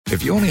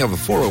If you only have a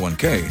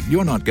 401k,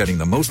 you're not getting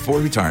the most for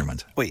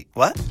retirement. Wait,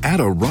 what? Add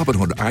a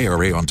Robinhood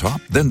IRA on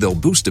top, then they'll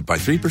boost it by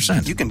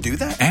 3%. You can do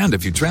that? And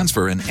if you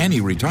transfer in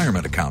any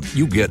retirement account,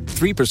 you get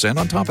 3%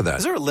 on top of that.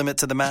 Is there a limit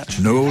to the match?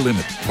 No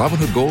limit.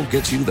 Robinhood Gold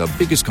gets you the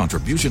biggest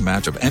contribution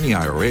match of any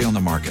IRA on the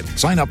market.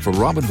 Sign up for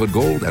Robinhood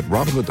Gold at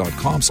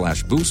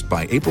Robinhood.com/boost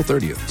by April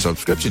 30th.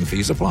 Subscription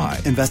fees apply.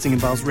 Investing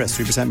involves risk.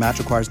 3% match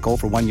requires gold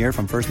for 1 year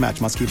from first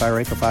match. Must keep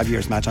IRA for 5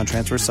 years. Match on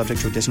transfers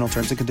subject to additional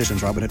terms and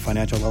conditions. Robinhood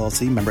Financial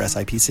LLC, member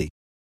SIPC.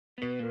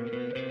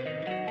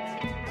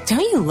 Don't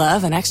you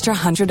love an extra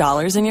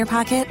 $100 in your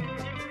pocket?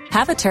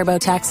 Have a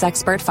TurboTax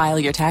expert file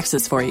your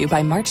taxes for you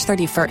by March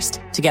 31st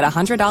to get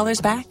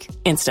 $100 back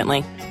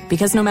instantly.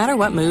 Because no matter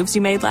what moves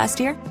you made last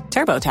year,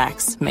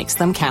 TurboTax makes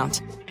them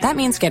count. That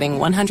means getting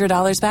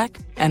 $100 back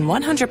and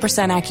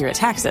 100% accurate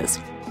taxes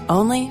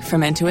only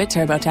from Intuit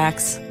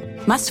TurboTax.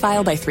 Must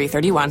file by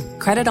 3/31.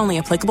 Credit only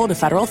applicable to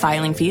federal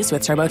filing fees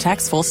with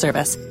TurboTax full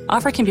service.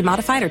 Offer can be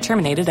modified or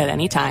terminated at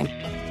any time.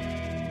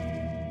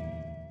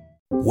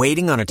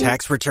 Waiting on a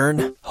tax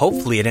return?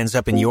 Hopefully it ends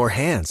up in your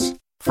hands.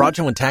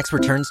 Fraudulent tax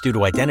returns due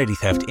to identity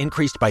theft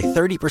increased by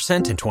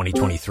 30% in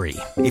 2023.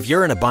 If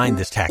you're in a bind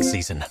this tax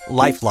season,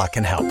 LifeLock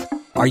can help.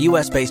 Our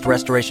U.S.-based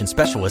restoration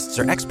specialists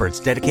are experts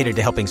dedicated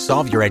to helping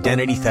solve your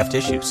identity theft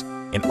issues.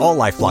 And all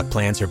LifeLock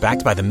plans are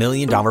backed by the $1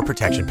 Million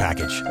Protection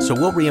Package. So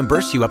we'll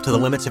reimburse you up to the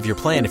limits of your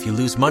plan if you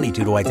lose money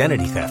due to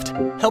identity theft.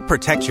 Help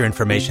protect your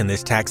information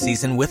this tax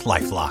season with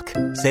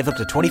LifeLock. Save up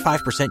to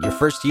 25% your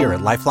first year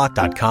at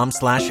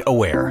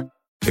LifeLock.com/aware.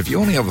 If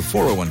you only have a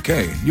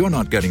 401k, you're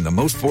not getting the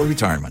most for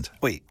retirement.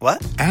 Wait,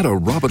 what? Add a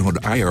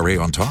Robinhood IRA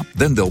on top,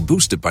 then they'll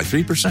boost it by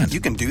 3%. You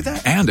can do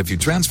that? And if you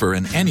transfer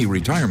in any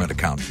retirement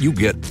account, you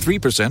get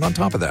 3% on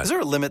top of that. Is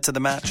there a limit to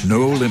the match?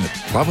 No limit.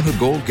 Robinhood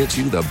Gold gets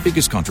you the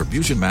biggest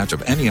contribution match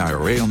of any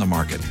IRA on the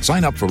market.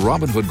 Sign up for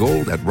Robinhood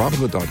Gold at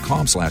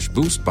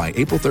Robinhood.com/boost by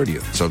April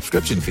 30th.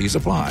 Subscription fees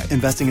apply.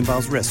 Investing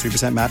involves risk.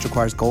 3% match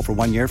requires gold for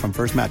 1 year from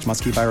first match.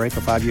 Must keep IRA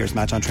for 5 years.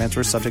 Match on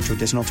transfers subject to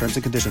additional terms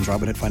and conditions.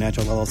 Robinhood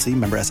Financial LLC,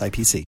 member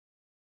SIPC.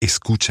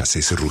 ¿Escuchas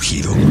ese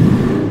rugido?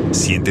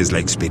 ¿Sientes la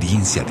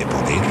experiencia de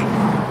poder?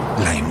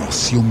 ¿La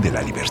emoción de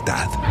la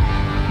libertad?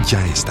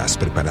 Ya estás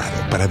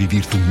preparado para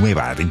vivir tu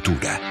nueva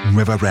aventura.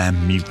 Nueva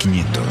Ram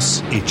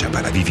 1500, hecha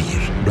para vivir.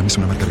 Ram es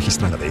una marca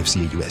registrada de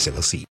FCA US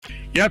LLC.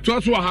 Ya to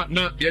aso ha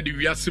na ya di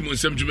wiase mu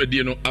nsem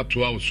dwumadi no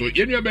ato awo so.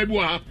 Ye nua baabi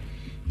wa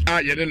ha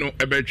ye ne no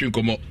ebetwe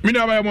nkomo. Mi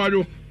na ba ya mo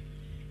adwo.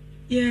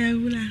 Yeah,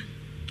 wula.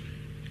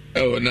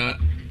 Oh na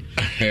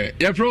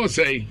ya fro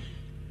say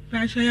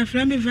Pacho, your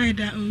friend me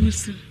Vida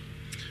Owusu.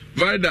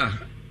 Vida,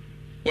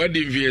 what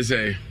did you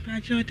say?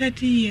 Pacho,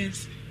 30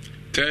 years.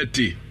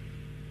 30.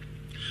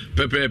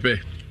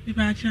 Pepe.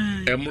 Pacho.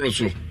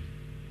 Emroso.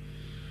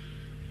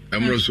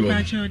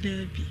 Pacho,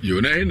 Debbie. You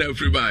know, in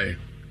free buy.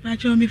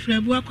 Pacho, me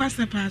frebu akwa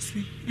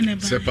sepasi.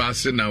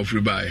 Sepasi now free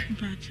buy.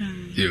 Pacho.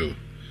 You.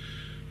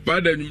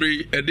 Vida, you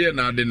be a dear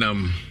na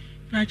dinam.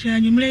 Pacho,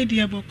 you made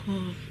dear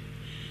boko.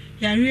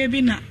 Ya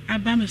rebi na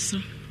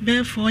abameso.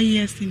 Be 4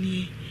 years in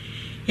here.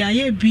 Ya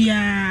ye bia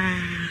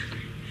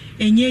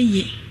enye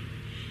ye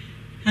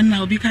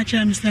ana obi ka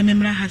kira mse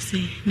memra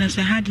hase na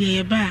shahade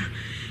ye ba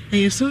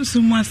e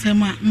sunsun mu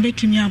asema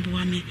mbetimi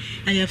aboa me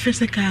e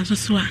physical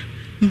so a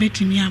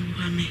mbetimi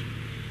aboa me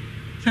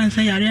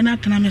sansa yare na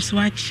tana me so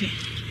ache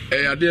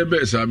e ade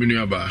be sa minu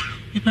aba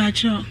e pa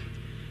cho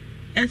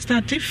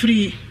start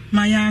free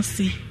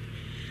mayasi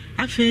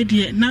afa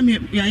die na me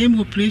yaye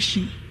mo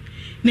operation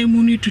na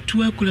mu ni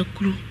tutu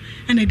akulakuru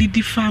ana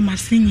didi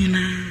pharmacy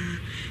nyina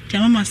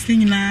Mama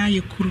sing na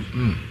ye crew.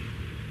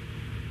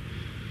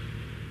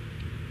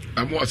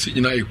 I'm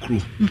watching na ye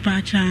crew.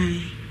 Mpachai.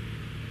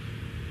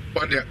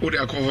 What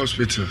they call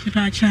hospital?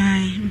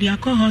 Mpachai. They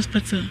call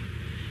hospital.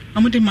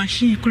 I'm the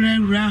machine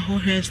kura ra ho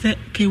he say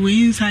ke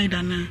we inside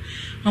na.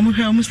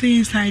 I'm say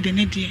inside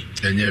na dey.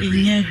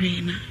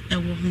 Enye na e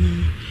wo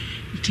hu.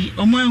 Nti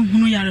omo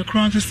ehunu yare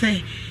kron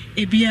say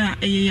ebia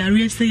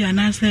yare say ya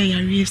na say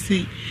yare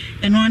say.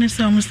 Eno ane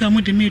say omo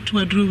de me to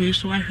aduru we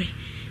so ahwe.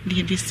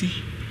 Dey dey see.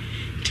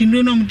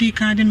 Tino no mdi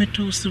ka de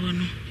metoso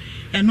no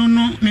eno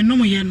no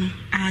menom ye no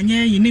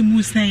anya ye ne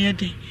mu san ye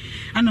de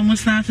ana mo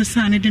san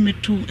sesa ne de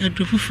meto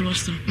edo fufuro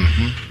so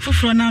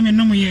fufuro na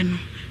menom ye no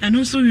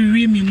eno so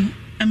wiwi mi mu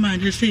e ma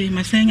de say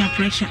masanya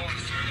pressure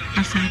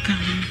asaka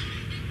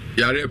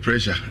yare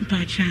pressure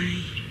ba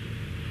chai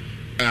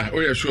o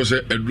ye sure say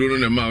edo no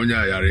na ma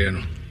onya yare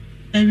no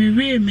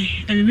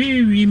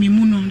ewiwi mi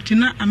mu no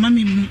ntina ama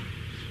mi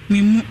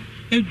mu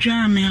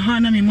edwa me ho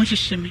na mi mo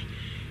hyehye me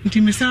nti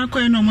misa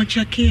akọ na mo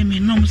check me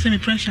no mo se me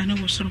pressure na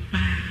wo soro pa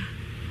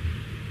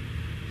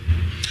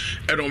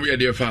e no me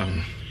dey fa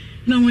ho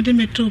no mo de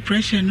me to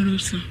pressure no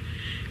so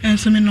en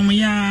so me no mo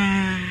ya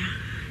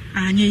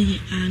anye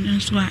yi an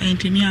so a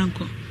entimi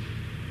anko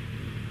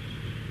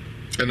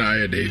e na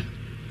aye dey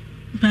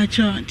ba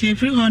cho ti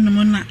free ho no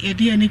mo na ye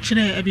de ani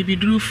kire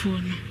abibidurufo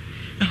no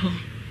eho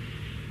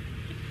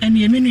en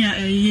ye menu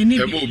ye ni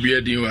e mo obi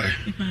adin wa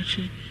ba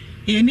cho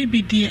ye ni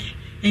bi de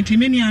enti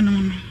many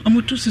anom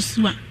omutu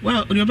susua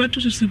well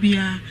obetu susu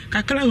bia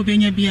kakra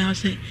obenya bia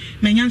say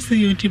menya say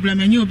yontibla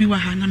menya obi wa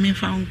ha na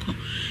memfa onko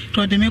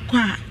to de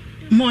mekwa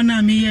mo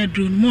na me ye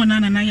drone mo na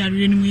na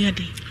yare ni mu ye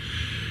de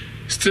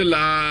still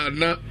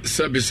na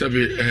sabi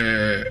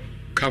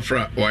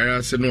kafra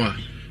waya se no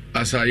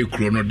asa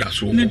ikro no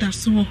daso ne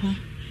daso ho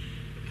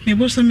me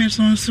boso me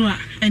so a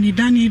ani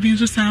dani bi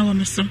nso sa wo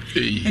me so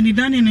ani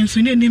dani ne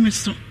nso ne ni me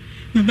so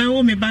me ba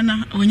wo me ba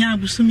na onya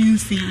abusu mi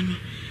nsia no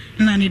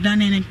na ni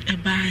dani ne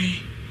ebai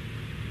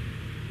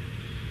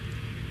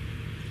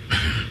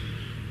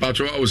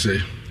patro o say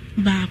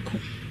baako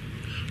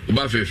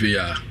oba fefe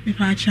ya me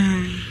pa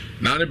chan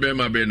na ne be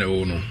ma be na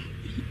wo no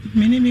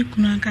me ne me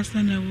kunu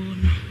ankasa na wo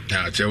no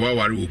ya che wa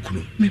ware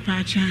okunu me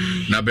pa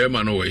chan na be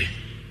ma no we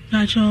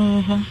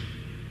patro ho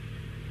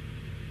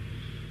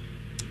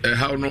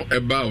how no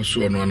eba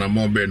so no na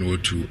mo be no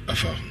otu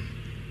afa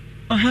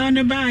o how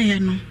no ba ye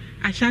no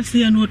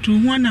achase no otu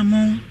ho na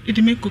mo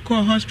ide me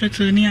kokọ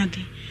hospital ni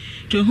ade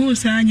to hu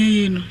sa anya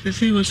ye no se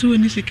se wo so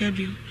ni sika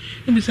bio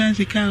e bi san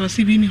sika o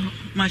si bi ni ho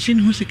machine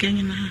hu sika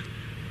nyina ha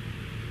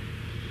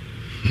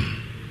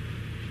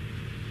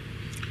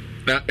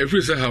na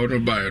every say how no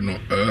ba no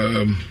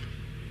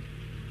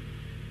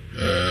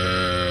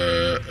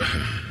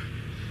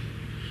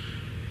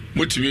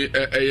mutimi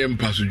eyem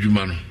paso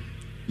djuma no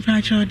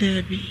Pacho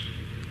Debbie.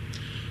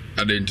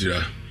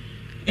 Adentira.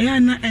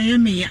 Yana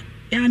Ayamia,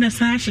 Yana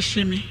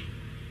Sashi me.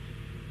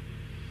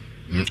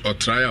 Or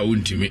try a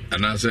untimi,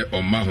 and I say,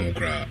 or Mahon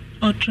cry.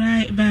 Or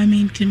try by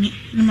me to me,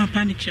 no my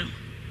panicho.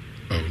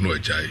 Oh, no,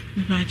 chai.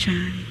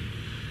 Chai.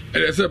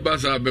 And I said,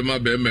 Bassa, be my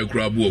be me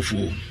crab or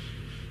fool.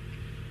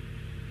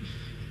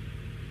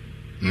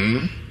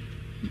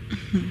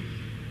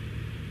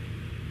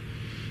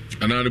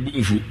 Another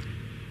boomful.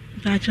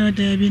 Pacho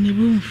Debbie, ni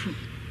boomful.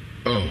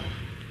 Oh.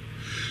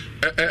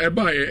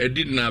 Buy a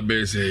dinner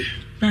be say.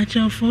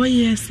 Pacho 4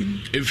 years.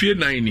 If you're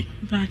 90.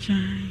 Pacho.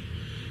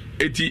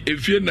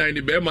 If you're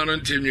 90, bear man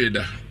on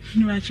Timida.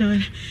 Pacho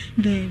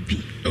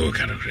Debbie. Oh,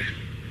 kind of.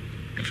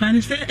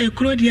 Fanny say a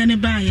Crodian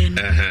buy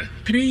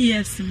 3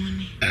 years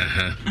money.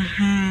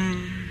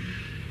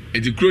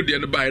 It's a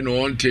Crodian buy no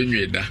one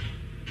Timida.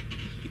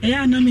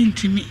 Yeah, no mean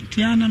to me,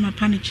 Tiana my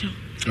panicho.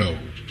 Oh.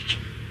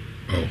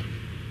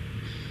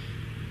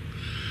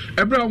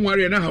 Abraham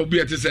worry na how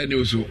be at say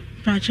news so.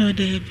 Pacho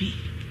Debbie.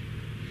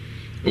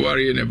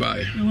 Worry ne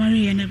buy.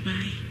 Worry ne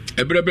buy.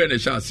 Ebrebe ne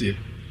chance.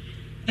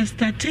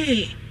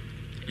 Started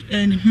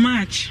in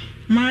March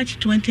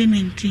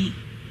 2019.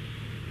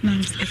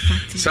 Now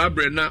started.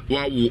 Sabrina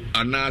wa wo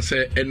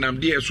anase enam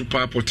de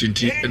super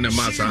potenti na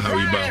masa how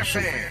we bow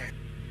so.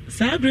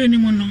 Sabrina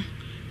mu no.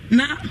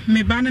 Na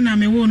me ba na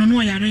me wo no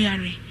no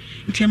yare.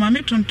 Nti ma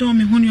me tonton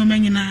me hunu o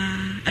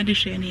manyina ade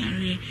hwe ne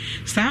yare.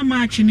 Sa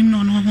March nim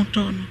no no ho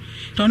to no.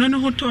 To no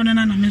ho to no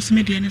na me so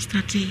me de ne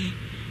started.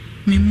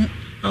 Me mu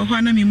o ho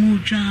na me mu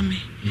dwa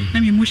me. Na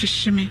me mu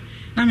hyehye me.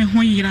 Na me ho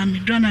yira me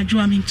dwa na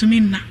dwa me ntumi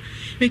na.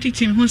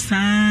 Betiti me ho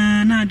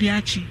saa na ade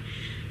achi.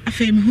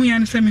 Afa me hu ya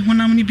no se me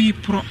honam ne bi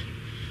pro.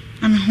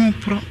 Na me ho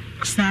pro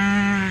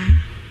saa.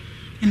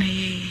 Ena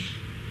ye.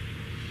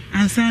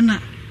 Ansana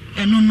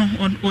eno no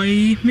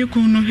oyi me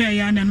kun no hwe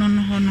ya na no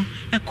no ho no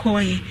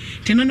ekoye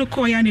ti no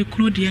ko ya na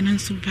kuro de na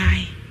nso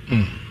bai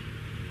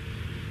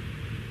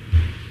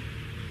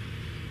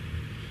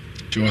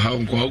jo ha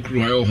nko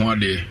kuro ayo ho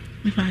ade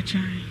me fa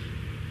chan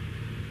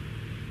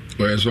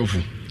oye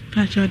sofu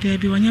pa cha de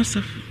bi wonya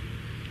sofu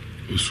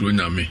usuro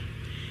nyame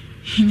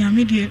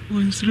de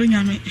wonsuro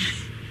nyame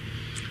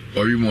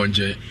oyi mo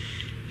nje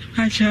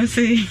pa cha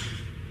say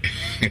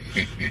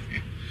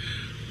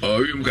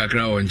oyi mo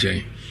kakra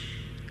wonje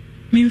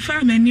min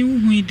fa mani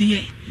hu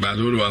de ba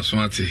do waso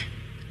ate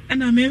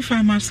ana min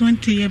fa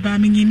masonte ye ba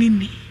min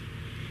yinini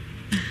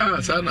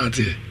sana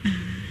ate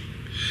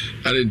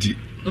arenti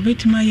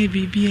obetima ye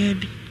bibia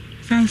bi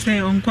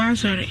sanse onko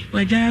asori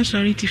waja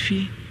asori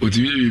tifie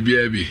otibi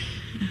bibia bi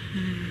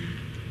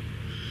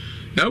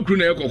na kru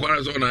na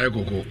ekokwara so na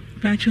ekoko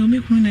ba cho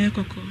mi kru na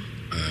ekoko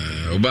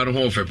oba no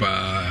ho fe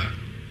pa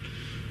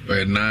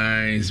a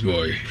nice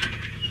boy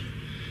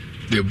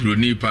the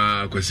bruni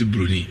pa kwesi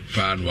bruni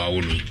pa no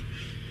awonu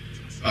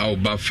I'll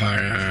be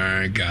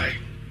fire guy.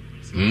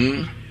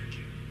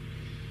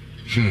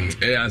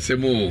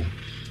 Asemo.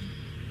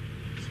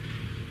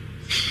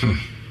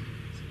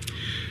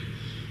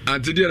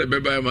 Auntie dear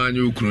beba man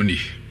you crony.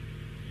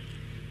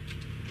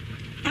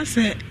 I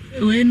said,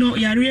 we no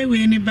yare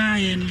we ni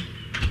bayen.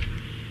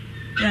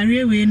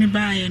 Yare we ni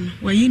bayen.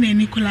 We in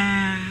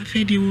Nicola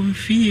Fedi won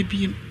fee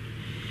bi.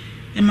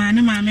 E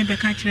man ma me be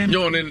ka kire me.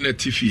 Yon na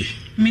tifi.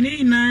 Me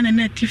ni na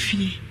na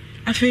tifi.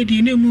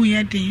 Afedi ne mu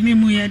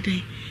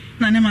yede.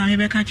 Na ne ma me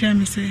be ka kire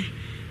me se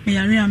me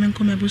yare a me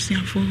nko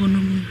mebusiafo ho no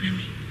mu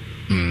hweme.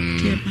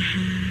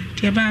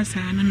 Tie ba sa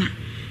na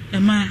e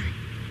ma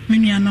me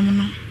nuanom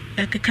no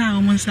e keka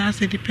o mun sa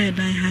ase depend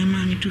dan han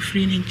ma me to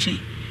free ne nche.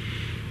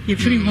 Ye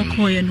free ho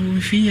ko ye no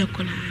mfi ye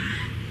kola.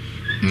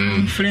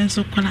 Friends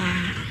kola.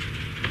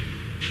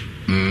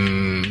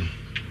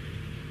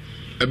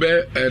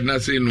 Ebe na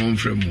say no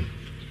mfremu.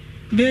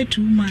 Be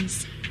 2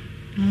 months.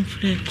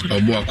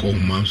 Omo akọ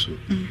homa so.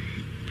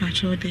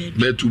 Pacho de.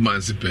 Be 2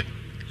 months pe.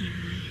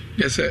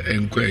 Yes,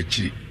 enko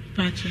echi.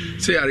 Pacho.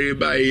 Say are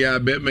ba ya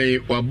be me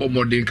wa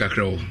bomodin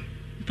kakra o.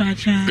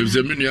 Pacho. If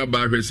me nua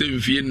ba hwe say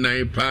mfie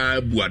 9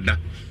 pa buada.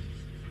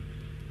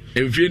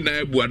 Mfie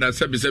 9 buada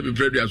se be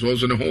predu aso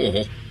so ne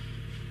ho.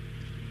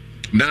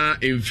 Na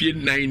mfie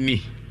 9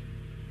 ni.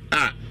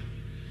 Ah.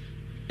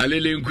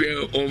 Alele nkwe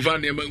onfa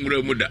ne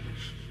manwura mu da.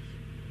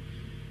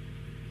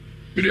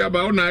 Biri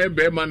aba ona e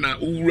be ma na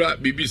uwura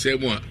bibi se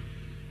mu a.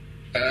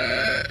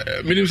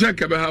 Minim se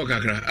ka be ha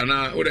kakra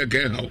ana o de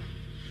kan ha.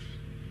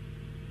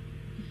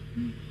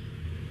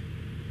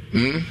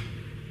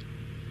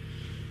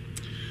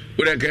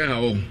 O de kan ha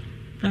o.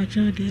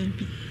 Pacho de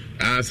bi.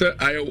 Se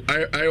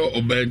ayo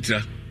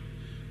obentra.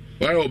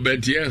 Why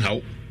obenti en ha.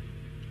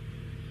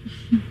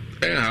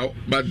 En ha,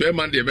 but be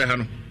man de be ha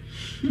no.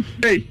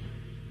 Hey.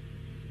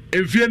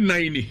 Enfie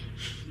 9 ni.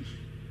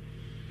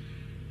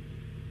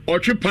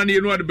 Otwe pane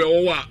no ade be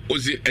wo a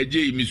ozi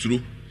agye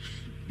misuro.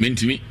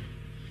 Mentimi.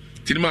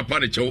 Tinima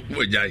pane chew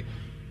wo jai.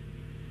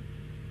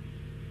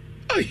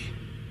 Ai.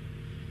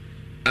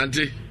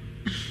 Auntie.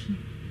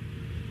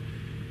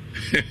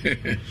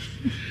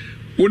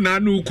 Una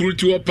nu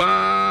ukruti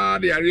opa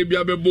de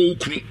Arabia bebo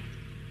ukru.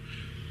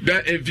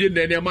 Da enfie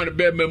na ne man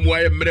be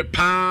memoa mre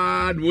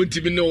pa no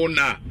ntimi ne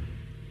wona.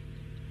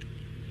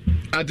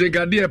 Ate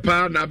gadie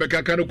pa na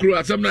bekaka no kru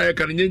asem na ye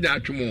kan nyenya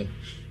atwemo.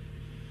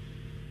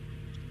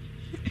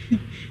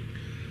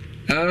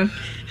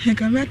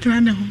 Ka betra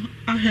ne ho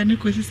ahwe ne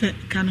kosi se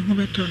kan ho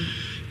beto no.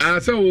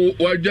 Asa wo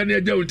adwane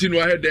agya uti no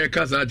ahwe de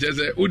kasa che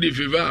se udi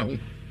fiva ho.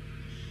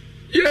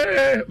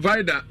 Yeah,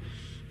 Vida.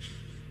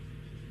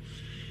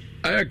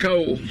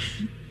 Ayakao.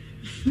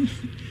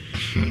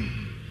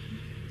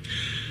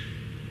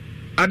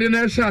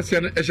 Adena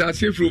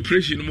shase for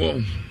operation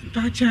mo.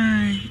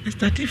 Pachai,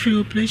 started for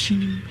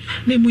operation.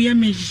 Ne muya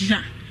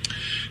meja.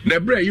 Na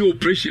bra ye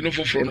operation no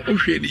for no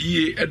hwe ne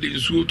ye ade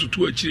nsuo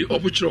tutu akiri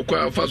obochiro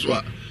kwa afaso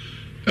a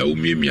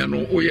umimia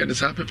no oye ne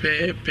sa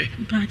pepepe.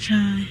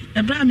 Pachai,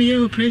 e bra me ye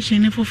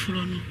operation for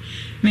no.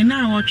 Ne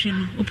na awotwe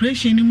no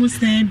operation ni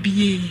musan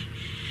biye.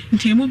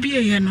 Nti mu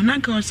biye ye no na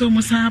ka so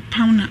musan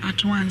pound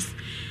at once.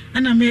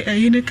 Ana me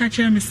ne ka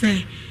kire me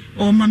say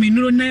o mama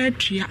nuro na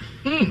atua.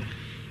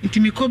 Nti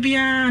me ko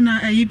bia na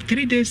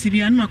 3 days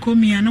bia na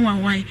makomia na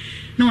wawai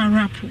na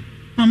warapo.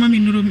 Mama me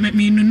nuro me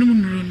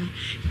nunum nuro no.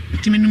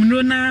 Nti me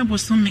nuro na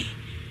bosome.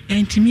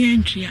 Nti me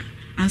antua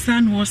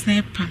ansa na wo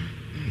san pam.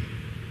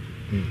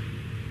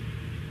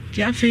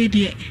 Ti afa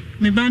die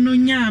me ba no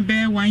nya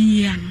be 1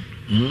 year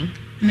no.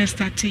 Na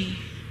start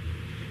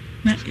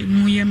na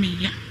mu ye me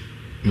ya.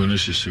 Mo no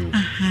hyehyɛ wo.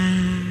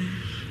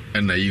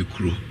 Ana yi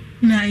kuro.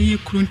 Na ye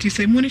krunti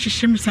se mu ne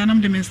hyehyem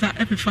sanam de mensa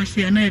epefa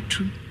se na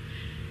atu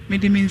me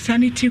de mensa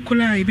ni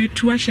tikula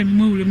ebetu ahye me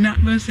mawurum na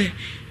be se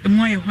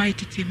emu aye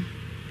white tim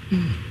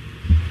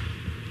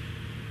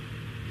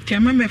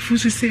tema me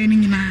fusu se ni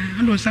nyina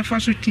ando safa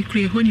so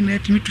tikula ho nyina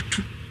atimi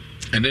tutu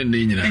ene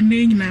ne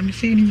nyina me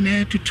se ni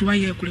nyina tutu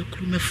aye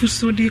kulekuru me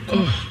fusu de ko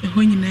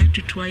ho nyina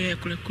tutu aye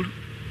kulekuru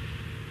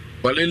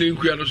walele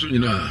nkuya no so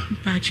nyina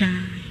pacha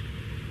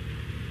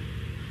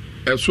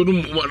eso no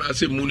mu na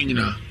se mu ni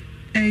nyina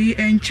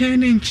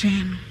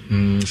enchen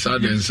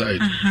sad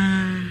inside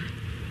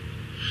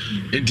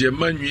enti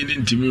emanwi ni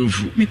ntimi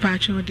mfu me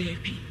pacho de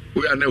bi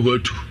we ana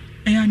hoatu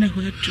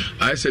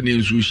I said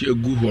in sushi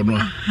gu ho no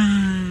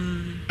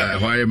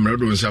why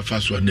mredo nsa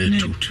faso na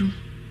etu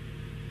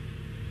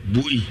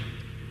bui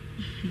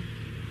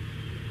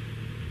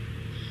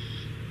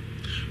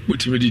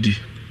wutimi didi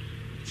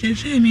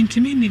se me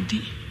ntimi ni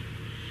di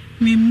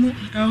me mu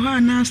ho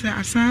na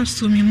asa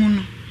so me mu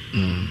no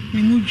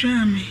me mu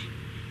dwame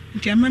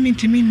nti ama me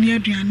ntimi ni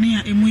aduane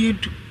a emu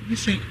yedu bi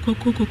se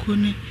kokoko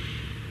ne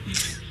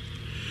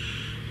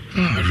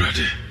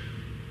ready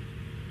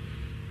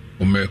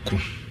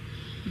omeko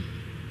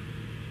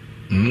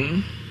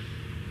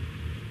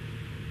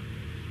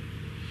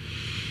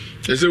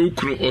ese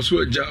ukru oso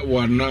aja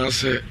wana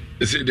se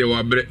ese de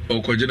wabre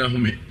okogina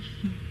home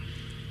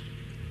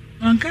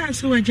onka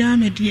so waja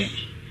me de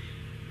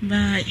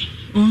bye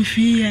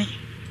onfiye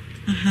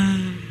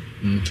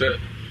nte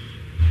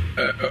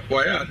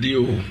waya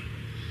dio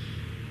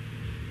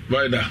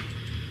Vida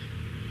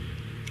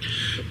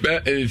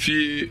ba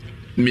enfi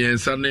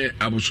miensa ne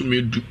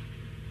abosumedu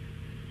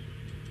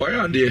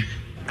waya de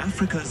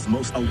Africa's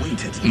most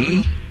awaited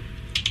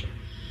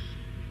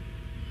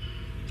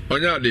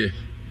onya de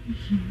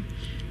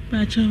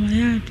pacho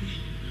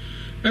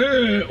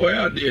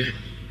waya de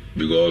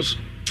because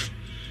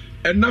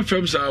enough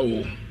films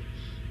are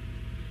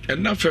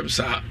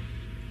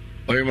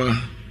oyema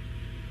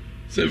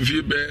se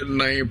fi be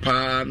 9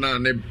 pa na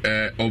ne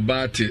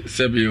obate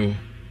sebio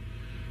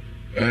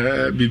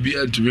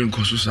bibia ntumi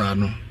nkoso saa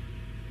no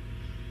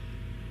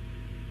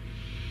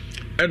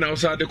na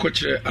usa de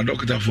kochire a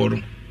doctor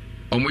for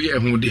omo ye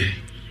hu de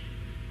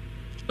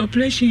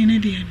operation ne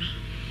de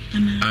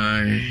no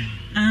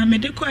ana me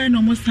de ko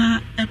no mo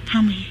sa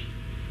epam ye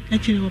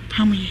akire wo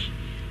pam ye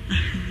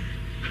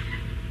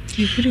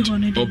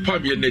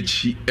Opam ye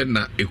nachi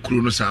na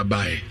ekuru no sa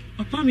bae.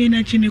 Opam ye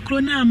nachi ne kuro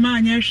na ama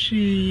anya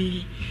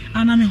hwe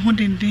ana me ho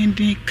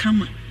dendenden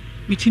kama.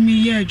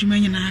 Mitimi ye adwuma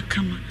nyina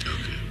kama.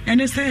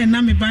 Ene say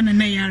na me ba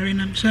na yare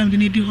na so am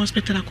de di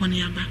hospital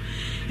akone aba.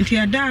 Nti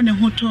ada ne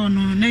ho to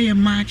no na ye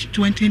March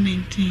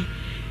 2019.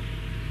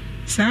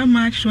 Sa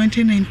March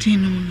 2019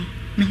 no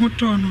me ho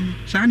to no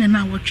sa ne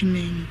na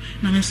wotwe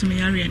na me so me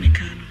yare ne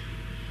ka no.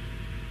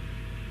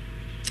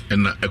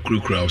 And a crew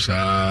crowd,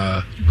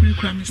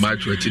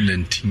 March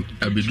 2019,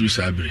 Abidru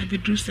Sabri.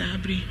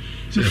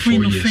 So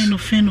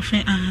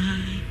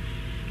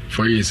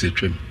 4 years a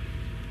trim.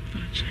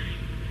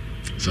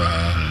 So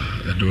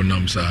I don't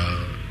know, sir.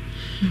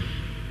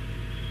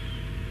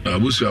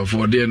 Busu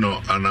for day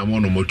no, and I'm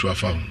on a motor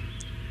farm.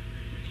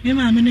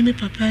 Mamma, me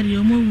papa,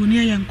 you move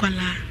near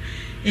Yankwala,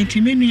 and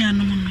Timini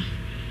and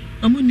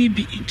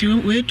Omuni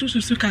to wait to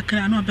Susuka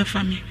Crano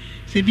Befami.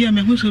 Sebia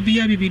me who be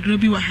a baby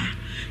drobi waha.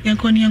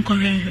 Yankoni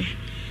yankorehe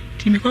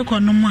timikoko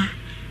no mo a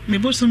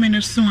meboso me no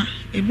so a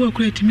ebo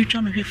okure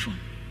timitwa me hwefo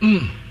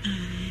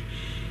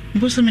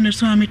mboso me no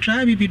so a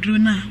metra bibidru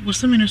na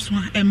boso me no so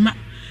a emma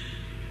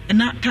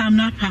na time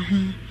na pa ho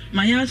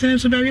ma ya se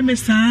so be me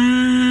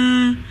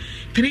saa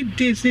 3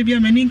 days e bia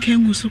mani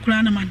nkan gu so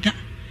kura na mada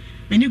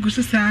mani gu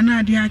so saa na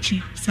ade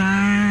achi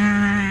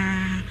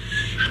saa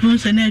mo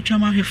se na atwa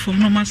ma hwefo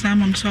no ma saa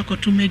mam so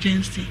akoto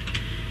emergency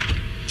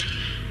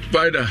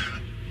Bida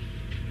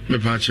me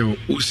pacho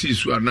usi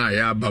su ana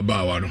ya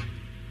babawa no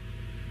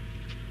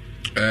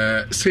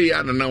say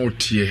ya na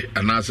otie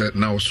anase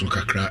na osu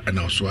kakra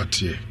na osu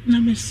atie na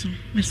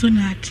meso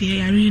na atie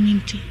ya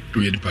reninti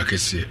do ye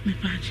pakese me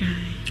pacho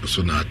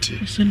osu na atie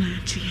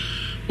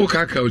o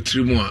kaka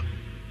otirimu a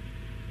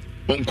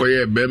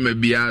onkoye be ma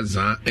bia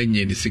za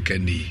enye ni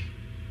sikani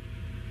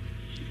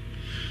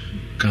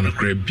kana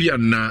kra bia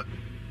na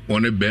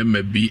wona be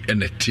ma bi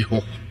enete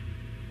ho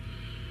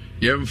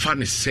yemfa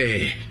ne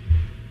se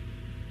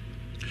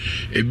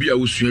ebia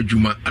usu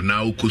adwuma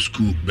ana uko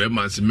school be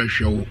ma se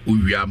mehwe wo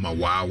owia ma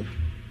waaw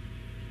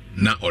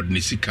na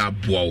odnisika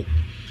boawo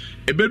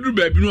ebedru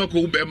ba bi no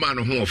akọ be ma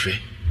no ho ofe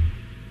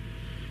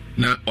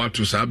na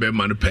watu sa be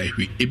ma no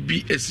pahwi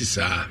ebi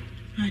esisa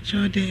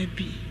acho de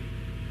bi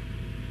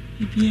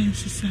ebi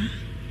esisa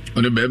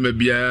one be ma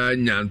bia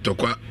nya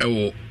ntokwa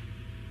ewo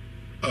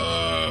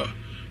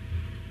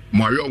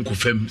moyo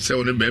nkofem se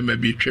one be ma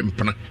bi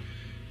twempna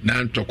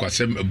na ntokwa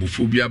sem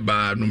abufu bia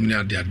ba no ne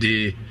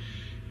ade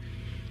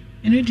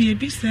eno die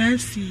bi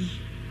saasi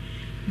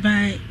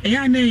by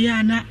ya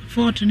na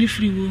fort ni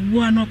free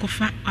wo na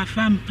okofa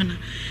afam pana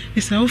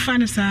isa wo fa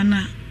ne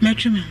sana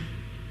metweme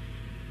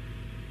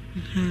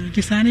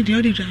di sana di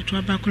odi to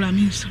abakula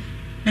minso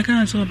e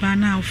kan so ba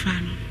na ofa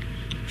no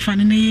fa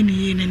ne ye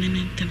ne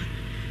ntena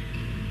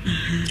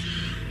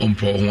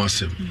ompo ho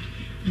asem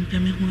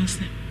mpeme ho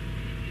asem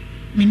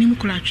minim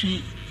kula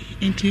twen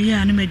enti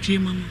ya na magye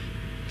mama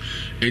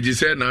eji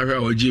se na ahwa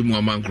oji mu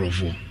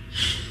amankrofo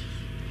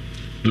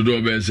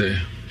dodo be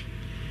se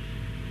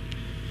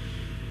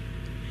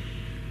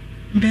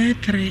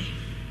betre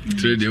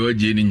de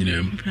waje ni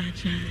nyinam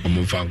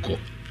omo fanko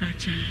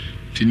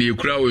tini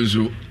ekura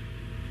wonzo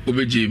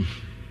obejim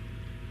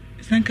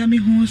sanka mi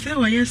hu se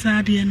wa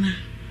yesa de na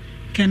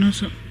kenu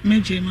so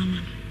meje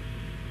mama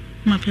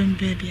mapem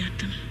baby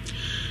atana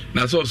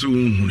na so so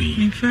hunhuri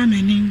mi fa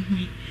mani hu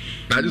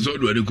na je so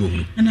do ade ko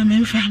hu na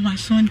me fa ma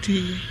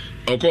sonte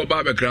oko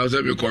ba be kra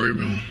so me ko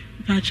me hu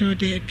pa cho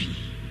de bi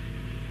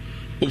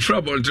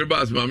Ufra bontre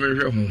bas ma me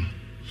hwe ho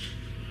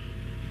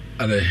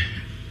ale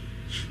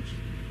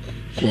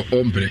ko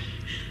ombre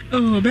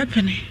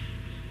bepene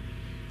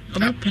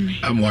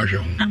amwa hwe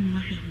ho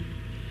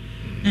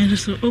and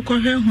so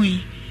okọ hwe ho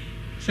yi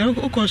se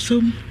okọ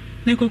som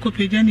na kokọ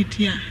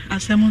paganity a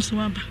asem so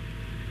aba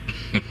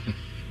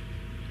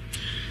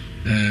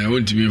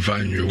won't be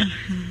fine you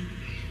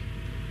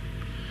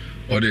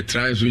or the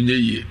tries when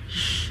ye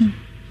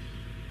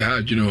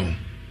you know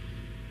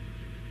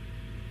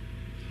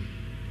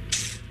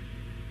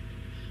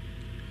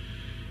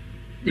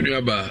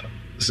Minuaba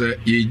say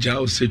ye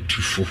jaw se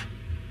tufo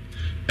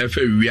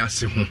efe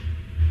wiase ho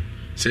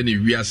se ni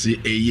wiase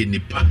eye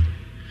nipa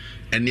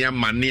ene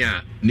amane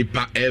a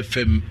nipa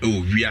fm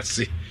o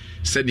wiase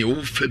se ni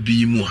wo fa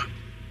bi mu a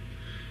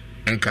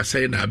enka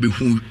say na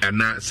abehu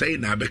ana say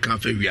na abeka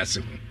fa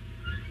wiase ho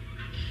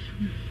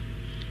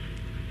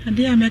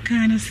ade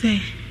ameka na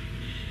say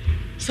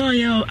so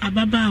ya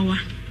ababawa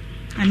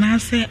ana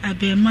say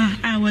abema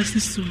a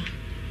wasisu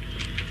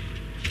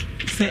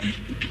say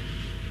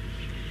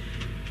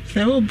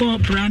se wo bo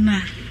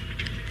brana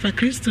fa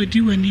Kristo di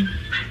wani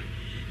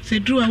se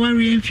dru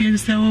aware mfie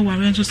se wo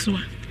ware nso so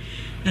a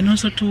eno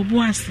so to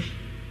bo ase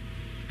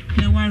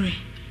na ware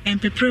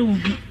empepre wo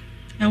ho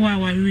e wa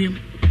aware mu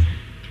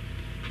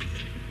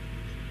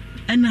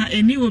ana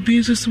eni obi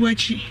nso so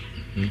achi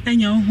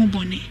enya wo ho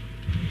bone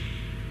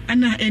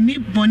ana eni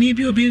bone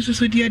bi obi nso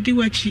so di adi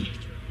wachi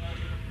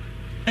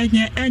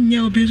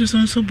enya obi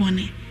nso so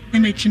bone na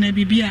mechina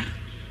bibia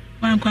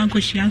wan kwanko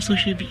hia nso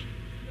hwebi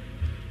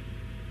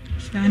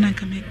sana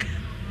kameka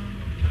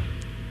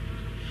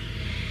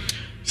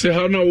Say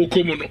how now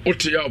come on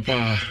Otia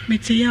pa.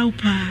 Metia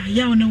pa,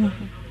 yaw no.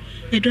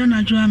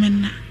 Edona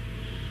Joamena.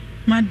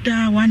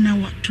 Mada 1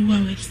 hour, 2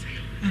 hours.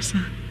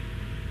 Asa.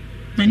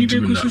 Many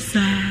people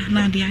say,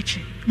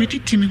 Nadiachi.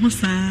 Metiti me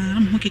who's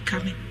I'm hockey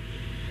coming.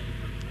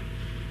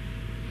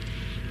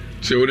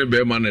 Say, what a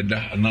bear man at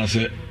that, and I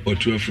said, or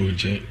 12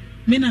 fruit.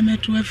 Mina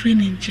met to a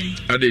friend in chain.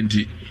 I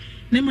didn't.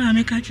 Nema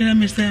make a tell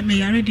me, sir,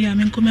 may already I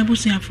mean, come a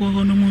busia for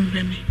no moon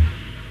remy.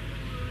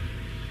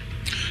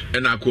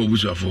 And I call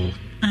busia for.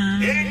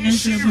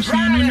 Yes,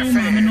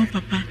 busia, no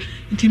papa.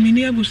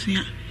 Intiminia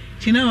busia.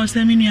 Tina was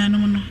a mini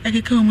animal. I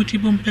can come with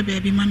Tibum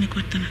baby, mammy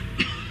cotton.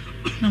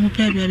 No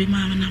baby,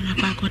 mamma,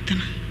 my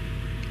cotton.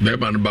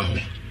 Beban Baho.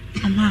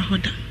 On my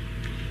hoda.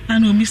 I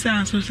know Miss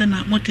Ansel send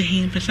out motor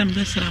him for some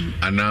besram.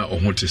 And now,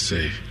 I want to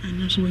say, I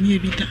know so when you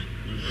be done.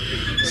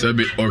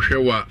 Sabi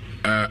Oshewa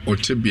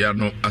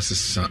Otibiano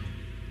assistant.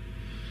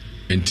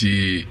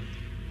 Enti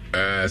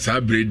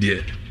Sabre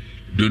dear.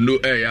 Don't know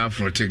air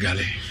from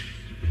Tegale.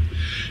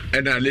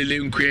 And a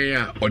lily queen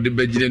or the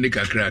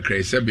Beginica crack,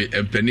 Sabi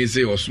and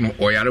Penisi or Snow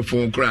or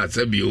Yarafon crack,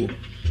 Sabio.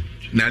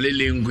 Na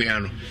lily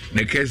queen,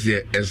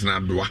 Nekesia as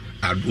Nadwa,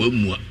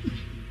 Adwumwa.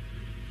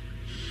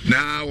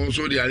 Now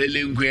also the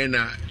lily queen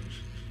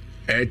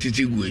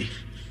Titigui.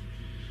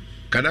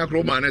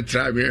 Kadakro man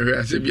try me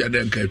here, Sabia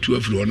then came to a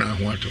floor now.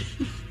 What?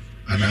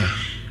 Anna.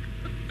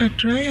 A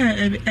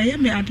try, I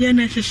am a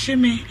dear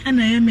shimmy,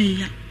 and I am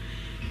a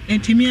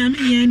and to me, I'm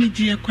any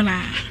dear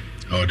collar.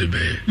 Oh, the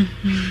bay.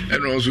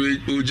 And also,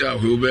 Uja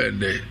who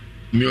bend there.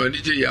 Me on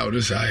the out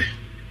the side.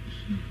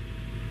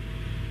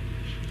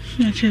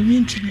 Not your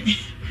mean to me.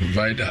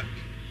 Vida.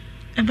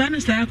 A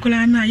banister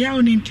colana,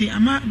 yawnity, a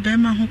ma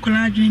bema who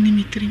collage in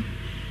Dimitri.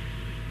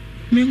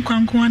 Men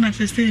conquan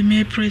as I say,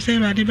 may praise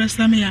ever the best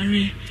summer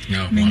array.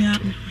 Now,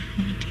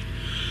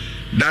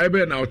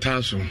 Dibe now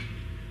tassel.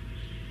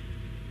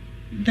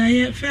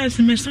 Dia first,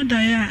 Miss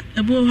Dia,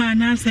 a boy who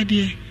answered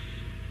dear.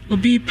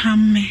 Obi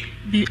pam me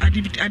bi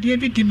ade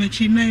bi di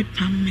machi na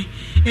pam me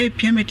e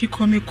piameti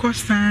come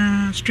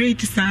kosa straight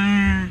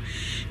sa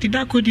ti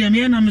da ko di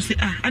me na me say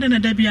ade na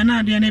da bia na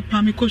ade na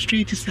pam me ko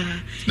straight sa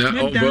na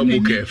over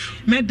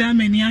bukef me da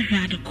me ni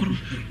ahwe ade koro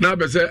na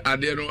be say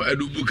ade no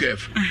edu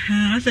bukef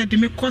asa de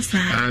me kosa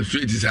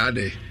straight sa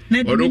ade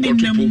odo ko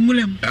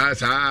to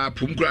sa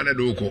pum kura na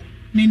do ko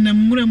ni na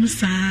mulam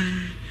sa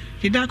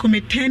ti da ko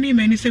me tani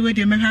me ni say we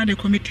de me ha de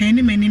ko me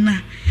tani me ni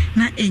na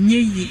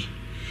enye ye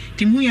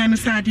timu ya no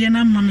saade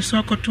na mam so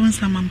akoto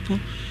nsamampo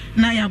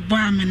na ya bo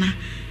amena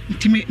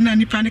ntimi na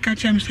nipa ne ka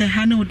chem se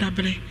ha ne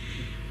odabre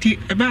ti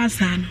ba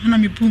asa no na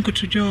me bunko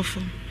to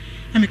jofo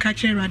na me ka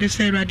chere rade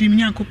se rade mi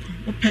nyankopon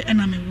ope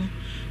na me wo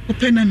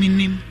ope na me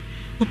nim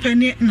ope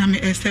ne na me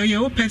ese ye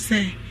ope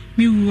se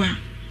mi wuwa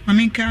ma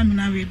me ka me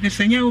na we ne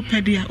se nya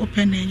ope dia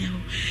ope na nya wo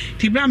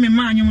ti bra me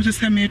ma anyum so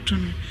se me to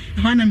no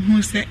e ho na me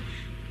hu se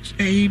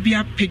e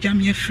bia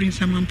pejam ye free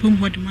nsamampo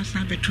mo de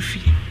masa betu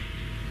fi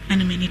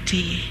ana me ne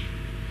tie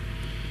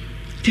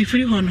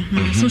Tifri hono,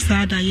 so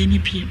sad I any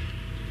pim.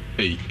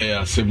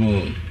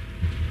 Asemo.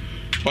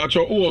 But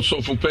your also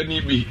for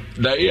penny be,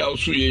 die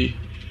also ye,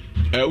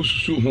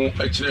 also home,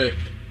 actually,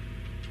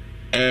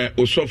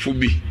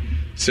 osofubi,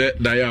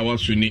 said Dia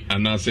was uni,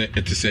 and I said,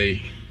 it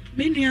say.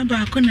 Many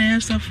about Cona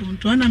Safun,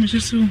 to one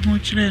Mrs.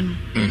 Hochren.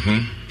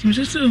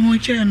 Mrs.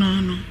 Hochen,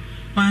 no,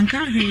 one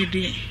can't hear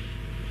dear.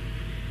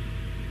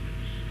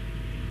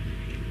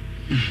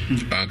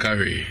 I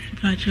carry.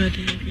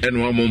 And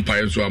one more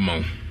pies to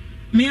amount.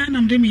 Me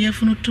anam de me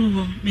yefunu to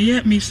ho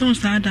me son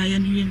saada ya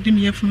no de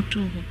me yefunu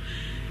to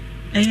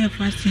ho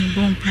fasting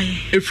bon paye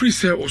every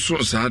say oso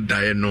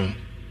saada no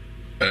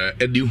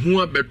edi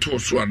hu abeto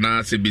so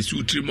ana se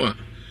besu trimu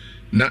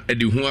na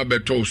edi hu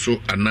abeto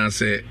so ana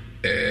se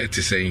te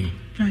sei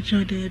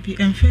pacho de bi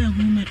enfe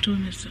hu meto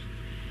me so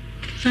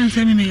san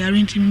se me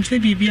yare ntimi se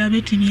bibia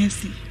betimi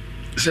asi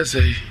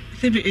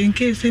se be in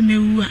case me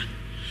wu a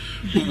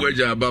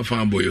uwaja ba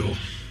fanboy ho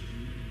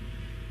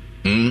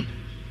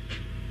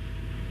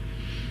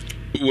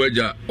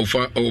Uwaja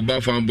oba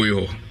fanboy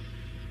ho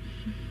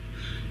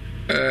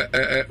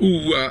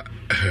uwa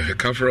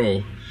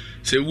kafro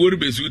se wori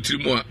besu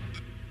trimu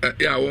a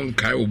ya won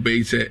kai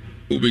obey se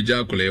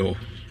obeja kole ho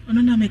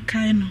ono na me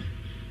kai no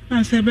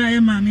na se bra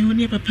ya mami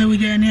woni papa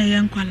wuja na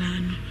ya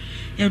nkwala no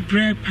e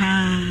bre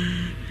pa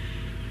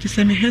ti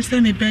se me hese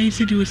me bai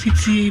se di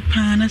ositi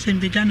pa na se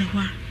mbeja ne ho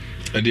a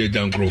ade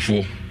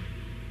jankrofo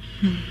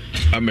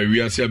ama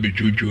wiase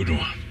abetwudwo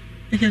no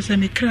e ke se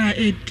me kra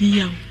e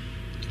dia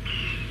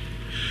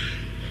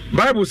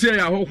Bible say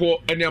ya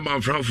hokwo ene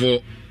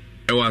amanfranfo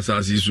e wa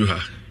asase su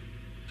ha.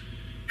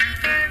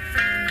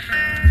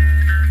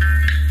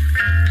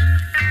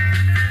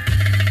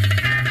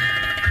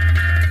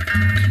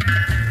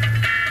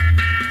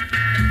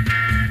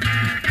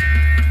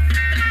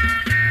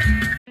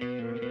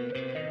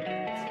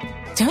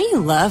 Don't you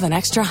love an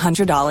extra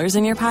 $100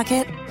 in your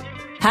pocket?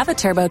 Have a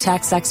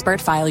TurboTax expert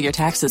file your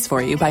taxes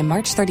for you by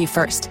March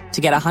 31st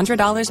to get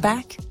 $100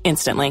 back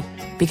instantly.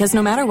 Because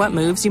no matter what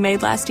moves you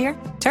made last year,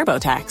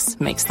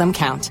 TurboTax makes them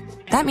count.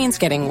 That means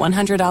getting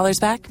 $100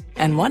 back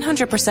and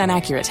 100%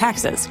 accurate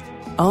taxes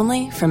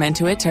Only from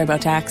Intuit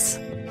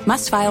TurboTax.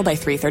 Must file by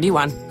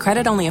 3/31.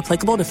 Credit only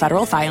applicable to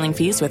federal filing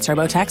fees with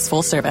TurboTax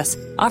full service.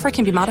 Offer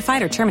can be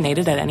modified or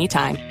terminated at any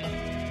time.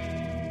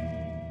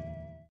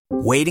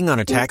 Waiting on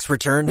a tax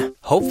return?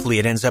 Hopefully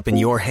it ends up in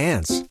your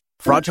hands.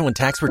 Fraudulent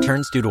tax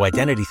returns due to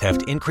identity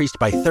theft increased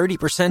by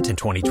 30% in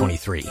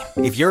 2023.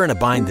 If you're in a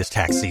bind this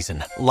tax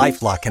season,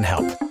 LifeLock can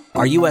help.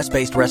 Our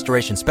U.S.-based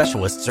restoration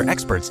specialists are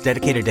experts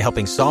dedicated to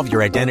helping solve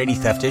your identity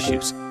theft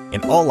issues.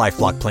 And all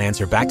LifeLock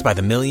plans are backed by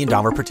the $1 Million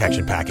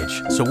Protection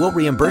Package. So we'll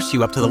reimburse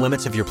you up to the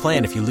limits of your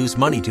plan if you lose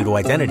money due to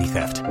identity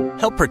theft.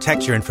 Help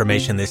protect your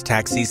information this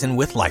tax season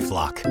with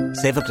LifeLock.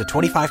 Save up to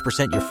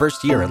 25% your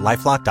first year at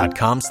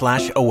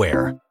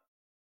LifeLock.com/aware.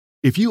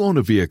 If you own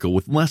a vehicle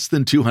with less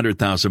than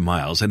 200,000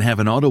 miles and have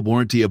an auto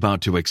warranty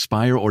about to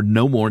expire or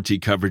no warranty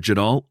coverage at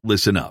all,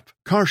 listen up.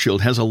 CarShield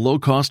has a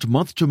low-cost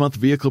month-to-month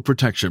vehicle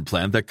protection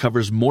plan that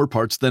covers more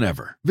parts than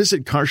ever.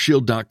 Visit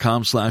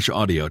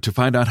carshield.com/audio to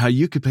find out how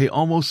you could pay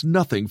almost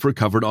nothing for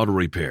covered auto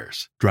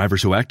repairs.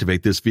 Drivers who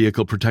activate this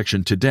vehicle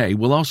protection today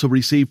will also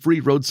receive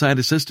free roadside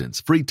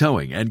assistance, free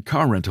towing, and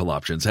car rental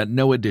options at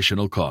no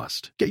additional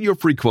cost. Get your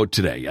free quote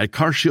today at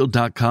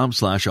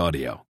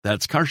carshield.com/audio.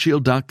 That's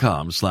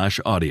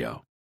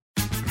carshield.com/audio.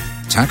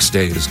 Tax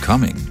day is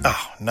coming.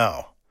 Oh,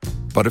 no.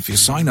 But if you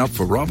sign up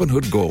for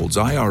Robinhood Gold's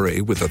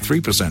IRA with a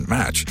 3%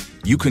 match,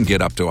 you can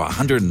get up to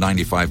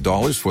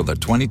 $195 for the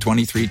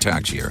 2023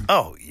 tax year.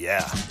 Oh,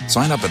 yeah.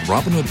 Sign up at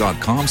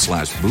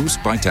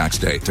Robinhood.com/boost by tax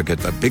day to get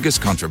the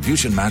biggest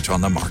contribution match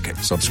on the market.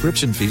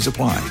 Subscription fees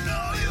apply.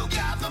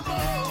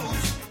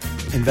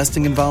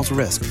 Investing involves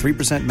risk.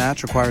 3%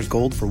 match requires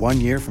gold for 1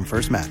 year from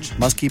first match.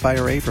 Must keep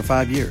IRA for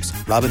 5 years.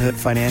 Robinhood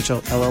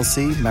Financial,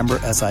 LLC, member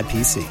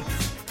SIPC.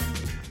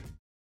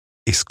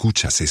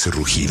 ¿Escuchas ese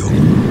rugido?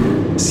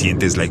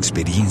 ¿Sientes la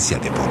experiencia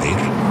de poder?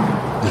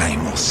 ¿La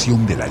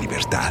emoción de la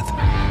libertad?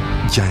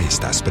 Ya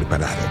estás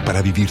preparado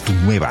para vivir tu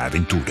nueva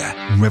aventura.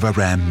 Nueva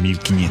Ram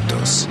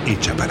 1500,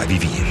 hecha para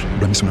vivir.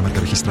 Ram es una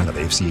marca registrada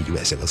de FCA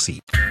US LLC.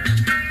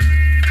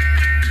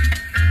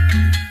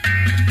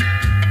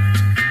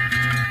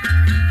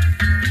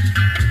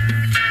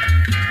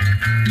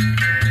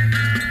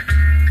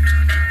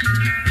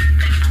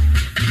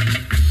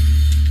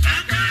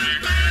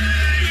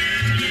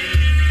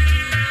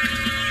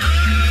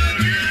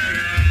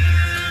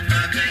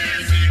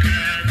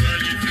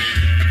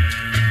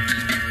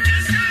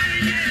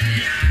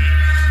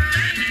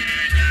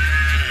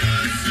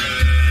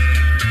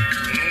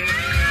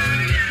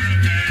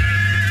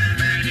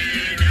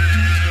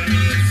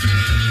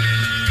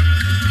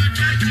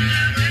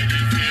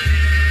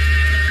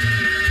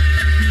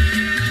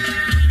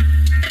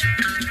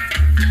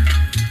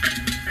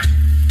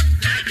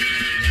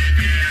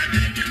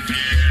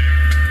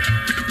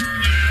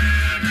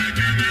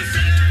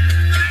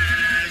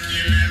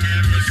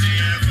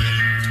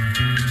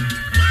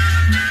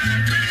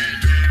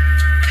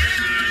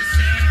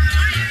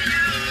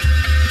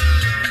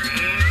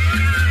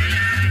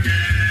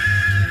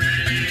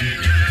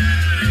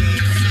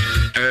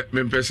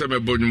 Mempesa me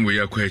bonum we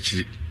yakwa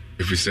akiri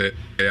if say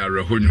e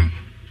arehonum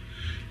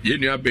ye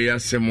nua be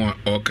yasem a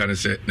o kan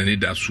say na ni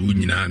da so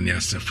nyina ne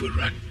asafo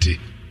Awurade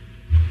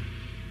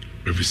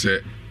if say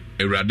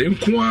Awurade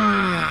nko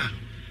a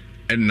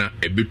enna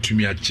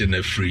ebetumi ache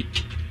na free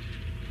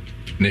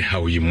ne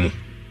hawimu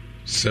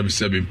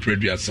sabi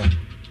producer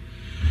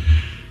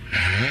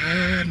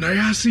na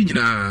yasi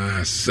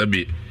nyina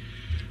sabi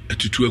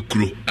atutu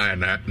akuro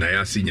na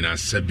yasi nyina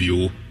sabi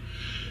o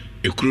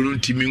ekuro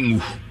ntimi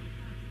ngu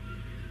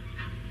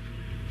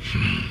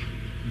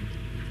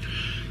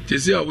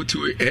Tese a wuti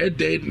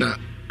day na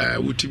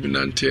wuti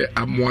binante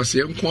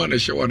amoase nko na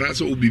hye wana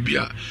se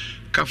obibia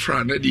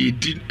kafra na de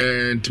di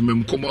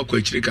ntimem komo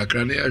akwachire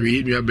kakra na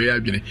ahwe nua be ya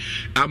adwene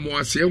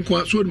amoase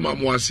nko so dum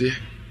amoase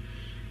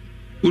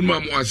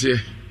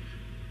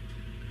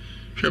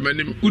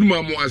hwemanim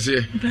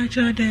amoase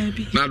bacha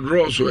dabi na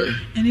droso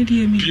ene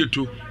de mi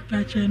pieto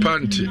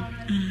panty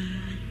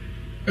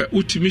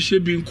wuti mi hye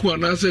bi nko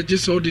na se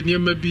gese odi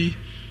niam bi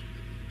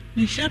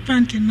ni hye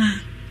panty na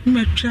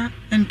metwa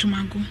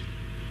entumago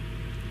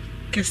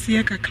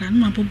kesiya kakra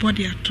no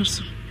mabobode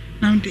atoso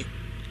na de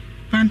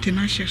panty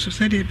na hye so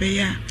se de be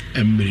ya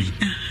emri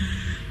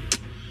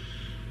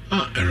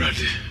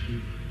Awurade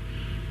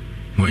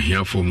mo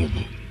hia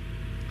fomobo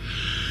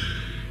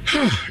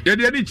ya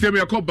de chire me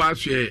yakoba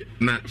ahwe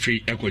na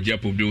fi ekogya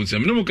pobde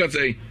unsem no muka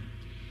sai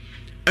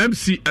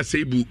MC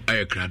Aseibu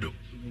ayakrado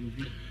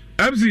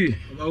MC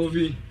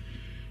obawovi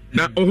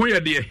na oho ye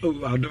de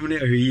adom ne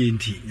ahwe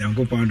nti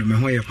yankopon adom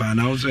ho ye pa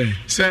na wo se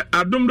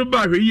adom do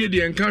ba ahwe ye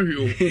de enka hwe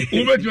o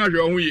wo betumi ahwe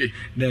oho ye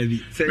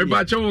davi se me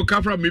ba che wo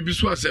kafra me bi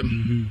so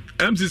asem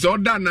MC se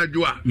oda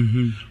najo a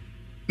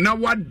na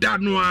wada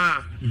no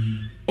a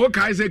o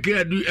kai se ke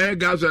adu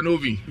gas and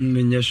oven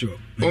menye sure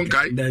on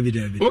kai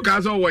davi o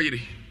ka so wo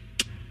yire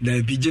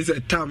davi just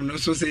tam no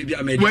so say bi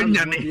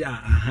amedi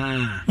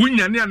aha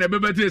wunyane na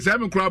bebete se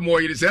me kura mo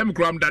yire se me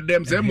kura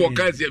dadem se mo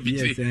ka se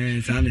fitiri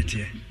yes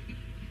sanity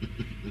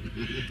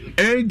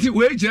enti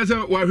we je se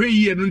wa hwe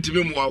yiye no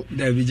ntime mo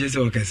davi je se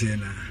o kase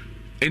na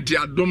enti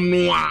adom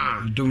no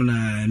a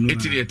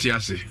enti ne eti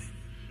ase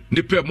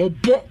nipa mo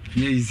bo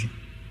easy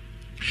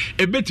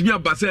ebetimi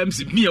abasa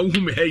MC mi a wo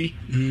hu me hayi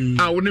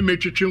a wo ne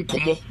metwetwe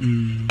nkomo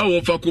a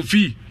wo fa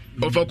kofi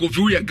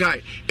wo ya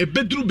guy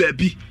ebeduru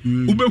baabi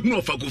wo behu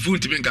ofa kofi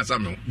ntimi nkasa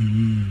me ho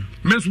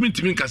menso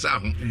ntimi nkasa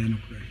ho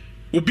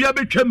obi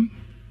abetwam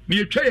ne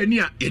etwa yani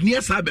a yani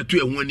asa abeto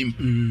ehu anim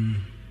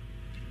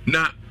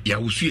na ya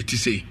wusu eti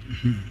sei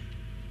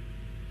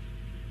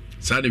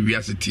sa de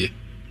wiase tie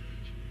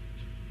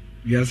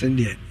wiase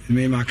ndie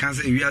me ma kan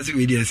se wiase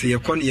we die se ye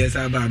kon ye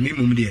sa ba me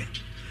mum die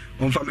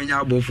on fa menya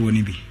abofo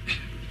ni bi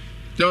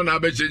no na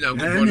be chenya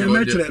nkoko no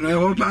metre no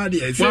ho pa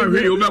die se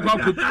we o be kwa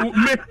ko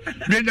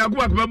me nya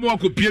ko ba mo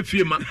ko pie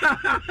fie ma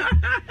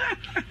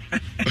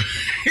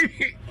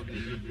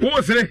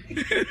wo sere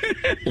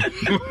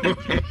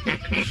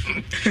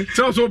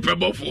so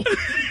pebofo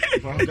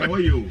how are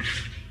you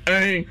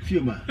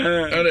Fuma.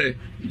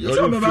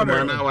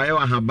 Fuma na wa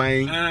ya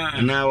haban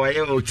na wa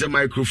ya o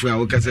microphone a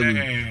wo kasa mu.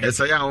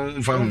 Esa ya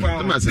on fa ho.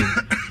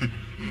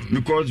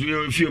 Because we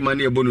Fuma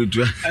na ebonu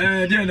tu.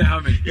 Dey na ha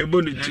me.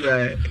 Ebonu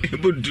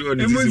tu on.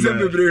 Emu se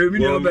bebre mi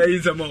no ba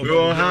yi sama.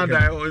 Yo ha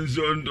da on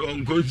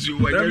kozu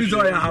wa ya. That is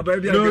why ya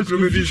haban bia no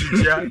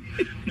visit ya.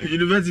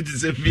 University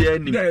se fie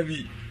ni.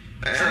 Davi.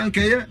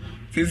 Okay ya.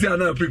 Since you are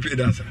not prepared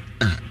answer.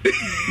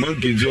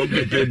 Monkey you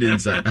prepared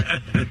answer.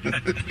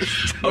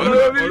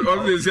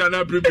 Obviously you are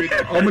not prepared.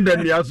 Omo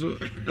dem ya so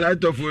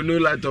light of no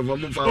light of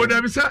omo fa. O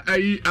dem say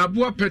ayi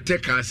aboa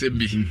peteka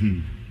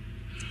asem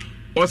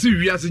o si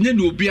wiase nye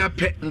ni obi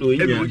ape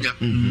ebunya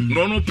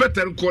no no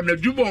peter ko na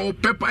dwubo o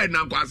pepa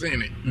na kwase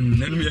ne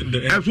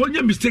efo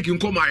nye mistake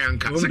nko ma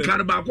yanka se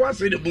kare ba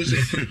kwase ne buse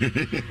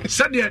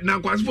se de na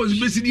kwase fo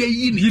besi de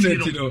yi ni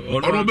tino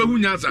oro be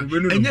hunya sa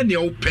enye ne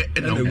o pe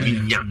na obi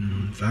nya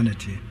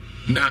sanity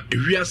na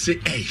wiase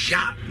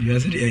eya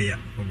wiase de eya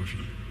obofi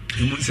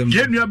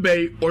yenua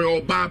bay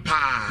oyo ba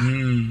pa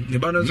ne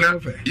ba no so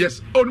fe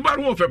yes on ba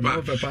no fe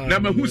pa na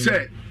ma hu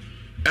se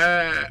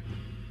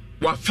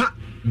wafa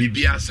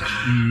bibiasa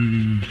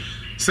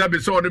sabe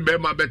so de be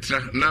ma betra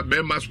na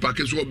be ma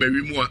spake so be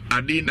wi mu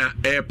ade na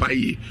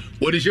airpai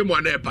wodi je mu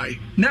na airpai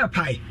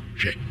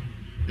hwe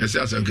yes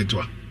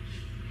asanketwa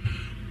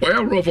oya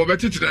ro for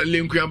betitra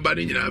lenku amba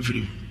ni nyina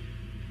afiri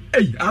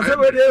asa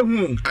we de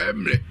hu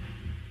amre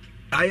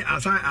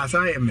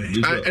asa emre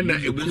na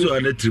ebuzo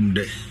ana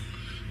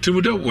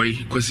trimde woi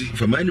kwasi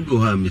famani bi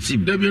ho a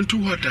metib da bi nto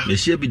hoda me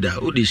hia bi da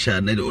odi sha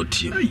na de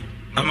otim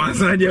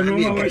amansa dia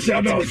no wa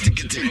shadow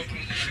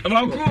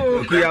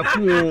amako ku ya ku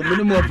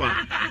minimum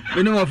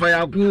of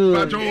ya ku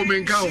pato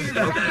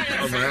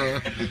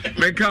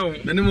menkao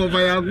minimum of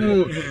ya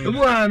ku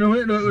ebu ano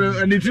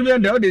ni timi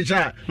nda o de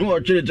sha no o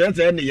twere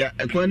twere ne ya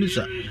ekwan ni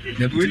sha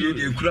na bi we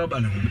de ekura ba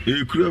no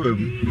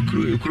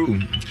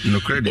ekuru no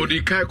credit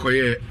odi kai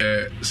koye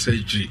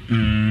surgery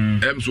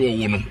so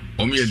wo no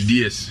o me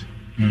DS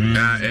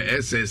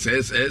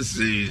SSS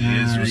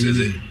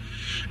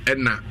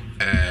ena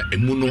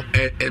emuno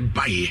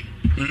baye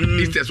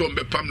it's so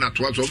be pam na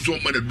to so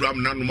man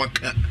drum na no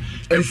maka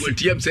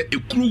efuatiem se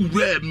ekuru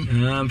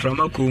wram from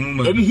akomu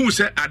ma omhu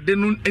se ade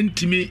no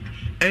ntimi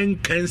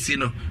enkansi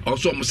no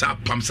also mo sa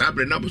pam sa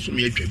bre na boso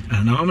me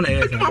atwam na ho na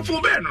ye ma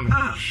fo be no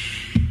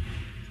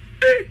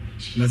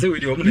na se we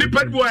di omo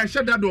nipa bo a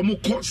sheda do mo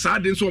ko sa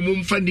de so mo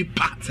mfa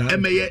nipa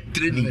emeye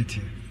training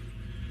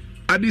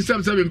adi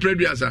sam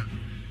impreduasa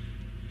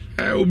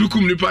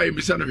obikum nipa e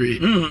bisa no hwe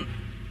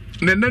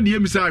na na ne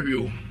emisa hwe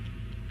o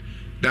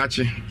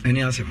dachi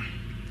ani asem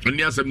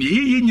ni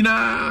yi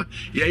nyina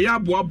ye ya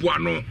boaboa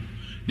no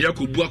ne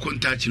yakobu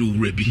akonta kire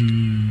owura bi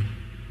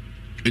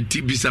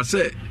enti bisa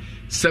se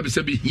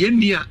sebi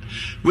yenia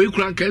we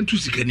kura kan tu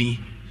sikani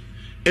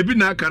ebi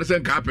na akare se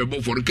nka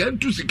apebo for kan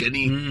tu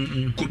sikani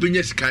ko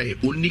benya sikae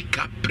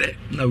onika pre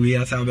na we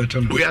asa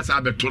abeto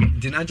no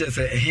dinaje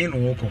se ehin no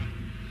woko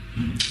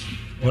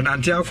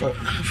onante akọ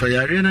fa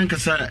yare nan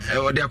kasa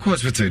odi akọ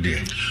hospital de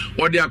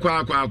odi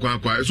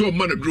akwa so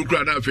man duru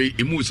kura na fe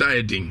emu sa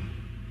edin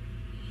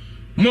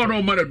mo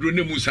no man duru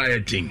ne mu sa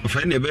edin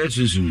fa ne be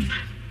susum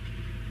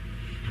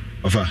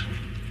ofa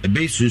e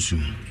be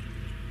susum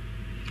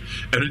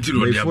enti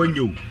odi aba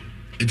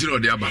enti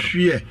odi aba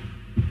hwe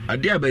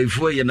ade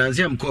abaifo ye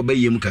nanse am ko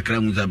bayem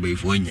kakra mu za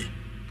abaifo nye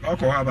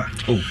akọ aba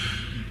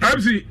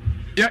absi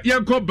ya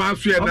ko ba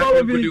so ya na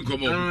ko di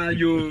komo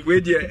yo we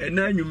de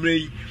na nwumre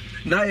yi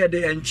na ye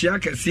de enchia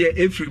kase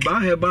every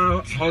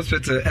Baheba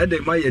hospital e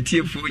de ma ye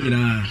tiefu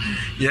nyina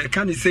ye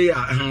kan say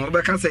ya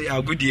obeka say ya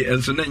agudi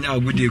enso na nya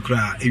agudi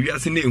kra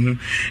ewiase na ehu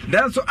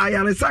dan so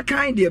ayaresa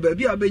kan de ba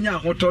bia benya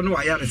hoto no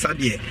ayaresa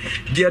de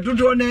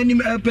dodo na anim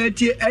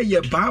apati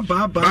eye ba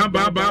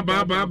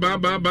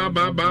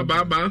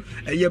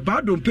eye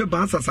ba do pe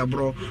ba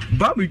sasabro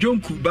ba mi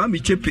jonku ba mi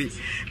chepe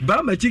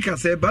ba ma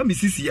chikase ba mi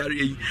sisi yare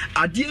yi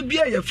ade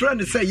bia ye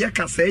friend say ye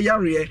kase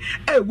yare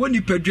e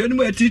woni padua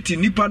no atiti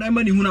nipa na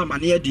ma ni hu na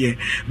amane de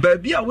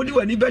baabi a wodi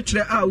wani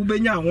bɛkyerɛ a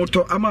wobɛnya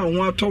ahotɔ ama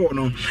ho atɔ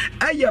no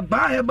ɛyɛ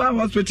Baheba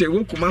Hospital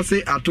wo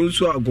Kumasi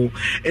Atonsu Ago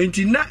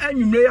enti na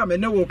anwumre ya me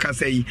ne wo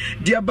kasa yi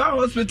de Baheba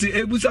Hospital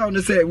ebusa wo ne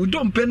sɛ wo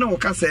dompe na wo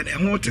kasa ne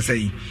ho te sɛ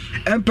yi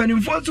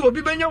empanimfo so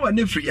obi bɛnya wa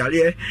ne firi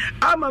yare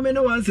ama me ne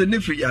wanse ne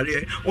firi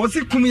yare o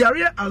si kum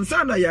yare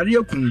ansa na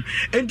yare kum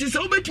enti sɛ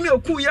wobɛtumi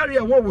akum yare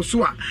wo wo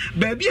so a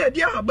baabi a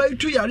de aba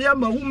itu yare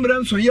ama wo mmra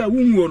nso ya wo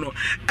nwuo no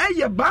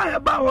ɛyɛ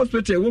Baheba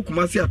Hospital wo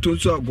Kumasi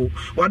Atonsu Ago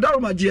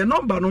wadaroma je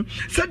number no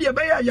sɛ de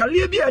bɛya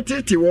yare bi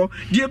atete wo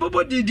de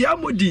bobo di de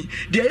amodi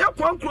de ya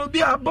kwankro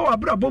bi aba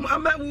wabrabom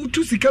ama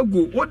wutu sika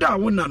go woda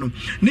wo na no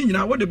ne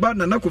nyina wo de ba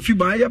na Kofi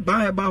Ban ya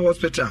Baheba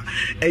Hospital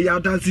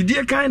ɛyɛ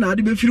adansidie kan na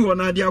ade be firi wo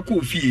na ade akɔ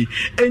ofie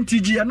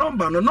enti je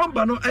number no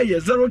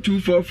ɛyɛ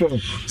 0244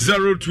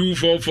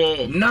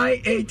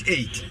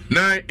 988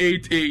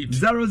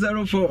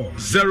 004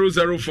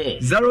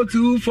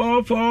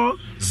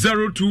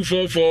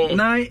 0244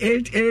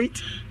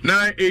 988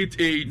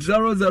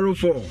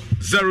 004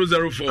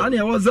 and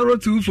it was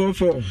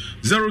 0244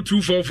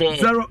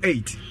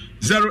 08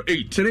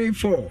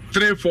 34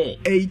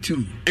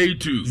 82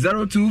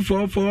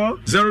 0244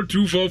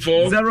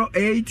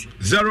 08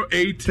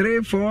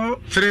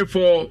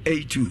 34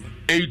 82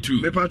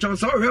 me patron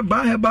so we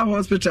Baheba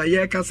Hospital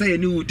ye kasa ye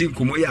ni wudi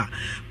nkomo ya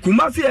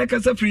Kumasi ye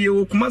kasa free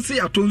ye Kumasi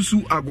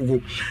Atonsu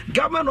Agogo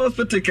Government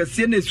Hospital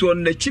kase na so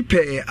na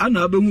chipe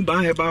ana abehu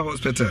Baheba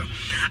Hospital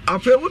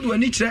afa wudu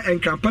ani kire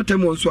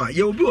enkrampatam nso a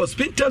ye obi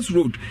Hospitals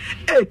Road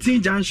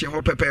 18 junction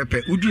ho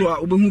pepepe wudu a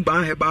obehu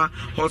Baheba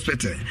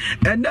Hospital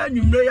and then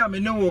nwumre ya me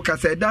ne wo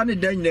kasa da ne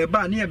dan nyina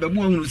ba ne ye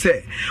bemu ahunu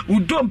se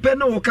udompe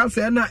na wo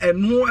kasa na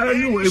eno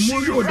anu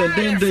emu yo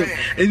den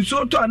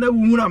enso to ana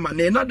wuhura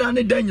mane na da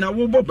ne dan nyina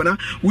wo bobna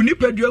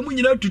unipadua mu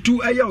nyina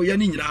tutu aya o ya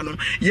ne nyina no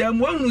ye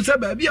mu ahunu se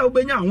ba bia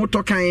obenya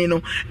ahotɔ kan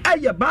no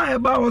aya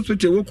Baheba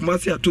Hospital wo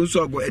Kumasi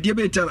Atonsu Ago ede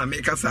be tana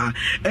me kasa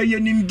eye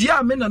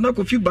nimdia me na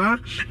Kofi Ban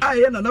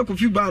aye na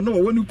Kofi Ban no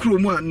wo ne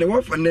kurom a ne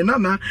wo ne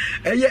nana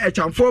eye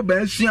echamfo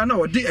ba asua na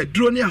ode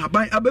aduro ne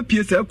haban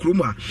abapie sa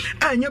kurom a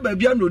anya ba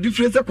bia no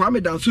difre se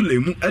Kwame Danso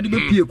lemu ade be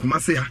pie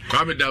Kumasi ha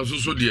Kwame Danso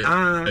so de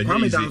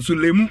Kwame Danso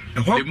lemu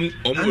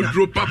omo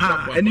duro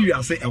papa eni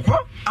wiase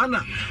eho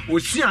ana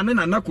osia ne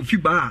na Kofi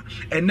Ban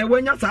ene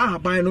wanya sa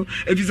haban no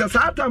efisa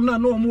sa tam na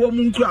no omo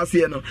mu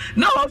nkurase no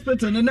na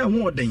hospital ne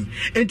ho oden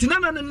enti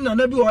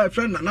na bi o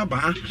friend na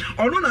ba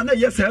ono na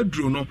yes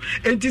aduro no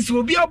enti se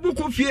obi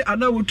aboko fie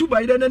ana wotu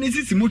baide na ni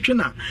sisi mutwe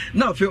na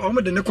afi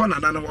omo de ne kona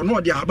na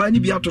ono de haban ni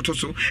bi atoto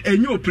so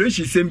enye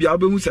operation sem bi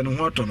abehu se ne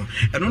ho ato no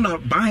eno na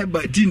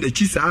Baheba di na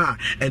chi sa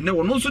ene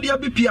ono so de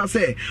abepia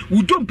se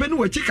udompe ne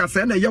wachi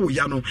kasa na ye wo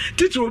ya no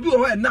titiro obi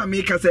o na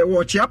me kasa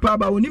wo chia pa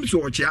ba onim so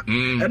wo chia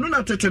eno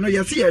na tete no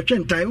yesi ye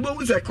twentan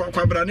ubehu se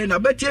kwabra ne na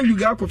betia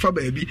hwiga akofa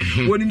baabi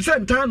wonim se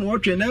ntan no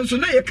otwe na nso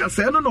na ye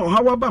kasa no na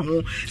ohawa ba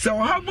ho se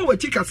ohawa ba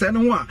wachi kasa no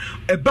ho a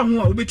eba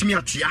ho a obetimi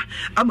atia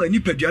ama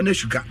nipadua na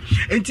shuga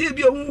enti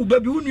ebi ohu ba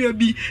bi unua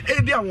bi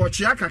ebi a wo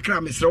chia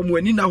kakra mesra mo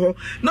ani na ho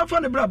na fa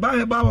ne bra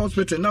Baheba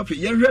Hospital na fa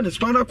ye hwe ne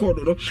spinal cord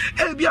no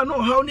ebi a no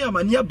ohaw ne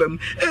amane abam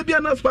ebi a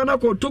na spinal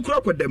cord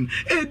tokura kodam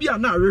ebi a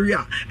na awewe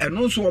a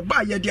eno nso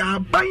oba ye de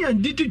aban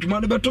an didi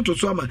dwuma no betoto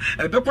so ama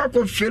ebekwa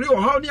ko fere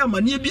ohaw ne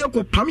amane bi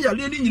akopam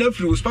yale ni nyina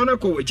firi spinal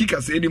cord wachi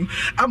kasa enim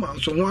ama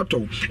nso ho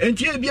ato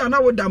enti ebi a na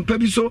wo dampa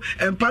bi so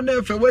empa na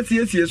efe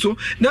wasiesie so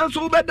na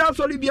nso beda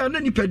so li bia na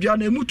nipadua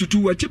na emu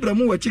tutu wachi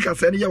bramu wachi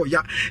kasa ne ye wo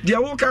ya de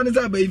wo kan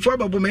za ba ifo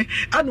babome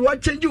ana wa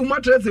change wo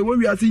matress wo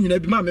wiase nyina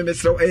bi ma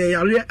memesrew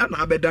yare ana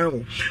abedan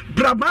wo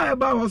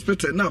Baheba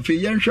Hospital na fe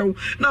yenhwew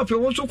na fe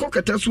wo so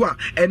kokete so a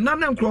ena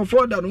na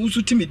nkrofo da no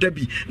so timi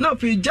dabi na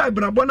fe jai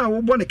brabo na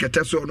wo bo ne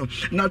kete so no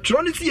na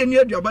tro ne sie ni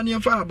aduaba ne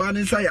fa aba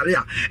ne nsa yare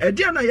a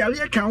ede na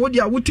yare kan wo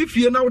dia wo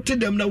tifie na wo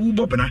tedem na wo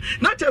bobna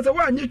na chese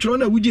wa anyi tro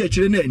na wo di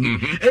akire na ani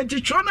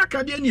enti tro na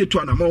kade ne etu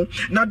anamo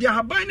na dia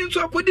haban ne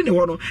nso akodi ne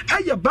ho no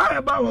eye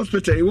Baheba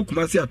Hospital wo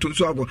Kumasi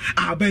Atonsu Ago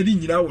haban ni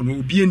nyina wo no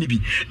obi ani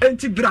bi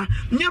enti bra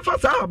nyefa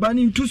sa haban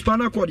ni tu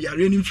spinal cord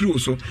yare ni mfiri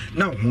so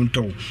na ho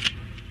nto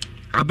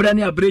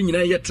abrani abre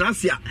nyina ye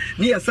transia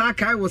ne ye sa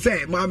kai wo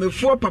se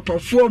maamefo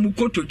papafo mu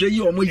kotodwe yi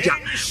omo ja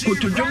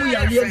kotodwe mu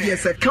yale ye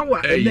se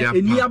kawa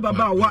eni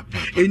ababa wa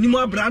enimu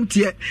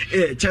abrante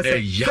chese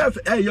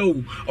yo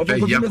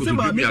ofoko me se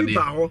maame bi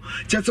ba ho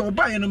chese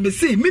oba ye no me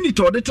se minute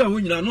odeta ho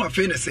nyina no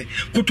afi ne se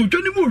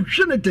kotodwe ni mu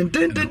hwe ne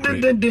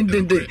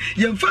den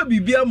ye mfa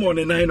bibia mo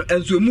ne nan no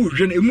enso mu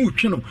hwe ne mu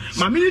twe no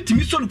maame ni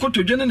timi so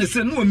kotodwe ne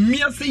se no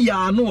mia se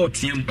ya no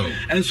otiem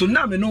enso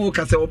na me no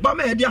ka se oba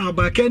ma ye dia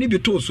habaka ni bi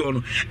to so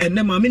no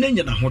maame na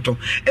nyina hoto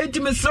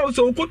enti mesraw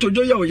so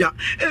kotodwo ya oya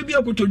ebi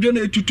akotodwo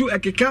na etutu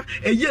ekeka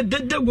eye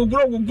dede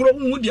gogoro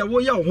hu dia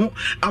wo ya ho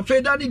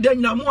afeda ni dan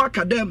nyina mo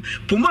akadem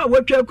poma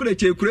watwa akure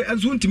chekure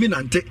enso ntimi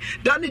nante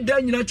dan ni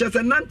dan nyina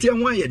chese nante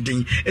ho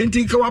ayedin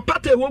enti ka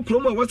wapata wo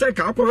kromo wo se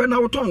ka akɔhwe na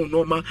woton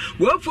no ma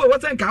wafu wo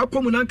se ka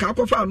akomu na ka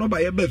akɔfa no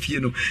ba ye ba fie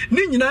no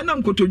ni nyina na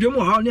kotodwo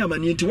mo ha ne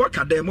amane enti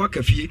wakadem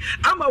akafie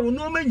ama wo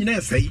no ma nyina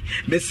esai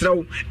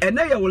mesraw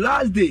ene ya wo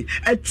last day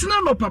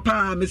etina no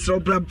papa mesraw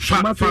bra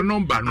fa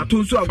number no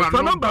atonso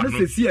afa number no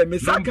sesi me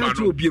saka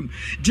che obiem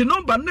je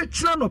number no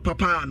kira no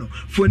papa no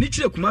fo ni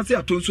kire Kumasi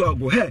atonso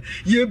ago he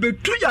ye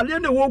betu yale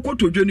ne wo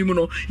kotodwani mu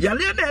no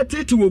yale na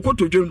etete wo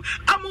kotodwani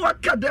ama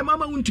waka dem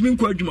ama untimi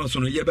nkwa adwuma so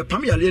no ye be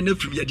pam yale na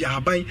firi ye di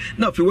ahaban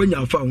na fe wanya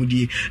afa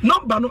hodie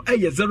number no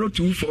eye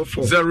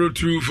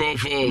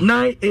 0244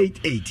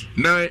 988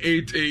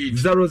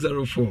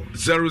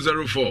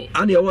 004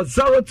 and it was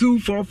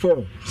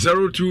 0244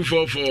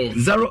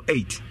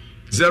 08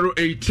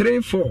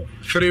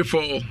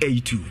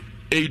 3482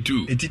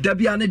 eti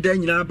dabia ne dan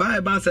nyina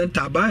ba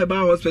center ba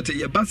hospital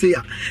ye ba se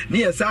ya ne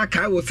ye sa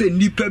kai wo se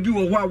nipa bi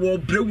wo ho a wo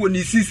bre wo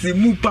ni sisi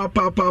mu pa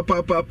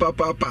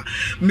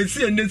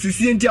mesi ende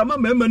sisi enti ama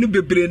mama no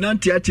bebre na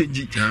ntia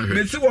chenji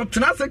mesi wo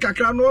tena se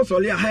kakra no so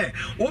le ha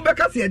wo be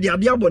ka se de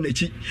ade abo na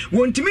chi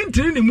wo ntimi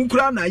ntiri ni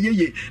mukura na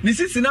yeye ni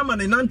sisi na ma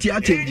ne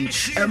ntia chenji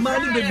e ma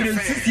ni bebre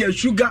sisi ya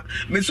sugar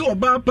mesi wo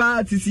ba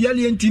pa sisi ya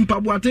le enti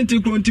mpabo atenti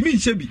kro ntimi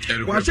nchebi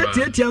wa hye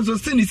tietia so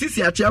se ni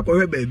sisi a che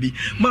akohwe baabi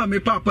ma me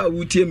papa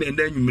wutie me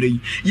nwumre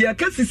ye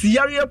ka sisi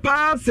yare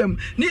paasem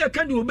ne ye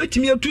ka ni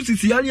obetimi atu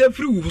sisi yare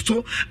afiri wo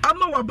so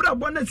ama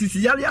wabrabo na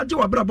sisi yare age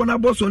wabrabo na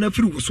boso na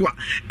afiri wo so a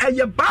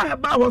eye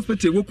ba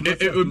hospital wo kuma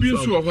obi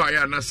nso ho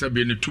aya na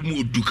sebe ne tumu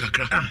odu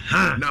kakra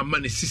na ama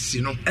ne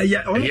sisi no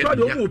eye on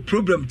kwado wo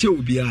problem che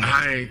obi a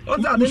o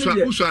za ne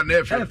uso na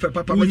efe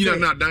papa munyina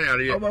na dan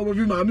yare oba wo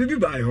bi ma me bi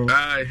bai ho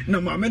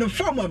na ma me no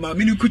form ma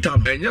me ni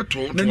kutam enye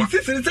to na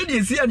sisi se de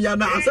esi ya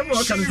na asem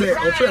o kan se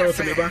o fe o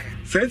se me ba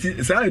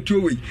sa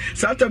etu we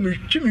sa ta me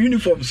twimi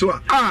uniform so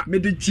a me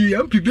de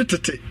GMP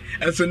bitete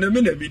enso na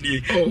me na me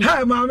ni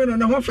ha ma me no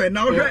na ho fe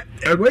na wo hwe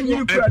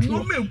wanyi kura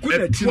no me ku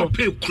na ti no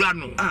pe kura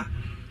no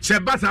se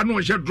basa no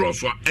hye draw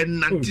so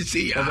enanti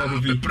se ya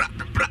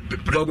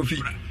bra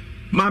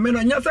ma me no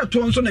nya se to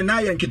nso ne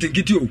na ye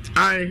nketenketi o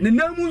ne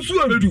na mu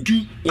nso adu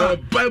o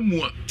ba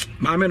mu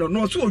ma me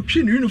no so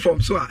otwi ne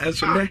uniform so a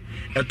enso ne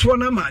eto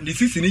na ma ne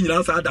sisi ni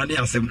nyina sa adane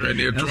asem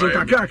enso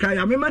kakra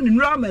ya me ma ne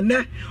nura ma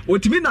ne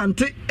otimi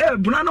nante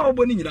buna na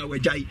obo ni nyina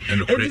wajai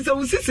enti se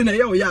usisi na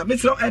ye o ya me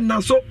sro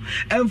enna so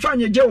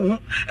emfanye je wo ho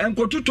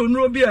enkototo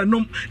nuro bi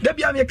enom da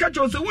bia me ka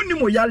che se wonni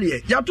mo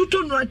yale ya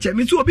toto nuro ache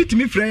me se obi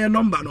timi frɛ ye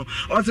number no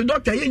o se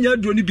doctor ye nya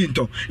aduro ni bi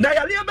nto na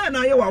yale ba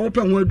na ye wa wo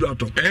pɛ ho aduro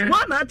ato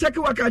wa na check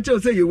wa ka che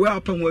se ye wa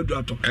pɛ ho aduro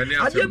ato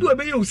ade bi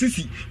obe ye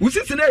usisi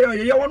na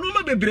ye wono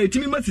ma bebre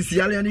timi ma sisi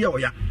yale ne ye o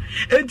ya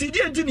enti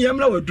ne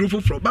yamla wa aduro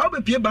foforo ba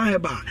obe pie ba he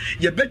ba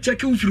ye be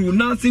check wo firi wo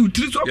na se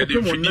utiri so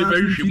akopɛ mo na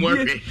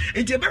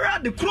enti be ra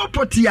de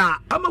property a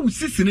ama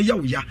usisi ne ye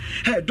o ya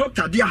he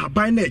doctor de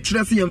ahaban na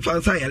kire se ye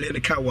mfansa yale ne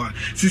ka wa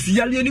sisi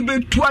yale ni be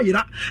tu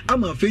ayira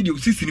ama fe de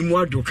usisi ni mu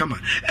ado kama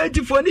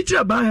enti fo ni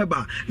kire ba he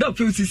ba na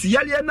fe usisi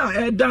yale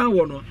na dan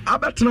wo no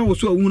abetena wo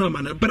so awuna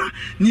ma na bra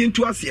ni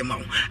ntu ase ma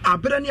wo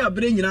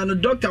abere nyina no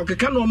doctor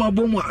okeka no ma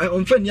bom a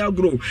onfa ni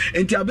agro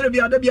enti abere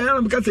bi ada bi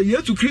na meka se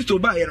Yesu Kristo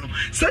ba ye no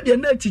se de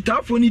na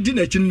chitafo ni di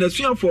na chin na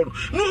suafo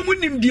no mu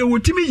nim de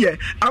wotimi ye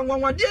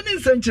anwanwade ne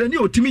nsankyere ne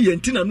otimi ye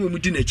nti na no mu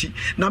di na chi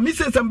na mi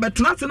se sem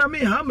betena se na me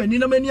ha mani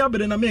na mani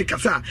abere na me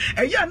kasa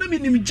eya na me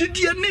nim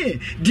gidie ne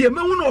de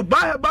me hu no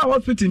ba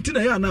hospital nti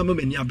na ya na ma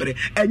mani abere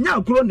enya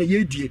agro na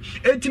ye die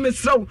enti me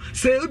sraw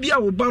se obi a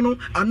wo ba no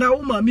ana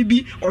wo ma mi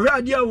bi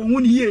ohwade a wo hu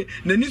ni ye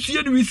na ni su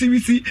ye ni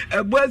wisi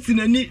ebo asi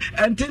na ni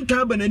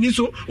ententa ba na ni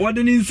so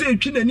wode ni nse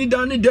twi na ni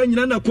dan ne dan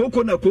nyina na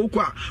koko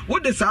a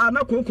wode saa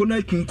na koko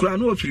na kunkura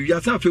na ofiri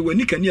ya sa fe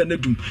wani kania na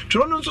dum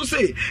tro no nso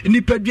se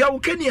ni padua wo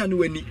kania no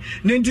wani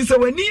ne nti se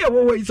wani ye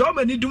wo wei so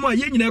ma ni dum a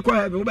ye nyina kwa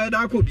have wo ba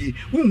da ko bi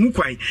hu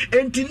kwan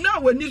enti na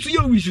wani so ye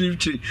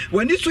wishiri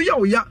wani so ye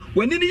wo ya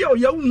wani ni ye wo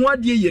ya hu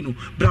ade ye no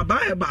braba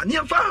he ba ne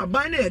fa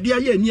haban na ye de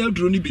aye ni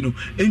aduro ni bi no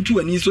enti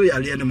wani so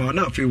yale ne ma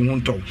na fe hu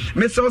nto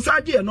me so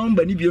sa je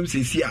number ni biom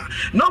sesi a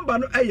number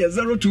no eye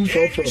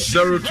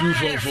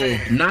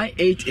 0244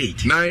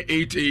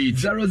 988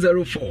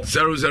 004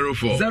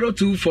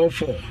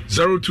 0244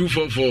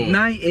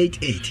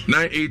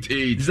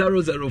 988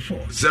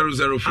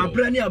 004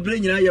 abrani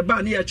nyina ye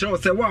ba ne ye kire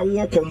se wa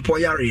wo kompo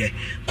yare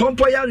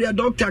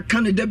doctor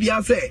kan da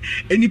bia se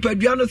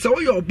enipadua no se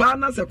wo yo ba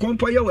na se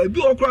kompo ye wa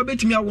bi okra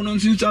betimi awo no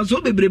nsinsan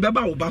so bebre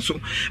beba wo ba so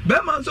be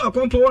man so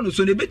kompo wo no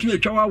so ne betimi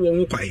atwa wa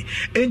wo kwai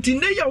enti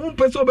ne ya wo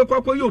pese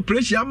obekwa kwa yo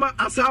operation ama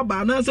asa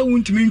ba na se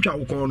wuntimi ntwa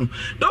wo ko no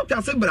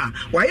doctor se bra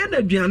wa ye na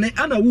aduane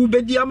ana wo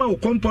bedi ama wo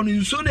kompo no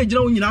nso na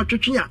gina wo nyina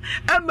atwetwe a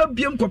ema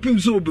biem kopim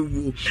so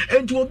obewu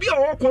enti obi a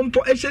wo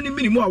kompo ehye ni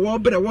minimu a wo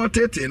bre wo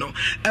tete no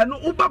eno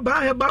uba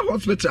ba he ba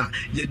hospital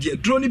ye de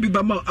aduro ni bi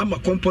ba ma ama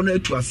kompo no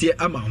atu ase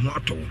ama ho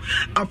ato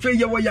afa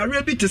ye wo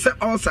yare bi te se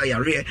ulcer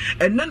yare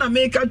enna na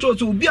me ka jo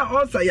so obi a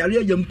ulcer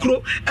yare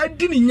yamkro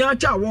adi ni nya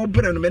cha wo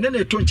bre no me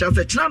ne to ncha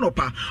se kina no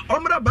pa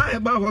omra ba he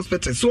ba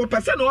hospital so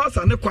person no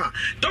ulcer ne kwa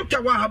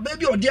doctor wa ha ba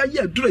bi ode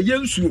aye aduro ye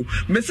nsuo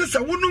me se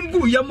wonum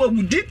gu yam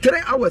agu di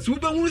 3 hours wo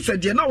ba hu se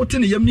de na wo te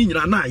ne yam ni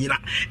nyina na ayira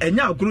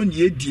enya agro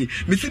ni edie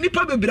me se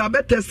nipa bebira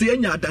betese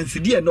enya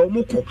adansidi e na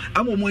omukọ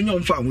ama omo nya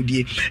mfa ho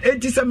ahudie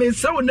enti se me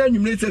se wona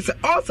nwumre se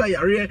osa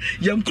yare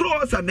yem kro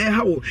osa na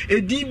ha wo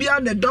edi bia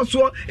na da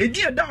so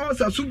edi da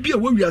osa so bia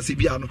wo wiase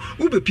bia no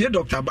wo be pie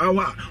Dr.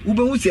 Bawo a wo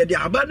be hu se de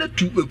aba na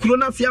tu ekuro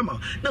na se ama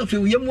na fe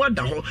yem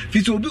wada ho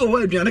fi so obi wo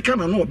aduane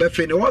kana no obe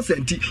fe ne wo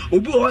senti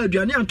obi wo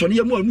aduane antone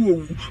yem anu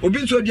owu obi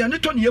nso aduane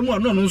to ne yem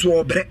anu no nso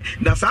obre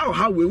na sa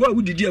ha we wa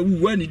wudidi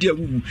awu wa ni di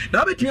awu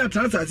na betimi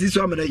atansa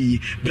so amana yi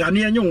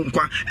brane enye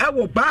nkwa e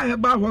wo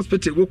ba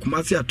hospital wo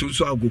Kumasi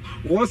atonso ago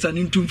wo sa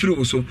ni ntumfiri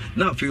wo so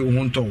na afi wo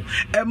honto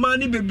e ma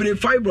ni bebre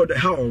fibroid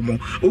ha omo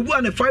obu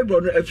ane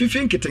fibroid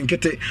afifin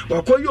ketenkete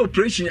wakoyi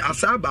operation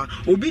asaba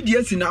obi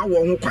die si na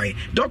awo ho kwai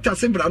doctor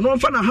Simbra no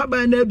mfa na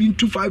haba na bi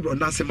ntu fibroid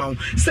na sema wo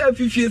se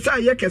afifie sa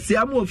ye kese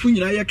amu afu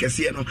nyina ye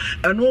kese no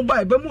eno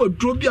ba e ba mu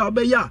oduro bia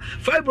obeya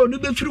fibroid no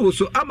be firi wo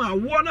so ama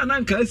awo na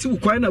nka asi wo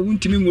kwai na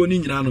wuntimi ngo ni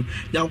nyina no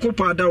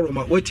yankopa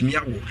adaroma watimi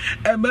awo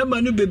e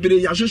ma no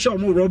bebre ya hwehwe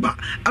omo roba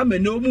ama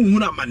na omu hu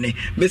na mane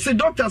me se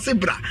doctor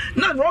Simbra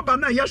na roba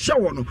na ya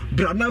hye no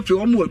bra na afi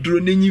omo aduro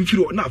na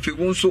nyimfiri na afi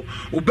wo nso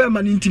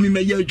obema ni ntimi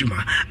meya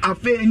adwuma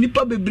afi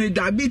nipa bebre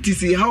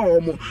diabetes ha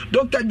omo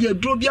doctor di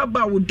aduro bia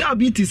ba wo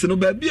diabetes no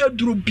ba bia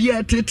aduro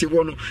bia tete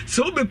wo no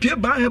se obepie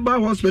ba heba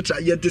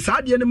hospital ye de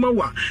saade ne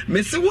mawa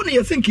me se wo ne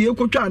yesenke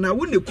yekotwa na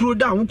wo ne kuro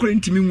da ho kuro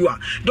ntimi nwu a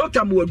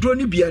doctor mo aduro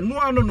ni bia no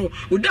ano no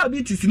wo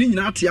diabetes ni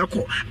nyina ate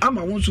akọ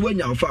ama wo nso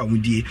wanya afa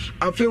ahudie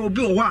afi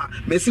obi o ho a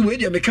me se we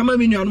de me kama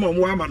menu anu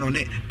mo ama no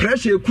ne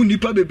pressure eku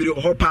nipa bebre o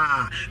ho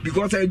pa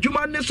because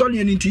adwuma ne so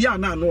ne nti ya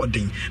na no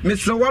odin me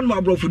se wan mo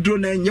abrofo duro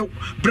na enye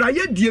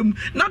braye diem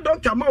na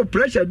doctor ma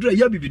pressure duro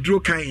ya bibiduro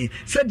kan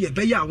se de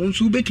be ya wo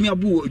nso betimi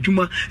abo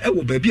adwuma e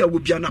wo ba bia wo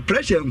bia na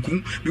pressure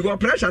nku because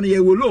pressure ne ye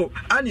wo low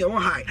and ye wo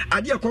high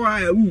ade ko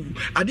high wu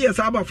ade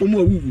sa aba fo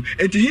mo wu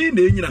enti hi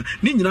na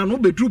nyina no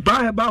bedru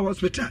ba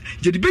hospital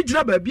je de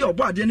begina ba bia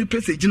obo ade ne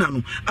pese gina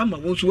no ama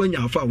wo nso wanya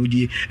afa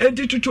wodie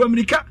enti tutu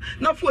America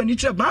na fo ani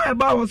kire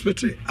ba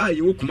hospital a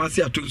ye wo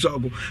Kumasi atonso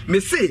ago me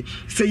se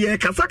ye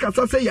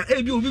kasa se ya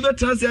ebi obi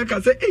betra se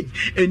kasa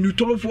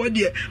enutofo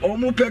de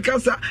omo pe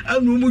kasa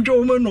anu mu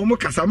dwo mo no mo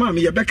kasa ma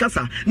me ye be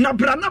kasa na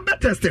bra na be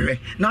testere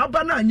na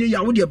aba na anye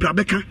ya wo de bra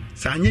beka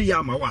sa anye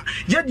ya ma wa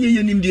ye de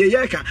ye nim de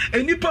ye ka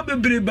enipa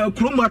bebre ba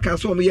kroma ka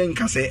so mo ye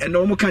nkasa e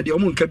no mo ka de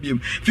omo nka biem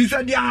fi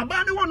se de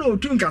aba ne wo no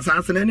otu nkasa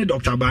asene ne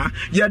Dr. Ba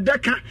ye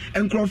deka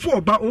enkrofo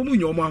oba omu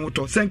nyomo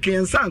ahoto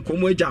senken san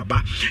komo agya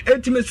aba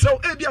etime sew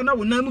ebia na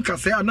wo nam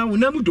kasa na wo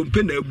nam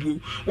dompe na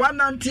abu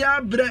wanante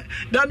abre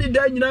dani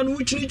da nyina no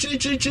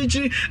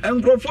chiri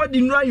enkrofo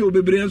di nura yo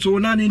bebre so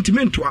na ne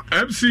ntimentoa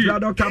MC bra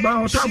Dr. Ba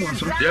ho tamo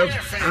so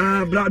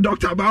bra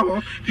Dr. Ba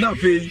ho na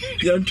fe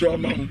ye ntoa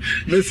ma ho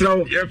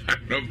mesrawo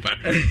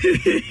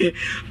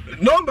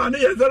number ne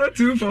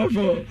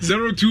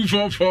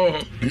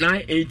 0244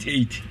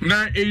 988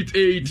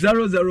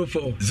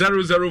 004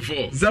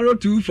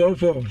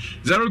 0244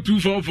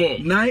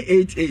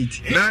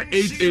 988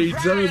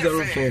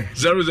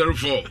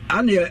 004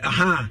 ane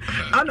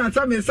ana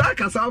sa me sa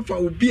kasa fa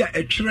obi a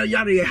etwere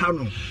yare ha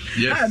no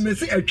me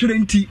se etwere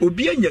nti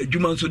obi anya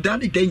adwuma nso da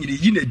ne da nyire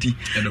yi na di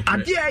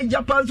ade a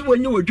Japan so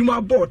wanya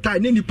adwuma bo tai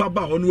ne nipa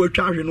ba ho no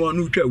atwa hwe no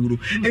anu twa wuro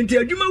enti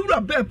adwuma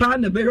wura be pa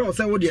na be hwe o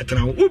se wo de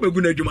etena wo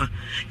begu na adwuma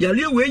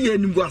yale we ye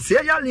nimgu ase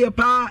yale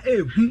pa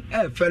ehu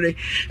efere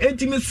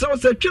enti me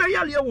se twere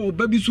yale wo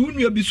ba bi so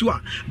nua bi so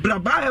a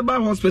braba heba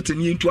hospital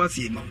ni ntu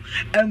ase ma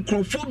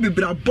enkrofo bi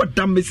bra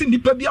bodam me se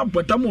nipa bi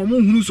abodam o mo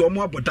hunu so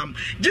mo abodam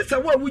je se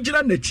wo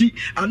wugira na chi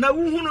ana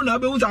wo hunu na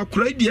be hu za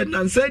kora die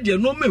nansa die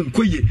no me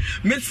nkoye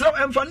me se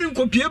emfa ne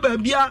nkopie ba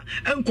bia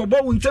enkobo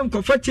wo ntem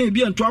kofa chen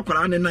bi ento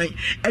akora ne nan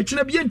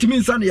ekina bi ntimi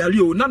nsa na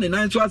yale o na ne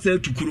nan so asa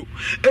tukuro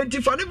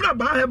enti fa ne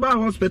braba heba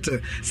hospital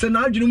se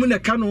na adwunu mu ne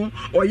ka no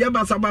oye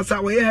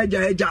basabasa oye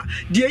heja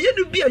die ye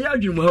no bia ya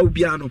adwunu ha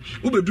bia no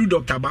wo bedu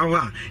Dr. Ba ho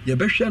a ye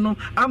behwe no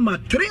ama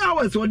 3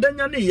 hours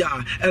odanya ne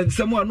ya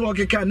ensem anu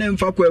okeka na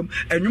emfa kwam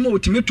enwuma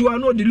otimitu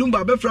anu de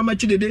lumba befra ma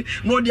chidede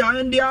no de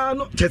andia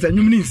no chese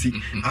nwum ni nsi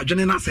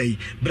adwene na sei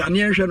brane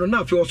ehwe no na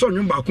afi oso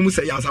nwum ba kum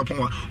sei asapon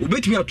a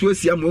obetimi ato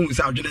asia mo hu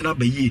sei adwene na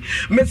bayi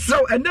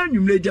mesew ena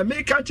nwumre je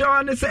me ka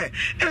chawa ne sei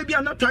e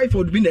bia na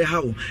typhoid bi na ha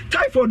o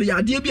typhoid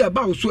ya de bia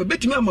ba so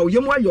betimi ama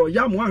oyemu ayo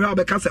ya mo ahwa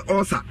be ka sei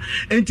ulcer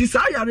enti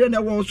sa yare na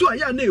wo so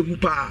aya na ehu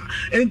pa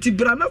enti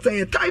brana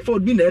sei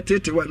typhoid bi na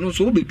etete wa no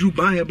so obedu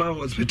ba heba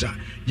hospital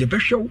je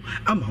behwew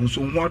ama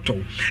so ho ato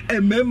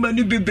ememma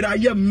ni bibra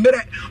ye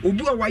mre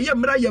obu a wa ye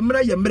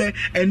mre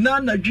ena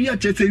na dwia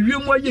chese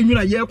wiemu aye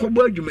nwuna ye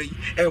kobo adwuma yi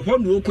eho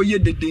no okoye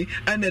dede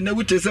ena na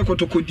wutese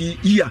kotokodi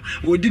iya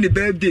wodi ne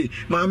birthday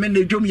ma me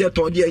ne dwom ye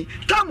tode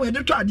tamu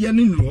ede to ade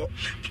ne nuo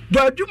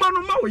ba adwuma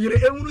no ma wo yere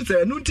ehunu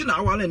se nu nti na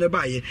awale ne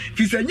baaye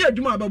fi se nya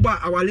adwuma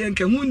ababa awale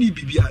nke hu ni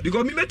bibia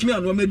because me metimi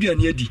anu ma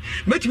duane adi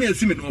metimi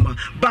asimi no ma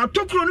ba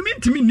tokro no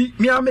metimi ni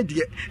me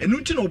amede enu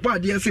nti na oba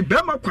ade se be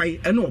ma kwai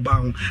ene oba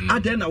ho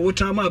ade na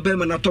wotan ma be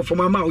ma na tofo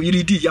ma o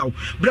yiri di yawo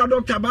bra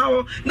Dr. Ba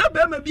ho na be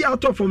ma bi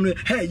atofo no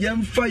he ye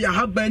mfa ya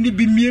haba ni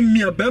bi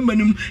miemia be ma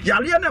num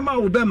yale na ma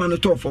wo be ma no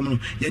tofo no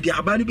ye di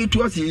aba ni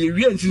betu ase ye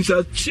wie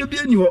nsinsa chie bi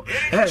ani ho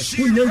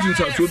hu nya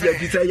nsinsa so bi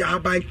adi se ya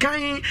haba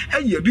kan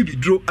ɛyɛ bibi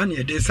duro ane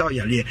yɛde sa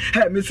yare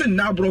he me se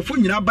na abrofo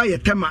nyina ba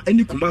yɛ tema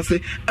ani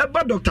kumase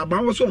ɛba Dr.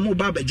 Bawo so mo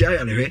ba begya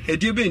yare he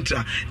die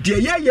bentra de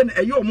yɛyɛ no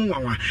ɛyɛ ɔmo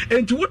wawa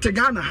enti wote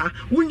Ghana ha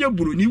wunye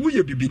buruni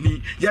wuye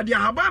bibini yɛde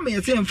ahaba me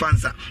yɛse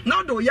mfansa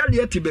na do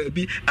yare ti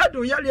baabi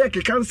ɛdo yare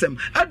kekansem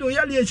ɛdo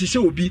yare hyehyɛ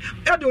obi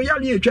ɛdo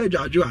yare atwa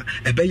adwadwo a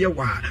ɛbɛyɛ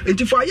wa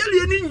enti fa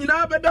yare ni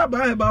nyina bɛda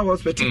ba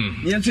hospital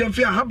yɛnso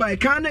yɛmfa ahaba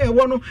ɛka na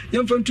ɛwɔ no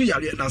yɛmfa ntu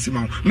yare na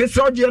asema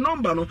mesrɛ gye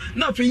number no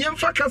na afei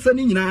yɛmfa kasa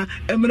ni nyina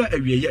ɛmra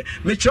awieyɛ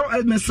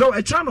mesrɛ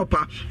ɛkyerɛ no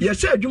pa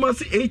yɛhyɛ adwuma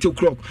se 8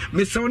 o'clock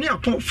mesrɛ ne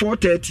apɔ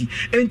 4:30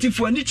 enti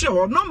fo ani kyerɛ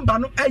hɔ number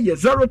no ɛyɛ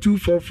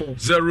 0244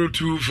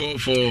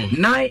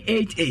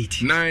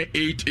 988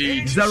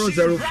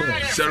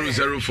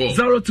 004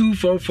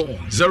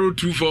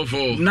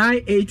 0244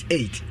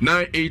 988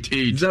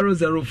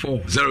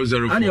 004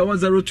 and your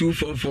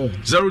 0244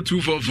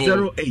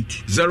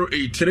 08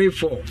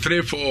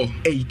 34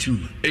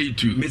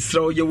 82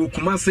 Mr. Yewu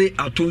Kumase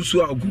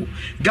Atonsu Agu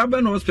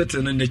Gaben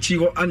Hospital in the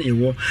Chiho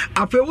Anewo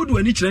ape wodu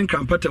ani kyerɛ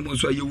nkrampata mu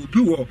so yewu bi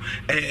wɔ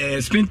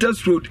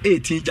Spinters Road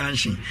 18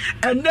 Junction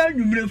and then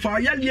you mre fa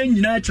yale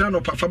nyina kyerɛ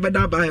no papa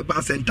bɛda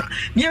ba center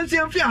nyenso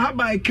yɛmfi ha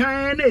ba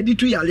kan na edi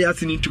tu yale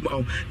ase ni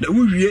ntuma na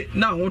wuwie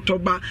na ho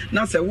toba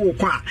na sɛ wo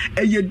kɔ a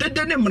ɛyɛ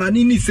dede ne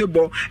mrani ni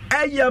sebo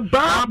ɛyɛ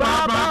ba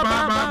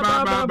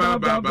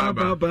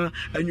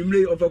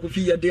anwumre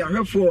ofakofi yɛde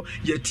ahwɛfo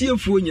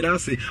yɛtiefo nyina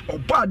ase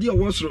ɔba ade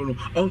ɔwɔ soro no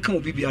ɔnka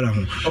obi biara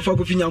ho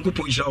ofakofi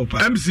nyankopɔn hyira wo pa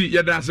MC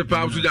yɛda ase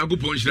pa so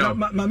nyankopɔn hyira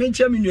ma me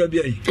nkyɛ me nua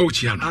bia yi o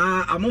chia no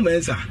amoma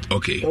ensa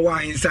okay o wa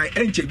ensa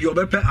enche bi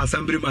obɛpɛ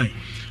assembly man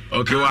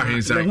okay wa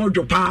hensa ho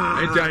dwo pa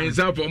enta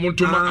hensa for mo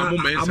ntoma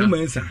amoma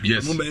ensa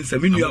yes amoma ensa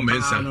me nua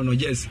pa no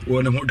yes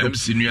wo ne ho dwo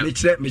MC nua me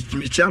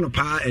kyerɛ no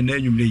pa ɛna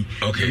anwumre yi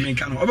okay me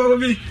nka no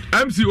ofakofi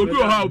MC obi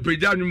o ha o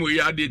pagya nwumo yi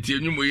ade tie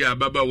nwumo yi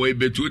ababa wo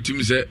ebetu otim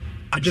sɛ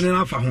adwene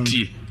na afa ho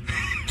tie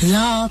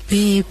Lord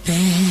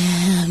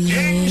prepare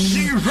me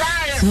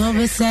to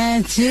be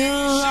set to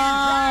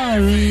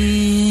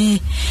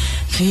glory,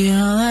 pure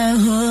and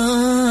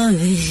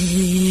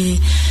holy,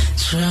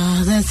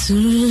 trust the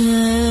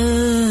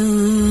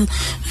truth,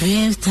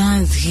 with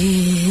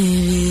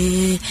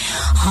thanksgiving,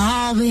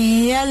 I'll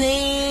be a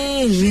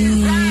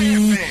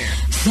living,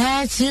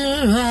 set to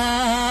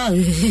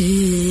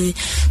glory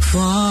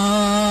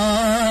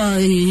for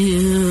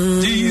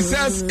you.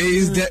 Jesus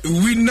is the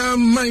winner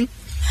man.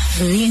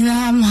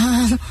 Winner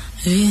man,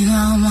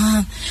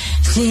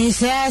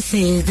 Jesus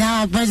is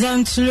the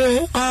present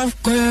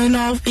of Queen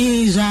of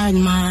Israel,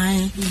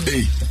 mine.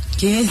 Hey.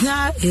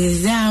 Jesus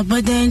is the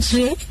present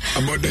Jesus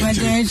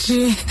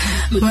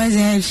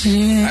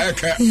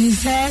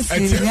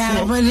is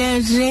the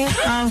present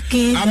of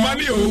King of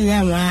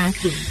Israel, mine.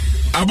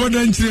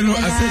 Abundantly, no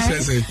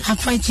assessment.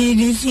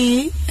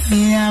 Opportunity,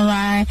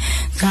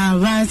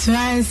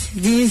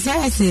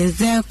 Jesus is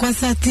the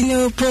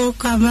Constantinople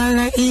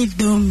Kamala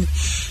Idom.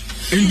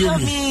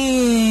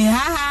 Indomie,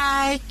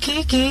 hi,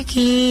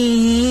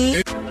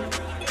 Kiki.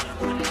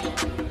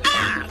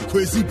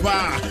 Crazy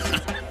bar.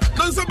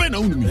 Don't say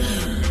no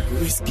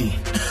whiskey.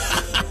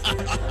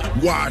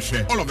 Wash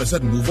it. All of a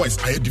sudden, my voice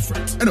I hear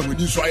different. And when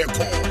you try a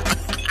call.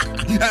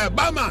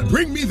 Barman,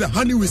 bring me the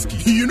honey whiskey.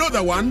 You know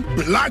the one?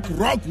 Black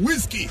Rock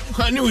Whiskey.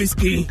 Honey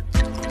whiskey.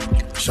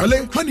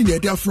 Chalet, honey near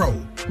their fro.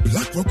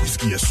 Black Rock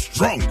Whiskey is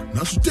strong.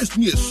 Now so taste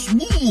me is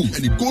smooth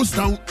and it goes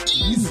down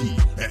easy.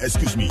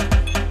 Excuse me.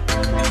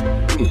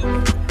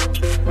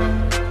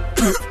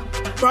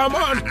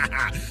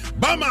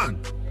 Barman,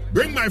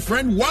 bring my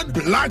friend one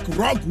Black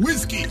Rock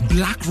Whiskey.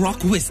 Black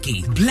Rock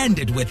Whiskey,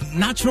 blended with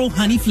natural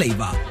honey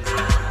flavor.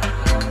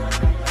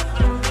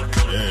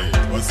 Hey,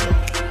 what's up?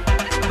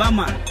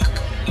 Barman.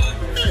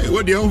 Hey,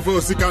 what the hell for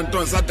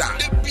Sikanton Sata?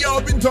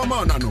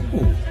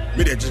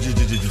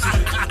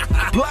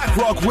 Black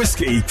Rock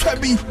Whiskey,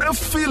 Kebby, the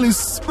feel is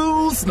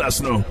smooth,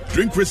 national.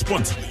 Drink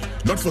responsibly.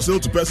 Not for sale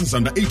to persons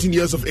under 18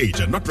 years of age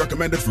and not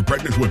recommended for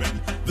pregnant women.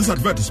 This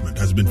advertisement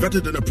has been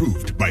vetted and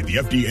approved by the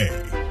FDA.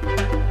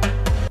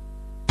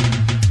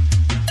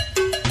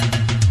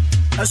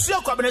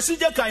 Asuo kwabenesi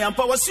je kan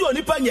yampa wasi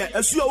onipa nye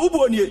asuo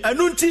ubuonie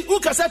enunti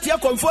ukasati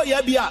akomfo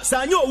ya bia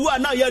sanyo owu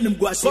ana ya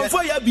nimguase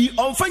komfo ya bi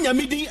onfa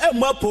nyamidin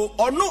emapo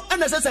ono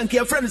enesese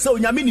nke friend se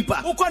onyame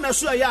nipa ukọ na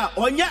suo ya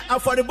onye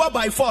affordable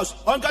by force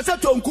onkasa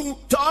tonku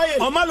toye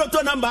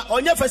omaloto number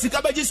onye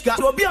fasika bajiska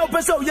obi a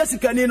opese oye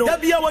sikani no da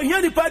bia wo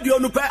hia nipa di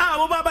onupa a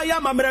wo baba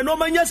ya mamre no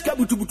manya sika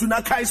butubutu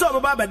na kai so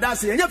baba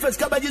bedase enye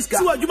fasika bajiska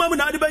si wadwuma mu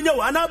na ade benya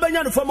wo ana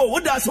benya no famo wo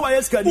da se wa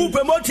yesikani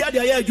upe moti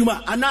ade ya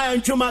adwuma ana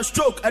ntwuma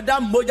stroke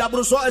adam moja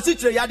so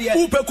asitre yade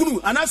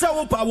upekunu anasa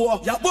wo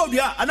pawo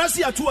yabodua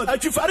anasa yatuwa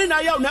atwifare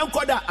na ya na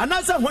nkoda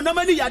anasa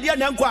honamani yade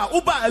na nko a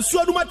uba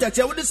asuo dum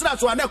atache wo disra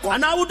so aneko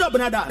ana wo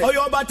dobnada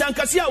oyo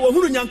batankase a wo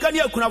hunu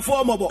nyankane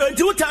akunafo mobo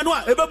enti wutano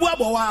a ebebu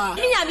abowa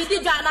nya mi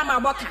didwa na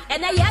maboka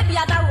ene ya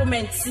bia da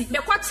romanti be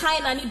kwa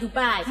China ni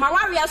Dubai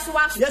mawaria so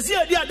wa yesi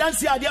edi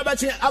adansi ade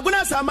abache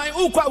aguna saman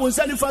ukwa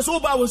wonsani fa so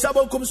ba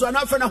wonsabo kum so na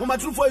fa na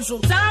homatrufo iso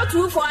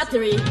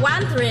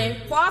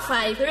 0243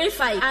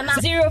 134535 and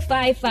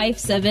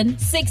 0557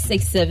 667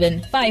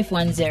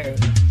 510.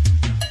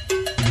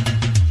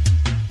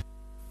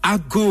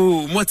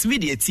 Ago, what's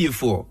media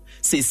TF4?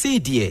 Say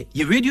dear,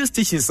 your radio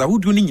stations are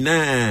doing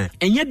na.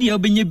 And yet the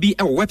Albania be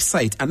a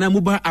website and a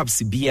mobile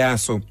apps be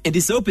so. And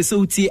this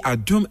episode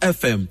at Drum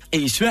FM,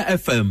 Insure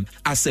FM,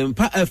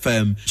 Asempa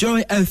FM,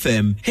 Joy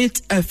FM,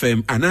 Hit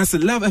FM, and as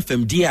Love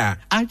FM dear.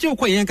 I joke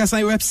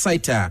Yankasa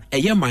website a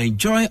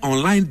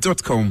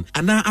myjoyonline.com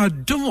and now at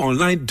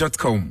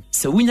domonline.com.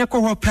 So when you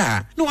call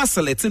her no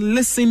select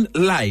listen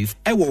live,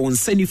 I won't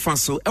send you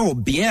faso or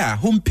beer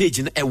homepage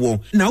in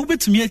Ewo. Now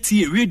bet me at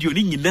radio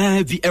in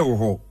na vi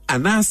Ewo.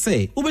 And I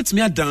say,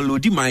 ubetumi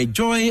download my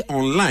Joy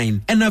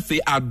Online and afi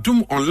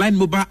Adum Online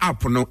mobile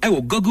app no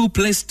ewo Google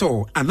Play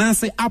Store and I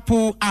say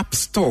Apple App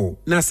Store.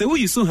 Na say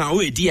we use how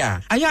we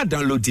dia. Aya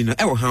download no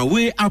ewo how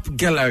we app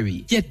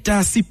gallery. Yet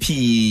dasi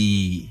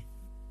p.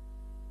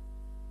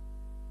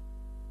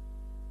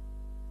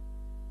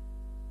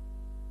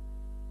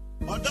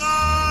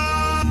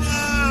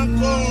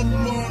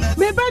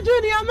 Me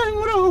Junior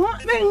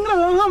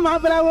Mengro, my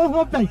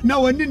brother.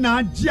 No one in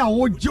Nadia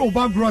or Joe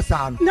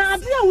Bagrosan.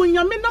 Nadia, when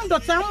you're men of the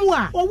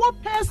Samoa, or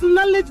what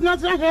personality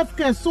natural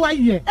healthcare so I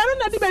hear. I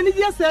don't know any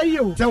years say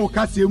you. Tell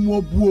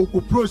Cassimo Boo,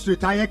 who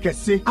prostrate I can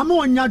say, I'm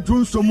on your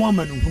drone some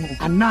woman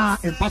and now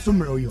in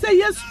Passumero. Say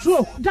yes,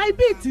 stroke,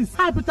 diabetes,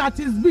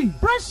 hepatitis B,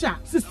 pressure,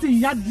 sister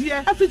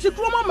Yadia, a future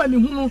woman,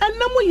 and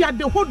no more yard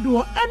the whole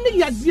door, and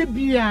the Yadia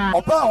beer.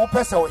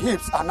 Opa, or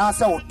hips, and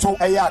answer to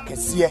a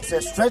see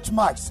stretch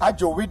marks, I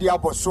do with the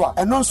Abosua,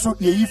 and also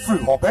ye free.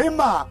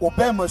 Obema,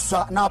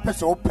 Obema, na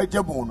peso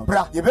pejamono,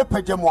 bra, ye be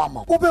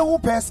pejamwama.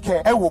 Ube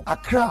peske, ewo,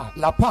 Accra,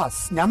 La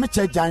Paz,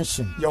 Nyamiche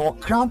Junction, your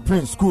Crown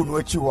Prince School,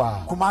 which you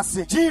are.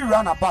 Kumasi, G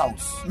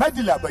Runabouts,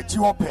 Medila, but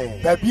you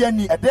pay.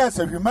 Babiani, a there's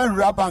a human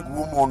rabank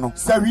womono.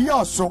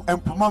 Serioso,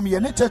 and Pumami,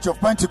 and Church of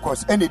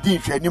Pentecost, any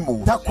dinch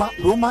anymore. Takwa,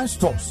 Roman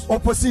Stores,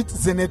 opposite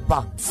Zenith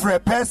Bank. Fre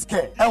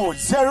Peske, ewo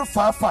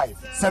 055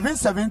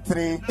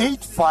 773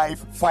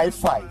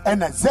 8555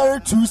 and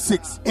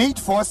 026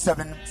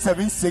 847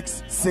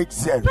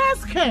 7660.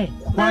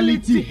 Peske,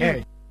 quality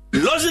hair.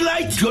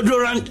 Lozilite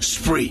deodorant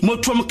spray.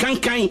 Motrom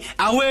kankai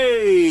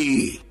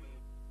away.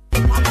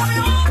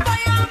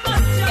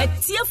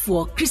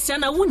 Etiefo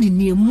Christiana Wuni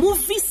ni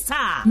movie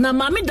star na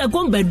mame da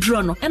gombe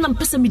draw no na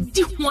mpese me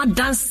di ho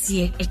dance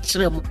e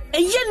kirem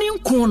eye ni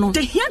nko no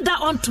the hear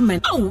that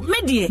ointment oh me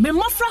de me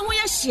mofra ho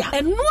ya hia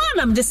eno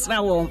anam de sra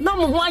wo na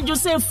mo ho adwo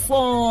se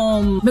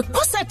form me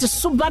koset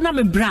suba na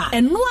me bra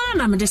eno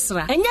anam de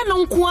sra enye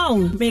no nko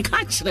a me ka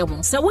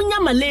kirem se wonya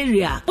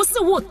malaria wo se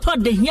wo to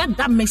the hear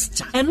that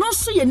mixture eno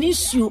so ye ni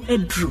suo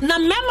edru na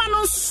mema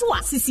no so a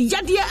sisi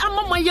yade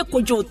amama ye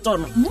kodwo to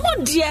no mo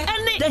de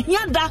ene the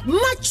hear that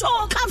macho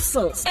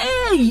capsules.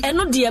 Hey,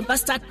 eno dear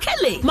Pastor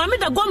Kelly. Mami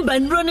da gomba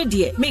nrone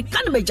dear. Me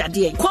kan me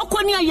jade.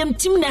 Kwakwa ni ayem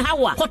tim ne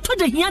hawa. Koto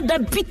de hia da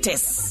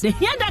bitters. De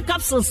hia da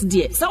capsules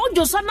dear. Sa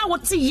ojo so na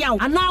wote yaw.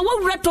 Ana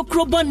wo reto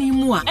krobo ni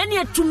mu a. Ene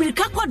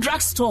atumirika kwa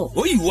drugstore.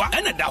 Oyiwa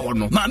ene da ho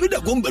no. Mami da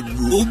gomba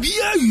duro.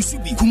 Obia yusu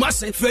bi.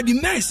 Kumase Freddy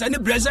Mens ene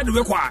Brezed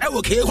we kwa.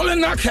 Ewo ke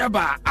Colonel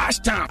Keba.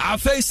 Ashton.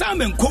 Afei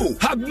Simon Co.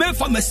 Habme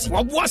Pharmacy.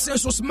 Wabwa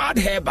so smart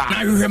herba.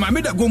 Na hwe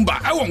mami da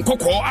gomba. Ewo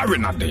nkoko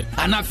arena de.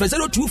 Ana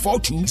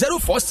 0242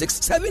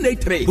 046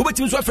 783. Who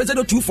between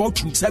 242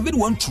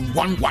 712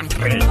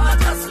 113.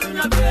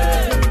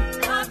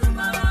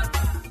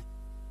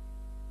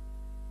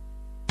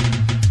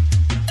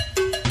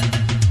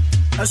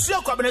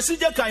 Asuo kwabene je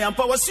kan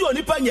yampa wasi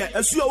onipa nye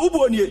asuo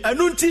ubuonie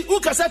enunti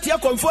ukasati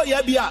akomfo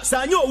ya bia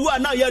sanya owu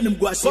ana ya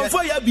nimguase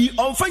komfo ya bi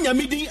onfanya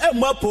midin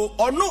emapo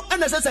ono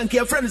enesese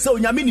nke friend se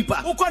onyame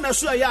nipa ukọ na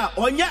suo ya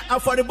onye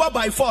affordable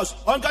by force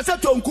onkasa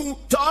tonku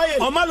toye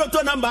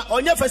omaloto number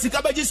onye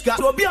fasika bajiska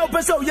obi a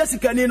opese oye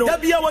sikani no da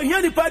bia wo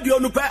hia nipa di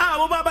onupa a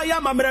wo baba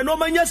ya mamre no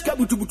manya sika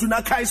butubutu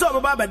na kai so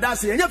baba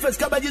dase enye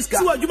fasika bajiska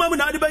si wadwuma mu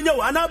na ade banya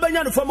wo ana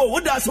banya no famo wo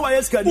dase wa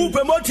yesikani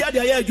upe moti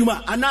ade ya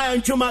adwuma ana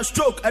ntwuma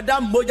stroke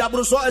adam moja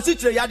so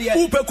asitre yade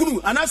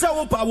upekunu anasa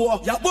wo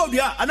pawo ya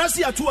bobia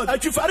anasa ya tuwa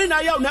atwifare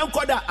na ya na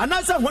nkoda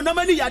anasa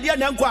honamani yade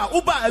na nko a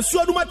uba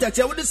asuo dum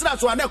atache wo disra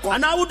so aneko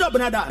ana wo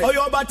dobnada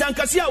oyo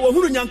batankasi a wo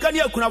hunu nyanka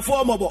ne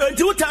akunafo mobo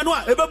enti wutano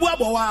a ebebu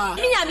abowa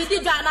nya mi di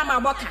dwa na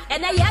maboka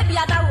ene ya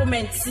bia da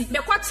romanti be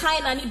kwa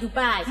China ni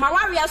Dubai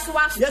mawaria so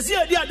wa yesi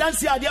edi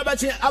adansi ade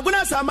abache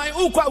aguna saman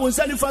ukwa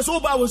wonsani fa so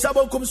ba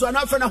wonsabo kum so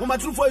na afena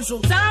homatrufo iso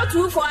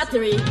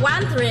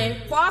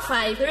 0243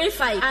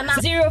 134535 and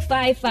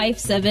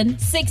 0557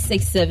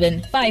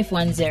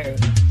 667-510.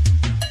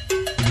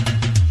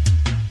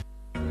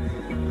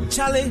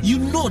 Charlie, you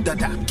know that.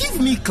 Give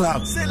me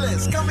club. Say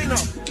less, coming up.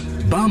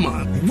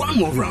 Bama, one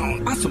more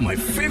round. As for my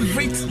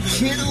favorite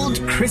chilled,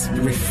 crisp,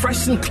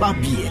 refreshing club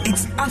beer,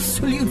 it's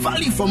absolute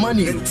value for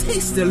money. The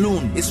taste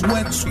alone is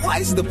worth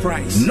twice the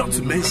price. Not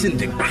to mention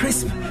the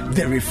crisp,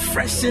 the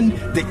refreshing,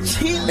 the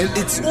chill. And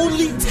it's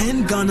only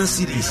 10 Ghana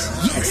cedis.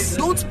 Yes,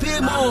 don't pay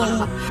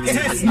more.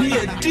 It's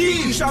near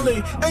deal.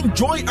 Charlie,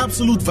 enjoy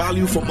absolute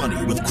value for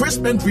money with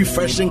crisp and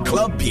refreshing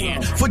club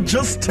beer for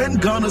just 10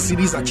 Ghana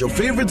cedis at your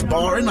favorite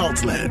bar and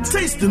outlet.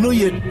 Taste the new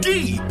year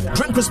deep.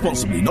 Drink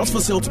responsibly. Not for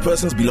sale to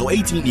persons below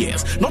 18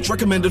 years. Not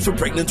recommended for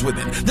pregnant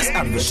women. This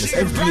advert is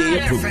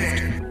FDA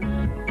approved.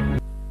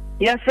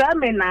 Yes, I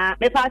mean,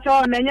 the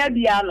patron,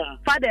 Nanya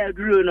Father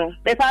Drew, no.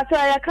 The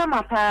patron, come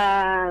up,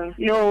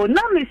 yo,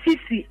 no, Miss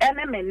Sissy,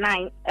 enemy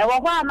 9. I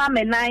was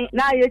 1 9,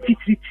 now you're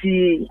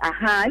titty.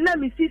 Aha, no,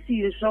 Miss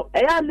Sissy, so I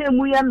am the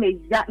Muya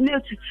made that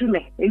near to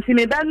me. Into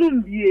me, that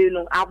noon, you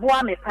know, I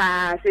want me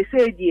pass,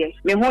 say, dear,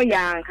 me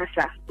hoya,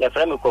 Cassa. Your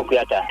friend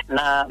Coquiata.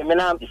 Now, the man,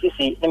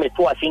 Sissy, let me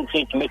pour a fin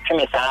to make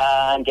Trimis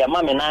and your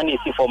mamma Nanny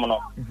Sifomono.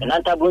 And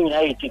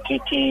Antabunya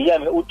to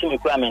Yam Ultimate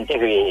Cram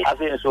Terry. I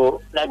feel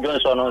so, that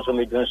Johnson also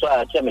made Johnson,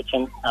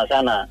 Chemichim,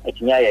 Azana,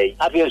 Etinia.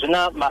 I feel so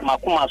now,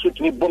 Makuma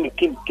suit me, Bommy,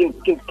 King,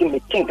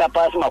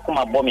 Capas,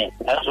 Makuma Bommy.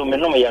 Also,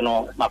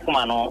 Menomano,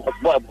 Makumano,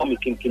 boy, Bommy,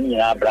 King,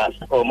 Brass,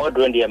 or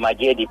Modern, dear, my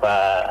Jedi.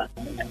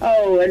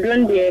 Oh, I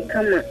don't dear,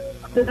 come on.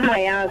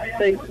 My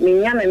house,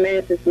 me young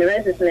ministers, me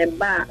residents in a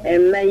bar,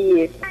 and my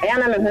years. I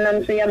am a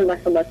home to young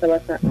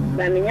Bassa.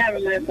 By me,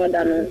 my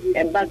father,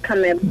 a back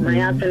come my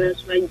house and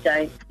sweet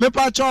jay. Me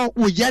pacho,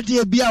 we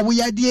yadi bia, we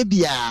yadi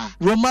bia.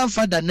 Roman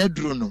father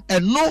Nedruno,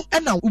 and no,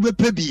 and now Ube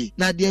Pebi,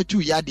 Nadia 2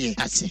 yadi,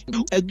 I say.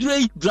 A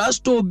great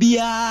drasto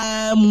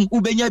bia,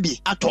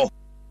 Ubenyabi, at all.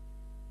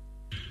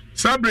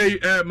 Sabre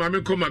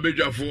mame ko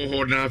mabedwa fo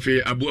ho na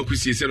afi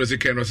aboakusi se no se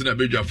ken no se na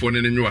bedwa fo ne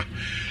nwa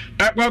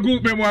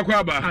kwagu me mo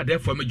akwaba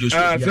therefore me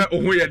Joshua se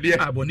oho ye de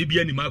aboni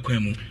bia ni makwan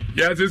mu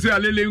ya se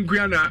alele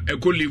nkua na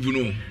eko live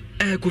no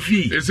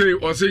kofi se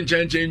o se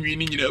nchenchen nwi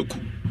ni nyina aku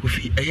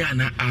kofi eya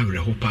na awre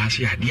ho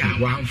paase ade a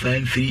wan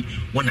fan firi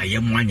wona ye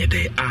mo anye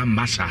de a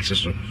masa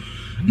so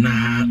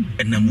na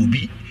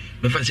enamobi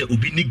me fa se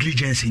obi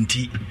negligence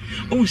nti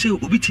o se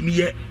obi timi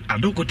ye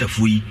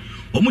adokotafo yi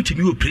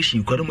omutimi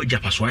operation kwaro mo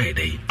japa so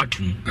ayede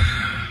atum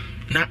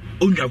na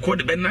onwa ko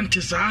de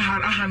benante sa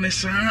aha ne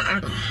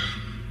sa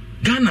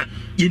Ghana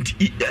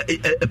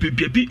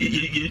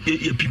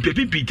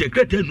pipi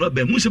tekrete no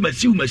ba musa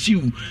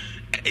masiu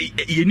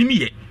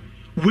yenimi ye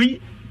we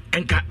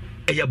enka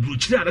eya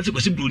bruchiri ada se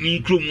kwasi broni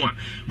kromu a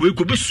we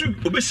ko besu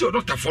obesi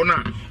doctor for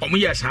na omo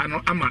yes ha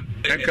no ama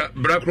enka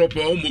black crop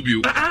o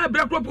mobile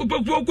black crop ko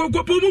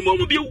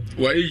mobile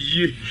wa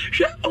yie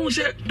hwe o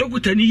se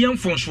doctor ni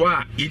yemfonso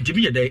a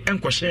yentimi ye dai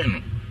enko hyen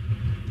no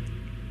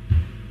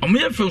omo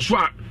yemfonso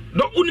a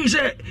do unim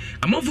se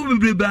amafo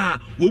bebreba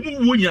wo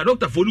mu wonya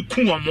doctor for no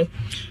ku omo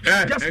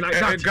just like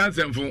that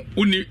cancer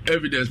uni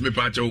evidence me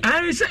pa chew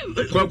I say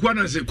kwaku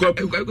na se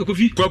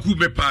kwaku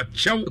me pa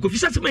chew kofi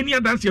se me ni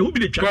adanse hu bi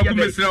de twa kwaku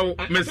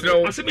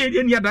mesrew ase me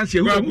ni adanse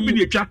hu bi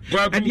de twa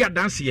e di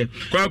adanse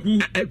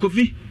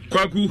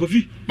kwaku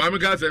kofi mama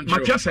cancer ma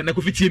twa se na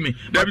kofi tie me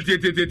dabi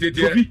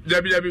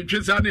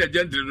twesa na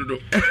agent no do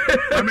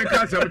mama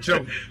cancer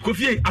chew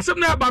kofi asem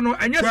na aba no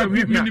anya se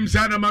minim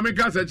sa na mama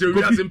cancer chew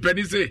wi asem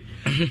pani se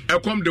e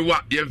kom de wa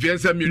ye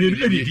fiansa mi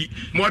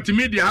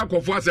multimedia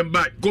akofo asem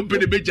ba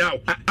company beja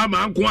ama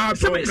anko a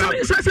se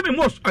me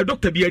most a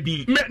doctor bi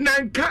adi me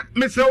nanka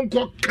me se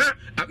onko ka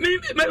me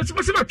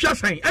se ma twa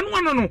san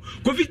eno no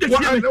kofi de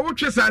tie me wo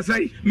twesa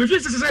sai me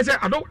twesa sai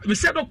adok me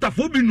se doctor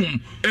fo bi num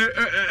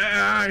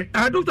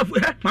doctor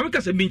mama ka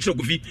se bi nchiro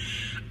kofi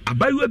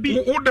abayiwa bi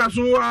oda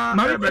so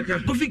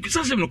kofi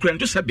sasem no kran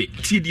to sabe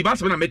ti di ba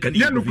sabe na meka ni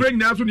ya no kran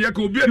na so ne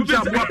ka obi ati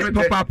aboa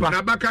pete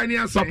na baka ni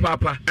asa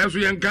papa eso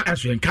yenka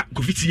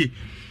kofi tie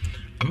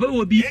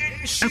abayiwa bi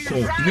eko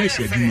na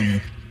esi adwuma mu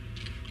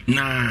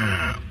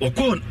na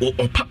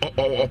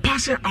o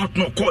pass out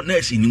no call na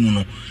esi ni mu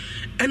no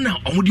ena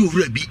omudi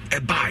owura bi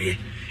ebaaye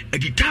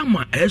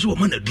editama ezo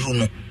ma na duro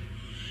no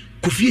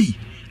kofi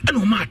and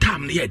no matter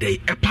time near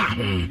day, a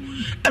pound,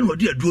 and what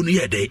dear do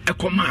near day, a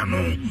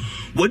command.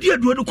 What dear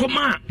do the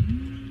command?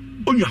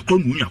 On your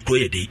commune,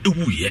 your day, a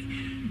wooye.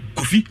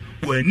 Coffee,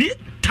 when near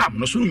time,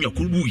 no sooner you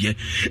could wooye.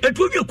 And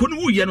when you couldn't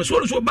wooye, and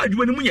so bad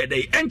when you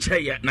day, and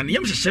chair, and the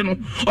Yamsa Seno,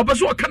 or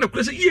Basso kind of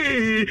crazy,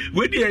 yea,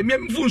 where the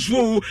Mem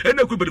Funso, and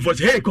I could be for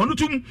hey,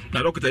 Conutum,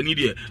 now look at the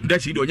needy,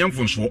 that's it, or Yam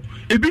Funso.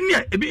 A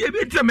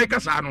bit to make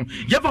us on,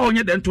 Yava on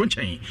your then to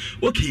chain.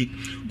 Okay,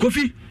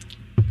 Coffee,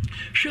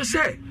 she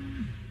say.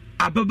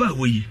 Ababa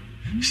we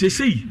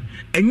say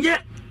enye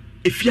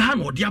efia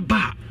na ode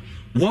aba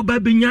wo ba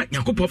benya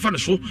yakopo fa ne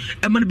so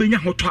e ma ne benya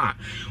hoto a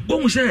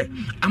wo hu se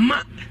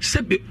ama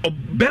sebe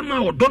obema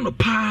odo no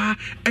pa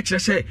e kire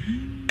se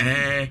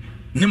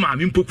ne ma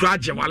mi mpokura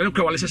agye wale ne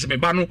kura wale se me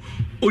ba no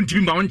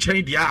ontimi ma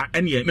wonchen dia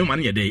ene me ma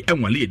ne ye de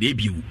enwale ye de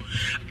biu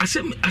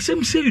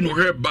asem say no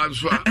he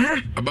banso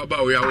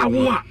ababa we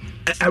awo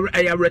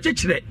ya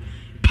rechechire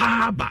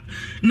pa ba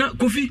na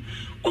kofi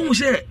wo hu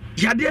se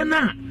yade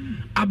na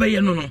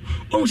abaye no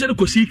o se de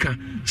kosika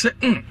se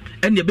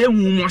ene be hu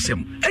mu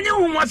asem enye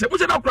hu mu asem o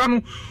se na kura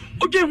no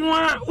oje hu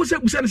a o se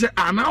busa ne se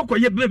ana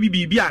okoye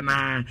bibi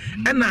ana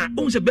ena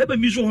o se beba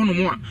mi so hono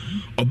mu a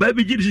oba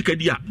be gidi sika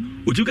dia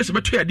o ti ke se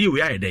beto yade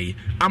we ayede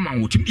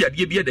ama o ti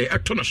yade bi yade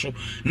eto no so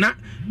na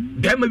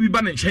be ma bi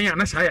ba ne nchen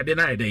ana sa yade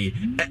na ayede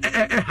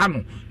ha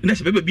no na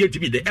se beba bi ati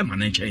bi de e ma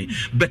ne nchen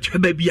beto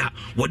ba bi a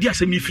wo di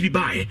asem ifiri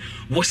baaye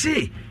wo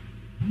se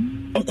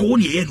okwo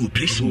ne ye no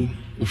operation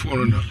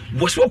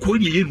was what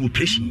could you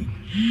operation?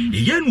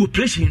 Yen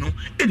operation no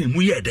any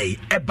mu ye day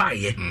e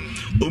baye.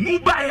 O mu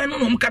baye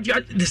no catch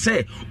they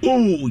say,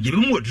 oh,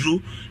 you mo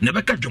drew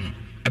never catch them.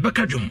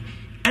 ɛbɛka dwom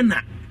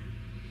ɛna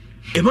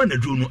ɛma na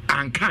duro no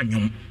anka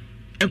nwom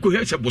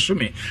ɛnkɔhwɛ sɛ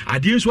bosome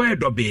adeɛ nso ayɛ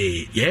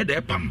dɔbee yɛyɛ dɛ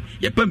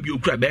yɛpam bi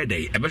okura bɛyɛ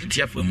dɛ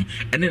ɛbɛtete afam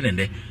ɛne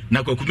ne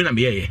na kwakumi na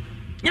meyɛyɛ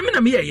nyame na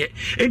meyɛyɛ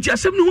enti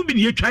asɛm no ho bi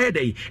ne yɛtwa yɛ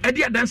dɛ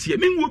ɛde adanseɛ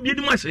mengu obi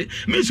anim ase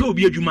mensɛ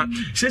obi adwuma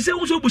sɛsɛ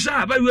wo sɛ wobusa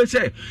abawie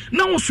sɛ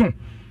na wo so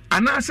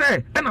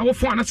anaasɛ ɛna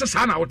wofo anasɛ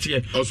saa na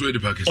woteɛ ɔsɛ ne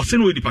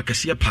ɔyɛ nipa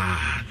kɛseɛ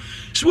paa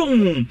so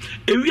wɔhu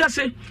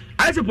ewiase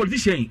ayɛ sɛ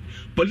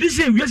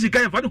politician wiase ka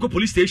yɛmfa no kɔ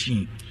police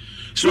station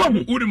so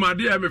wɔhu wonim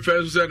adeɛ a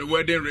mefɛ so sɛ ne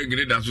wedding ring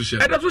ne da so hyɛ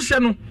ɛda so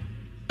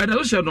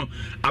hyɛ no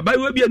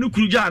abayewa bi a no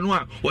kuru gyaa no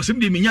a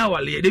wɔsɛm de menya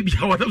awaleɛ da bia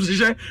wɔtam so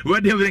hyɛ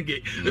wedding ring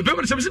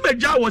pɛmɛ sɛ sɛ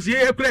bɛgya wɔ sɛ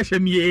yɛyɛ kora hyɛ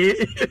mie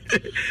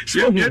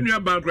yɛnua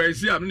ba nkora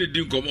ɛsi a ne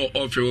di nkɔmmɔ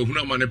ɔfɛ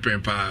wɔhunu ama ne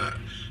pɛn paa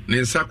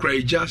ne nsa kora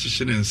ɛgya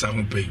ahyehyɛ ne nsa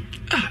ho pɛn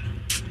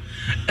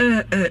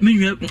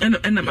menua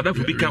ɛna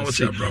madafo bi ka wɔ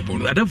sɛ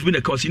adafo bi na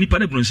ka wɔ sɛ nipa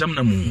no bronsam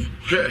na mu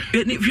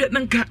hwɛ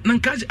nanka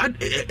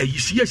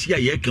ayisiasi a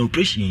yɛka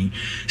operation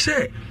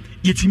sɛ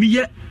yɛtumi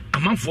yɛ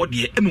amanfoɔ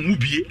deɛ ɛma mu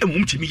bie ɛma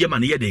mu tumi yɛ ma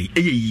no yɛ dɛn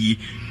ɛyɛ yie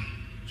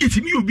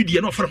yɛtumi yɛ obi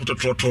deɛ na ɔfara mu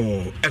tɔtrɔtɔ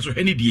ɛso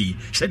hwɛ ne deɛ yi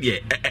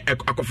sɛdeɛ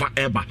akɔfa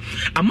ɛba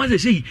ama sɛ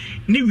sɛ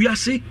ne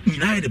wiase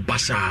nyinaa yɛ ne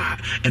basaa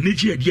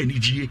ɛnagye adeɛ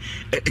anigye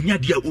ɛnya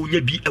adeɛ a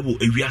ɔnya bi ɛwɔ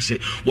ewiase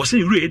wɔsɛ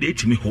nwura yɛ de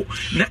ɛtumi hɔ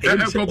na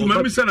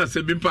ɛkɔkoma mi sɛ na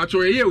sɛ bi mpakyɛ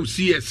ɛyɛ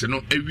osi ɛse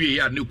no awie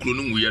yɛ a ne kuro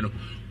no nwuyɛ no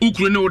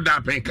wokuro ne woda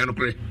apɛn ka no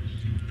korɛ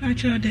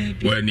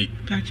wani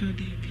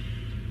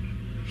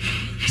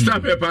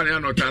stop ɛpa ne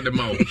anɔta de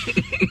ma wo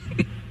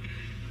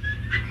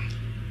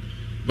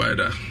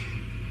Baida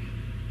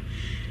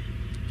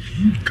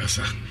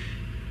Kasa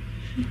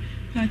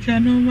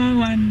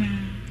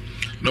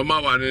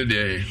number one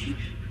day.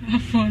 I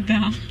fall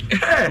down.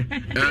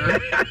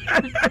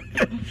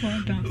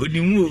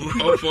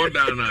 Fall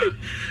down.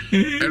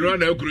 And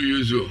run out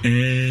use you.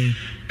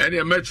 And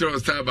your metro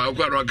star by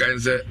Rock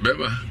and say,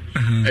 Bema,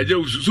 I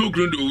just so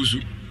grown to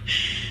Usu.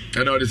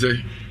 And all they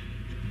say,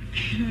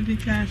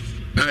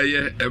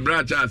 yeah, a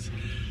branch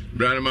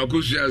Brian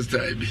Macusia's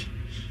type.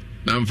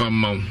 Nam from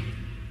mom.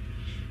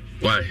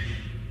 Why?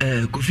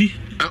 Kofi.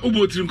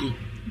 Ubo Trinko.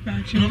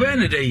 No,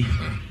 when a day.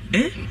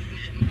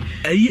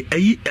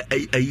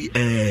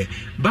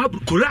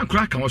 Bab Koran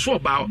crack and was so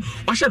about.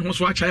 I said, was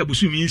what I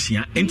was means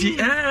here. And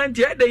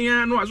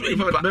the no, as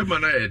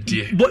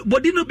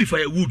but didn't be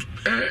firewood.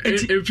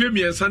 If you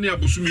me and Sunny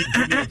Abusumi,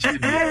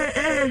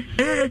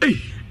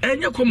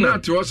 and you come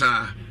out to us.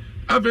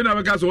 I've been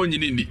a gas on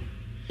in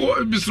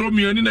oh, Mr.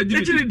 Romeo and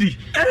Agility.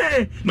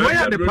 Why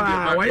are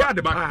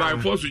the by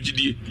force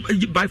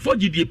GD? By 4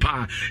 GD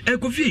pa.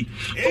 Kofi.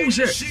 Oh,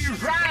 say,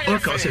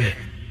 okay, say.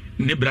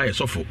 Nebra yɛ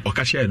sɔfo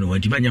ɔkahyɛ no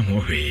adimanya ho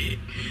hwee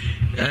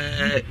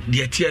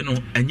deɛ tie no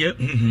ɛnyɛ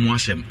huhum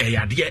asɛm ɛyɛ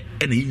adeɛ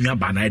ɛna yɛnwa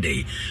ba na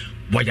ɛdɛ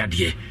wɔyɛ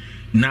adeɛ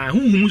na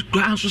huhum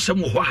kora nso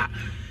sɛm wɔ hɔ a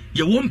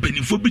yɛwɔ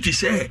mpanimfoɔ bi te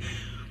sɛ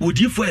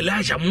odiifo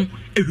Elijah mo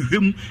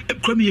ehwehwem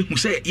ekura me hu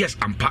sɛ yes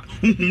ampa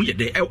huhum yɛ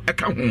de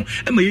ɛka ho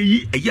ɛma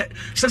yɛyi ɛyɛ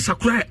sɛ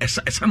sakura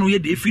ɛsa no yɛ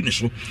de efi ne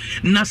so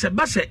na sɛ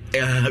ba sɛ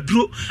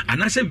duro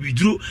anasɛ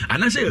widuro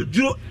anasɛ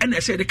duro ɛna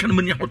ɛsɛ de kan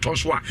mania hotɔ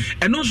so a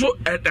ɛno nso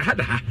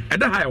ɛda ha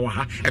ɛwɔ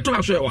ha ɛtɔ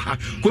ha so ɛwɔ ha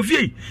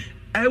Kofi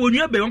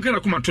wɔnua bɛ wɔn kana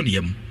koma to ne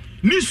yam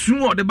ni su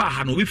ɔde ba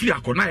ha no we firi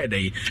akɔna yɛ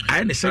dɛ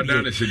ayɛ ne sɛ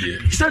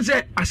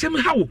sɛ asɛm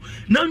hawo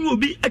na nyu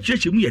obi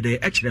akyerɛkyerɛ mu yɛ dɛ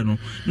ɛkyerɛ no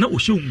na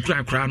ɔhyɛ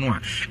nkura no a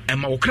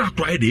ɛma wo kra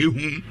kra yɛ dɛ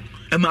ehu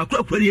ɛma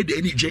akura yɛ dɛ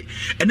ani gye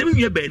ɛnam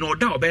nyu bɛ no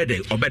ɔda ɔbɛ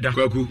dɛ ɔbɛda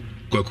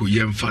kwaku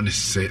yɛmfa ne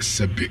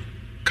sɛbe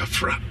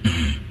kafra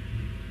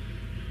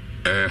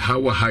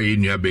hawa ha yɛ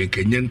nua bɛ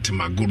nkɛnyɛ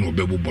ntemago no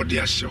ɔbɛbɔ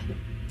bɔde ahyɛ ho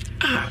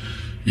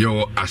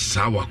yɛwɔ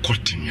asawa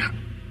kɔtenya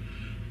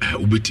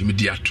ubetimi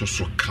di ato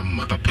so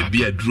kama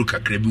bi aduru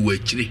kakra bi wa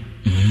akyire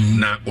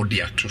na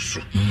odi ato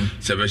so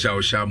se be sha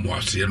o sha mo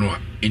ase no a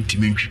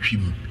intimi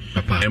ntwitwim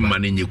emma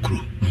ne nyekuro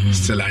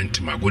still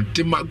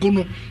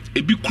no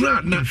ebi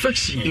kura na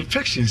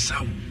infection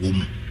sa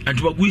wom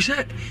antibagu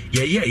se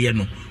ye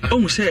no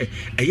ohun se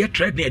eye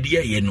trade na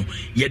ye no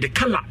ye de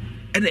color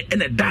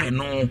ene dye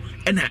no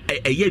ene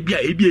eye bia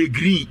ebi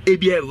green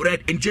ebi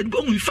red enti go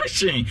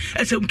infection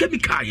ese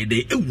chemical ye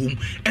de ewum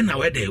ena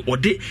we de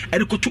ode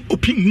ene koto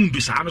open wound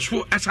sa no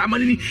so asa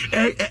amani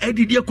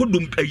edidi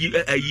akodum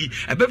ayi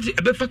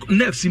ebe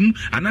nerves mu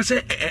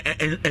anase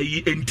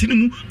ayi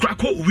entinimu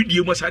krako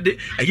video mu sade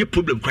eye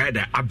problem cry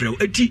da abrew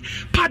eti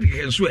pad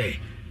genso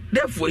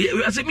therefore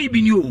ase me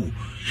bi ni o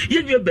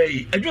ye nwe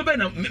bay adwo bay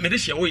na me de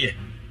hye wo ye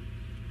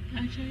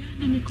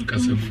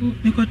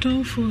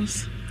Mikoton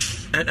force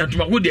and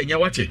tumago de nya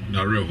wache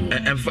na reho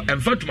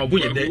emfa tumago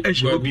ye de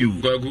ehye obi o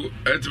kwagu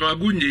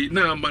tumago nyi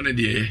na amba ne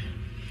de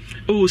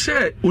o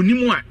se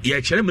onimu a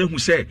ye kire ma hu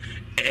se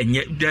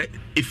enye de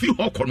efi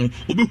hokọ no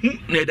obehu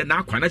na de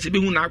na akwa na se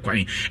behu na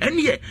akwan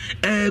ene ye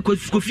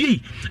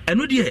Kofi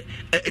eno de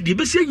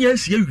be se nya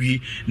asie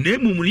awie na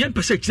emum ye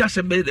mpese kira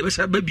se be de be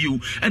sa ba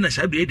biu ena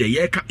sa be de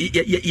ye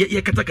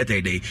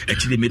katakata de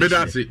akire me de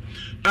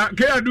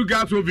ke adu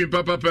gas obi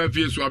papa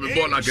fi so abi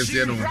ball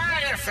akese no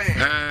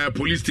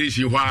police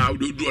station hwa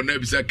do na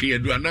bisa ke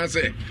adu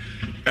anase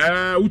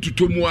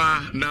Ututomu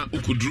a na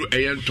ukuduru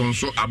ɛyɛ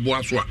ntonso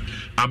aboa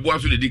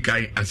so de di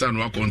kan ansa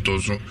na wakɔ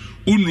ntonso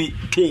unu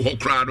to hɔ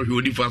kra no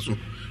hwɛ onifa so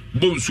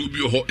bonsu bi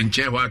hɔ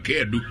nkyɛn hɔ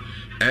akaedu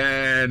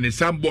ne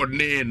sandboard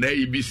ne na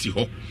ibisi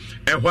hɔ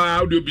ɛhɔ a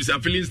audio bisa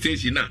filling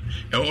station na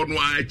ɛhɔ no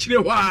a akyire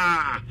hɔ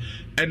a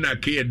ɛna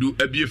akaedu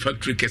abie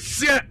factory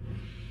kɛseɛ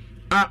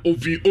a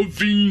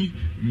ovin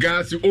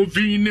gas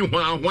ovin ne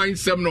hwan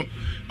nsɛm no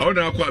ɛhɔ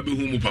na akɔ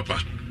abehu mu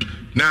papa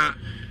na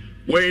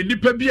wɔyɛ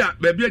nipa bi a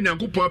baabi a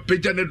Nyankopɔn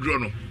apagya ne duro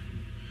no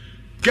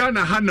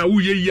Ghana ha na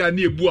woyɛ yi a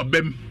ne ebu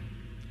abam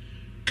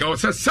ka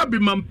ɔsɛ sabi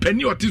man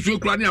pani ɔte so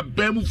ekura ne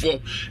abam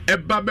fo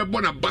ɛba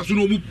bɛbɔ na ba so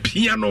no mu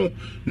pia no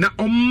na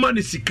ɔma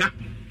ne sika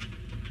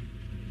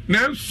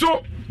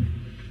nanso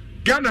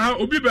Ghana ha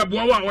obi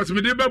bɛboa wa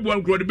wɔsɛmede bɛboa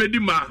nkuro de bɛdi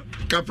ma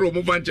kafro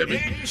mu fankyɛ me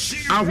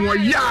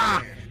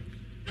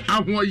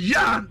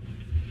ahoya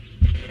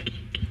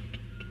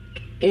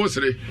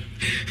Osre.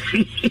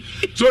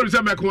 So you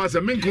say me ko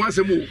asem, me ko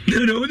asem o.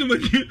 No,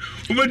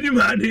 umani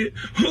mane.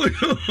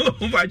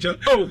 Ubacho.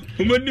 Oh,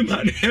 umani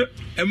mane.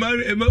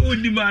 Ema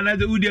udi mana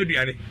de udi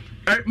aduane.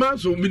 Man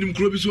so minim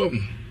kro bi so ho.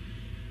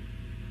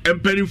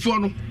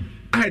 Empanifo no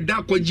ai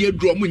da kwaji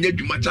aduro mo nya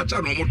dwuma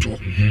chacha no mo to.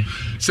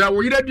 Say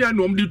wo yire aduane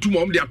no mo de tu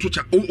mo de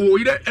atocha. O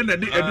yire na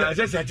de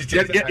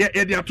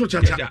ya de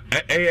atocha cha.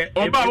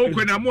 Oba wo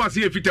kwena mo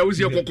ase efita wo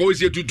sie kokko wo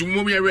sie tutu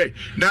mo me we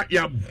na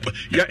ya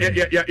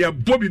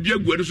bobi bi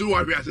aguade so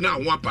wa hwe ase na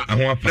ho apa.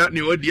 Na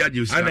ne odi age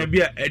usia. Ana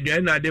bia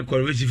aduane na de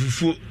koro we si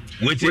fufu.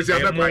 We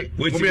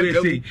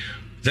si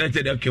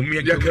Zante da kemu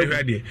ya kemu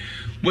ade.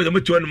 Bo za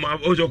mutu no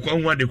o zo ko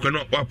ho ade ko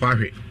no wa pa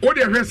hwe. O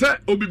de hwe se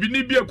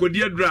obibini bi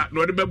akodi adura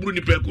na o de baburu ni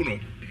peku no.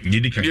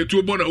 Yedika. Ye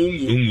tu bo na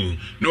ungu.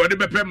 Na o de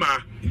bepe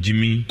ma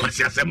Jimmy.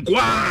 Kwasi asem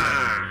kwa.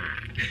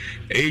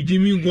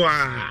 Jimmy kwa.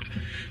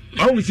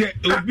 Awu se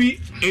obi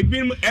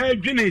ebin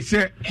edwene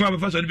se kwa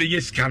befa so de be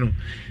yesika no.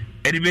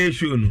 E de be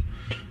show no.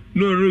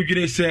 No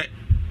dwene se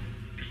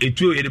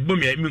etu e de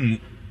bom ya mimu.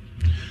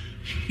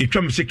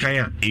 Etwa me sekan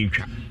a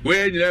entwa.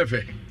 We nyina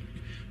fe.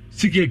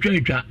 Sika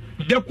etwa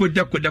dako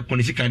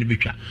ne sika ne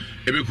betwa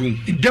ebeku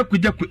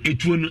dako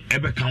etuo no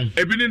ebeka ho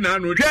ebi ne na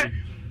no hwe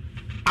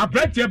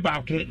abrate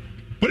ba ko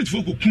police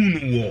folk kun no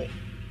wo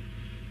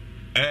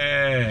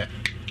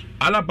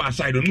alaba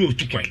side no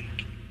otu kwan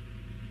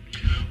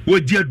wo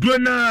di aduro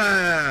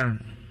na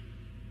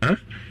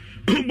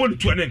bo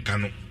to ne nka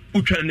no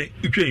utwa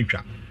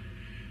ntwa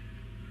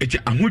eti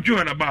ahodwo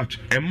on about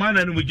e man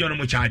na no mo gye no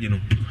mo charge no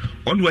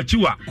on wa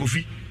chiwa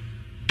kofi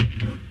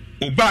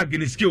o bag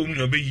ni ske o mu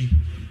no beyi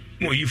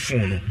mo yi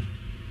phone no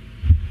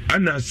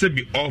ana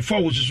sebi ofa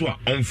wo so a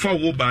onfa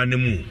wo ba ne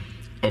mu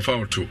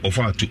ofa to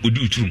odi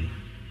uturum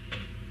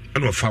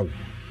ana ofa wo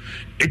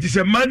eti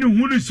se man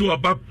hunu so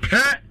oba pe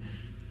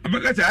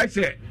abaka say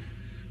say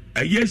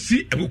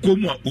ayesi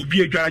ekokomu a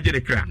obi adwara je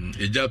de kra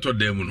eja to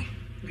dem no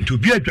to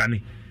bi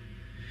adwane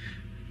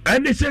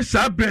ane se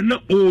sabre na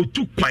o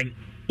tu kwan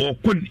o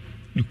kon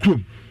ni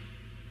krom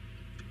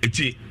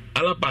eti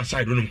alaba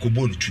side no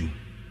nkobo no tu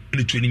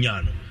ni tu ni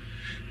nya no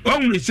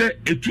Only say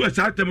it was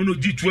at the mono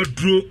detour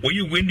draw or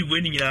you windy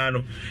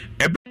no.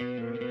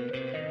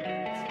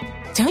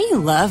 Don't you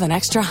love an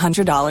extra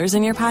 $100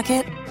 in your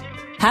pocket?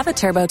 Have a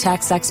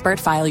TurboTax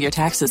expert file your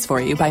taxes for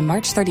you by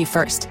March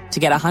 31st to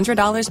get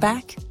 $100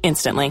 back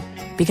instantly.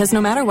 Because no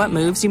matter what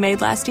moves you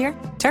made last year,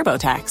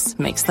 TurboTax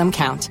makes them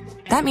count.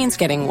 That means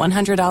getting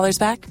 $100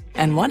 back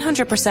and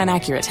 100%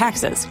 accurate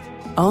taxes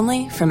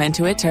only from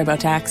Intuit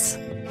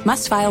TurboTax.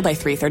 Must file by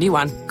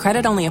 3/31.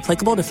 Credit only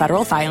applicable to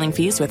federal filing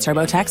fees with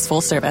TurboTax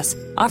full service.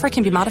 Offer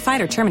can be modified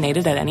or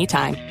terminated at any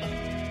time.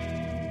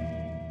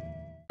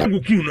 We are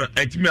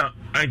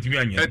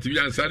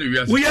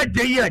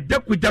there,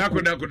 dako.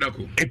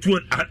 It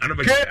won't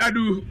another. K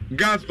adu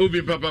gas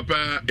obi papa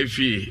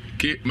efi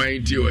ke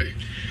mainti we.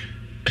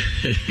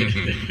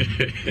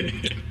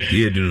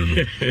 Yeah, no.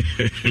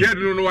 Yeah,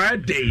 no, why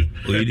day?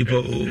 We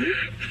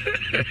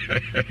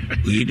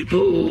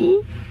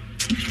dipo.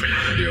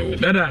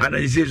 Dada ana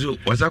isezo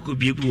wasako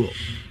biebu o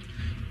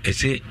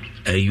ese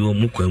ayo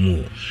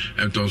mukwamu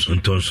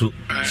ntonso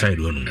side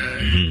wono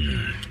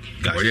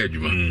oye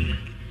adwuma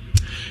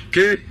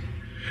ke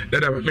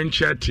dada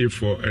menchia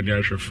tifo eni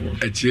ahwefo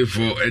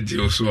atifo edi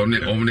oso ne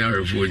omne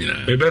ahwefo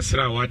nyina be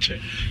besra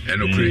wache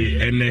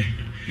enokuri ene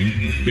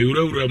be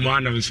wura mo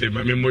anam se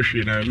ma me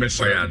mohwe na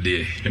mesa ya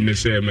de ene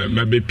se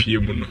ma be pie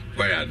mu no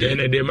ya de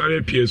ene de ma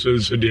be pie so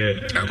de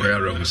akoya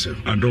rohose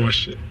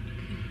adonhye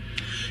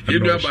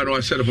Yedu aba no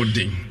asere ho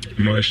din.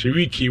 Ma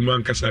wiki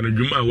man kasa no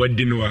dwuma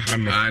wadi no ha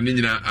no. Ni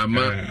nyina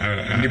ama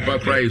nipa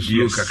Christ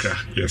lo kakra.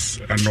 Yes,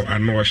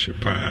 ano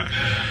hyepa.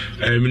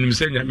 Minim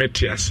se nya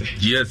meti ase.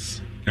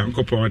 Yes.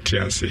 Yankopon te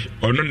ase.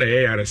 Ono na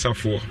ye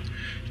yaresafo.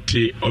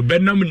 Ti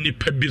obenam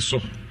nipa bi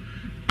so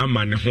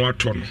ama ne ho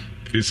ato no.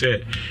 Fi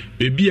se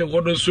bebi e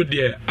wodo so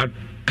de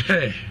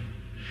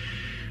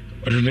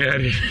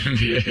ordinary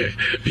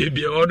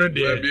baby wono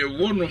de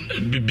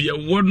baby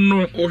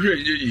wono ohwe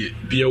yeye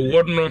bia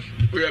wono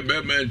we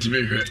be man ti me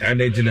hwe and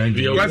 99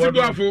 bia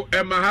wono afo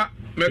ema ha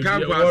Meka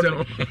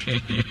kwasem.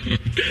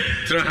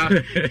 Tra.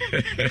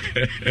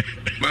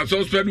 Ma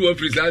suspend wo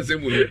free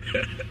asem wo.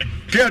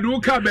 Ke do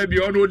ka baby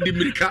ono di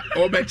mirika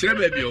o be kire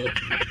baby o.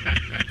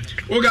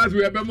 O gas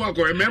we be mo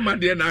akọ remember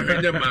de na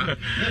hwanye ma.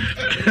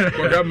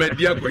 Ko ga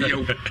madi akọye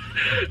wo.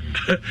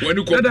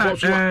 Wani ko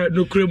so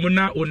no kremu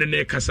na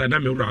onene kasa na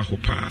me wura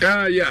hopa.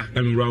 Yeah.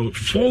 Na me wura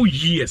 4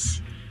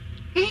 years.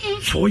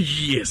 4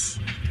 years.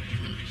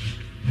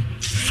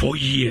 4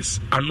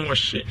 years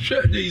anohye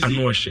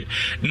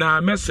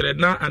na mesre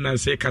na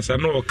ananse kasa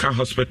no ka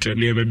hospital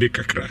ne be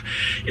kakra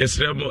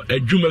yesre mo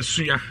adwuma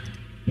suya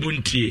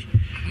buntie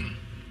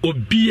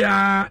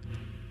obia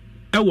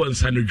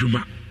ewonsa no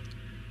dwuma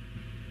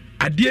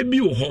ade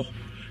bi wo ho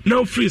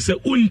na free se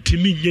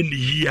untimi nye ne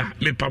yi a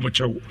mepa mo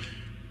chewo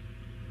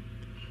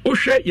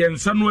ohwe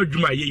yensa no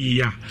adwuma ye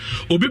yi a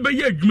obi be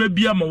ye adwuma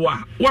bia ma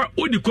wa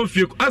odi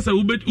kofie asa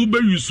ube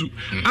yusu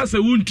asa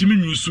wuntimi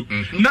nyusu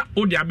na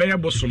odi abeye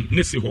bosom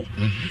ne si ho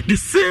the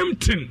same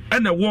thing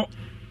ana wo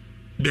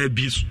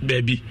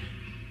baby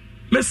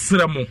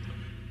mesra mo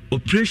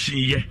operation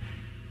ye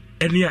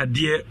ene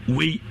ade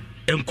we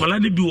enkola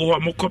ne bi wo ho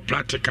amoko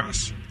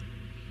practicals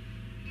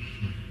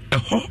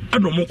eho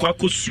anomoko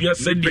akosua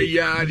sede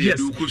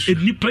yes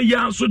enipa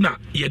ya so na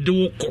yede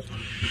wo ko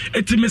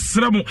eti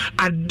mesra mo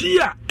ade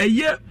a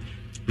eye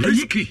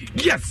risky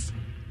yes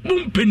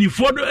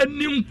mumpenifo do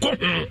anim ko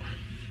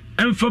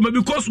enfama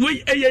because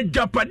we eye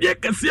japade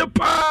kase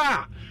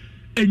pa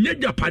enye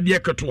japade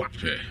ketoa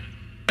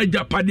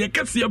japade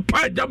kase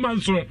pa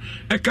jamanso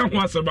e ka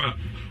ho asaba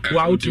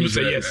wa utim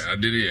say yes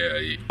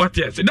what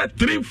yes that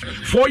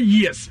 3-4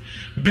 years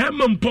be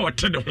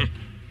mamporte de ho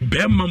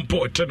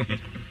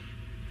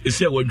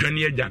ese wo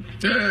dwane agya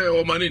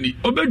o mane ni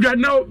obedwa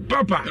na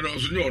papa no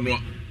so nyo no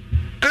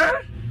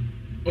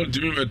on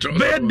timi metro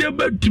be de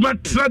betima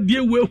trade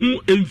we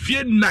hu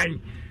emfie 9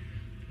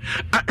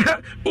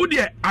 odi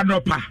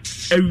anopa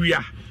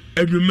awia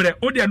adwumre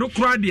odi no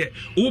kro ade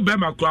wo be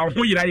makro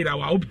ho yira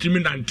wa optimi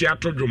nante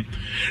atodwom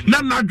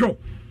na nadwo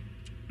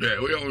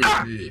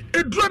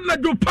edrum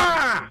nadwo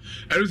pa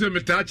elu se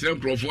meta kire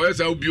nkrofo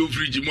esa obi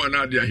ofriji mu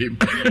na ade ahim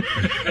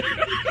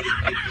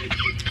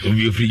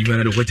obi ofriji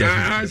mana do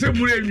kwacha se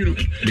mure enwunu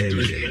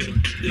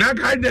na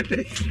ka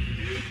dete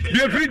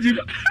bi ofriji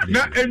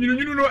na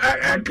enwunu no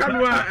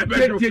kanwa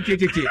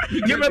tie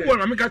yeme bo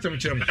na me ka sem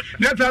kire mu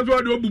na ta zo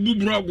ade obubu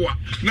brogo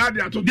na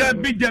ade ato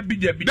dabi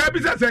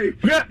say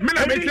me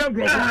na me kire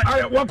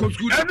nkrofo wa ko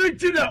school anu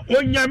ti na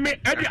onyame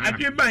ade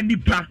ade ba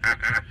nipa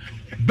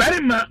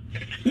barima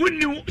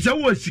woni se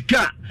wo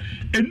sika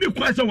eni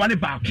kwa se wane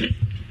ba ko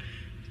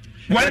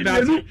wane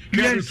denu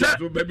mensa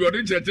baby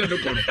odin chete de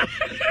kono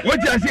wo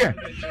ti ase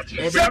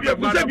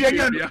se bi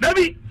anya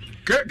dabi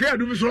ke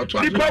adu mi so to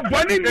aso nipa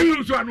boni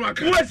ni so anu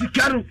aka wo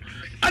sika no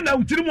ana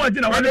utiri mu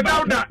agina wane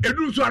dauda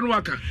edu so anu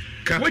aka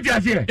wo ti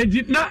ase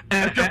edi na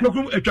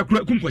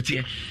etwakura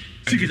kumkotie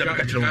sikiza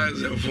bakatira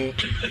wo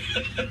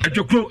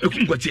etwakura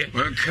kumkotie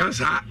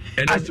kansa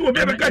asi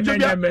obi be ka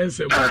tebia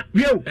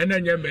wieo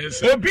enanya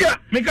mensa obi a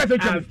me ka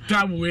tebia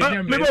tamu we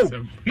nya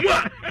mensa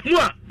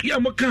mua ya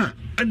moka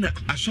ana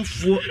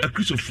asofo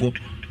akrisofo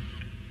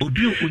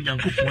obi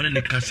onyankopon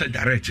ne kasa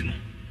direct no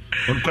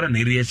on kora na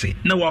eri ese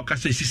na wa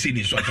kasa sisi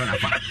ni so afana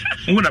fa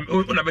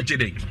una be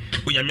chede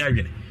onyame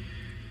adwene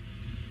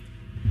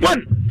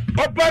one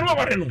obaru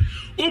ware no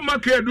o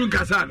maka edu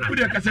kasa na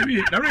udi kasa bi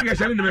na ringa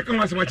shale ne me kan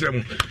wasema kire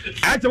mu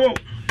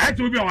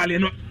ato bi awale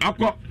no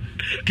akọ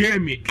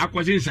kemi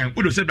akwasi nsan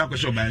udo se da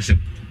kwasi oba nsem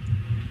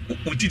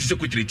utiti se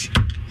kutiriti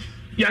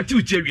ya ti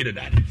uti awie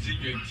da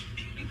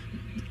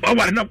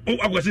aware na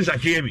akwasi nsan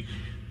kemi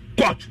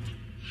court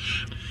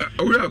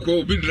awura ko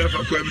obi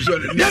driver ko ebiso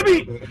ne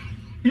dabi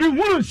mi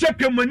hunu se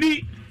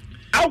kemani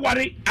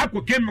aware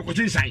akọ kemi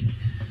kwasi nsan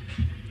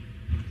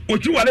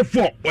ochi wale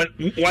 4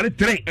 wale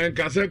 3 en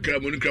kasa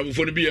kramoni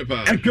kramofo ne biye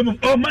pa ekemo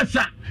o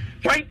masa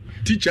fine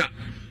teacher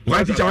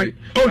why teacher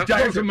oh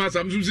teacher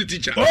masa mzumsi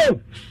teacher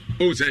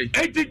oh say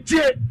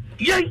teacher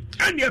yen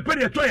ani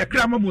epere to ya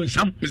kra mamu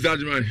nsam Mr.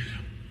 Ajimai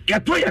ya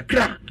to ya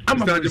kra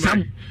amamu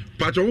nsam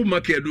pacho wo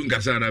make edu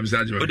nkasa na Mr.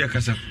 Ajimai o de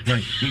kasa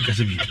fine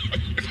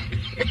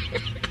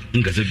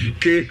nkasa bi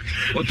ke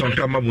o ton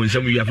kra mamu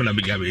nsam yu afa na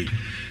bi gabe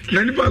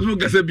na ni paso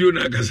kasa bi o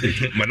na kasa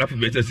manafu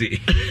beta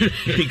se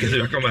nkasa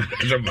ya kama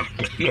zamba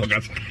no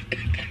kasa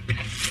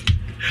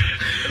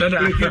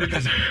nada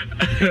kasa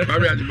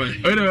Mami Ajimai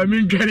oda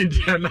mi ngani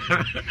diana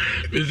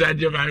Mr.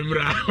 Ajimai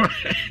mra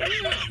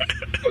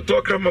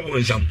to kra mamu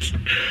nsam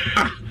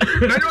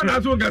na yo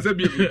na so kasa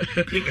bi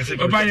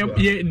baba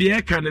ye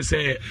de ka ne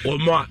se o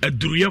mo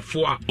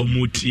aduruyefo a o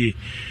motie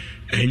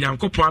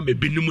Nyankopon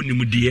abebinim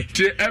nimdie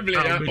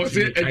Evelyn or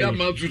say a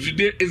man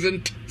today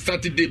isn't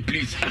Saturday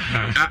please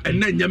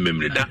and then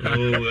memory that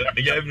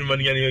every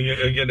money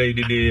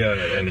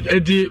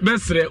edi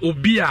mesre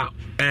obi a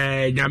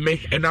nyame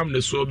enam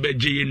ne so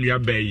beje ye nua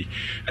bayi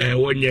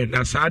wonye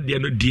na saa de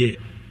no de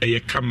ye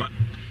kama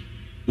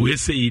we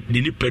say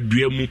the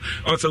nipadua mu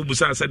also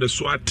busa said the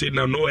swat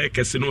na no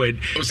ekese no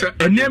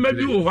enema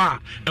bi wo ha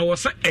e wo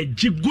say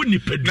ajigu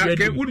nipadua na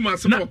ke wuduma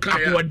se mo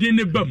kan ya wode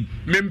ne bam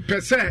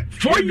mempese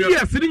 4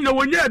 years ni na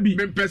wonya bi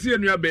mempese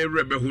enu aba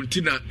ewre be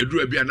hunti na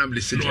eduru abi anam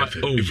le sit afa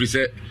if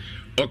say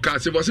o ka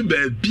se bo se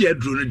ba bi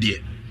eduru no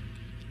de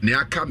ne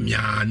aka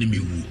mia ne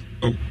mewu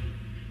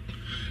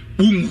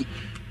ungu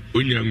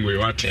onyangoy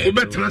wate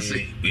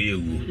obetrase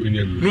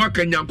onyangoy no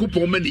aka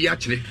nyankopon ma ne ya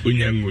kire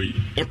onyangoy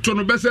oto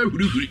no besa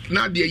hurihuri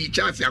na de yi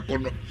chance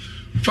akono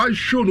fa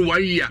show no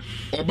waya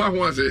oba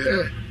ho ase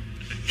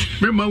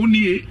me ma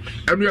unie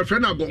enu ya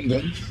frena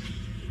gongon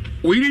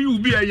oyi yu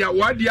bi ya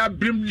wade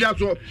abrim dia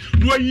so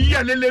no yi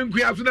ya lele nku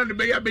ya so na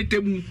be ya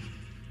betemu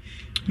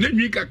ne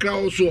nwi kakra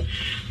oso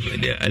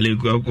de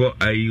aleko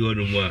ayo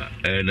no mo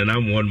na na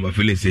mo ma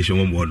filling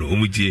station mo no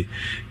omutie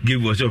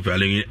give us of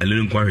alen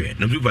nku ahwe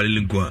na people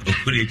alen nku a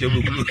ori eche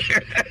mo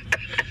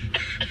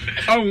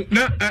oh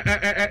na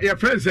your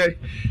friend say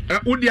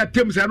udi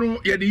atem say no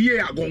ye de ye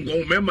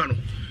agongon mema no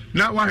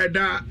na wa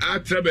heda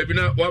atra baby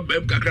na wa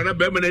bem kakra na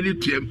bem na ni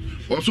tuem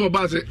oso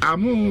ba say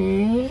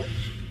amu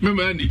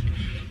mema ni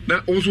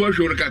na oso wa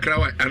hwe kakra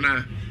wa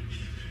ana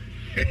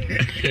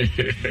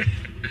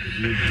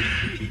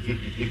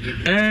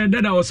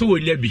dada was so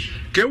wonya bi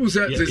ke wu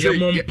say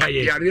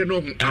yare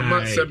no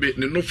ama sebe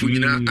ne no fu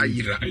nyina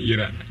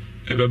ayira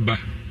ebeba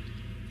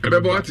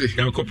wate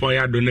yakopon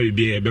ya do na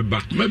bibia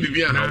ebeba ma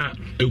bibia na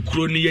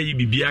ekuro ni yayi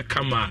bibia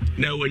kama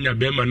na wonya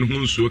bema no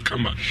hunsuo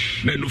kama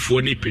na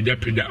nufuo ni peda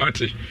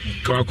wate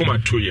ka wakoma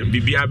toye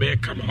bibia be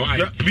kama why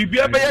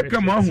bibia be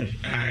kama ho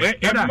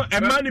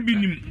ema ni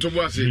binim to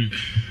boase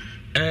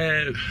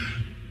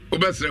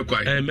obesere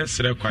kwai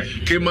mesere kwai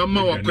ke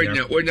mama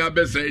wakwanya wonya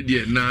besere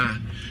die na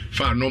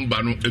fa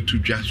number no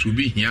etutwa so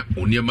bi hia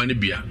oniema ne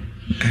bia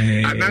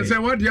adanse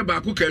what ye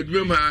ba ko ka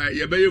adwuma ma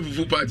ye be ye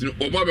fufu party no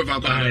obo be fa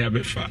kwa ya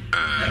be fa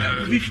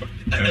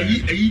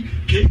ayi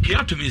ke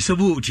atomi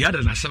sebo ti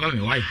ada na saba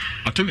me why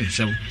atomi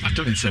sebo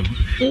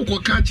o ko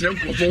ka kire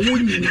nkofo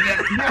wonyi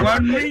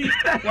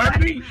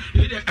wani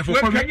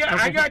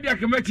aga dia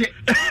kemete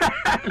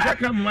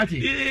saka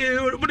mati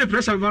wo de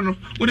pressure ba no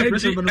ko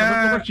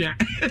chia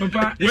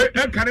papa we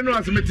e kare no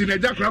asemeti na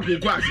jakra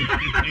ko asi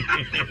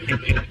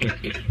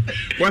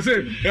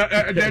wase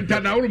denta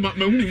na uru ma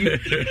hu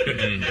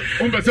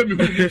on va se mi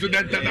hu so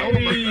denta na uru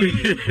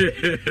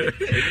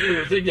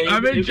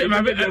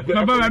ma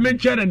baba men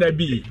chana na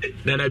bi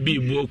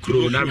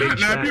buokro na men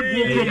na bi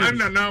buokro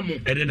anna namu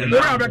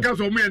wo abeka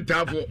so mu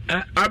entafo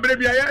abre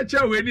bia ya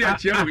cha we ni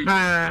achia we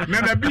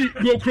na bi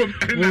buokro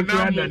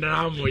anna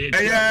namu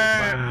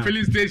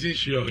police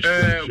station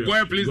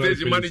boy police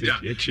station manager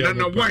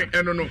na boy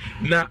eno no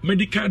na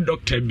medical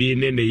doctor bi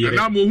ne ne yere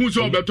na mo hu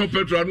so obeto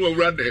petrol no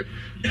awura de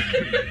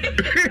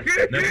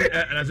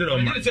na se do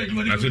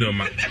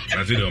ma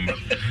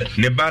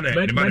ne ba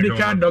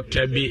medical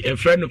doctor bi a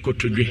friend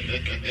kotodwe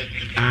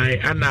ai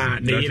ana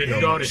ne yere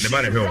Doris ne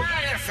ba ne hwe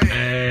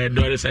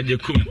Doris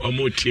ajekum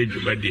omo tie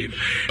dwumade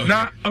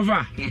na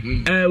ova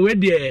we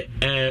de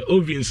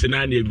ovins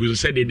na na eguzo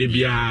se de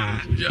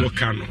bia mo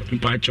kano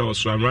mpa cha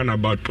so run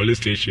about police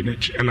station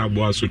and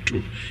abo aso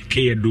to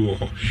ke do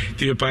ho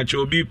ti pa cha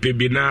obi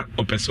pebi na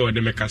opese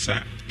ode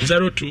mekasa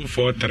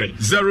 0243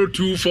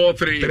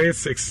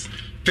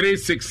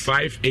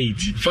 3658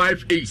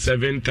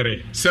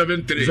 73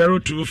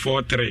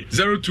 0243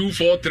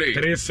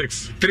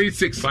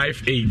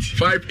 3658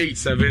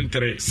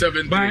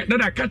 73 by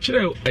na ka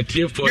kire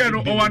atie for yeah no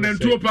o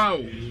anantuo pa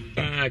o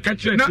ka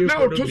kire atie na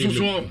o to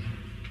so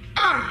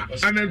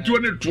anantuo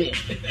ne to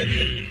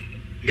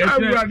ka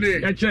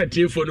kire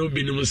atie for no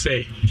binim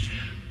say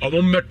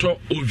omo meto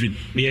oven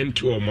ne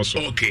enti omo so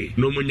okay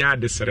no munya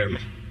adesere no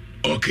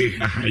okay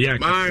yeah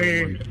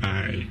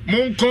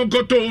mon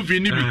konkoto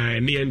ovini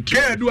bi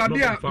ke do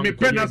ade a me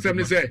pena sem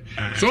ni say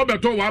so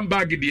beto one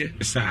bag die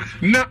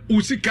na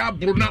usika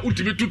bro na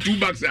utimi to 2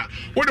 bags a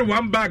wo de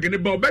one bag ne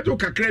ba beto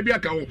kakra bi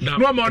aka ho no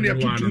ma on ya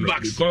 2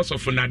 bags because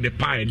of na the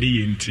pie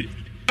dey yenti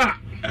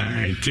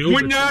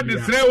munya de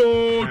sre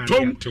o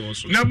tom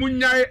na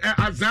munya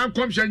azan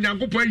komhye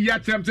nyankopon yi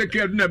atem se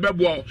ke na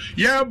bebo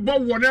ye bo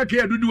wo na ke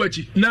adudu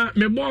achi na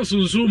me boss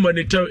nso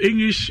monitor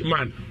English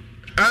man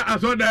I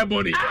saw that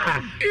body.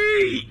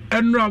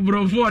 And no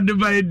bro for the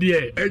by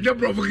there. A job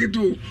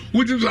provocative.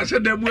 Which is I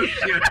said them with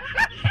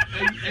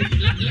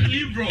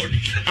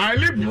I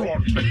live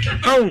broad.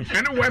 Oh,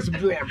 and West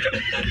Broad.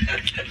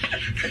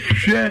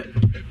 Share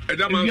a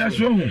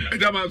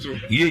Damanso.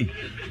 Yea.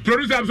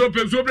 Producer of so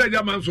play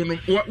Damanso.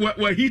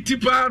 What he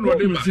tipa no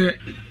say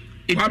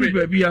it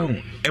baby a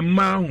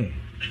man.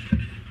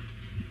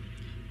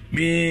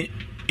 Me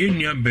in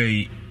your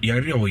bay,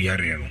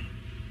 Yare.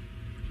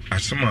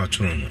 Asama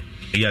atono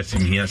yes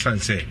me here san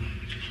say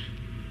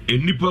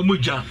enipa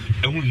moja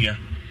ehuhia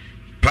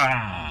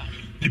pa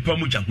nipa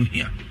moja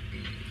huhia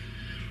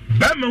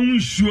ba ma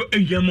hunsuo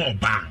ehia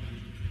oba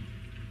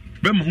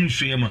ba ma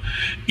hunsuo yema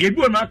ye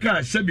bi ona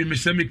aka sabi me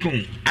sami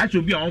kon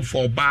aso bi a on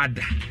for bad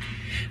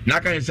na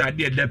aka say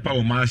de de pa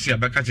o ma se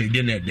abaka say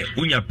de na de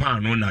unya pa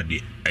no na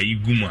de ayi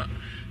guma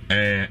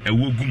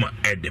ewo guma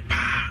ede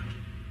pa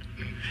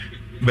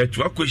but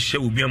wako hye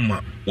obi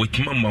ama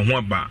wotuma ma ho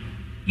aba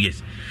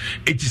yes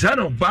it is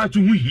an ba to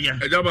hu hia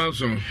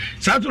ejamanso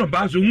sa to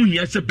ba so hu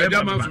hia se be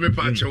ejamanso me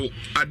pa chewo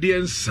ade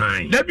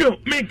ensan dabio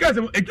me ka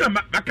se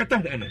ejama makata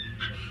ho no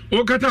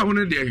o kata ho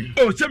no de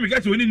o se me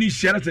ka se oni ni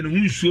hia na se ne hu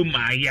nsuo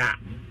maaya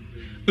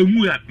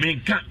emu ya me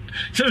ka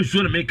se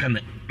nsuo na me ka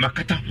na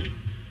makata ho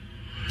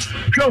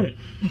hwo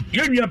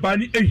yenua ba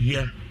ni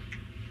ehia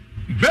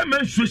be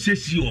man so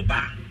sesi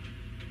oba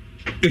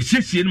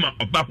esiesie no ma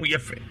oba ho ye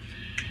fe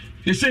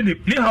yese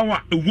ni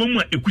hawa ewom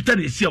a ekuta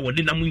na esi a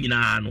wode nam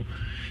nyina no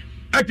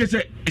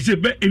akese ese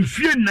be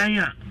emfie nan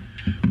a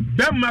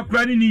be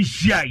makra ni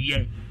nhia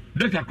ye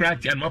deka kra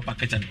tia no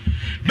paketa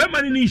be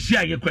man ni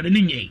nhia ye kwa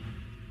ni nyei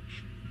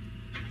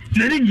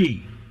na ni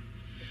nyei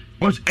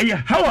was eya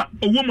hawa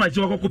ewom a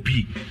se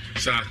wakokopi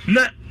sa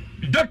na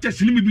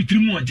doctors ni bi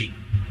trimu ade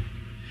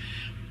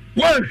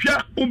wa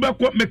hwa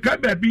ubekọ meka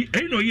baby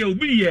no ye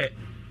obi ye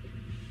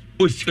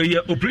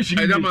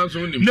operation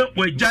no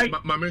wajai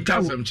mama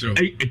kasem chiro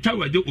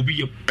etawa de obi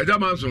ye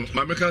ejamanso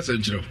mama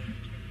kasem chiro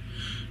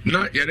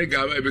na yene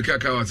gaba e be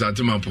kaka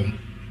wasate mampo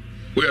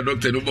we are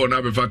doctor no bo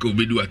na be fa ka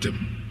obedu atem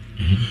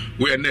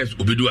we are nurse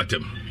obedu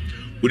atem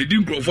we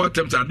didn't grow for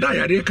attempts and die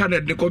yare ka na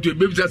de ko to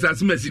baby sasa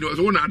asimasi no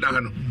so na ada ha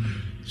no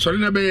sorry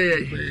na be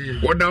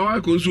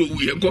wodawa ko so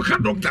wu ye ko ka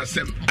doctor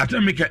sem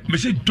atamika me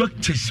say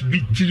doctors bi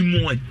tiri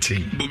mo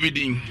ate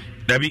bobidin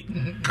dabi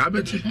ka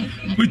beti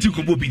witi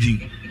ko bobidin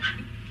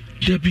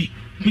dabi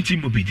miti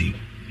mobidi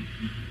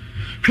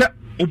hwa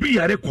obi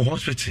yare ko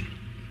hospital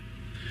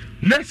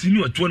nurse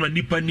ni oto no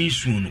nipa ni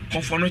su no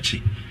konfo no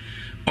chi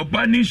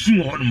oba ni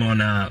su ho no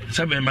na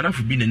sabe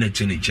manafo bi na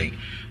che ne chen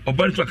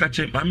oba ni to aka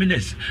che mami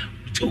nurse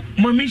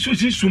mami so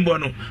si sumbo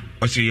no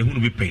o se ye hunu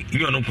bi pen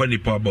ni ono kwa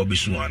nipa ba obi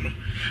su ano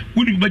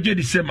wudi baje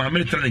di se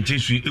mami tra ne chen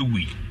su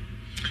ewi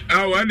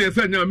wa na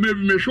se nya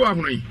me hwo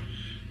ahunu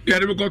ya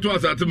de ko to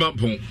asate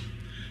mampon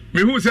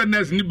me hu se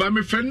nurse ni ba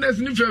me fe nurse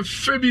ni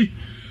fe bi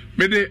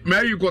me de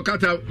me ko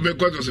kata me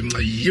ko so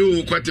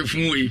yo kwate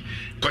funwe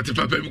kwate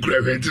papa mi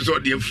kura hwenti so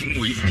de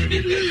funwe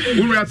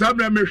uru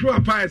asabra me hwo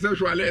apa ese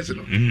hwo ales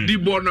no di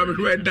bo na me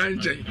hwo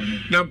danche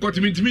na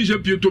kwate mitimi je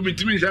pie to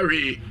mitimi je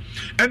hwe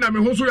ena me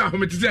ho so ya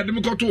hometi se de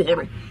me ko to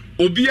horo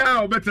obia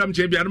obetram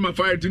che bia na ma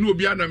fire ti no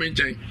obia na me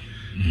nchen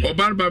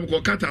oban ba me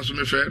ko kata so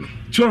me fe no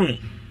chon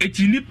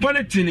etini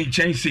politini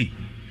nchen se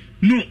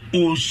no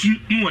osu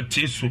no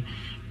oteso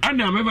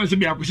ana me ba se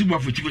bia akosi bo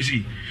afoti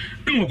kosi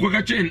no ko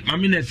ka chen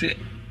mami na se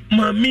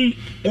mami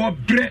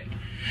obre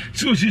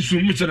so si su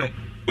mi tsana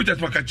o ta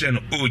paka che no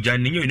o ja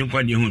ni nyo ni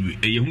kwa ni hu bi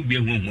e hu bi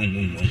hu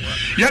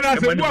ya na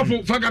se bo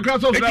afo fa kakra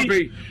so fra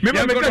pe me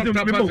ba me ka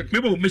me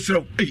bo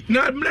mesro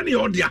na mna ni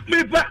odia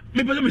me ba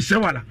me se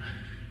wala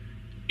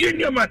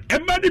yeni ma e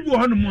ma di bo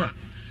hanu mu a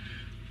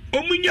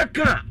o munya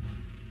ka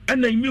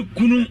ana mi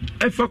kunu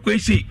e fa ko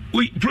ese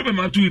o problem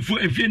atu ifo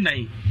enfie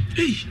nan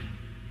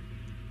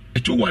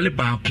eto wale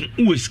ba ko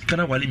o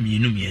skana wale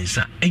mienu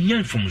miensa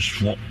enya from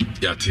so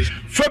yate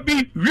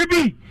fabi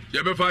ribi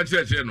ye be fa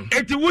chese no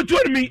eti wotu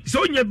mi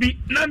so nya bi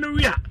na no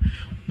wi a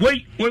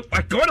we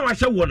akawa na wa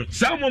hye wo no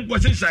sa mo mpo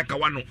se sa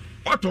akawa no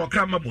oto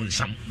kra ma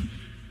bonsam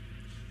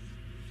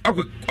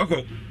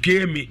akọ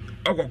kemi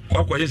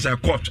akọ yesa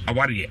court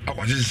aware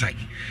akọ sesa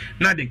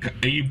na de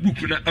eyi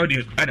book na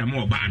audio adam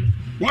oba no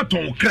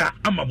woton kra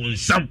ama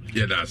bonsam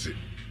ye da se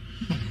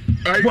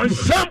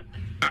bonsam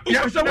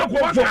ya se wo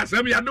ko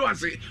asem ya do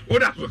ase o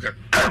da so ka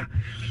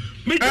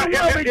me do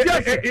wa be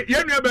just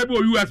ye no ba bi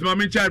o US ma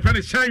me child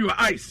friend shine your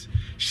eyes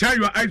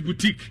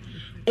boutique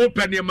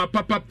open your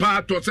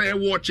papa to say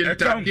watching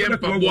time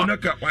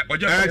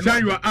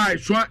shine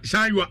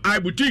your eye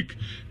boutique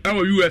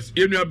our US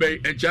in your bay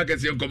and check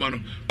as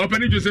command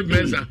open Joseph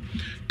Mensa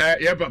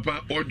yeah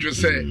papa or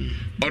just say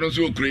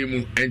also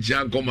cream and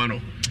Jan Comano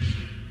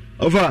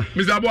over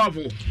Mr.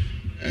 Boafo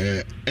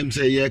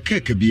say yeah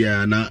cake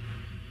bia na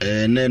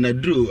na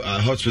drew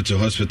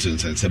hospital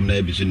and some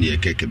na bi so ne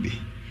cake bi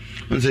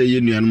on say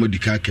you no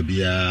modika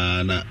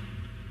bia na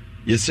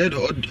you said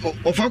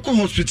of our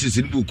hospitals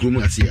in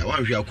Bukrum as here,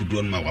 one shall could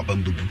run my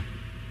wabambu.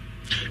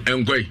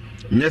 And quay,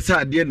 yes,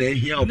 I dear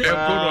here,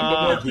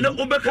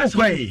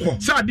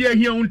 Sa dear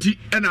here, auntie,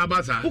 and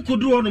Abasa, who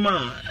could do on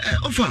ma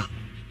offer.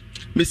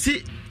 Me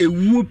see a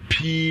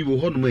whoopee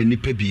will hold my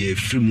nippy a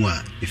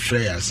frimoire, a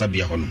freya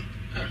sabia honum.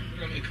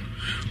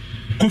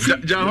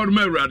 Jahor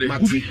Meradi,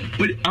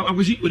 I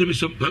was it with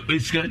some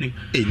scanning.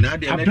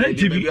 Nadia, I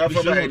plenty of you.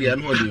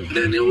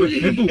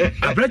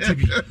 I bred to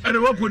be,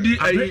 and what would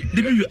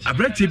I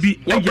bred to be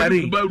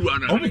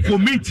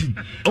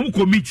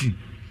committing.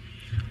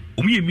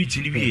 We are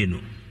meeting Vieno.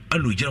 I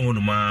know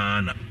General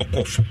Man or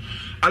Coffee.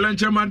 Alan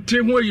Chairman,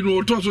 Tim Way, you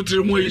know, Tosso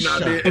Tim Way.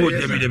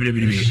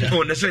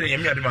 Oh, necessarily,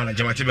 I'm not the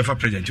manager for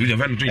president. You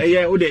have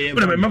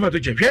to my mother to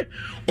check,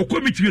 or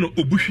committee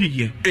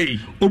Obushi,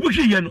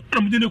 Obushi, and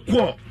I'm doing a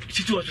quarrel.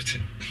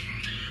 Situation.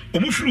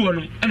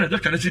 Omuflu and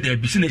that can see their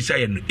business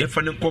and if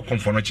I call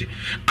conformity.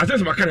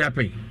 As my can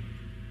happen.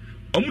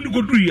 Omu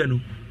go do yano,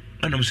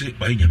 and I'm saying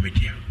by your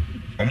media.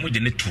 Omu the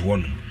net to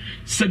one.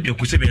 Said you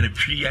could say a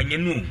free and you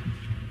know.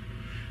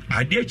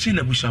 ade chi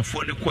na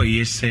busafo ne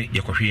koye se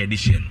yekohwe ye de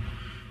hye no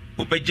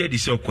obegye de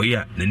se okoye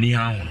a nani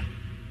ha ho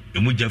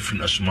emu jafri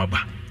na soma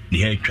ba ne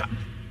ha atwa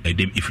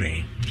edem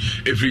ifren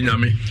efri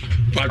nyame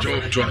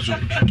pacho tuaso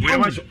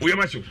we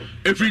maso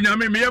efri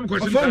nyame me yam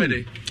question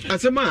tade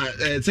asema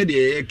se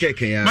de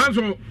keke ya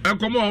manso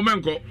enkomo o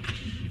menko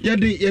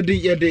yede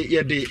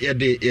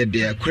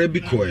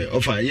akrabi koe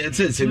ofa ye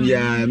sensem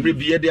ya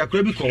mrebi yede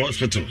akrabi ko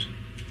hospital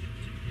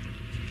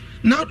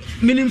now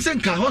minim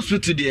senka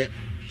hospital de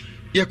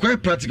ye koe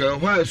practical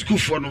why school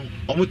for no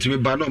omutimi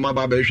ba no ma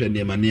ba ba hwe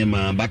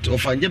niema but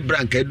ofa nye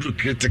brank edru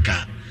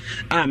critical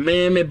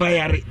me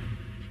bayare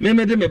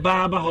me de me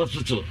ba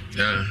hospital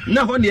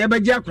na ho ne e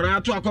baje akora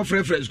ato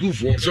akofrefre school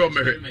for so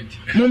me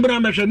mumbra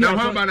me hwe na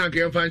ho ba na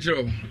ke mfa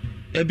nchiro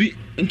ebi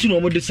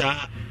ntino mo de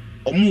saa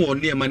omo wo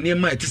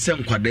niema etese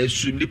nkwada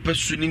su nipa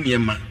su ni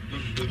niema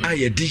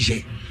aye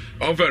dije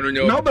onfa no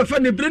nya na obefa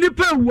ne bre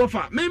nipa wu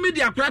ofa me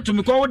de akora to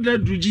me ko wo de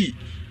drugi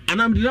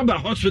anam de na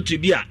hospital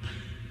bia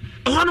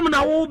honum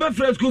na wo be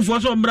fresh school for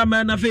so mbra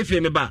ma na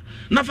fefe me ba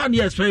na fa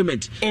ne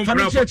experiment fa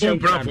ne church from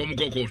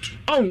kokot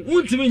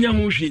untimi nya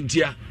ho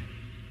hwentia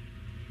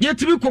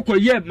yetimi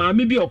kokoye ma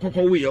me bi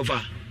okoko we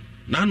ofa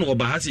na no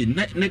oba ha se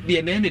ne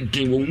de ne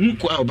den wo hu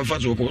ko a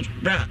obefa so kokot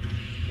bra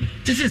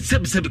tese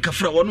sebe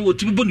kafra wono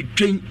wotimi boni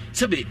twen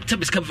sebe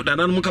kafra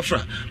na no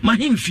kafra ma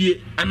hemfie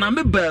ana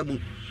me ba mu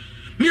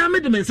me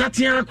amede me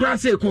nsatia akra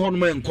se ko hono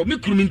ma enko me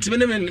kuru ntimi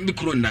ne me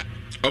kuru na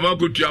Oma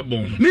kutia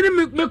bon.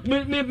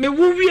 Me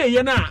wuwie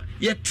ye na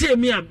ye tie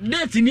me am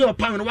net ni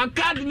opa no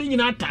wakad ni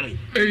nyina atare.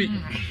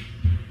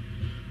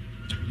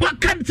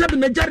 Wakad sabe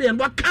na jarian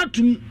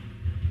wakatum.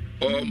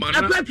 Oh man.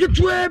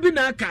 Akwakitu bi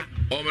na aka.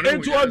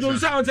 Entu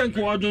odunsa onsen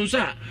ko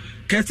odunsa.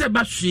 Kese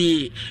ba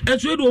hwe.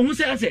 Entu edu ohun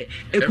se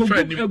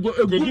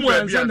egumu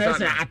ansa na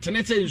ese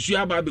atene se nsu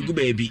aba begu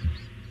baabi.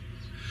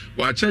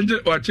 Wa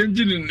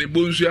change ni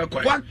bonsu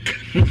akwa.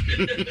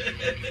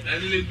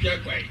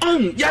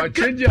 Ya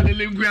change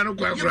alele ngua no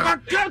kwa kwa.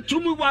 Waka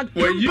tumu wa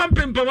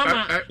pampa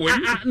mama.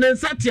 Na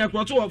nsati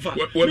akwa to ofa.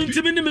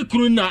 Mintimi ni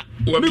mikuru na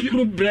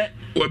mikuru bre.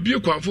 Wa bie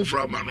kwa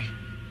foforo ama no.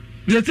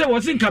 De se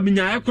wosin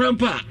kamenya akwa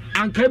mpa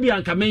anka bi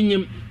anka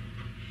menyim.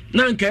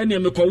 Na anka ne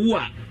mekowo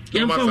a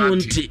yemfa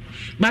wonti.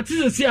 But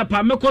this is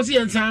apa mekosi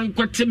yensan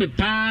kwete me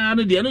pa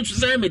no de no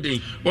tsusan me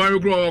den. Wa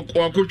rekro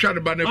wakotwa de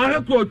ba ne. Wa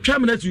rekro twa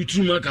me na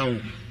tutu aka ho.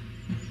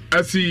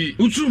 Asi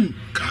utum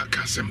ka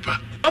sempa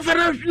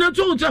ofara na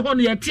to uta ho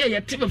no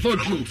yete be for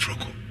true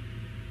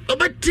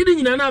obatiri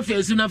nyina na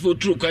afesi na for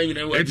true kwan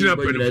nyina wa etina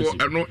pedifo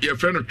eno ye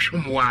fe no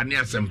twomwa ne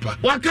asempa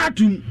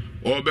wakatum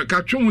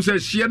obeka twom se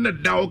hie ne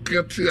da o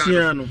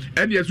ketia no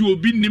ene ye so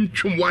obi nim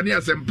twomwa ne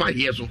asempa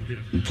hie so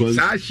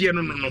sa hie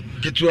no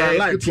ketua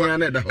light nya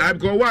ne da ho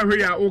go wa hwe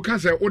ya o ka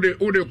se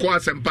ode ko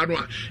asempa no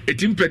a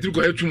etim petri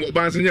ko twom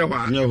oban se nya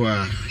ho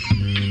a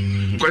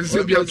kwasi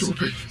se bia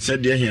tupe se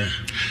de hia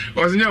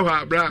was nya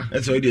ho bra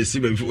e so de si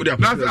be fu de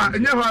na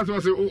nya ho so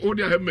se o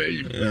de ha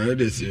mai e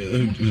de si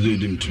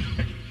dim tu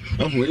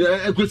ahu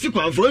e kwasi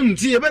kwa fro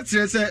nti e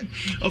betre se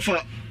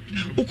ofa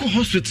uko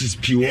hospitals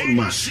pi won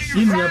ma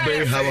ni nya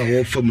be ha wa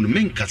wo fam no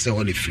menka se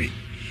ho ne free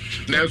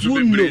na so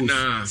be bre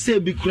na se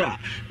bi kura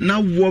na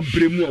wo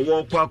bre mu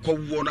wo kwa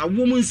wo na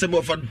wo mu nsem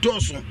ofa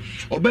doso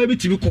oba bi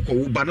tibi kokko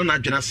wo ba na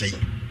adwena sei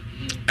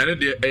ene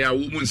de ya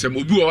wo mu nsem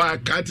obi wo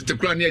aka tete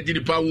kura na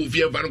agiri pa wo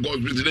fie van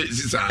hospital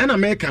sisa ena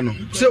meka no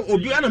se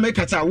obi ana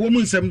meka ta wo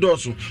mu nsem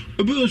doso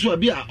obi so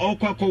abi a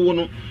okwa wo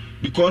no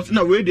because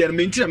na we dey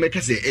maintain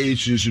meka say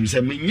sunsun say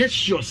menye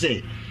sure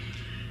say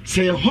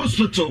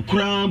hospital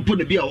cramp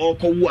na bi a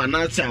okwa wo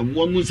anasa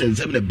wo mu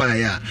nsem ne ba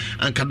ya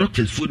anka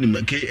doctors food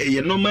ni ke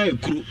ye normal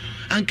ekuru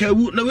anka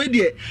wu na we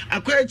dey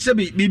akwa che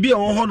bibi a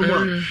wo ho no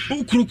ma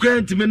ukuru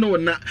krant me no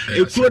na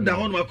ekuru da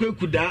ho no akwa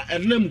ekuda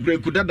enam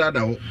ekuda da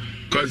ho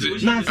Cause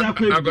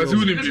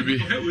unim bibi.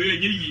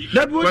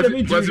 That was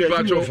the quasi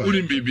patch of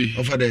unim bibi.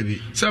 Of a Debbie.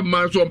 Some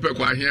man so pe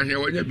kwa here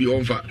when you be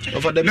on fa.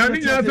 Of a Debbie.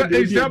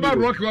 Now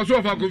rock was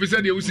off a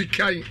conversation you see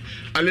kind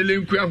alele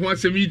nkwa ho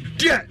asemi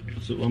dia.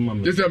 So one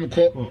mama. Just am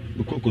call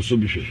the cocoa so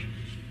bishwe.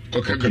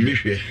 Okay,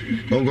 commission.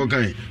 Ongo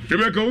kan.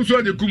 Rebecca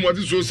also the kum what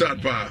is so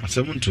sad pa.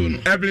 Seven to no.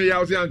 Evelyn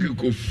ya say Uncle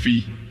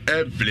Kofi.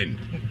 Evelyn.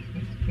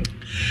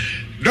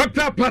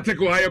 Dr. Patrick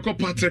Ohayoko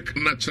Patrick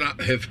Natural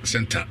Health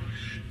Center.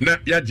 Na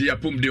yaji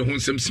yapum de ho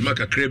nsem sima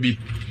kakra bi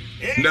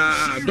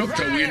na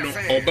doctor we no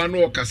oba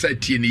no okasa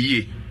tie ne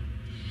ye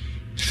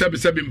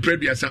sabi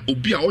mprebiasa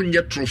obi a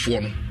onye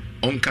trofo no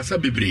onkasa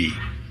bebre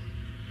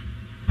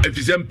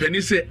efisem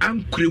pani se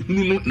ankure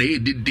hunu no na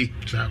yedede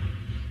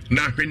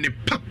na hwene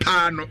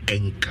papa no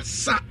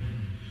enkasa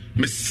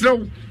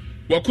mesrew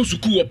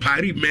wakosuku wo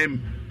Paris même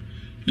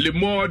le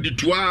mot de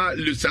toi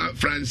le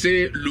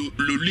français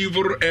le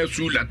livre est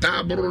sous la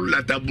table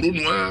la tableau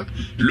noir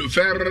le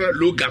fer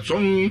le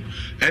garçon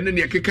ene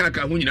ne keka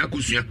ka ho nyina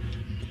kusua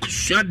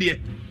de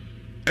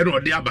ene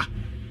ode aba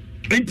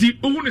enti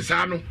ohun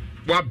sa no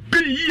wa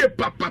biye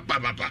papa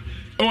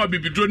o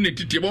bibidro ne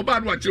titi bo ba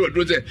no akire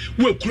odro se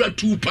wo kura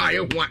tu pa ye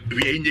ho a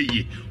ye nye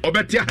yi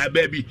obete ha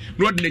ba bi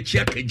no ode ne chi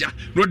akaja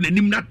no ode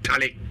nim na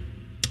tale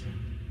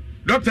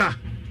doctor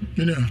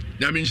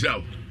nyame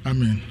nshirawo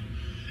Amen.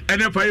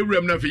 And if I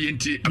remember for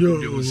Yinti,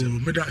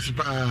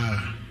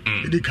 Medasipa,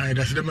 the kind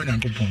that's the man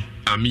and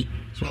Ami.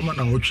 So I'm not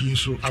watching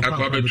so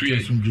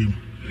dream.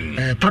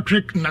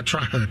 Patrick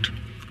Natural Heart.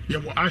 You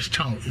were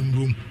Ashtown in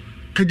room.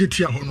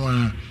 Kajetia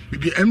Honwa,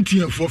 maybe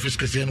empty and 4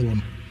 Fiskasian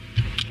one.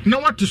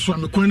 Now what is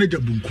one, the coin of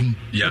Bunkum?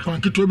 Yeah, I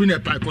can't be a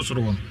pipos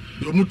room.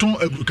 Your mouton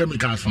a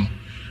chemical.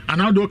 And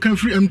now do can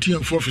free empty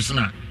and 4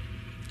 Fisna.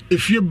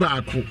 If you're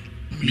back,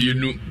 you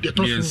know, the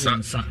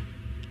Tossan.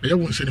 I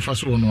won't send for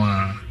so one.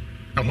 A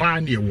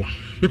 1 year one.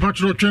 The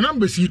patrol train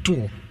number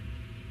C2.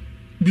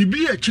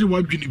 Bibi actually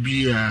what going to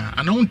be and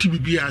I want to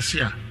be a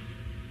seer.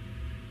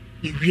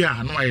 If we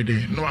are no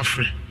idea, no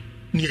afraid,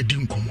 near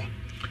Dinkomo.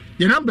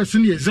 Your number is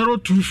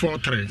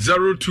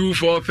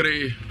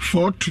 0243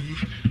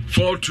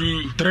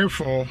 42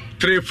 34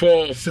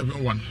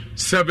 71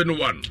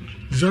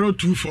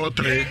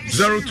 0243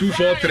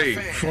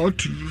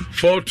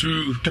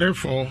 42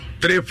 34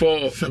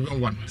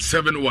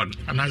 71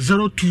 and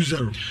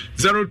 020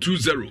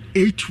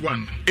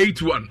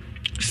 81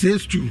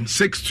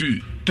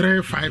 62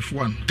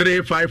 351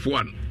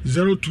 020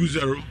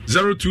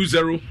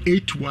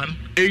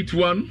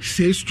 81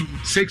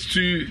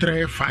 62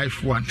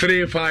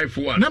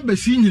 351 number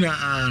senior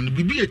and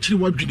bibi actually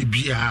what do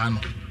bia no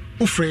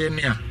o frɛ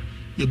ne a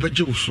ye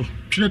beje wo so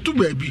twere to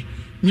baabi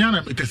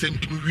nyana metesem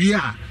timi wi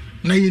a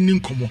na ye ni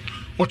nkomo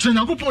o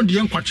tena Nyankopɔn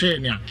de nkwache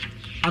ne a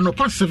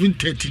anopa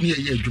 7:30 ne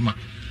ye adwuma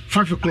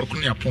 5 o'clock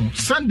ne apon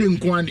Sunday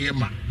nko an ne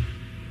ma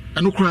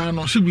anokura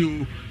no se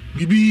bi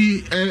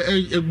bibi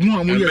mu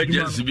amu ye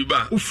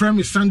adwuma o frɛ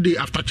me Sunday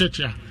after church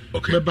a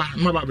okay beba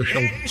ma ba be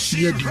hwew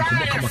ye di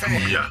nkomo kama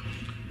ya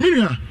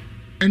minia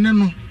ene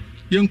no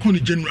yenko ni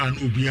general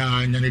no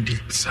bia nyane de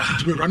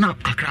to run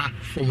up kakra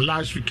from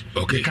last week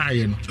okay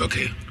kai no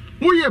okay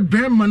wo ye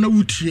bema na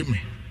wutie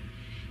me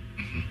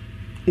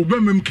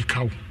obemem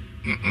kikaw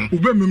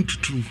obemem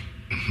tutu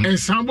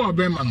ensambo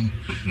obema no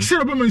se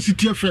obemem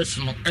sitie first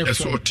no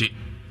esote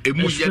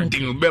emu ye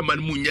din obema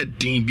no mu nya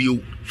din bio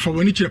for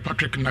when it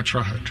Patrick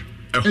Natural Heart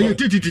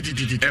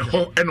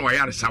eho eno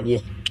ayare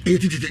sawo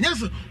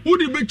yes wo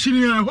di be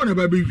chini a ho na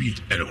ba be wi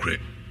enokre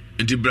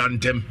enti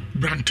brantem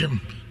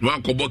no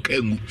akobo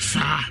kangu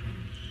sa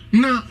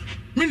na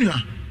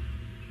minia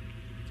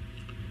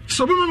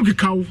so obemem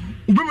kikaw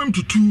obemem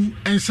tutu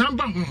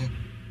ensamba ho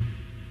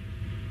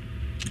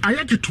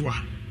ayaketwa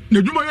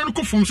na dwuma yan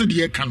ko fom se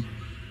de kan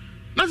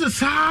na se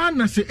sa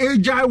na se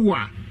ejai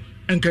wa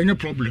enkanya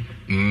problem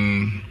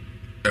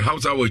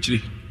house awo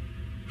chiri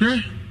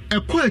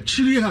ekwa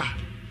chiri a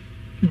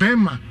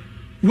bema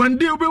one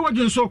day ube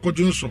wajenso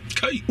okodunso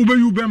ube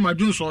yu bema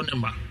dunso ne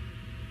ma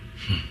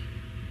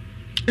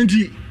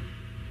enti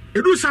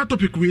edu sa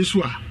topic we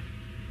so a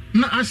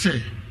na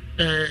ase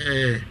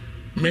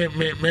me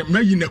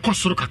yine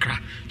kosoro kakra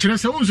kire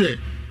se won se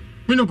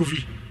me no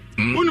kofi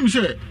wonim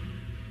se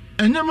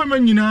enyama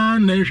manyina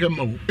na ehwe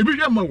mawo ebi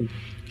hwe mawo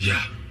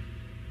yeah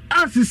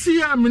asisi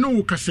ya me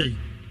no kasai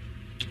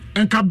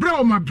enka bra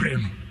o mabre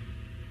no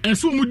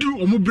enso mudi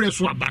o mo bre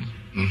so aba no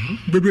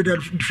bebe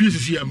da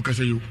fiesisi ya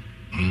mkasai yo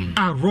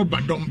a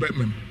rubber don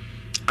bemem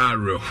a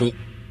reho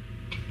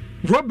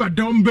rubber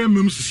don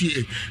bemem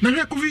sisi na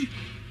hwe kofi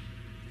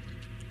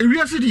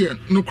ewiase de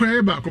no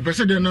kra ba ko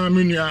pese de na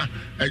menua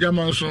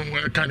agama so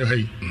kan de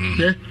hai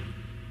ye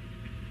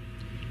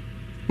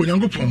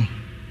Onyankopɔn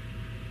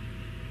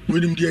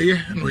wenim de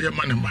ye no ye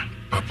manema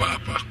papa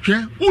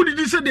hwe wo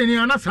didi se de ni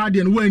ana sa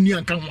de no wani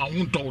anka ho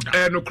awon to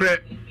da no kra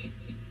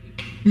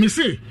me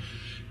se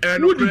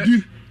wo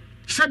didi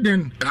se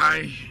den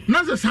ai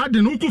na se sa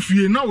de no ko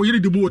fie na wo yire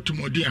de bo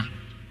otimodi a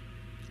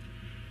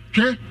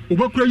hwe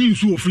obakura yi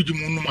nsu ofrigi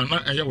mu no ma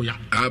na eye wo ya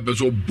be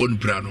so bon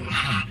pra no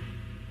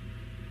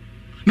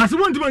na se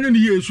wonti manya ni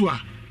Yesu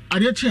a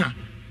ade chi a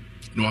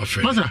no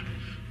afa masa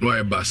no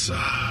e basa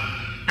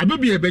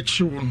abebi e be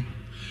chi wo no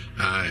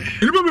ai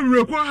ene be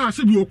be ko ha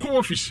se bi o ko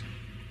office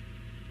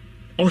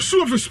o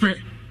su office pe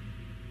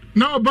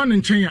na oba ne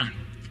nchen a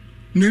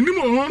na nim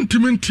o hon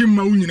timintim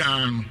ma wo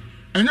nyina no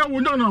enya wo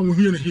na wo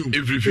hie ne hiu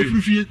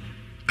every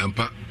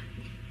ampa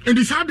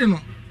edi sade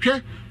no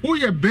hwe wo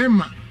ye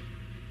bema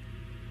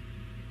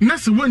na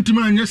se wonti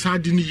manya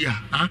sade ni ya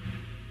ha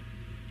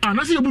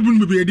na se yebubu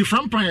no be di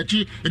frampan ya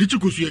chi edi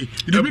chikosu yi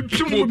edi bi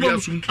pimu bo na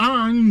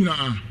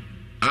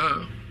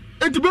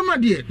enti bema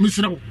de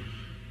misrawo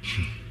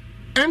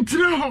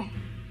entre ho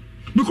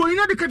because you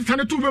know the cat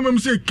tane to bema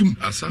mse kim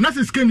na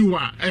se skeni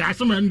wa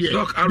asema ndie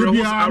look around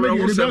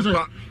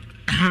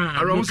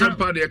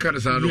sampa de kan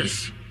sa no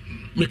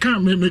me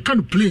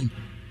kan plane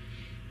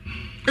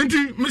enti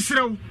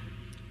misrawo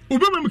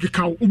ubema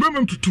mkikaw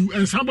ubema mtutu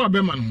ensamba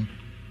bema no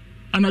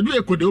anadu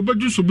ekode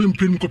obaju so be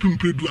mpre nkopim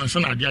predu ansa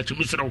na ade ache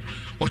misrawo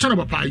o chana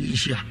papa yi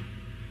nhia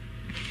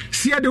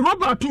sia de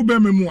rubber to be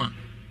memu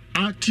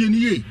a tie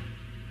ni ye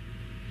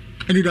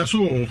eni da so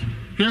hwe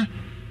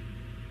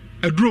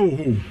edro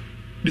ho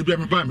de bia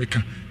me ba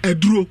meka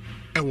edro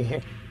ewo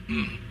ho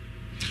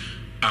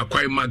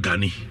akwai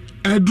magani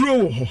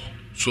edro ho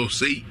so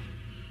say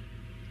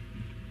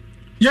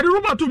ya de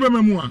rubber to be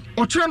memu a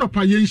o chana no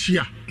pa ye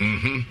nhia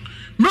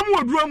memo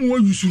adura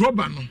mu use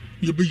rubber no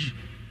ye beyi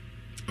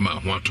ma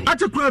ho ato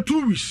atakura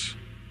 2 weeks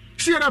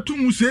see that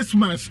 6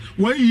 months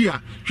 1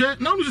 year hwe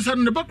na no se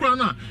ne bakura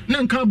na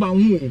nka ba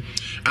ho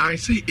I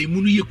say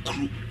emu no ye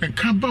kru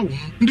nka ba wo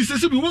ndi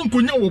se bi won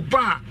konya wo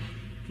ba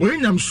wo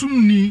nyam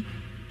sumni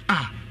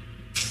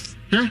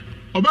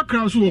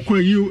obakra so wo ko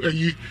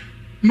ayi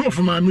no of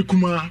maame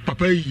kuma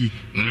papa yi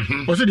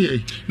o se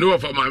de no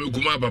of maame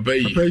kuma papa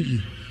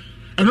yi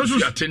ano so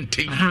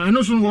atenten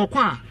ano so wo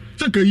kwa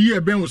saka yi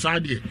eben wo sa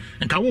de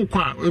nka wo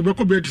kwa be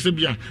ko be de se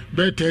bia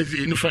be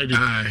Thursday ni Friday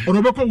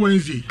ono be ko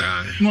Wednesday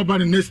no ba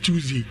next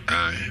Tuesday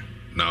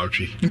na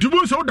otwi nti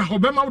bo se wo da ho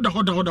be ma wo da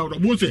ho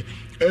bo se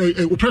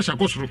o pressure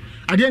ko soro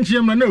ade nchi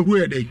yem na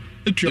ehuru edai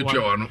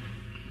etua no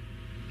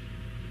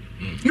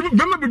ni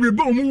be ma bebe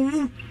bo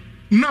mu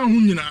na ho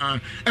nyina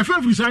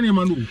efa frisani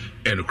ma no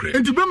enokre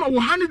nti be ma wo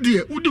hane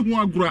de udi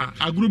ho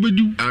agro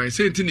bedi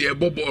say nti ne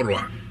eboboro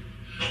a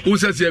wo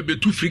se se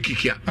betu free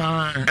kick ya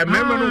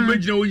emema no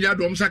begina wo nya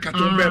dom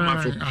sakato be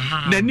ma so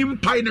na nim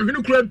pai na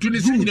hwene kura ntu ne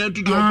si nyina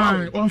ntu do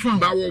ba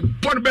wo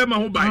bon be ma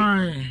ho bai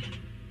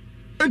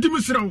nti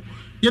misrawo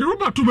ye de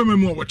roba to be ma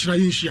mu wo kira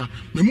yinhia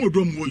me mu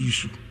odom wo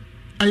yisu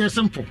aye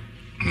simple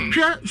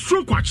hwe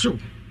stroke kwacho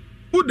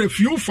who the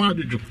few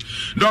fadjo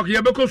doc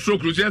ye be ko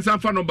stroke lu se san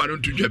fa number no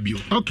to dwa bio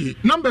okay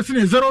number is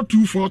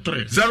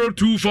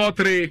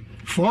 0243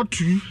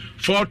 42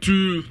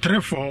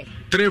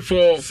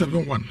 34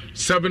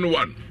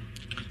 71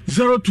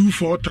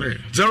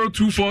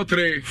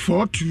 0243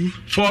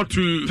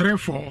 42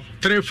 34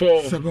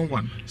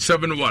 71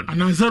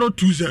 and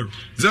 020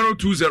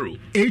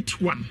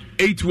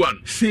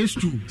 81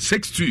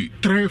 62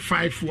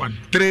 351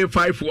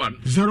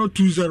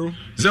 020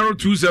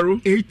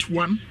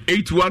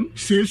 81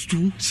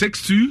 62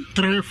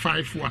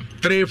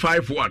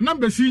 351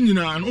 number si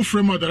nyina no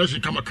frame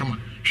moderation kama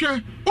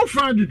hwe o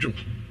fra djojo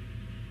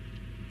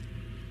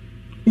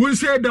won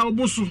say da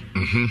oboso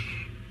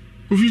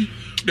ofi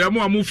da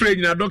mo amu frɛ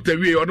nyina doctor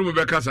wie ɔno mo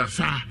bɛkasa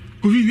sa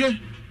ofi wie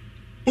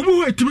obo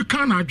ho etimi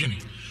kan na adwene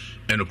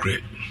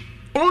enokre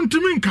on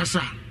timi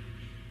nkasa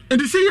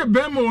enti sɛ yɛ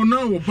bɛma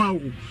ona wo ba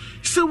wo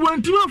sɛ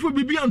wantimi afo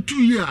bibi antu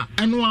yi a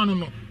ɛno ano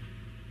no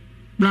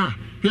na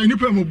yɛ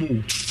nipa mo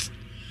bo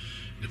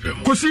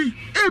kosi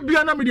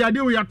ebia na me de ade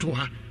wo ya to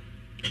ha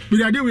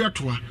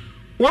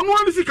wɔn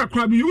wɔn si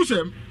kakra bi use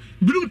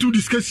birum to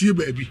discuss ye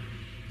baabi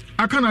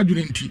aka na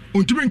adwene nti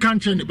ontimi nka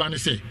nkyɛn ne ba ne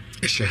sɛ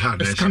ɛhyɛ ha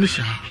na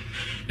ɛhyɛ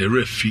the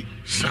refi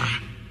sa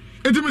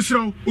enti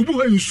misraw obu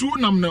ha nsuo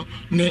nam na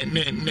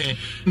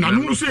na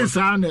no so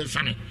saa na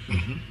ɛsane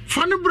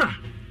fa ne bra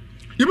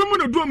yɛbɛmu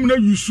na duam na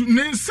yusu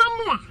ne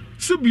nsam a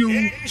sebio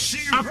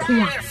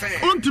akoa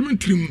ontimi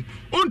ntrimu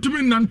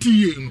ontimi nante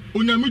yie no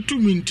onyame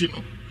tumi nti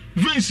no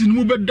vensi no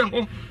mu bɛda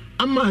hɔ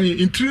ama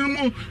ntiri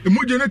mu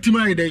emoje na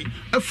tima ayedai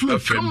afu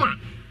kama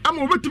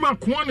ama obetuma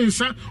akoa ne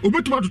nsa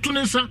obetuma atoto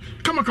ne nsa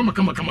kama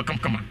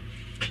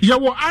ya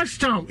wo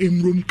Ashtown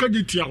emrom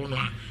kagetia ho no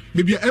a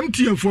bebia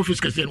MTN for office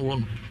kase no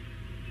no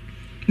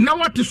na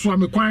wate so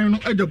amekwan no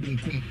ada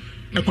bunkum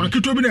na kwan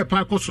keto bi na pa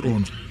akosoro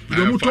no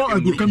do muto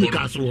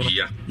agrochemical so no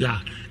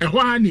ya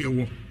ehwa ha ne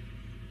ewo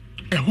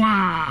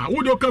ehwa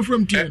wo do ka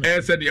from tie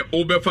no said the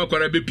obefa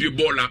kwara be pie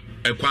bola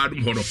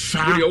ekwadum ho no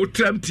wo de wo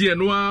tram tie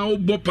no a wo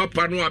bo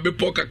papa no a be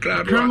po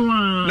kakra no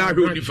na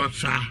hwe onifa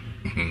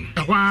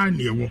ehwa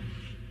ne ewo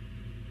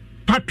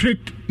Patrick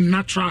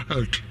Natural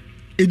Health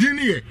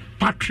edini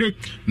Patrick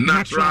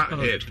Natural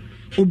Health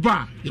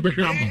oba ye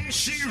behwe amo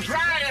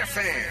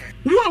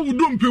wo wo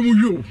do mpemu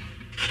yo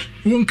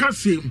won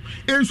kasem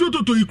enso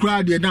toto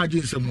ikura de na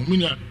aginsem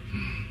minia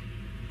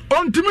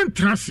ontimi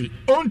ntrase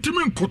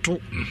ontimi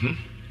nkoto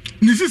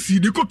ni sisi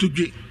de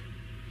kotodwe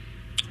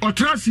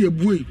otrase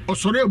ebue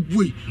osore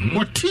ebue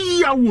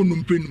otia wo no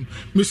mpenu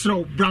misra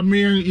brame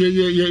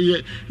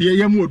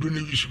ye mu odu ne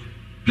yisu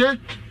pe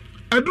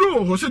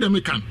aduro ho se de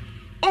mekan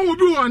on wo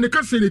bi wo an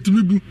ka se ne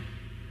timi bu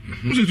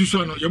nse tu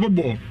so no ye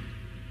bobo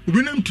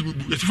obi nam timi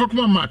bu ye se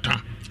fakoma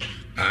mata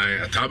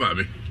ai ataba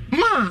me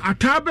ma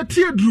ataba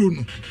tie aduro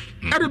no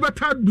ade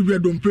beta bibia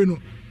dompe no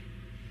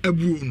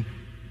abuo no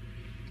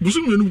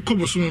busum yenu ko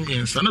busum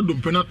miensa na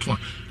dompe na to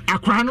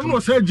akwa no no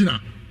se agina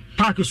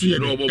park so ye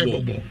no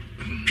bobo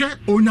hwe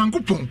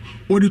onyankopon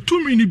o de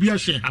tumi ni bia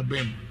hye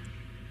abem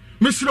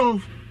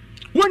misro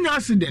wonya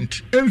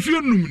accident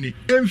emfie numni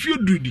emfie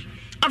dudi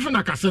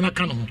afena kase na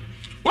ka no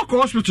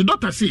wako hospital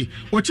doctor say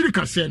ochiri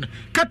kase na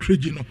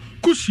cartridge no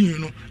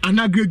cushion no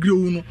anagregre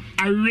wu no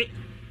awe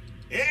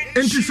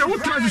enti se wo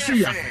tra se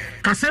ya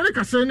kase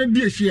na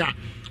die hye a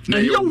na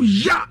yew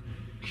ya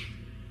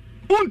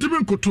ontimi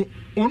nkoto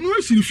onu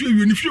asiri fie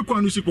wie ni fie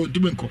kwa no se ko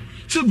ontimi nko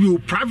se bi o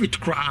private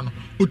kra no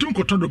otum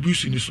nkoto do bi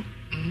ni so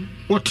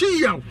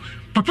oti ya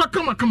papa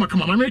kama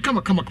mama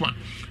kama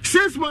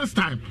 6 months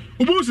time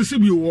obo se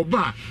bi o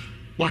ba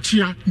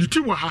wachia ni ti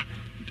wa ha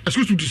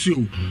excuse to say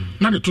o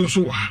na ne to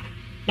so wa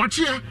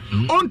wachia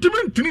ontimi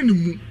ntini ni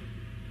mu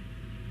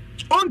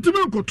ontimi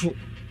nkoto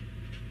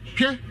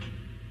hwe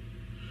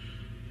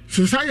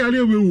sinsa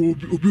yale we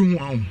obi hu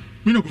ahun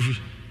mi na kofi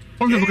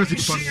on be baka si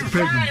pa no pa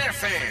eduma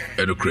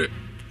edukre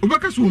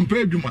obaka so mpa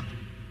eduma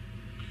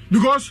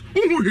because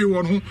who he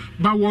won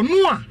but one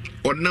more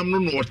or nam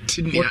no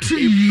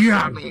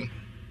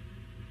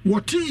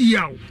what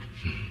yaw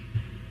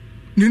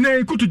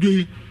nina ko to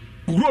dwe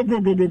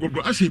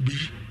go ase bi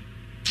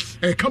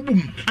e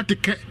kabum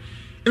ateke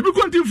e bi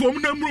kontin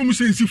form na mrum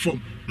sensi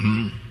form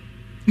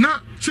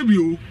na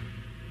sebio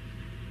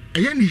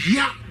eya ni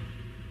hia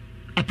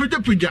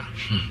apejapija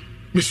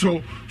me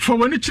so for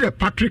when it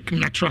Patrick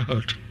Natural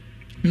Health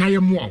na ye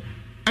mo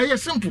eye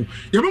simple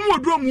ye be mo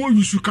do mo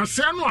yusu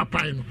kase no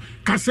apan no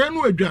kase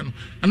no adwa no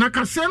ana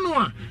kase no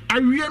a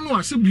awie no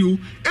asebio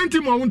enti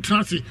mo won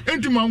trase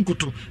enti mo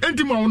nkoto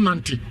enti mo won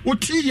nante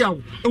oti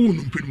yaw e wo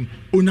no mpenu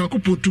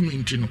onyankopɔ tumi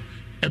nti no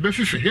e be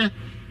fefe he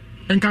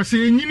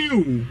enkase enyini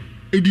o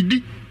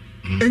edidi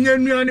enya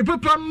nuane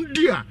papa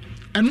ndi a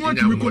eno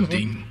atumi ko no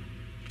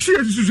si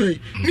esu sei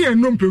ni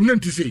eno mpem na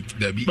nti sei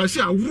ba si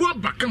awuro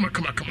ba kama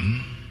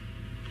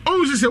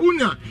o se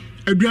unya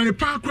aduane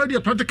pa akora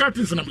dia practical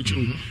things na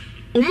bichiru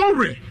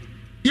omore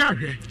ya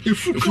hwe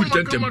efu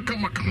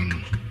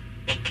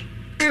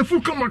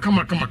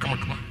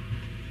kama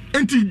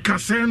enti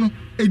kase no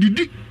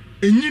edidi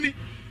enyini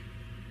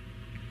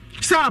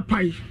sa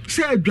pai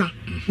sa adwa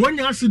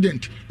wonya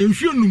accident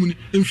emfie numuni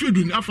emfie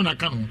duni afana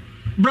ka no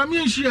brami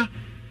enhia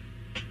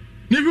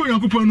ne hwe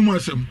Yankopɔn no mu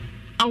asem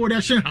awode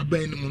ahye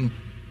haban no mu no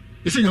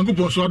ese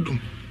Yankopɔn so adom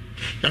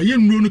ya ye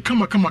nuro no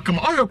kama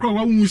oyo kra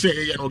wa wu se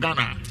ye no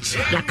Ghana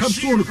ya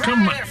capsule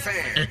kama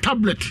a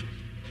tablet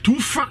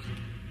tufa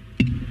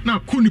na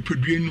koni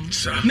peduenu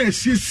na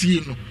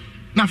asiesie no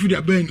na afide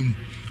aban mu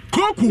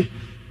koko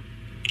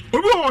obi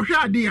wo hwe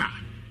ade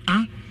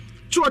a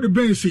cho de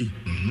ben sei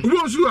obi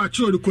wo so a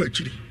cho de ko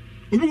akiri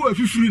obi wo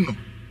afifiri no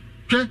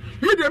hwe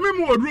me de me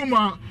mu oduro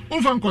ma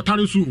onfa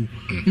nkotare so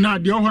na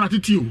de ohora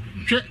tete o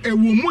hwe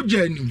ewo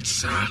moja anim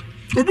sa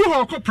obi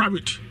wo ko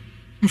private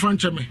mfa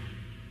ncheme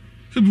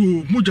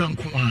sebu moja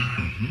nko a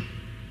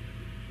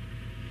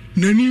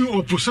nani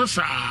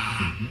oposasa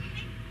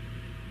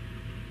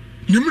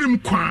nimrim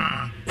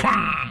kwa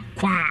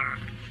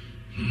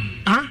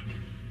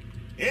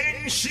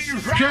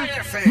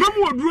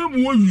mamu oduro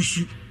mu wo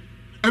yusu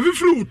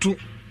afifiri wuto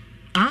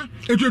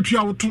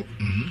etwetwa wuto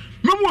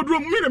mamu oduro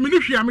mu me ne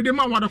hwia me de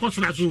ma wada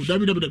kosra so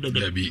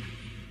dabi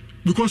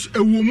because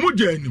ewo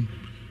moja anim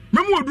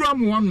mamu oduro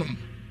mu wonom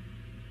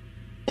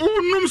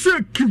onum se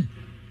kim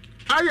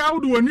aya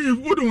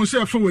wodo won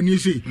se fa wani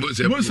se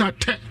bonsa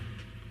te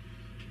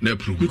na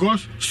prove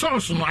because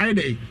source no I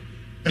dey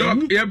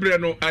dog yebre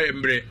no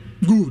ayembre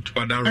good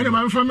and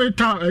my family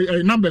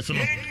numbers no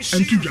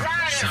entudwa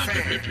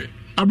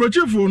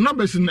abrochefo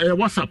numbers in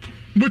WhatsApp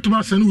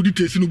botuma send wo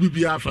details no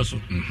bibia afa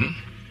so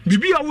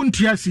bibia wo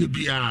ntia se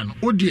bia no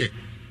wo de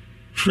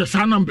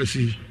fresa numbers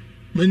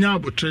menya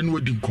abotre no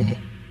wodi nkomo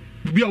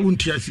bibia wo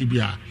ntia se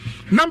bia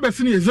numbers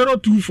ni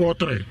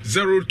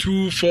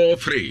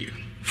 0243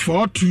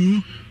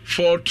 42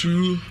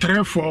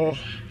 34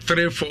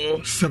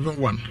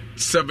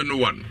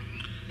 71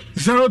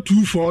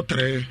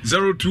 0243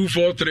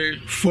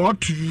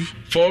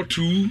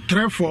 42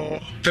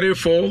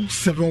 34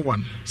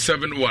 71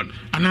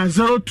 and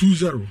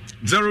 020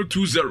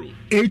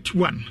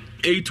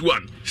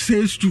 81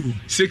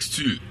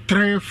 62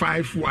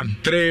 351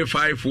 020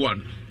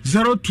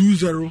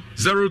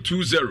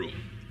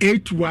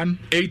 81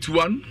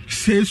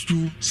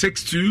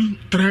 62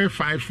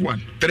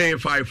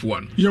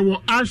 351 you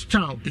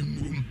Ashtown in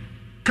room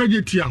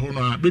kajetia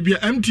hono baby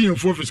MTN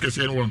for office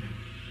kese no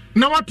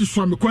na watu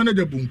so me kwana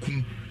da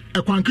bunkum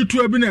e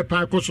kwanketu abi na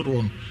pa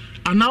kosoro no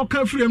ana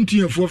ka free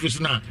MTN for office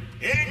na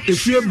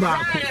efie ba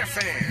ko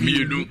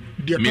mienu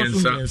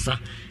miensa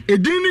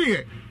edini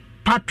ye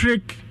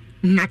Patrick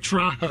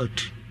Natural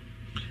Health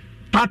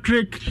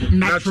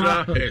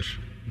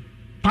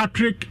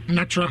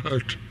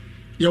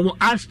you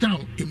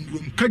Ashtown in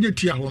room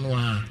kajetia hono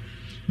a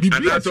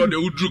bibia so de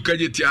udru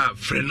kajetia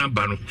frɛ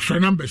number no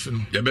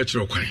ye be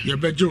kyerɛ kwan ye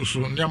be jo so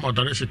nya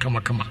modare se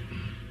kama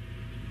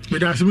me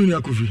da se minu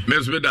akofi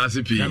me so be da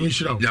se pi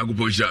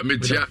yagopo sha me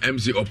tia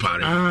MC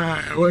Opare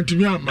want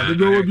me am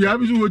be wo bia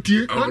bi so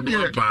wotie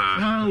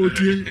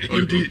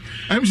wotie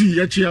MC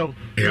ya chia o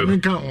ya me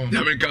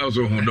kan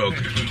so ho dog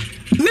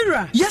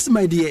Mira, yes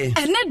my dear.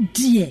 Ene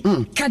dear.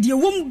 Kade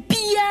wom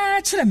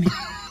bia kyerɛ me.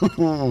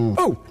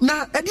 Oh,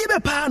 na ɛde be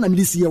pa na me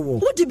de sie wo.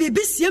 Wo de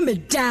bebe sie me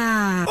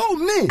da. Oh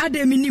me.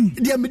 Ade me nim.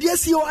 De me de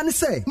sie wo ane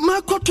sɛ,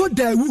 makoto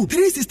Dawood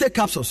 360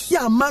 capsules.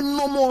 Ya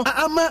manomo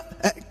ama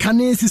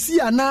kane sisi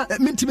ana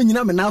mentime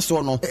nyina me na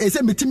so no.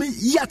 Ɛsɛ metime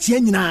yatia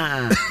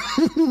nyina.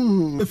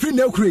 Free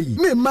na okure yi.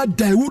 Me ma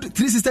Dawood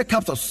 360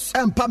 capsules.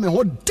 Empa me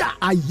ho da.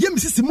 Ayem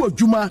sisi mu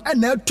adwuma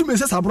na atume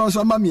sɛ sabro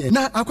so ama me.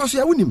 Na akwaso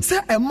ya wonim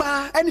sɛ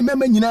ɛma ɛne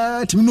mema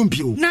nyina timi no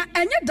mpio. Na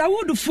ɛnyɛ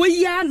Dawood fo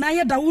ya na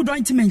yɛ Dawood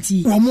ointment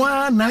yi. Wo mo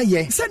na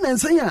ye se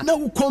nansan ya na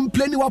wo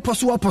complain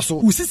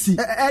waposo usisi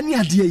ani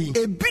ade yi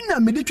ebi na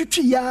me de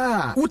twitwi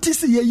ya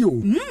wotisi ye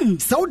yo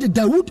se wo de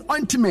Dawood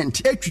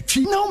ointment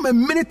etwitwi na wo me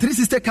minute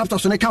 360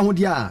 capsules ne ka ho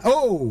dia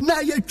oh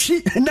na ye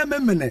twi na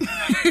memene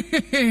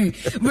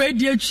we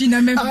de twi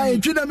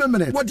twina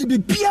memene what be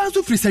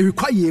piazo free say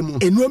require mu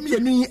enuom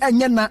yenu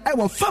enye na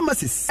ewo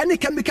pharmacies any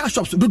chemical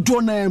shops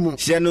do na mu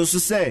hye no so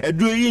say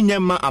eduro yi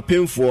nyema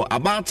apemfo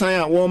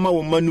abatan a wo ma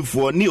wo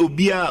manufo ni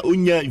obi a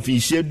onya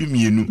mfinhye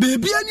dumienu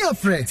bebia ni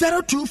afre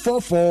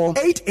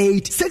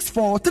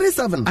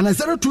 0244886437 and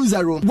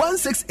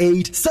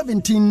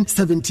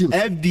 02016871717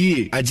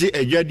 FDA age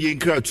adwadie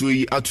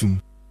nkratoyi atum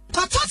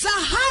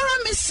Sahara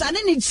Miss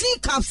Sunny tea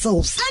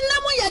capsules. And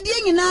now we are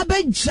doing in our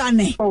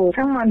journey. Oh,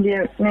 come on,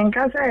 dear.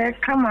 Ninkasa,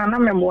 come on,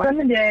 I'm a boy.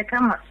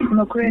 Come on,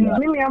 no queen.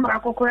 We have a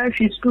cocoa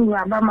fish school,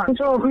 Abama.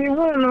 So we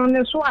won't know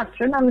the swat,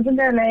 and I'm the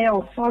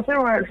nail. For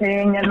several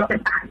saying,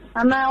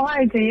 and now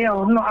I tell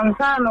you, no, I'm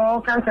son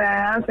or Casa.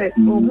 I said,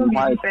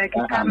 my back,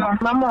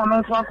 Mamma,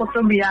 no talk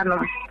to be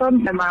anno.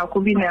 Some them are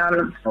could be now.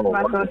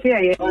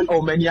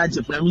 Oh, many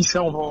agents, let me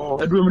sell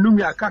a room,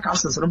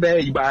 cacas, and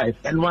bay by,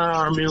 and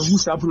one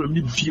who's up to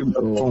me.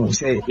 Oh,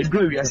 say, it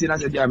grew. I said,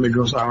 as a damage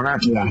was on. I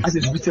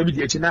said, we tell me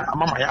the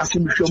Mamma asked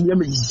him to show me a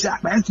jack.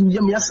 I asked him,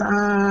 yes,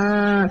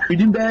 we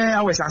didn't bear.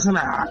 I was asking,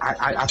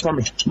 I told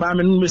me,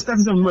 Mamma, Mr.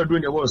 Some were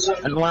doing the worst,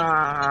 and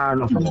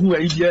one of who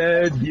I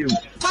did you.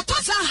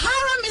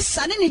 Sahara Miss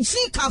Sunny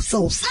tea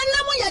capsules. And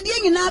now we are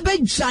doing in our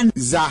Jan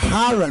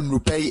Zahara and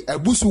Rupe, a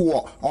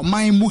busu or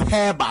my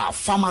muheba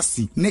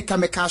pharmacy,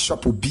 Nekameka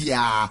shop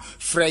Bia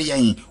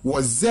Freyain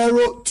was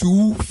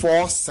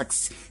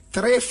 0246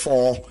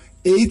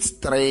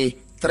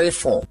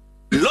 348334.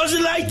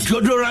 Lozilite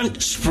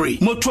deodorant spray.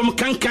 Motom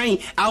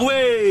kankan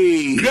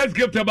away. Great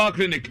Gift Herbal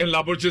Clinic and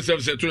Laboratory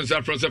Services to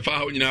San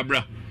Francisco in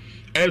Abra.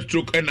 Air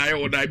stroke,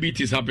 NIO,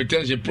 diabetes,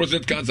 hypertension,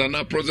 prostate cancer,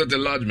 and prostate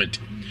enlargement.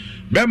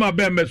 Bema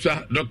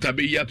Dr.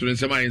 B. Yatu and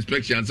Sema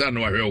inspections and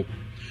no hell.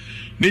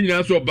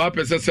 Nina so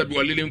Bapes said, we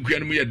are living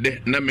Queen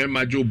Muyade,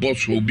 Namema Joe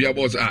Boss, who be a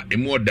boss are a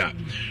moda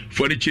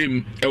for the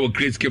chim, our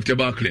Great Gift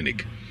Herbal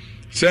Clinic.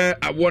 Sir,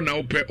 I want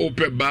to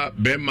open bar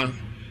Bema.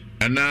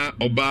 Ana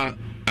oba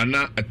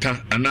ana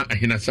ata ana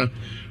ahinasa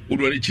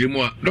udwani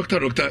chirimo Dr.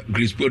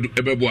 Grispo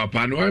ebebo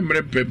apano wa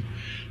mrepem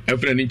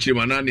efre ni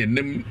chirimo na ne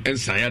nem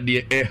ensa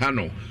yade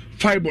hano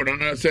fiber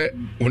na se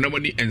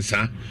honamani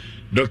ensa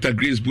Dr.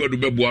 Grispo do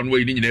bebo anu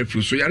yi nyina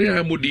efru so yare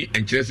amodi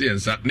enkyerese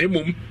ensa na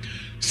mum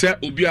se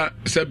obi a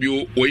se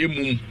bio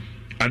oyemum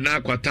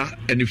ana kwata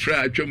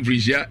enifra atwam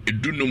frisia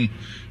edunum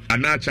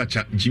ana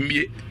chacha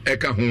jimie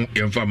eka ho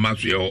yemfa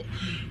maso ye ho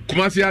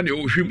Kumasi ani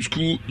Ohwim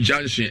School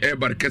Junction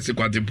Airbar Kese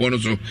Kwatimpono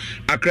so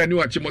Accra ni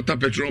Wachimota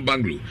Petrol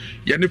Banglo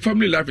yani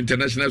Family Life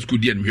International School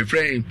DN me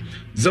frame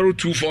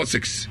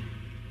 0246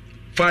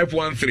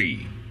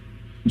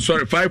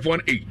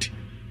 518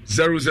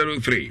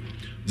 003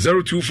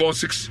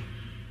 0246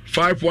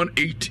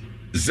 518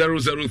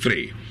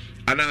 003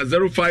 and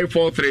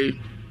 0543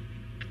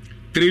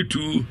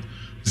 32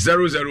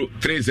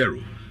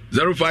 0030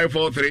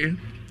 0543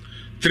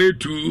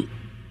 32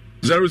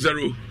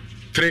 0030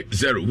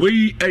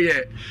 we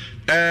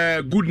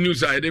good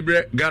news I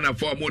debre Ghana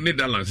for more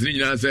Netherlands ni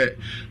nyina say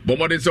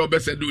bomode say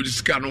obese do this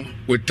cano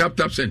with tap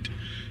sent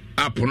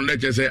app on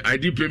let say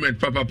ID payment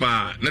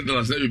papa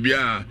Netherlands na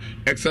bia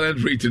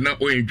excellent rate na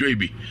o enjoy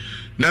bi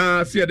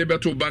na see the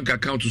better bank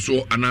account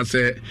so and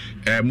say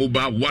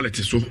mobile wallet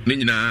so ni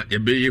nyina e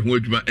be ho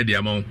adwuma e de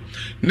amount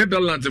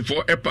Netherlands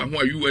for EPA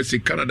ho USA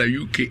Canada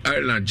UK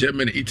Ireland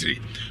Germany Italy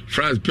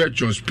France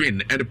Belgium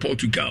Spain and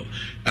Portugal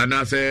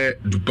and say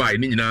Dubai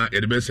ni nyina e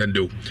de be send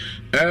do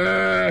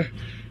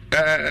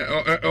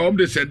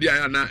they said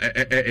na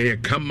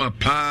kama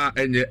pa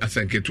enye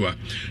asanketwa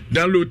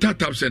download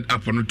tap send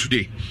app on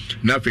today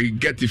now if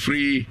get the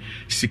free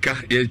sika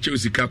ye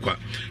sika kwa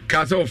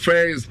cause of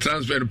friends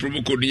transfer the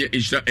promo code near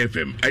Insta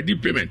FM ID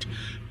payment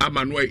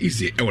amanwa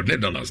easy e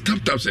Netherlands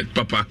tap send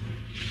papa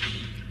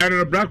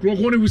and Black Rock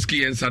honey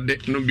whiskey and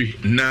sade no bi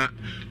na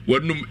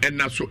wanum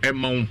enna so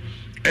emma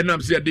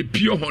enam say the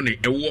pure honey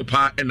e wo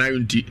pa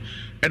enayunti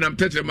and I'm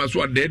telling you,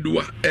 so dead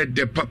at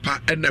the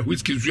papa and the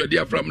whiskey is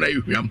from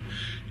Nayuam.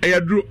 I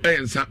drew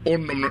answer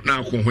on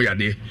now.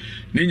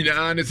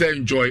 Nina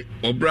enjoy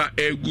or bra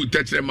a good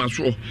touch them as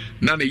well.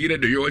 None a year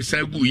the yours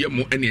and good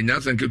yamo and the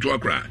Nas and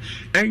Ketuakra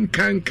and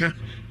Kanka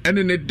and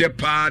in the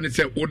depa and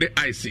say, oh, the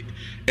icy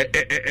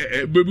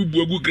baby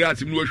bogu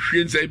grass in what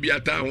she say be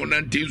at town on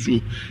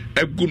Antizu.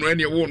 A good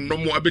any one no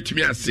more bit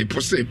me as sip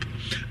for sip.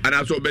 And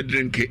I saw bed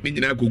drink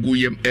Nina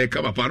Guguyam a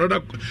come up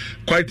another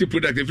quite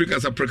productive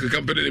as a preca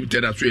company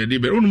limited as we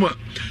did.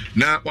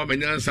 Now, one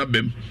man answer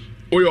them.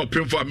 Oh, your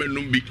pin for a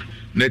menumbi.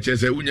 Nature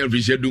say, when you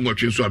visit doing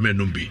what you saw a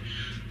menumbi.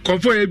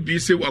 Comfort be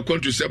say, what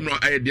country some no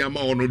idea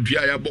or no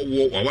diabo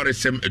or what is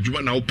some a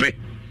Juma now pay.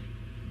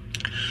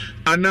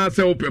 And now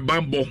say, open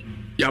bambo.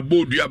 Ya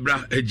bo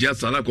duabra eja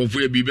sala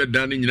konfo e bibe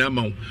dan nyina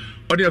ma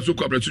ɔde aso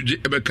kɔ abrɛso gye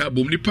ɛbɛka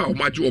bom nipa a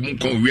ɔmagye wɔn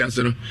nkɔn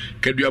wiase no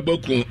kaduaba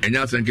ko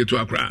ɛnya asɛnketo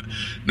akora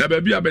na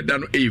baabi a bɛda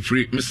no ɛyɛ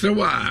firi mesrɛ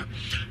wɔ a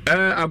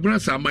agona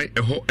saman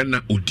ɛhɔ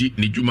ɛna odi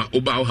ne dwuma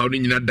ɔba ɔhaw no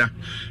nyina da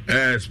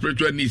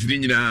spiritual needs ne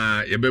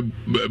nyinaa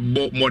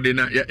yɛbɛbɔ mmɔden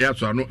na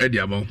yɛaso ano ɛde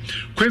ama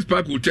Queen's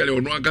Park Hotel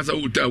ɔno ankasa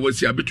hotel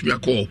wasi abɛtumi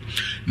akɔ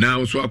na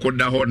nso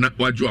akɔda hɔ na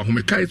wadwo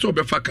ahome kae sɛ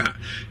ɔbɛfa ka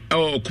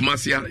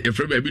Kumasi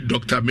yɛfrɛ baabi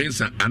Dr.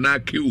 Mensa anaa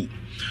Kew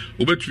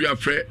wobɛtumi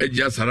afrɛ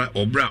agya sara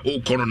ɔbrɛ a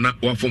wokɔ no na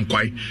wafom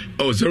kwae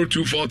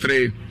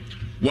 0243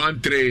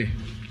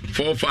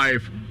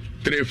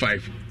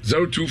 134535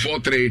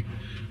 0243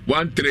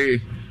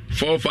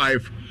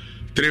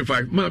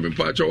 134535 ma me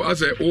mpakyɛw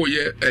asɛ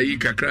woyɛ ayi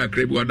kakra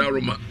bi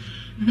wadaroma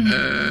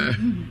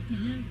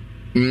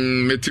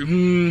mete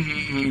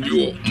bi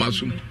wɔ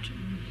masom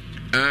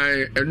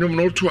ɛnwom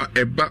no woto a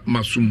ɛba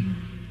masom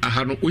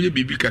aha no woyɛ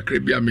biribi kakra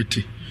bi a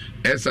mete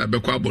ɛsɛ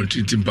bɛkɔ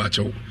abɔntintim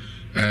mpakyɛw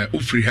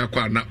ufiri ha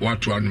kwa na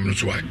watu anum no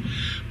so ai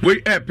we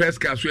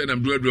pesca so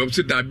enam do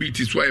say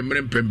diabetes why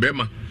emre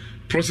mpembema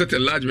prostate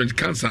enlargement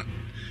cancer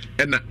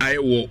and I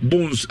wo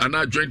bones and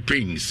joint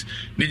pains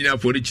ni nyina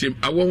for the chim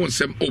awo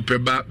wonsem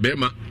opeba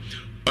bema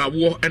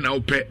awo and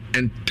ope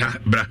enta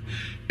bra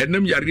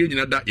enam yare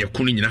nyina da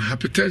yekono nyina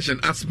hypertension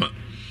asthma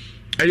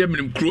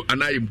ayemnim kro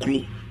anayem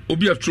kro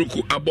obi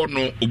atroko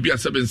abono obi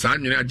asebe nsa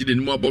anwene agide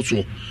ni mu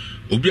aboso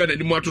obi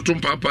ananimu atoto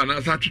mpampa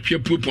na sa twetwe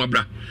pupu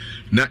abra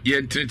na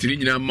ye ntenetene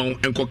nyina ma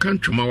enkoka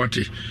ntwoma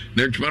wate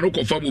na ntwoma no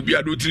kofa obi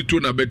ado tirito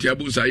na beti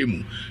abusa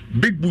yimu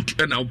big boot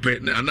na ope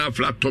na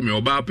flat tummy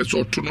oba pese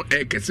oto no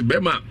ekese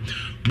bema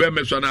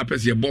so na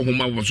pese ye bo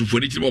homa wo so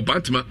fori ti bo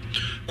pantma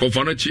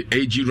kofa no chi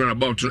AG run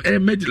about no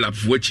medila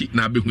fuachi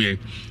na abehu ye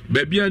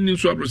ba bia ni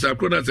so abrosa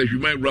kro na sa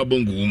human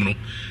rabongo wum no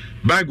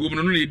bag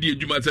woman no edi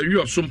adwuma sa wi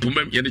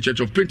osompomam ye the Church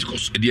of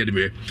Pentecost edi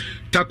adme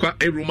takwa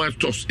a Roman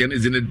stores ye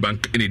Zenith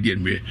Bank in edi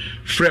adme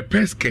free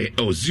peske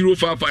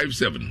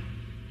 0557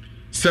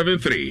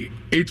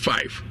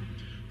 7385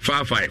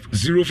 55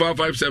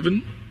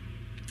 0557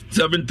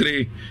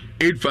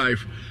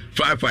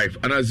 738555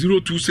 and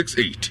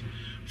 0268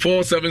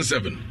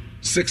 477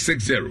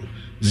 660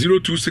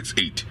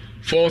 0268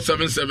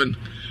 477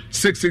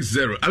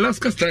 660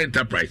 Alaska Star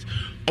Enterprise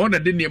on a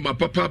day my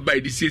papa by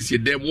this year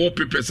them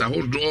wallpapers a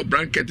hold door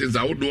blankets a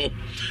hold door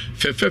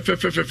fe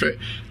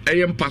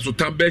am paso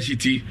tambe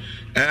city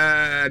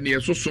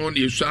near so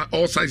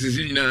all sizes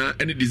in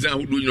any design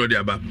who do you know the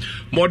aba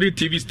modern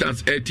TV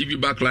stands TV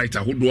backlight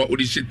a hold door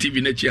audition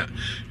TV nature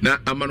na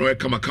amano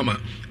kama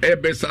air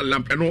besa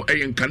lamp and no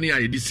air kania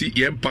edisi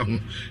yempa ho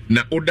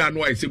na oda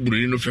no I say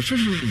burani no fe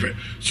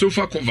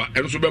sofa cover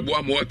and so bebo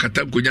amo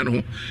katam konya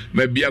no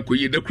ma bia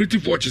koyi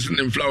decorative watches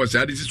and flowers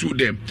I this is to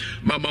them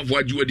mama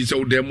voaju edi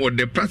so them or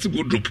the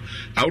practical drop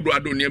out do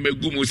ado near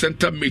gumu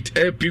center mate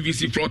air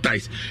PVC floor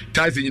ties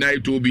in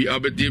night to be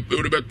about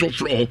top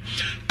floor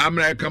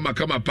kama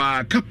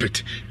pa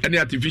carpet any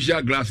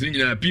artificial glass in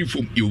pin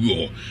foam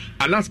you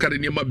Alaska the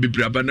near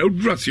bibra but na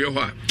dress your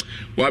wa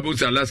bo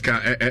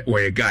Alaska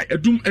where guy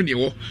edum any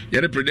wo ye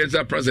the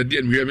prudential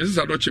president we Mrs.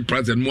 Adochi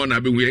president mo na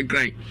be we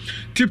crying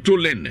tiptoe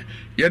lane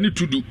ye need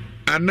to do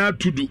ana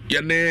to do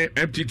yane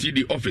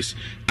MTTD office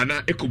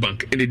ana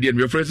Ecobank in the DN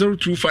we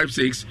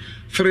 0256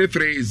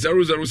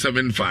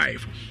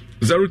 330075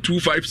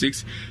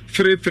 0256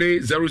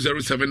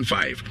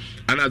 330075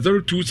 and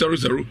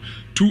 0200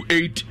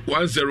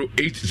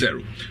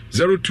 281080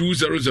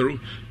 0200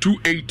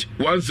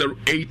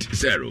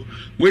 281080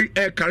 we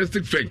air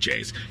characteristic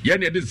franchise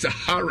yani the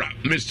Zahara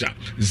Mr.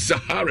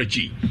 Zahara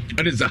G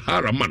and the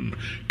Zahara man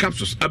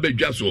capsules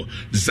abedwaso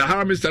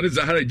Zahara Mr.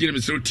 Zahara G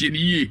Mr.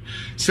 Tieni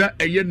sa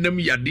eyenam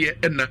yade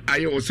na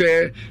ayo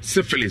se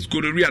syphilis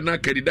gonorrhea na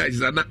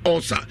candidiasis na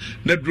ulcer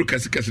na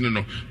drukasi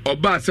no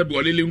oba sabi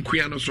olele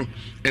nkua no so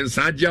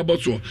ensa agi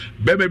aboso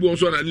bebe bi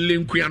wonso na lele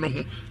nkua no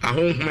ho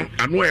ahonho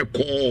ano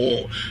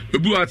eko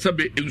ebu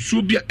asabe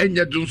ensuo bia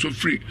enya jonso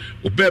free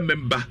oba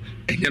member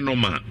enya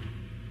normal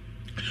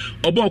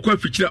oba okwa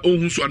fichira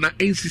ohun so na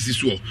NCC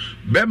so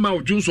be ma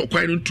odwonso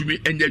kwan no ntumi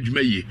enya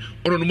adwuma yi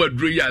ono no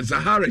maduro ya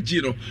Zahara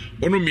G no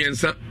ono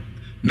miensa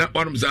na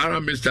onum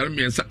Zahara Mr.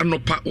 miensa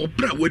anopa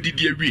opra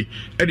wadidi awie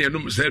ene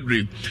enum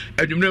sadre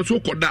adwumne so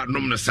koda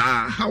nom no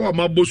saa hawa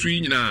mabosu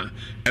yi nyina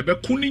ebe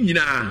kuni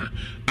nyina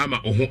ama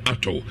oho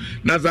ato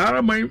na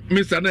Zahara man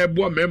Mr. na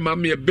ebo mema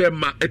me be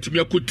ma atimi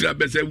akotira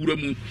besa wura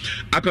mu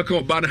akaka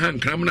oba na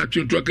hankram na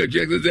twento aka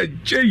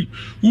jei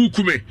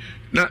wukume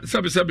na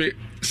sabe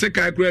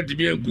seka kura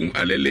dimi enku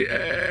alele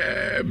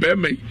be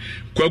mai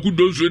kwaku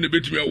donzo ne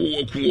betimi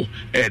awo ku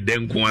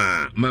denko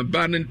a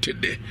maba ne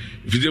ntede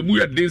fizemu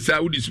ya densa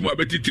wudi simu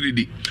abeti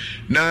 3D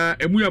na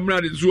emu ya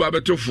mra de zu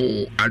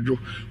abetofo adwo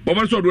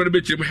bomo so do ne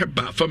bechirim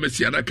heba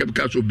pharmacy ana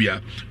chemical so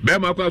bia be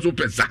ma kwa so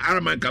pe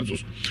Zahara man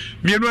capsules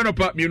mienu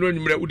anopa mienu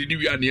anyumra wudi di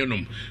wi ane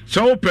nom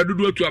so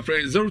pedudu atu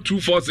afren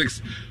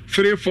 0246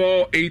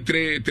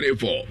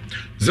 348334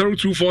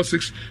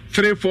 0246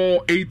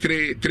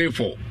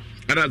 348334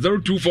 and at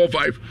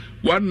 0245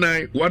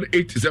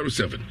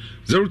 191807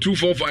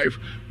 0245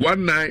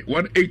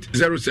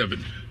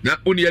 191807. Now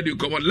only you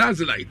come on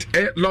Lazilite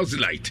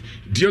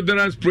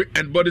deodorant spray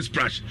and body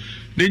splash.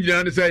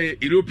 Ninja say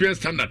European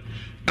standard.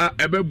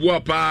 Ebebua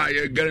pa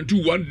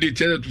guarantee 1 day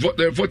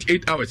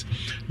 48 hours.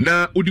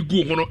 Na odi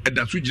go hono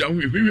eda so gira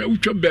hu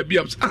utwa baby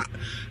am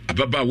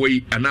ababa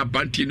we ana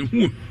banti ni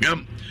hu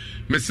hwam.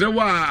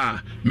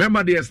 Mesrewa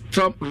member the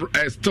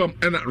storm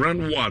and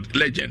run wild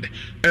legend.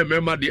 And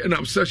member the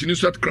obsession in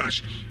sweat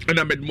crash and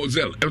a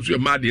mademoiselle and so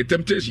a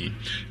temptation.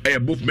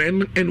 Both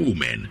men and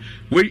women.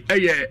 We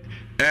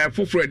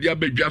for Fred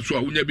Yabedja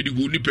so unya bi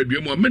go ni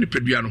pedua mu many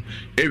pedua no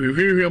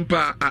ehwehwehwem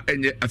pa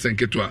enye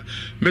asenketwa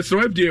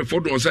Mr. FDA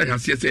for don say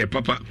hase say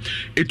papa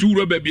etu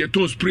rubber bi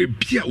eton spray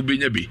bia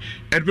ubenya bi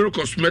Advero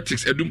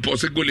Cosmetics edum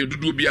pose gole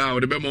dudu bia o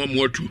de be mo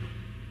atu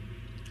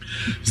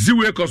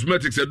Ziwe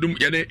Cosmetics edum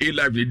yene a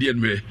live de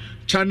DNW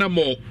China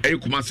Mall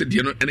kuma se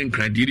de no ene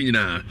nkran de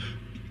nyina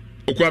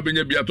okwa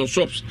benya bia to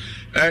shops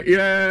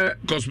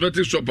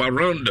cosmetic shop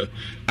around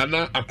and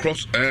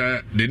across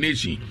the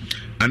nation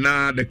and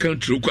the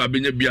country okwa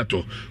benya bia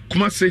to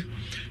kuma se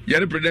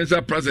yene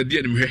Prudential Plaza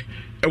de nhwe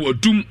e wo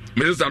dum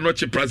Mrs.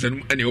 Anoche Plaza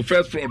and your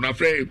first floor na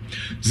free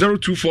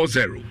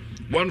 0240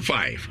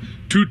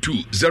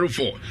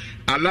 152204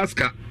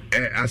 Alaska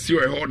as you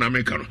are on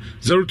American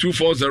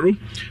 0240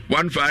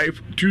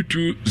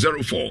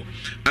 152204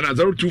 and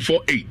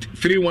 0248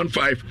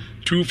 315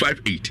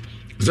 258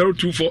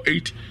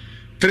 0248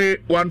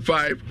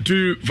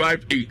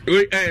 315-258.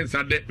 We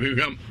answer the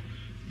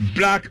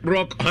Black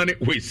Rock Honey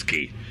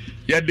Whiskey.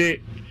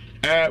 Yade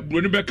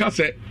Brunibeka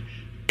said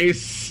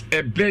is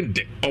a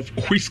blend of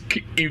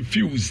whiskey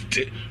infused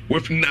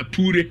with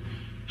Napure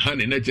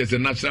honey, not just a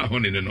natural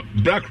honey. No.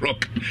 Black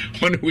Rock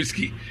Honey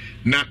Whiskey.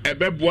 Now,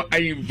 I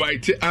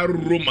invite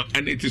aroma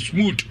and it is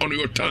smooth on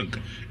your tongue.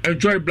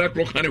 Enjoy Black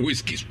Rock Honey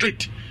Whiskey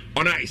straight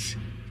on ice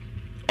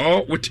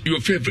or with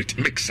your favorite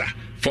mixer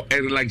for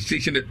a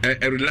relaxing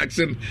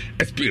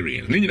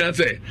experience. Nina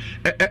say,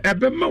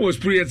 Ebema was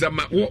prayers and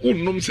my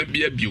own se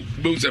be a view.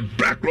 Both a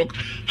Black Rock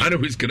Honey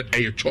Whiskey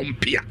a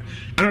chompia.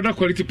 Another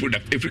quality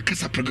product, every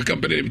Casa Praga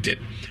Company Limited.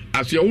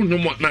 As your own no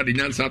more not in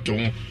answer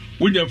to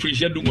when you're free,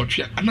 do what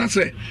you and I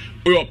say,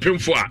 we are paying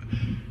for.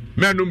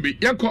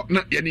 Manumbi, Yanko,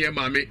 not any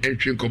mammy, and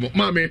Chinko,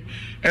 mammy,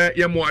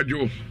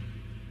 Yamoajo.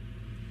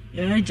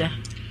 Yaja.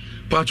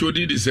 Pacho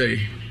did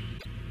say,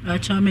 I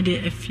told me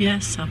the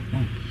fierce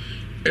sapon.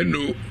 And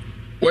no.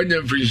 When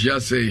you free,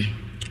 say,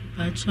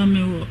 I told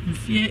me,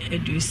 fear a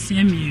do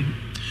same you.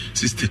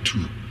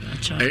 62.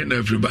 I ain't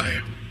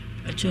everybody.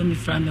 I told me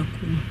from a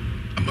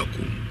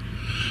cool.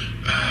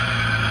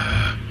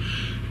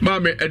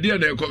 Mammy, a dear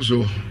neck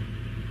so.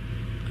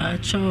 I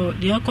told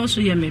the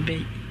Ocoso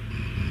Yamebe.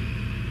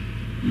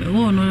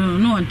 No,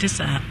 and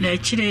Tessa, the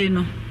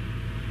Chile,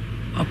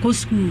 a co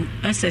school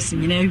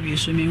assessing in every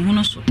so me,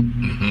 who so.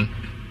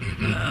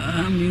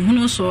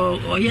 Who so,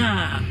 or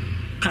ya,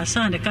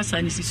 Casa and the Casa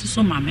and is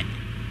so mammy.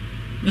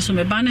 Mr.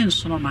 Meban and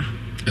Sonoma.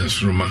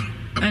 Yes, Roma.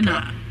 And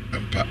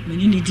we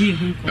need to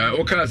do.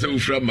 Okaza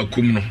from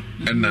Macumno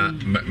and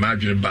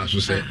Margaret Basso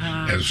say,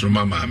 and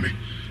Soma Mammy.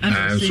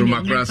 And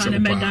Soma Grass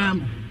and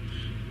Madame.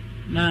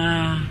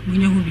 Na, we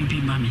know who be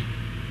mammy.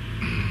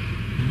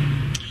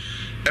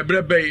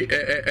 Ebrebe,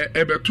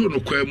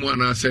 Ebertuno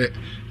Quemwana say,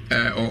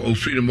 or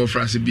freedom of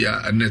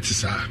Frasibia and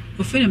Netissa.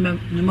 Or freedom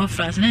of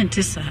Fras and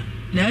Netissa.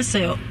 Let's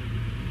say, or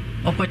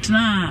what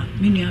now,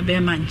 Minia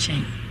Bearman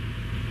chain.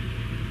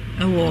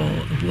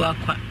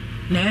 Buakwa.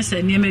 Na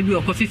ese ni maybe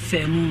o coffee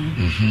fam.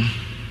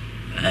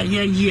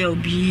 Ye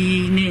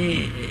obi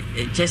ne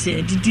just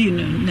didi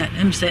no na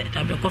em say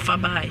abekoffa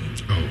bai.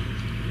 Oh.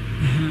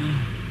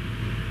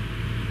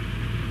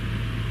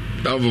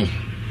 Davo.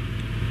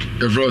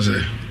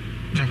 Evrose.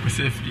 Jack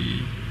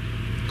safety.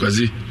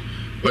 Kwazi.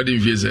 What do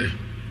you say?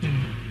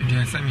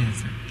 Yes,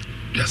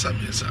 Yes.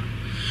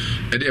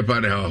 E dey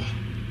part how?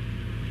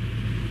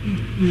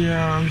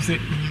 Yeah, I'm say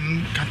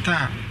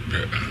Qatar.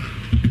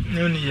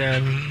 No,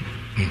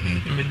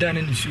 me done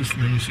any shoes,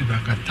 me super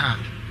Qatar.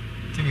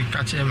 Think we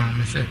catch him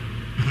and say,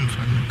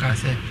 from the car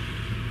say,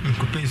 you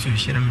could pay so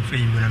share me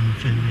fame when I'm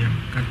filming.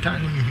 Qatar,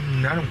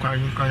 I don't quite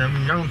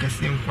young, can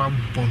see quite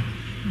bomb.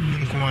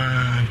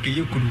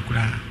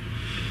 Kayukura.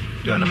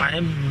 Don't my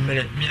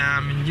emblem, me,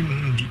 I'm in Jim.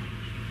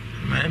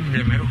 My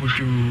emblem, I hope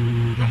you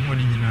are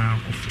holding in our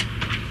coffee.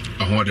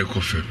 I want a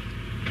coffee.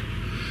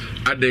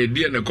 At the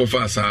dear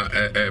Nekofa,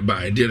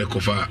 by dear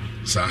Nekofa,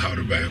 Sir, how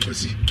to buy a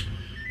coffee.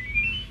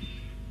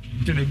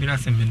 Don't be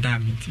nothing,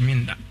 madame, it's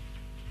Minda.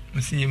 I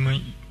see my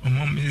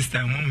mom,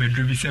 Mr. Mom, and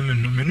Ruby Salmon,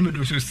 no many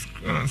do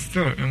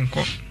still in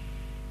court.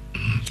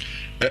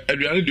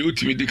 Adriana do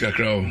to me, Dick a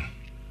crow.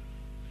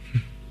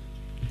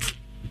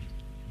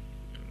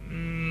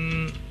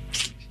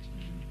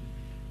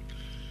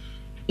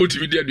 What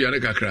if you did Adriana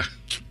Cacra?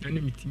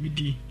 Enemy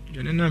TBD,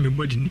 you don't know me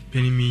body,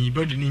 penny me,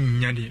 body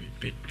in Yadi.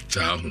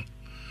 So,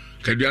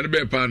 can you be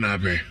a pan?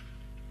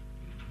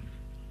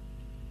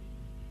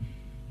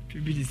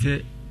 TBD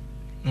said,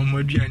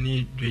 Momodia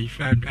need the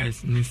fried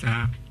rice,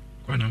 Nissa,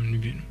 Quanam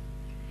Nibin.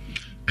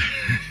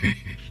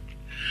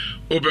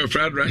 Open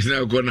fried rice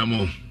now go na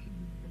mo.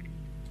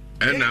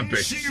 And I'm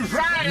pay.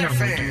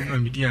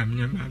 I'm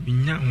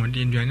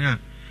Diana.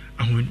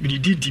 We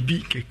did the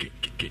big cake.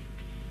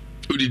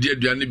 Who did you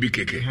do any big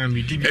cake? And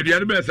the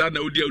other best I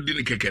know you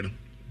didn't cake.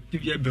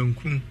 If you have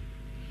been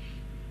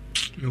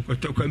you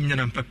could talk about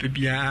and Papa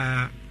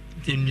Bia.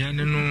 Then you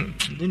know,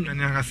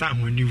 then I saw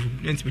when you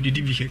went with the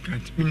DB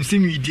cat. When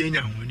sing me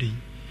dinner one day.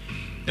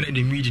 And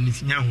the meeting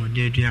is now one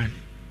day, Diana.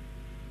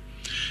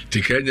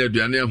 Take care of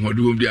Diana, what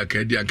do be a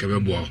caddy and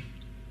cable.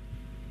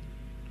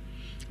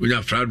 We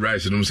have fried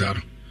rice in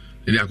Umsar.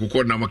 In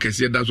Yakukor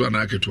Namakasi, that's one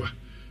I could do.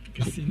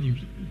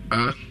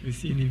 Ah,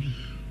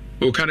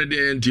 O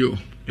Canada and you.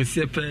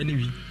 Except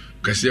any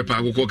Cassia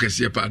Paco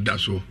Cassia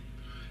Dasso.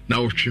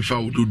 Now she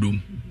found do.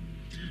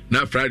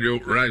 Now fried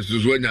rice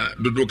is when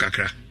you do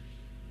cacra.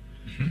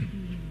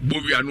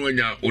 Bobby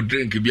Anonia or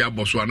drink Bia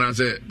Boswana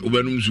say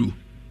Ubenumzu.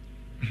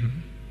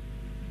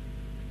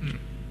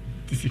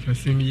 This is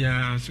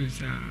Casimia, so.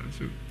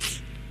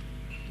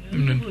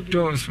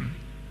 Dawson.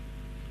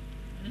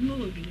 No,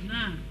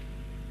 na.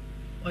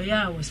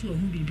 Oya was who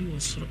baby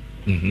was so.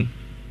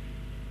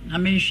 Na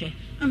menhwe.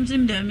 Am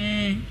sim de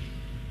me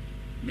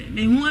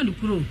hu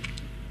adukuro.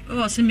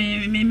 O se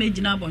me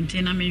gina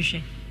bonte na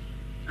menhwe.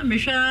 Na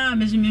mehwa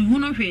me hu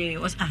no hwe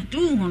was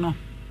adu hu no.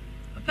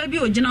 Papa bi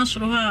o gina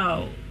soro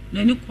ha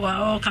na ni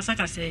kwa o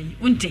kasakasa yi.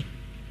 Unte.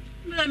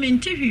 Me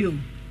mente hwe o.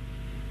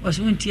 Was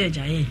unte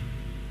ajaye.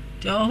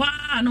 Te o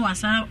hwa no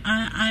wasa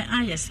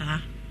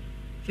ayesa.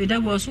 Feda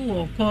was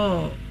wo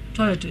ko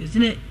toilet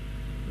isn't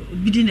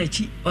bidi na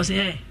chi o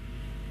say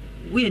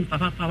we en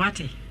papa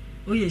wate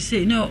o ye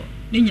say no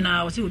ni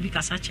nyina o say obi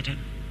kasa kire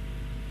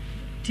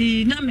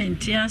ti na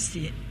menti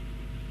ase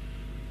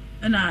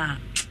na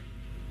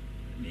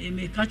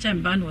me kacha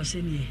mba no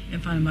se ni e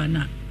fa ma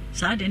na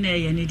sa de na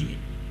ye ne die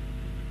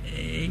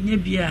nye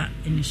bia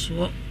eni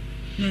so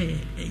na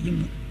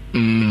yimu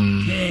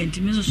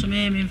ti me so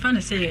me fa na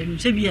say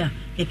se bia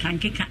e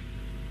kankeka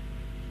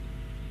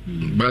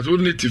but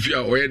only tifi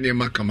a o ye ne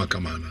makama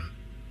na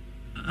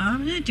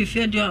ne ti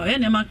fe dio e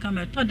ne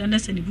makama to da na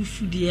se ni bu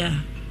fudia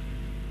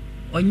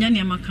onya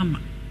ne makama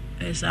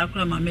sa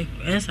akra ma me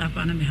sa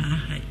akra na me ha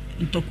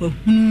ntokwa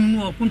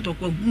hunu o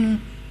kuntokwa hunu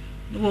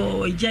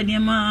wo ija ne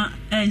ma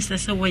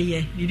ensese wo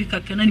ye bibi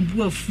kaka na ni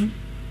bu afu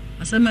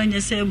asama nya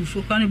se bu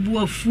fu kwa ne bu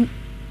afu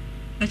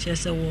a che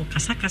se wo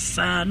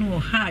kasakasa no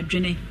ha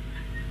adwene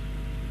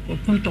ko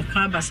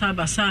kuntokwa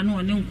basa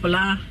no ne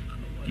nkola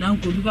na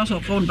nko bi kwa so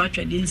ko ba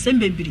twade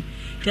nsembe biri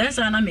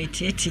teresa na me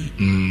tete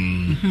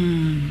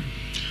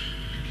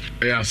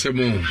ya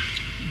semo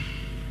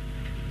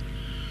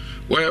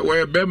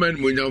we beman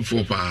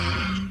munyamfo pa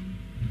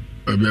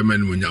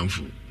beman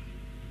munyamfo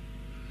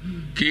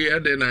ki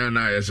ade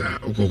na yesa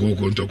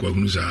okoko ntokwa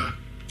hunu sa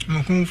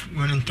moko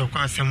woni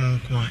ntokwa asem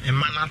nko e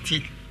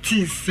manati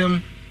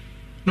tisem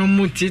no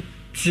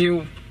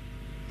mutitiu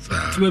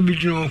sa tuwa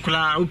bidino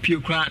kula opie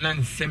kula na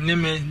nsem ne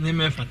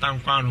me fata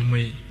nkwa no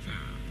moyi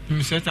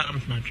mi se ta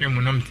am matwe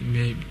mo na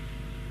mtimbe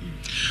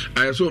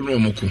ayeso no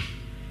moko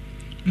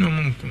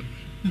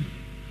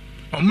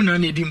omuna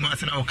na edi mu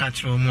asena o ka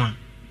kire mu a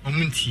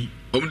omunti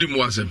omudi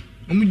mu asem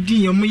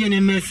omudi omuye ne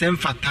mesem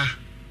fata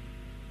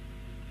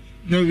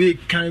na we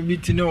kan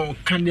biti no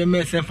kan de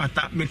mesem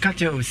fata me ka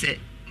kire o se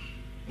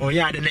o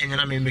ya de na nya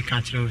na me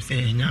ka kire o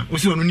se nya o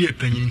se onu ne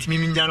epanyin ntimi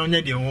mi nja no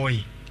nya de wo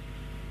yi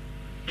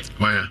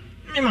waya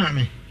mi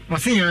mame o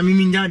se ya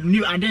mi nja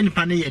ni ade ni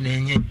pa ne ye na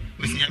enye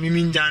o se ya mi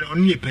nja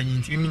onu ne epanyin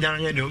ntimi mi nja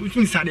no nya de o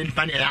tun sa de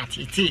pa ne ya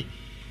tete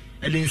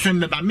ele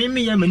nsembe ba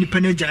me ya mani pa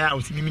na gya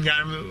o se mi nja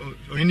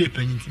onu ne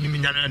epanyin ntimi mi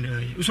nja no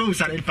o so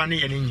sa de pa ne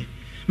ye na enye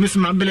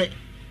mesma bele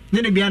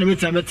ne de bia na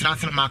betra betra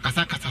asem ma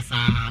kasa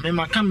sa me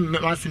ma kam me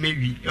wase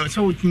mewi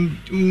so u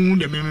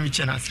de me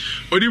chena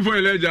odi for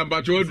eleja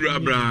but odura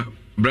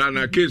bra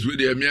na case we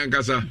de mi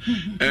ankasa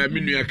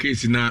minua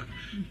case na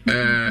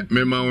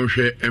me ma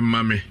wonhwe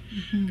emma me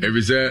e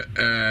bi se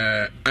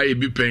aye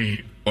bi pen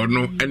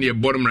ono ene e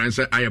bottom ran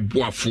say aye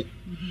boafo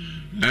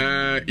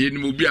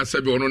yenimu bi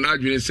asabe ono na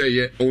adwene say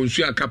ye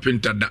onsu a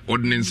carpenter da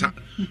ordinance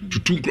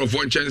tutu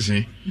nkrofo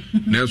nchense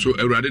na so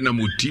awurade na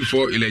moti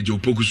for eleja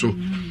opoku so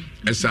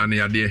esa na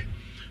yade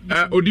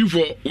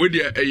odifo we de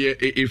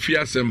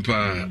efia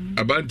sempa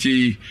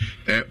abanti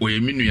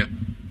oyeminua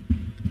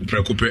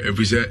prekope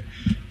evise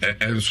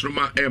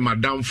ensroma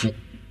madamfo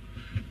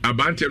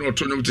abante no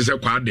to nyom te se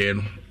kwa de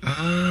no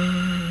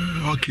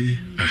okay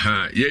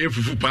ye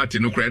fufu party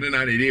no kra ne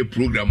na na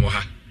program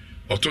ha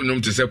oto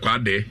nyom te se kwa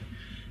de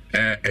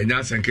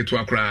enya senketo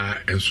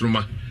akra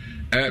ensroma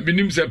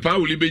minim se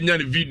Pauli be nya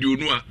ne video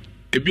no a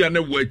ebia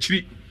na wo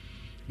akiri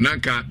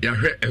nanka ya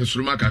hwe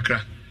ensroma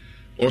kakra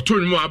oto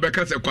nyom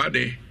abeka se kwa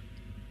de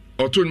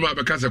oto nyom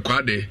abeka se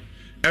kwa de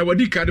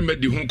wadi kade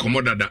medi hu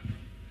komodada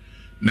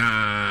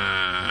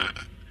na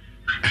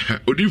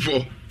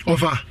odifo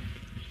over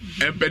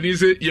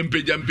empenize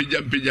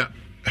yempeja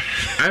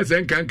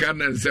asen kankan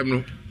na nsem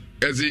no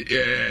ezi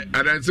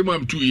adansem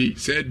am tuyi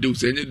se do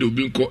senye do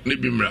bi nko ne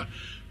bimra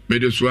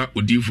medesua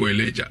odifo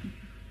eleja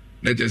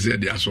na je se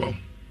de aso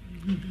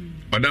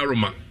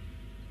odaroma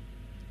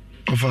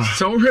Ofa.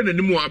 So wohwe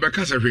nanim a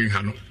bɛka sɛ hwe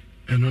ha no.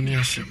 Eno ne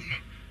asɛm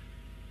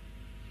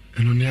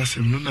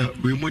no na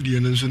we modi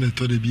eno nso na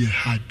to de bi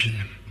hard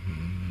pain.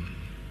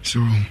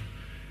 So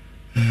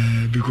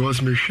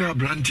because me hwa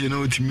brand na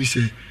otimi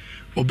say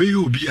obey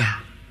obi a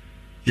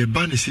ye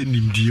ba ne se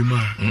nimdie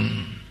ma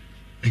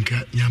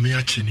nka nyame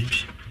a che ne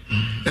bi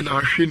na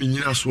ahwe ne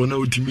nyina so na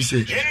otimi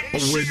say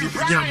owo ani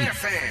nyam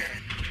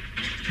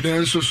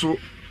na so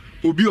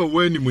obi owo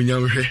ani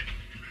nyam hwe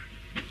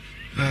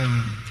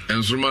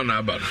Enzuma na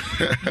aba.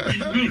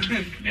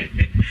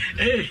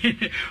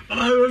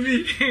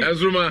 Obi.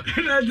 Enzuma.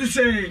 Not the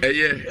same.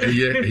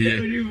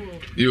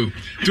 Yo,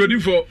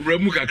 24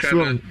 remu kakra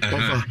na.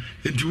 Ofa,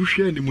 enti wo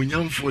hwe ni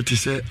munyamfo te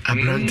se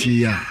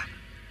abranti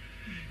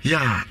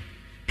ya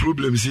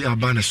problems ya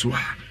bana so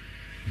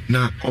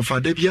na ofa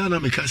de bia na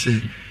meka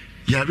se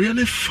yare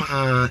ne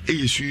fa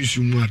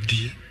eyesunsu mu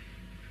ade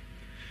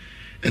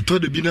eto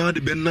de bi na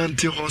de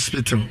benante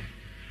hospital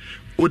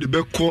o de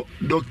beko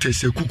doctor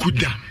se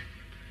kukuda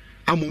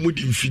amomu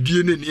di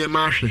mfidie ne ne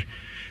ma hwe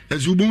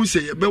ezubon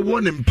se ye be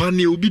won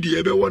mpane obi de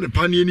ye be won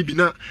mpane ni bi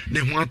na ne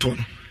ho ato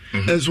no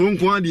ezo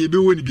nko ade ye be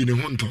won bi ne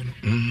ho nto no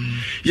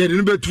ye de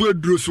no betu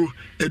aduro so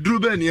aduro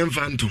be ne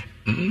mfanto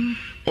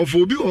of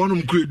obi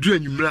onom kure aduro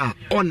anwumra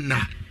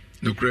onna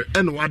no kure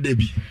ene wada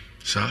bi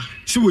sa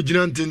si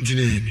wogina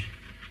ntentene ni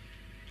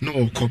no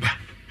okoba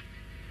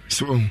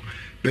so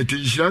but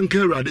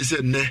inshanka rade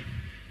se ne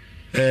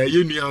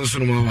ye nua nso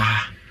no ma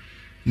wa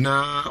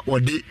na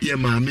wode ye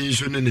maame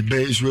nso ne ne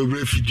ben so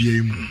awura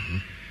fidie mu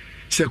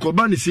se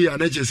koba ne se ya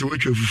na che se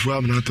watwa fufu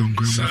am na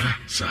tonko mu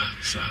sa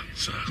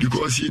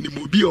because ye ni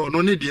mobi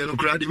ono ne de no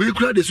kra de we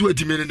kra de so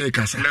atimi ne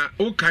kasa na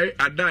okay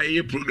ada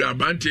ye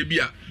program ante bi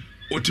a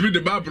otimi de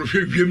ba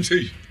profet wiem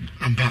sei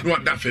ampa no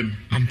ada fem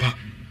ampa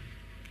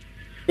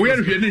o ye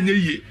no hwe ne nye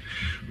yi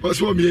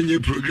so me nye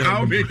program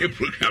how me nye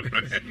program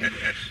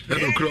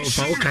no kra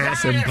fa o kai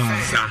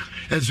asempa sa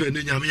enso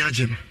ne nyame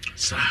agye no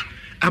sa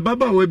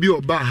ababa we bi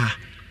oba ha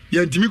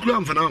ya ntimi kura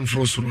amfana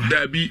amforo soro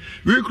da bi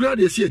we kura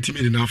de se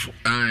atimi ne nafo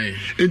ai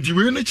enti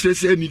we no kire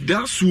se ni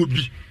da so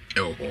obi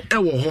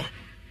ewo ho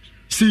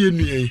se ye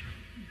nue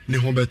ne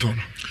ho beto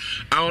no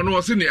a ono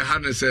wo se ne ha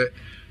ne se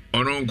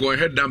ono nko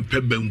he dam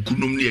pe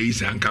bankunum ne yi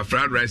sa nka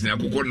fried rice ne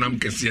akoko nam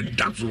kese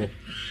da so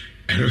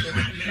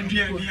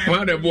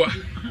wa de boa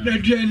na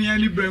duani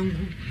ali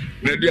bangu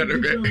na duani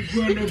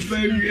no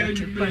baby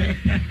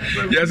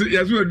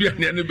yasu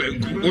duani ani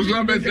bangu o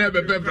so be se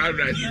be fried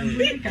rice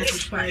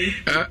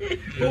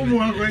o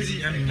mo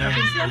akwasi anya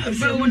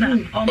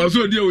o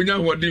so dia onya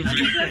ho din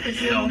free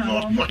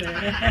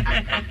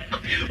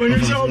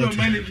oni so lo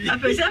mani bi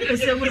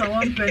apese mo na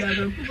won pe na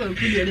ku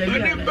de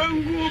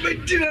bangu be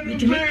tira no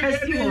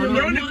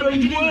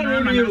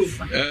bangu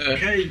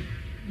kai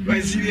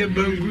Basilia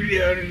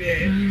Banguria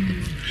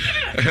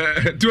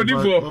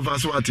 24 of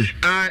Aswati.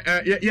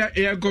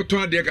 Yeah, go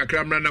to the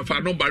Kakramra na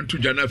fa no ban to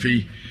Jana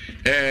fi.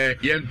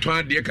 Yen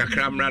to the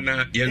Kakramra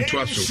na yen to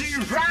aso.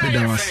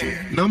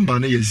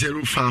 Number is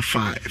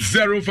 055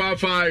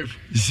 055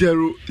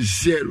 00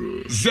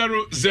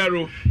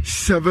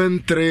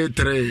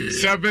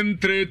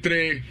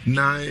 733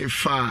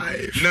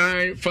 95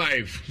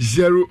 055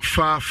 00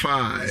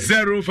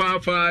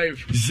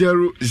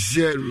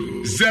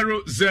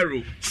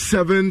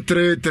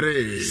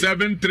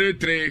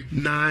 733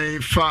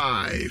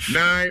 95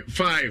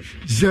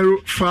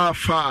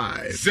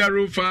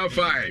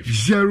 055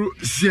 00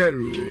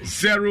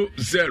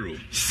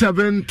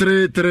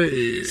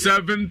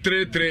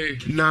 733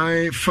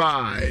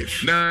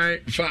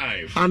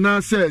 95 and I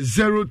said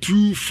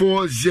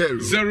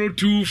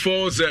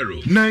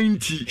 0240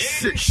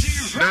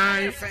 96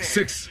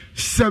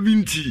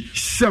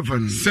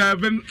 77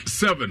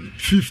 57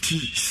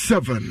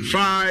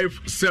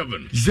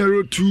 57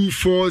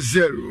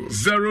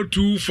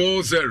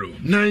 0240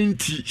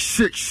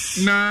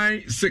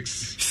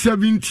 96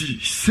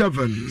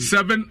 77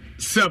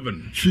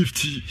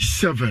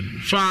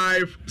 57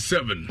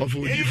 57 of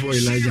Odifo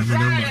Elijah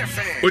Manamba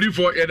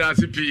Odifo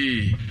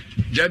Edasipi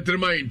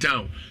gentleman in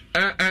town.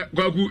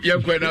 Gwagu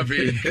yakwa na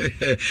fe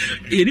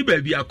eni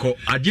ba bi akọ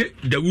age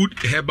Dawood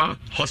Herbal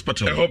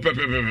Hospital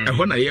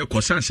ehọ na ye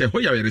kọ sanse ho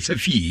ya yere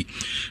safi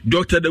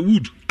Dr.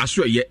 Dawood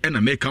aso ye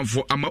na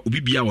mekanfo ama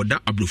obi bia oda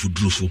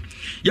abrofuduro so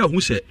ya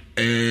hu se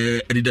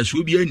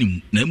edidasuo bi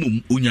anim na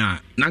emom onya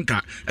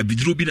nanka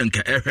abiduro bi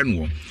nanka ehwe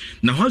no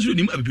na ho so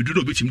nim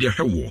abiduro obetim de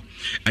ehwe wo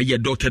aye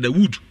Dr.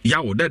 Dawood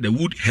ya oda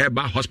Dawood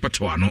Herbal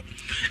Hospital ano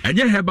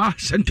enye Herbal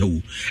Center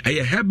wo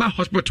aye Herbal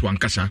Hospital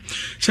ankasa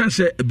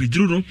sanse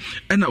abiduro no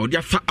na odi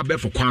afa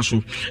abefo kwan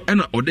so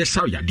na odi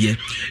saw yade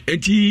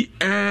enti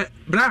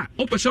bra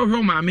opese wo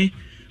hwe maame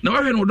na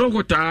wahwe no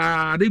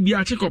dokota de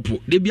bia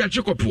chekopo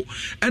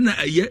na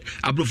aye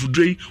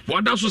abrofudrei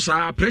wada so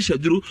saa pressure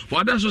duro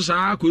wada so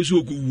saa kwesu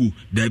okuwu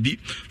dabi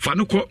fa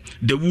no ko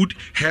Dawood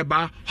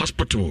Herbal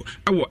Hospital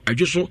ewo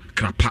adweso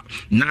krapa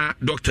na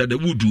Dr.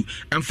 Dawood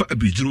emfa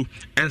abiduro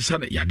ensa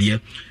na yade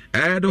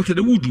Dr.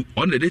 Dawood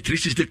on the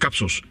 360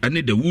 capsules and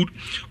the Dawood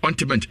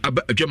ointment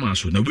aba adwama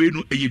so na we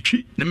no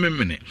eyetwi na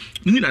memene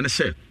ni na ne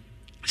se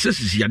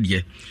sisi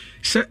yade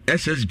sɛ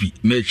SSB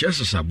mekyɛ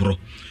sasabro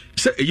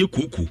sɛ ɛyɛ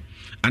koko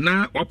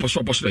ana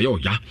waposo da yɛ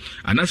ɔya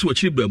ana sɛ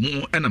wɔkyiri bra mu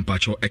ɛna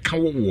mpakyɛ ɛka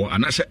wɔwɔ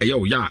ana sɛ ɛyɛ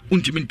ɔya a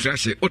wontimi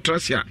ntrase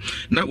wotrase a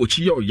na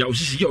wɔkyi yɛ ɔya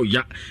osisi yɛ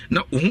ɔya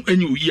na wo ho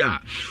anyi oyi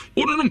a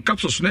wononom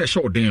capsules na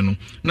ɛhyɛ ɔden no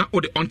na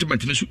wode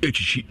ointment no so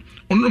ɛtwitwi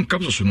wononom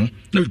capsules no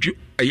na wotwi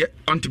ɛyɛ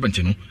ointment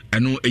no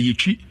ɛno ɛyɛ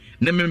twi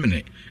na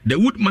memene the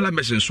wood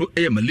malames nso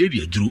ɛyɛ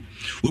malaria duro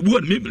obi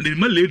wɔ ne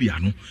malaria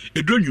no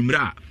ɛduro nwummerɛ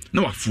a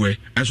na wafoɛ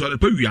ɛnso ɔde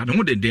pa wia ne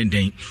ho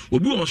dendenden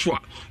obi wɔ so a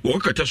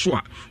wɔkɔkɛtɛ so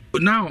a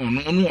na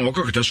ɔno a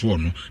wɔkɔkɛtɛ so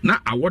no na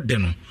awɔde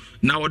no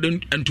na wɔde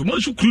ntoma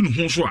nso kuru ne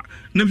ho so a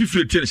na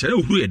fifire tie ne sɛ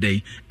ɛhuru yɛ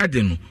dɛn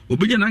ɛde no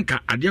obɛnya nanka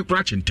adeɛ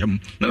kora kyentam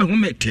na ne ho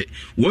mɛtɛ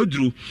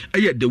wɔaduro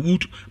ɛyɛ the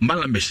wood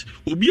malames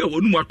obi a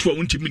wɔnum ato a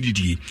wontimi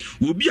didie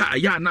obi a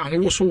ɛyɛ a na ho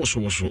woso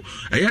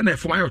ɛyɛ na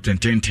ɛfam ayɛ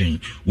tententen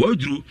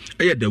wɔaduro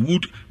ɛyɛ the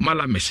wood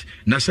malames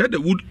na sɛ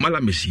the wood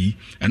malames yi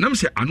ɛnam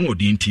sɛ ano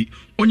ɔde nti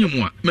onye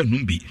mu a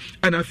manum bi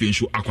ɛna afei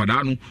nso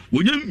akwadaa no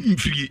wonya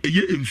mfiri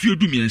ɛyɛ mfie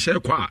du miɛnsa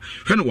kɔ a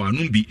hwɛ no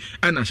wanum bi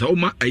ɛna sɛ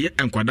woma ɛyɛ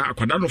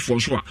akwadaa no fo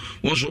so a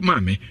wɔn so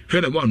maame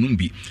hwɛ no wanum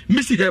bi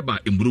misi heba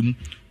embrum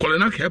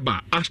kolena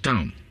heba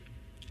ashtown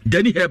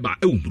Danny Heba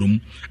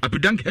ewumbrum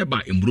apidank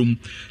Heba embrum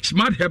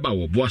smart Heba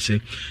wo boase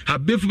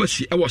habefu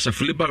basi e was a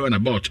flavor run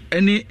about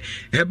any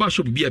Heba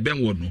shop bi e ben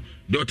wo no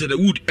Dr. The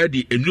Wood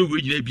Eddie enro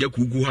we nyina bia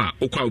kugu ha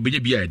okwa obenya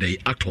bia edai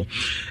ato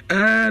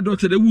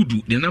Dr. The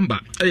Wood the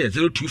number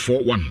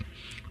 0241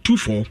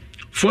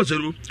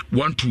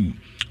 244012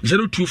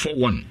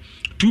 0241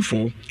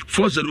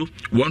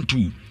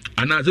 244012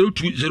 and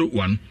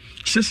 0201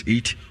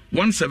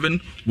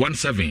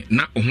 681717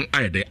 na ohun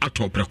ayede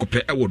atop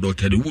prekope ewo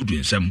Dr. The Wood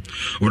nsem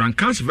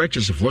Rankas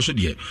Virtues for so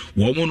de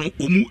wo mo no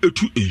omu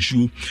etu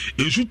ensuo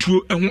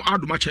tuo eho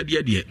adoma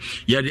kyede de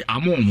ye de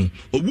amomo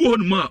obu ho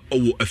no a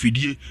owo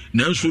afidie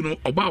nanso no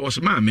oba wo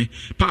se maame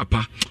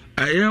papa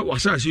aye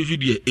wasase su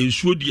de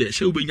ensuo de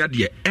se obenya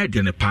de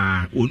ede ne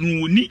pa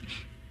onu ni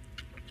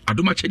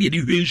adoma kyede de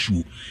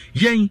hwensuo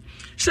yen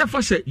se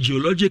fa se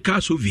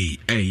geological survey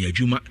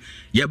adwuma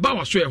ye ba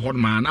waso e hɔ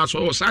ma na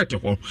so site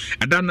hɔ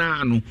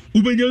adana no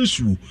ubenya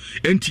nsuo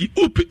enti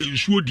ope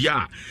nsuo dia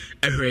a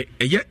ehwe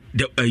eye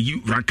the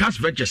Rankas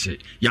Ventures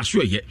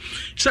yaso eye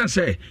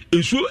say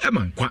nsuo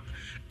emankwa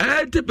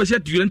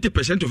 80% to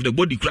 90% of the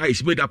body cry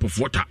is made up of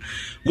water.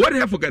 What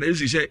have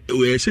organization say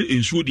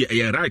nsuo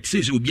dia right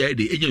say obi aye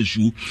de enya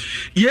nsuo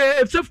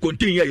ye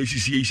self-contained ya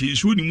yesi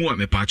nsuo ni mu a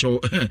mepacho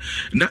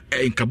na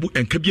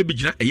enkabia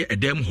begina eye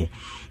edem ho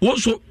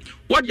wonso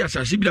what ya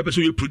sase bi da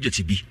person ye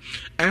project bi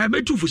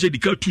metu fo say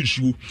dika tu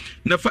nsuo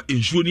na fa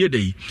nsuo ne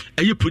dey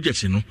eye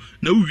project no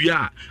na wi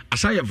a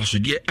asaya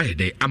vasode aye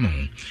dey ama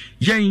ho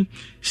yen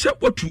se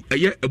watu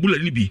eye abula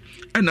ni bi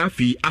na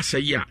afi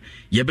asaya a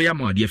ye be ya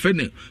ma de fe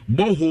ne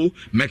boho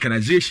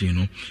mechanization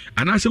no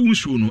anase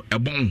nsuo no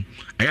ebon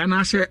aya na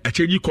ase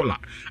acheji kola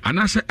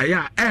anase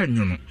aya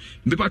enyo no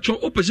mepacho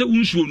opese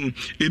nsuo no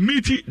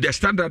emiti the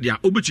standard ya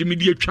obetimi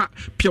de atwa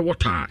pure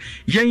water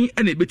yen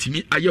na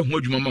ebetimi aye ho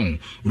adwuma ma ho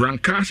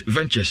Rankas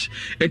Ventures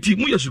enti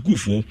mu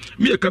yasukufo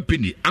me ye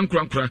company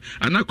ankrankra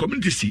ana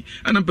community si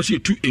ana pese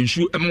tu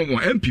ensuo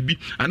emmo MPB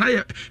ana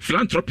ye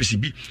philanthropist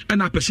bi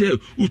ana pese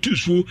utu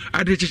nsuo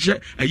ade cheche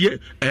aye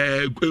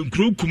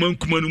nkro kuma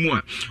no mu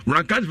a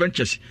Rankas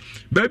Ventures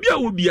babia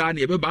wo bia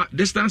na ebeba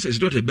distance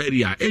is not a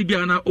barrier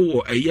ebia na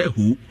owo aye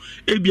hu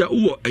ebia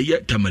owo aye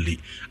tamale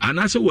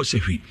ana se wo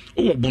sehwi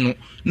owo bono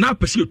na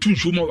pese tu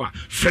nsuo ma wa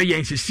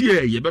freyen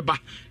sesie ye beba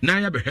na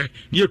ya behwe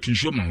ne tu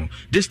nsuo ma ho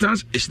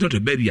distance is not a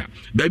barrier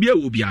babia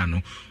wo bia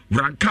no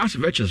Rankas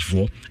Ventures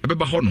for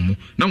ebeba hono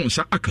na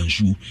wonsa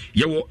akansuo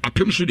ye wo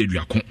apem so de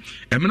duako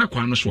emena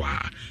kwa no so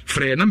a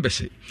frɛ number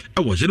se e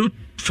wo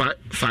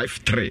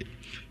 0553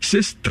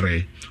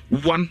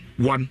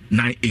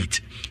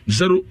 631198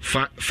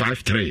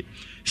 0553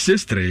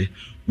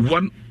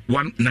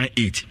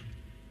 631198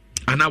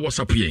 ana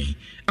WhatsApp yen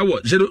awo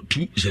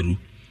 020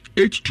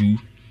 82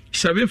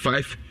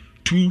 75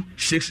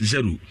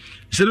 260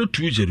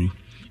 020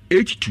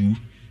 82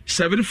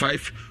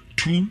 75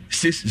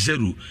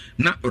 260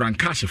 na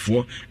Rankas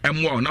for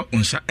emwa na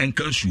onsa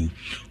enkansu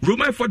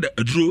Roman for the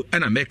adro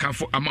and American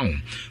for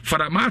amount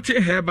Faramate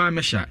herba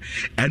mesha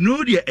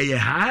eno de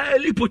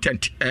highly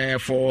potent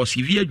for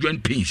severe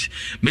joint pains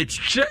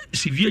metre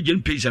severe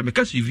joint pains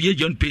ameka severe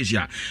joint pains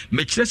ya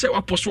metre se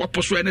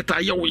waposo eneta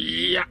ya wo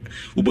ya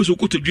uboso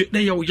kotodwe na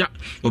ya wo ya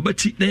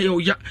obati na ya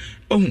wo ya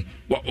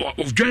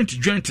of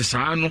joint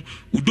saa no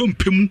udom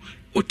pemu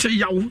ote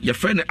yawo ye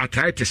fe ne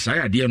arthritis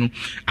saa ade no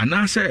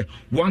anase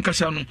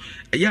wankasa no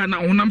ya na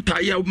honam ta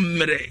ya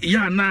mere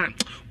ya na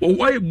wo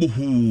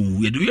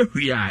bohu ye de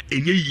hwe a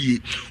enye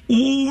yie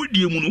wo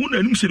die mu no wo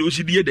nanim se de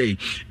osidie dai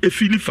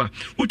efilifa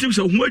wotim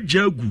se ho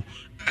ajagu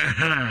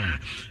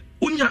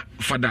unya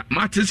fada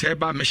Martins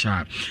heba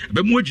mesha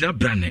be mo gina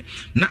brane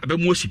na be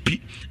mo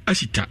sipi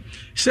asita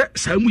sɛ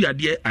saa mu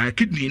yadeɛ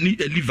kidney ni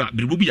liver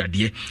biribo bi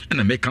yadeɛ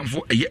ɛna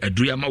mɛkamfo ɛyɛ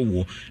aduru ama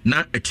wo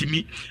na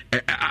atimi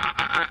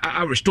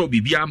a restore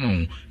biribi ama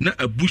wo na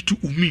a boost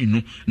umi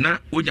no na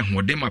wonya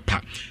hoɔden ma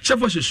pa sɛ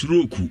fa sɛ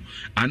stroke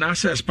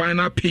anaasɛ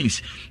spinal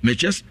pains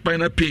mɛkyɛ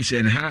spinal pains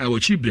ɛne ha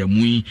wɔkyi brɛ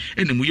mu yi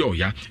ɛne mu yɛ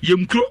ɔya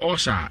yɛmkuro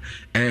ɔsa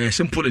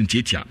simple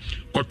ntiatia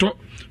kɔtɔ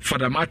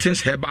Father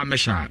Martin's Herbal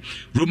Mesha,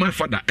 Roman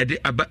Father Ede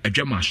Aba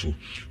Ajamaso,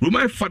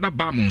 Roman Father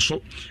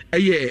Bamonso,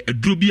 Aye, a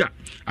Drubia,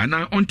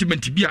 ana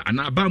ointment bia,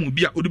 ana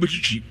Bamubia,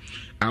 Udubichi,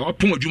 our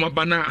Pongo Juma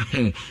Bana,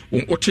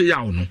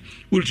 Oteyano,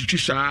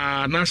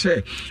 Ulchisa,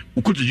 Nase,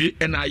 Ukuji,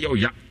 and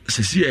Ayoya,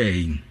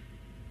 Cecilia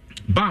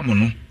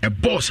Bamono, a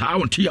boss, I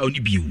won't tell you,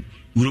 Nibu,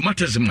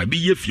 Rheumatism, my be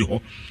ye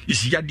flo,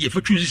 is Yadi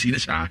for choosing in a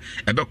sa,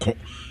 a beko.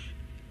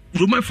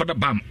 Roman Father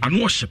Bam, and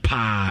wash a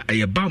pa,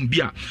 a bam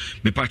beer,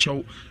 me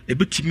pacho, a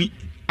bit to me.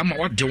 Ama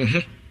what de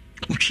ho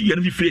uchi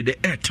and free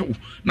the air toe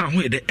na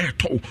ho the air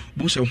toe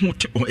bo se ho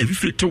te or every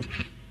free toe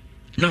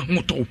na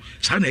ho toe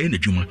sa na ene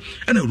dwuma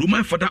and a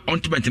Roman Father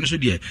ointment no so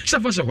de se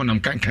fa se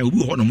honam kan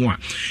obi ho no mo a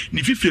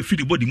ni fifre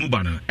the body mu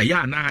ba na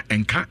eya na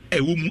enka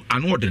ewo mu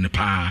ano de ne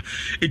pa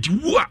eti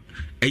wu a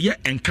eye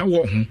enka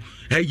wo ho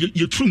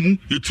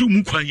yetru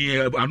mu kwan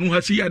anu ha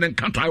se ya na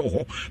nkantai wo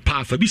ho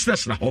pa fa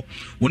business na ho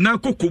wona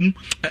kokom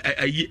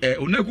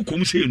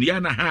se ya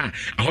na ha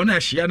ho na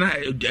hia na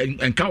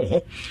enka wo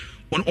ho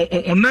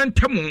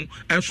onantemu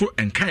enso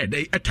enka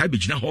edai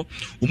atabigina ho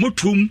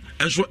omotom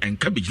enso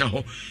enka bigina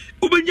ho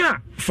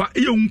ubenya fa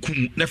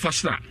yenkum na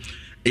fasra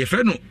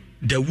efe no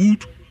the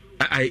wood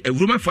a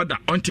Roman Father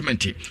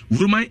ointment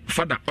Roman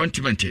Father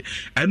ointment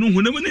anu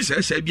hunam ni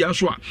sesa bia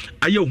so a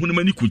aye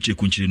hunam ni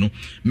kunche no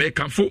me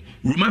kanfo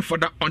Roman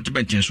Father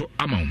ointment so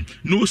amount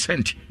no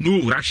scent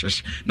no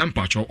rashes na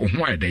mpacho ho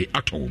edai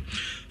ato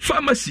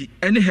pharmacy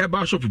any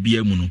herbal shop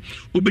bia mu no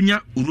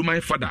ubenya Roman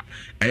Father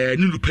ni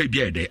lupa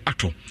bia edai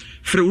ato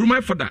free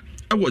Roman Father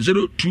was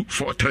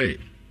 0243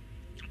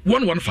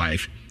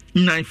 115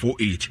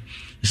 948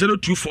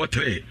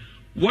 0243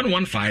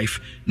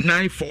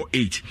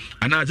 115-948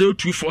 and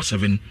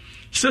 0247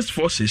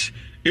 646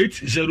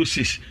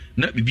 806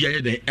 na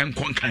bibia de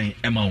enkonkan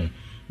ema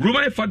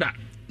Roman Father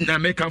na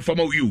make am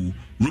former you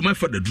Roman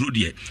Father dro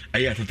de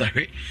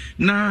ayatatahwe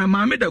na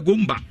maame da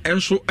gomba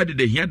enso ade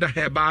de hia da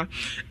heba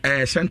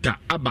center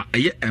aba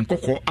eye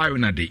enkokọ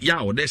iron de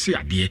ya wo de se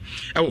ade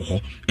ewo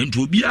ho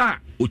ento obi a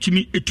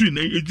otimi eturi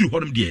na eduru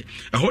honum de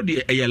eho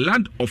de eye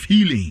land of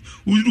healing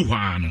uduru ho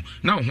ano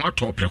na ho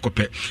atọ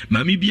prekope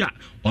maame bia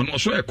ono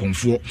so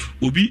ekonfo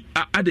obi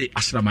ade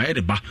asramaye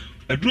de ba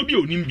aduro bi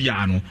onim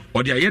bia no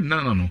ode aye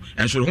nana no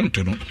enso ho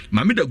nto no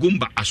maame da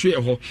gomba aso ye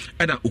ho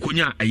na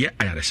okonya aye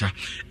ayaresa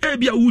e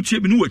bia wutie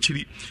bi no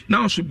wachiri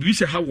na so bi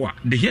se hawa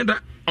de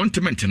hiada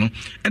ointment no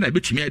na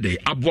betimi ade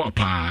abo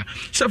pa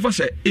sefa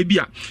se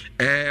ebia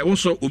won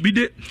so obi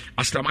de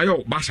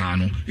asramaye basa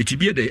no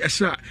etibie de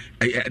esa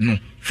no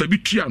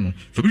fabitua no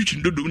fabitu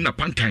ndodo na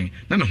pantan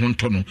na ne ho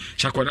nto no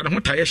chakwada ne ho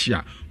taye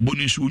hia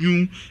boninsu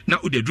onyu na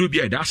ode duro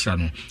bia de asa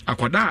no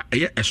akwada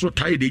eye eso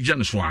taye de gya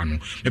ne so ano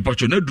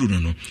mepacho na duro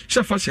no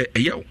sefa se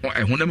eye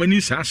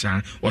honamani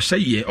sasa o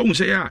seye o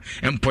se ya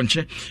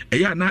emponche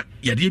eye na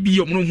yade bi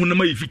ye omno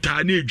honama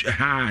yifita na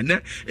ha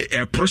na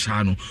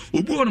prosa no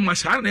obu hono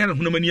masara na ya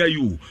honamani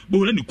ayu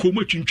bo na ni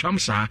komo twintwam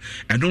sa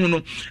eno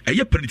no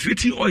eye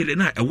penetrating oil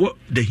na ewo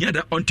de hia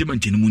da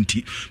ointment ni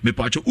munti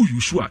mepacho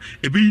uyusu a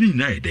ebe ni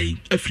na edai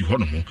afri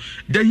hono ho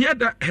de hia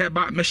da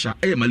heba mesha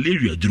eye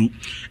malaria duru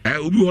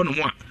obi hono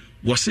mo a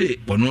wo se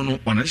bono no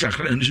ona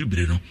shakra na nsu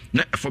bire no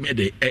na efom ye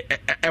de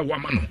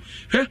wama no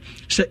he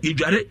se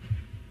idware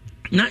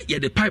na ye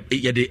de pipe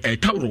ye de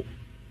tawro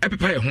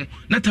epepa ye ho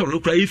na tawro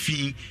kura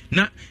efi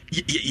na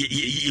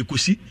ye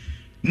kosi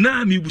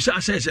na mi busa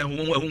asese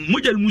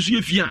moja musu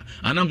yefia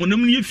ana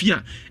honam ne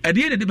yefia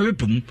ede de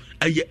bepem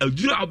aye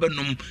adura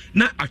obenom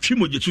na atwe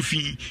moja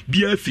tufi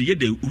bia afi ye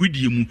de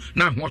widie mu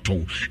na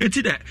hoto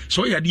enti de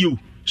so yade o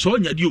so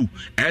nyade o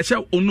ese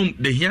onum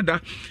de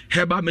hiada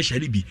heba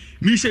meshari bi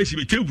mi se si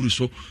beteburu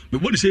so me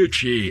bodi se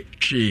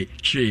twe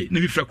na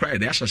bi fra kra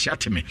de asase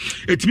ateme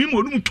etimi mo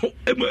onum to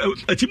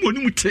etimi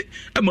onum te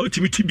ama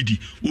etimi tibidi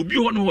obi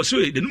ho no so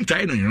de num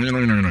tai no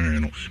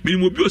me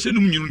mo obi o se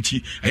num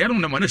nyunti ayano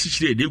na mana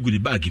sichire de egu de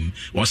bag mi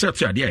wo se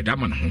to ade da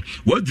ma no ho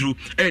waduru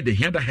de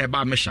hiada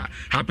heba mesha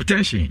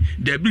hypertension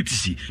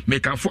diabetes me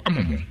kanfo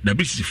amomo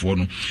diabetes fo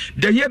no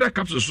de hiada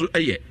capsule so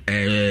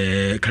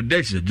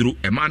kadesh duru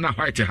e ma na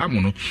white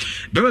hamono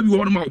beba bi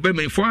wo no ma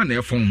obema fo ana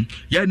efon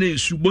ya na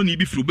ensu boni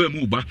bi furu ba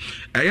mu ba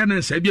ya na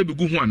nsa bia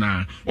begu ho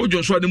ana ojo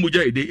nso ade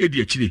moja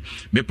edi akire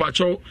me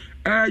pacho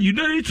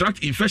urinary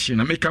tract infection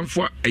na make am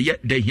for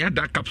the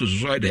hiada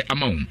capsules so the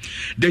amount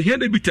the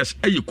hiada bitters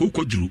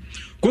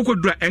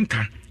kokodru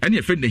enka and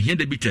your friend the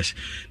hiada bitters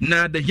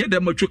na the hiada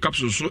macho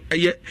capsules so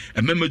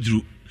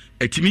ememadru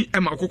etimi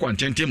ema akoko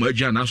antente ma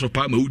agya na so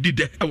pa ma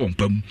udide ewon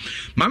pam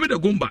maame da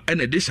gomba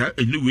ene de sa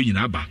enuwe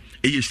nyina ba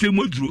eyesem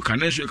aduru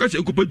kanenso ka se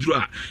ekopa duru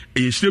a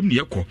eyesem ne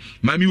yekọ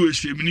maame we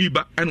esem ni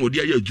ba ene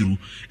odi aye aduru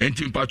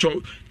enti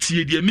mpacho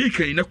tie die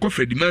maker ina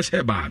kofred mas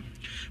heba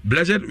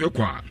blessed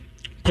wekwa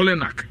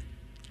colenac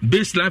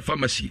Baseline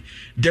Pharmacy,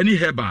 Denny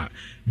Herbal,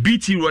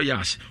 BT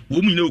Royals,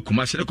 woman no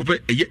Kumasi,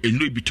 a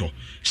no bito,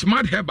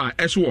 Smart Herbal,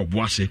 SO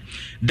Boise,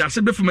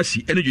 Dasebe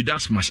Pharmacy, Energy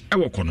Das Mash,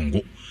 Ewa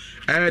Konongo.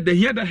 The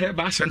here the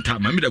Herbal Center,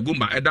 Mamida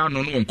Gumba, Edan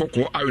on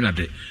Coco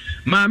Arinade.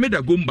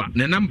 Mamida Gumba,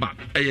 the number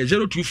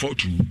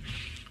 0242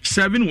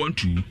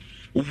 712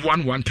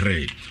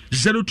 113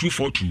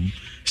 0242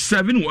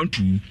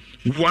 712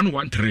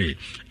 113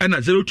 and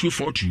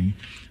 0242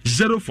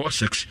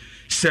 046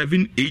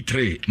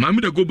 783.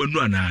 Mamida Gumba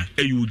Nuana,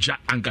 Eyuja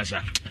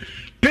Ankasa.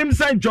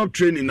 Pimside job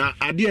training na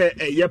ade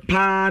ye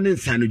pa ne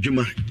nsano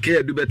dwuma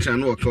ke du betra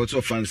no work out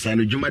of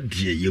nsano dwuma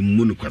de ye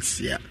munu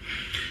kwasea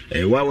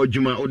wa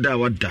wadwuma oda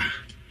wada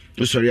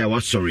no sorry I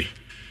was sorry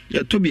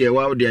ye to be ye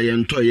wa de ye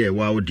nto ye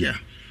wa de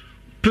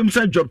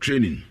Pimside job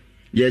training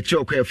ye che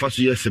okwa fa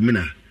so ye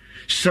seminar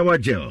shower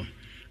gel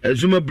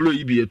azuma blow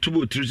yi bi ye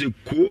tubo trize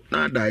ko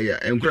na da ya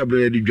enkura bro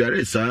ye di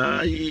dware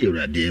sa yi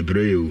urade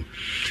bro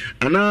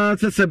ana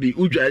sesabi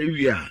udware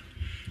wi a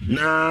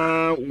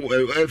na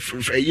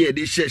ye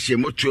de sheshe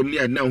motom ni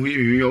na ho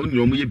hwehwe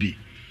onyo ye bi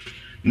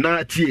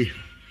na tie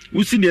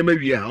usi ne ma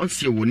wi a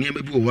onse wo ne ma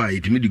bi wo a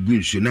yetimi de gu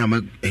nsu na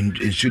ma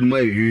nsu ma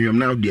hwehwe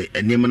na de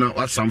ne ma na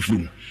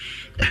wasamfrum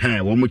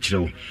wo mo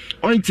kirewo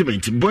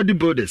ointment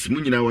bodybuilders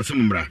munyina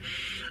wasammra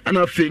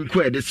ana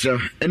fenko e de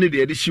sra ene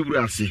de de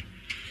shiwura ase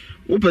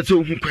wo pete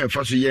ohun kwa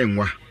fa so ye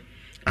nwa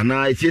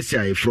ana etiesie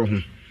ayefro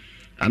ho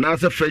ana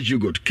sa fresh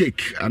yogurt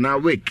cake ana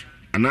wig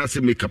ana sa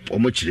makeup o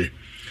mo kire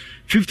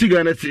 50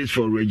 Ghana cedis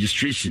for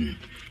registration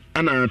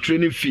and our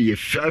training fee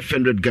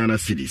 500 Ghana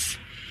cedis.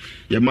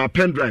 Ya my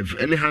pen drive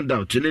any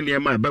handout any near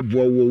my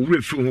babwa wo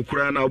refu ho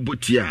kura na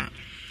obotia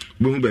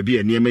bo hu ba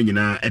bia near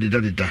nyina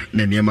ededa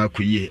na near ma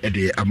koye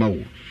ede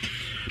amawo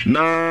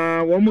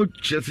na wo mo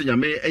chese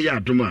nyame eya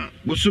adoma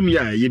bosum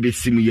ya ye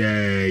besim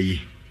ya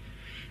yi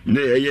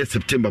ne eye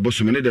September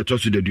bosum ne de to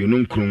so de duo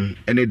nkron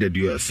ene de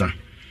duo asa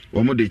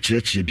wo mo de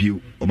chirechire bi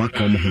o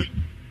maka mo ho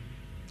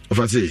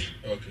ofase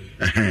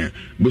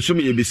bosum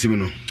ye besim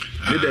no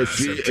ne da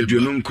fi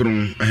aduonum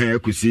nkron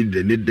akusi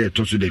de ne de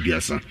to so de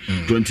biasa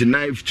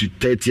 29th to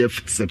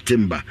 30th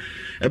September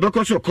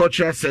ebeko so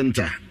cultural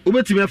center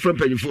ubetimi from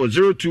page 4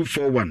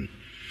 0241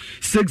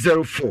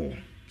 604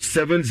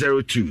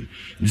 702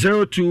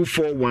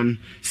 0241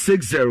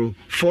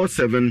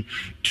 6047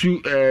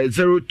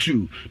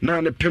 202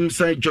 na the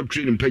Pimside job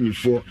training page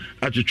 4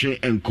 atwetwe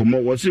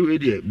enkomo was we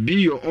there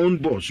be your own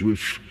boss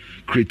with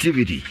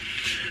creativity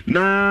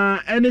na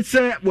ene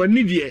se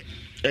wani die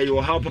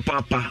eyo how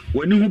papa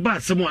wani hu ba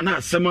asem na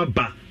asem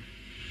ba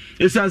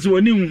esase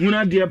wani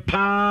nhuna de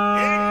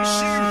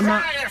pa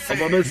na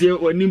obabese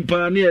wani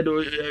mpa na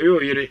edo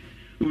yo yire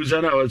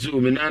uzana wasu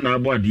umina na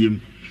abo adiem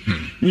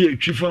ni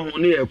etwifa ho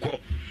na yekọ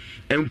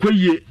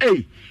enkoye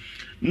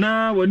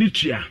na wani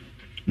tua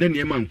na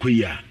niema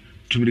enkoye a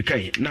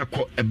tumirikai na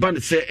kọ eba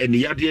ne se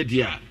eniyade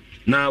de a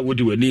na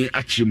wodi wani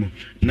akyemu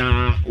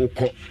na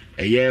ukọ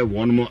eye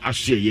wonmo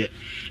aseye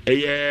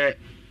eye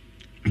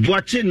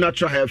Boache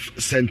Natural Health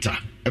Center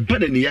eba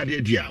ne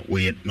niyade de a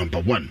we number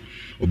 1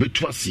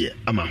 obetu ase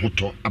ama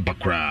hoto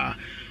abakra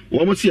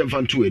wo mo sie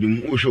mfanto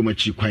anim wo hwe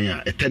machi kwan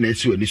a etena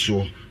esi wani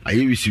so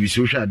aye wisi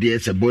wo hwe ade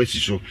ese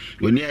boys so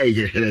wani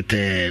aye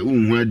helete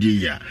unhu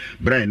ade ya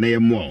brai na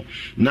yemo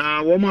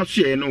na wo mo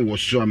so ye no wo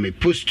so ame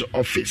post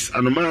office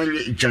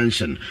Anomaly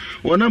Junction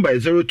wo number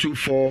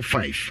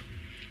 0245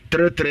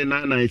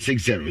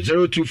 339960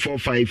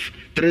 0245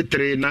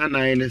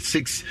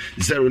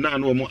 339960 na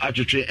no mo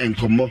atwetwe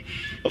enkomo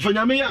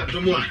ofanyame ya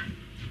domo a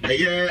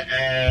aye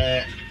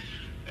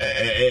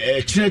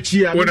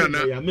chirechia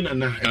ya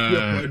minana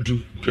kwadu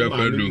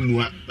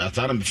mu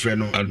atara mfre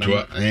no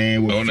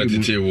ona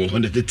titewo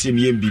ona tetem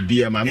yem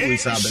bibia ma mo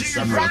isa be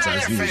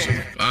samrata so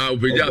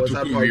obeja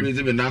tuku wi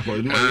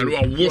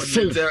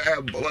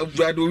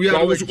no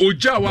awoso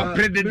oja wa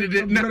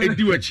predede na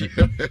ediwachi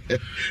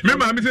me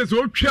ma me se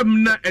o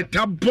twam na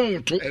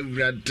etabon to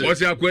o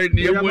se akwa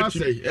ni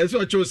ewachi e se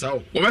o chosa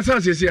o o ba sa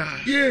se ha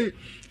ye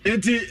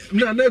enti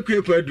na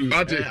kwadu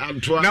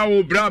Antoa na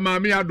wo bra ma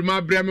me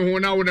adoma bra me ho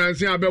na wo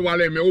nanse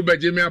abewale me wo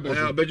beje me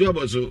aboso beje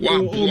aboso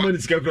o man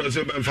iska kra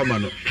so mfama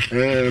no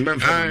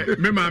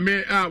me ma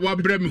me wa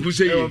bra me hu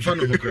sei mfa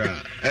no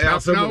kra na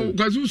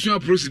kwazu sua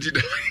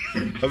procedure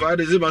ava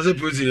de ma se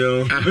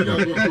procedure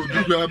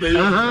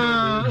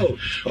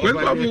when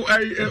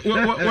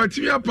what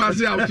you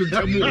pass out to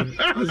demo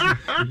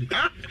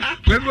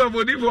when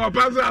we need for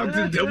pass out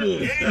to demo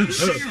I'm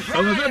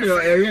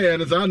saying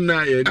no so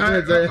na ye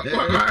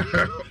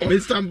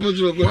Mr.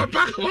 Mpozo go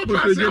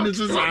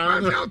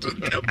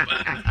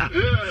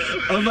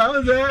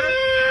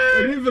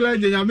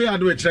Rivalage nyame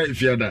ado try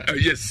fiada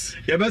yes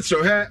ye bet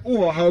so he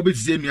wo ha obi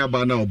tse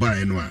nuaba na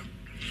oban no a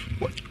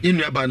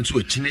nuaba no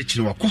so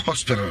chinechine wa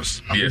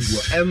hospitals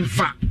yes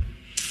emfa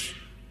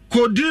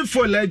kodin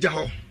for leja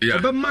ho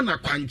obema na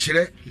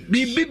kwankyere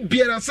bibi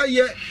biara sa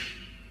ye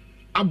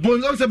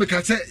abonzo se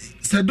beka se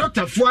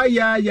doctor fo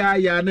ya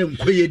na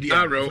nkoye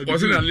dia aro o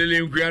se na lele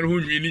nkuya no hu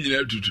nwi ni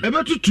nyina tutu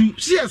ebe tutu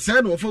si ese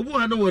na ofo bu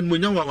ha na won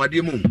munya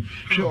wawade mu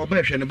hwe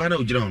oba hwe ne ba na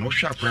ogira ho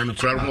hwe akora no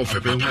kora ho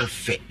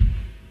fe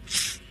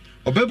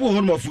Obebu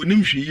hon of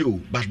nim hwe yi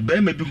o but be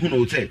ma bi hu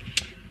no say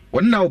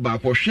won na ba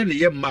ko hwe ne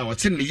yemma o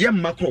te ne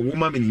yemma ko wo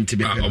ma me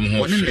ntibe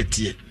won ne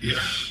tie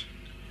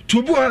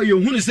to bu a ye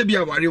hu ne se bi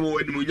aware wo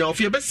anim nya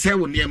ofie be se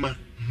wo niema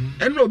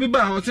en na obi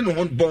ba o te ne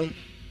hon bon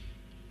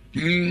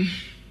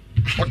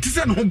o te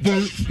se ne hon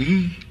bon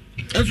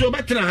enso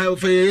betena ha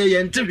ofe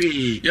ye ntehwe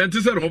ye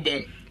ntese ne hon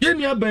bon ye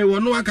nia ba wo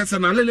no akasa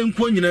na lele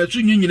nko nyina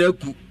su nyina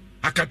ku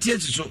akate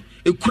ati so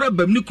ekura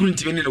bam ne kuru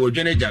ntime ne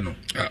wodwane agya no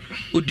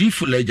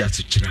odifu la agya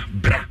se kira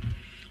bra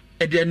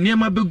e de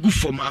niema begu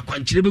fom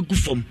akwankyere begu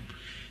fom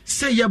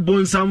se ye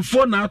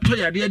bonsamfo na ato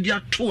yade de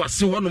ato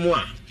ase honom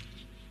a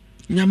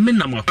nyame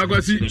na mafa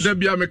agwasi da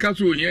bia meka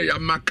so ohia ya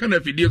maka na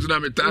fidie so na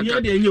metaka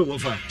ya de enye wo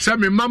fa se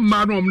me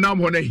mamma no omnam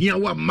ho na hia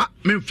wa ma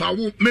memfa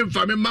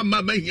me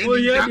mamma ma hia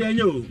ni ya de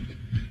enye o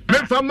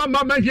memfa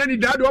mamma ma hia ni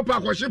dade opa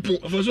akoshepo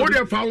o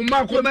de fa wo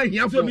ma ko ma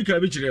hia fo mi ka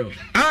bi kire o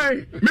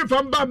ai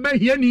memfa mba ma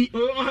hia ni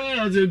o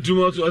ha ze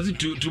tumo so ati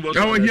tumo so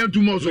ya wo hia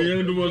tumo so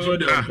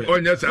de o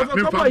nya sa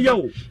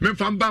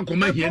memfa mba ko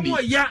ma hia ni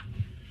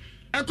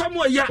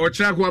ekomo ya o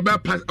kira ko ba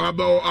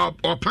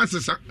o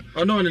pasesa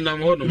ono ne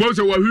nam ho no bo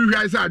so wa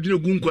hwihwa isa adwene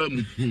gunkwa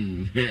mu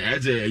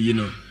eze yi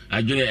no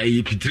adwene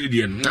ayi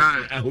pitridie no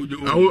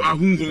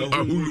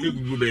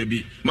ahunhu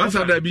baby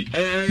masa da bi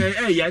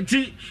ya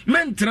nti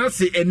mentra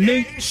se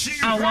ene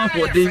awa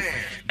hode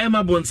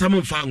ema bonsam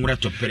mfa nwura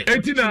topere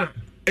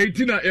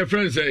etina your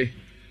friend say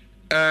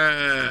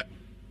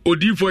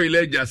odifo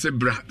ileja se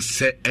bra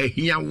se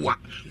ehia wa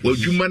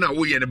wadwuma na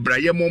wo ye ne bra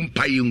ye mo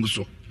mpa yengu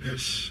so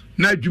yes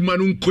na adwuma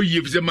no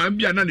nkoye fise man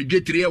bia na ne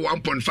dwetire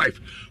 1.5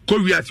 ko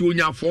wiase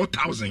onya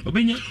 4000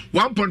 obenya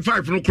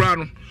 1.5 no kra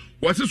no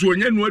wase so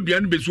onya no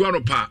aduane besu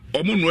anopa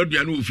omo no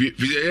aduane ofie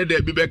fise ye da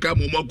bi beka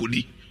mo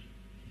makodi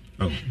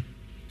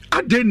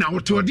ade na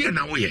woto de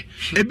na wo ye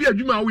ebi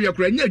adwuma wo ye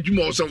kra nya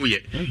adwuma wo so wo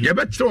ye ye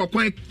betre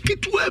wakwan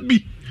kitwa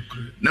bi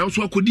na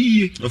so akodi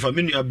ye ofa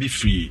menu abi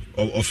free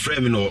of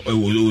frame no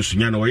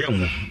osunya na wo ye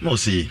ho no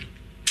say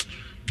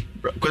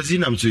kwazi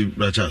nam to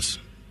brachas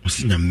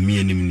osinya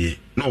mmie nim nie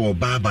na wo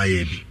baba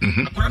ye bi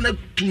akora na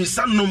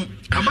tunsanom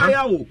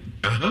abaya wo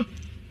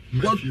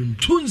wo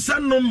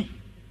tunsanom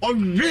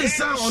on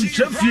resa on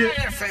trafie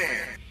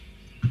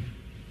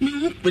mi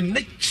hu pe na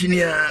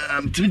chinia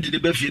mtimi de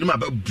be fie na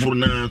ba buru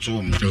na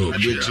so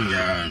ade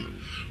chinia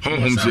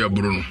hom se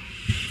buru no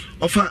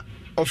ofa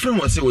ofren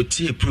was say we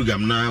tie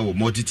program na wo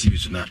multi tv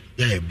so na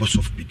ya boss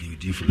of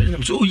bd for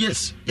them so oh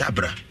yes ya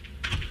bra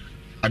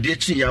ade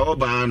chinia wo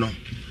ba no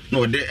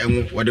no de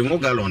enwo wode ngo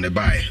galon ne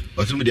bae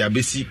otum de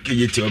abesi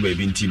keyete oba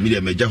bi nti mi de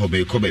meja ho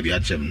be ko ba bi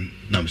achem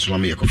na mso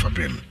ma ye ko fa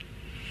prem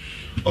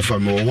ofa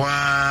me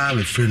wa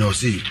me friend o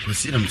see we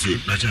see them say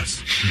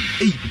Rajas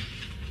hey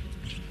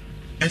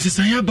and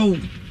say ya ba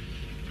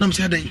na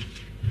mse adan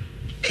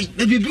hey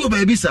na bi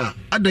oba bi sa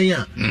adan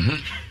ya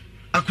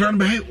akran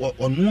ba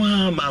onu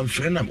a ma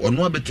friend na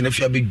onu abetena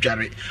fi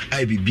abedware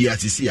ai bi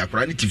asisi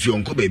akran ni tifi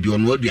onko ba bi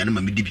onu aduane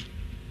ma me dibi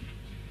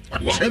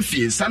wa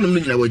fi sanom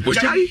nyina wa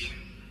jai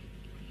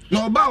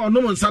no ba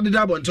ono mon sade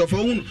da bonte ofo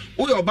hu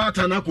wo yo ba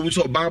ta na ko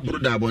so ba buru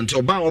da bonte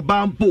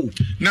oba mpo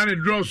na ne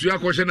drops ya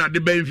ko she na de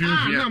ba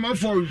mfimfia na ma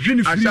for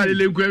win free asha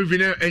le nku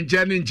mfine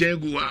enche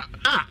gu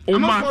o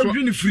ma for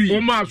win free o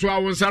ma so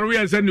awon saro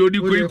ye se ne odi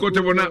ko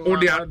ikotebo na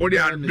odi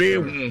ade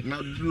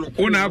hu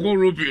o na ko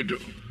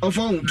ropedo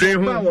ofo hu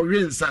ba wo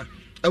wensa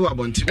e wa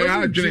bonte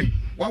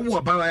wa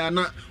wo ba ya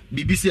na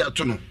BBC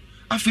ato no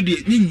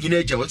afide ni nyina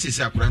agya wo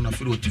sese akora na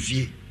afide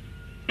otufie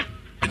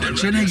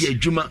chene ye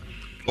adwuma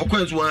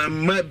okwenzo wa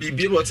ma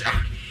bibi what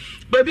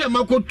baby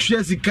amako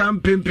twesi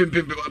campaign pem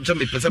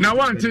me pesa na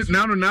want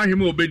na no na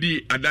ahim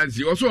obedi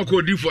adansi oso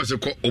ko di force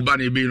ko oba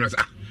na ebe no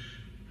sa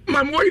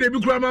mam wo ire bi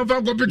kura man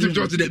fa competitive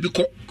just dey bi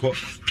ko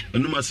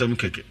enuma sam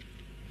keke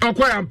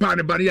okoya ampa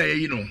ne bari ya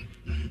yi no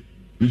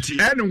nti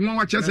ene ho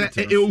wa chese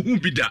ohu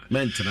bi da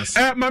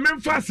ma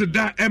memfa se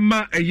da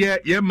ema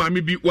ye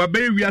mame bi wa ba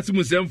wiase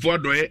musemfo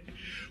doye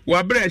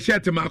wa bra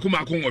shirt mako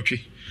nwotwe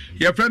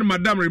your friend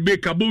Madam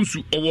Rebecca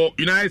Bonsu of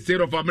United States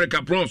of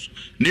America, Bronx,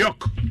 New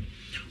York.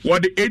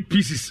 What the 8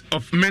 pieces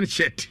of men's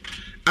shirt.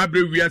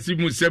 Abre we are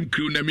seeing some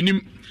crew na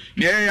minim.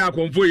 Ya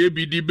konfo ye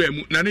bi di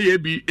bem na ne ye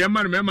bi ya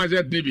man me ma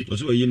shirt ni bi.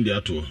 Oso ye ndi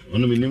ato.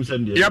 Ono minim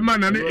send ya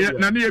man na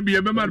ne ye bi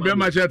ya be man be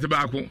ma shirt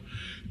ba ko.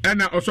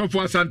 Ena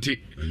osofo asante.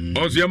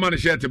 Oso ya man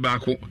shirt ba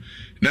ko.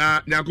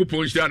 Na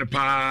Nyankopon hira ne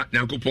pa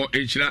Nyankopon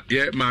hira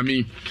ye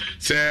mami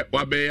se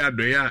wa be ya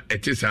do ya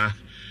etisa.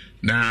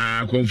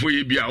 Na konfo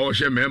ye bia o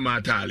hye me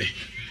matale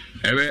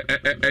ebe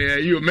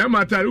yo me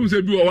matale u se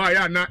bi o wa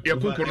ya na ye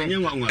kokoro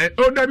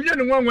o da bi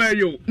ne nwanwa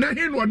ye na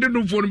he no de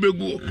no fo no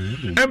begu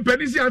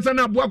empanisi ansa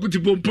na abo akoti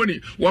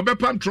pomponi wo be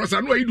pam trosa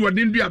no yi do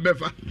de ndu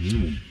abefa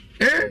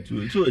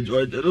so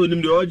o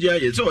nim de oje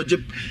aye so oje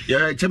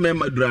ya che me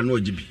madura no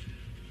oje bi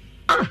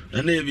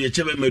na ye bi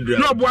che me madura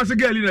no abo ase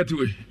gali na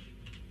tiwe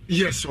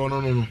yes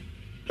no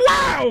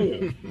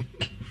wow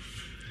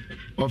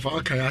of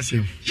our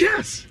kayasem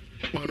yes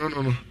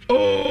no.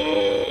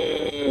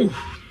 Oh,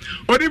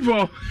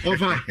 Odivo,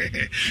 over.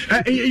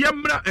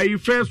 Yamra, a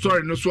first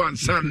story, no so and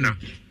son.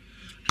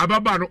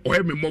 ababa no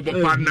ohe me mobo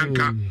pa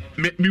nanka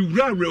me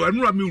wura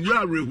anura me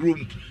wura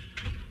rehum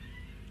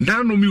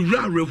na no me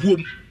wura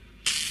rehum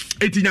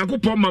eti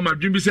Nyankopon mama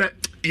dwin bi se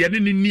ye ne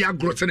ni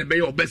agro se ne be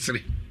ye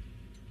obesere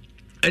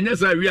enya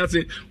sa wi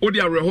ase odi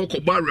areho ko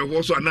ba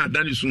areho so ana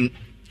adani sun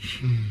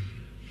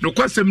no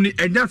kwasem ni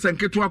enya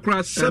sanketo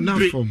akora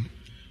sabre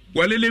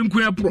walele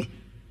nku apro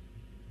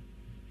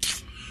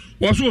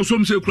waso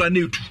osom se kura na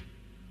etu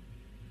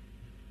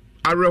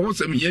areho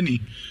sem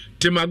yeni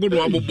temago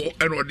no abobo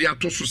eno ode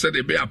ato so se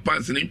de be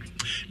apans ni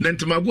na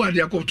temago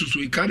ade akoto so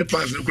ikade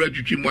pants ni kura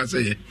twitwi mu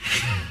aseye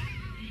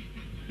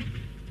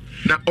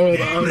na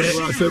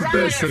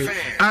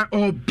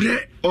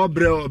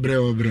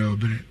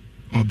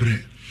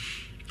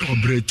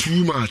obre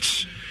too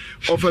much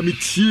of a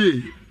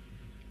métier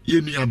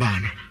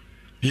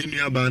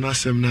yenuabana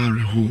sem na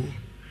reho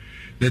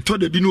the to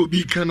de bi no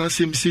bi kana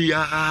sem say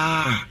ya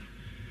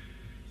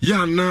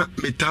na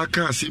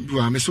metaka asem bi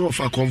wa me so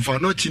ofa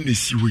comfort no chi ne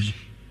siwe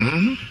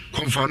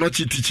comfort no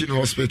chi teaching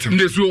hospital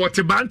ndesu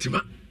what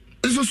bantima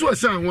so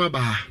asa ho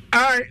aba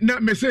ai na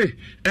me say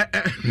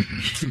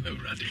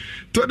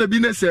to da bi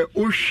na se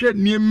o hwe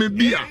niam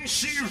bi a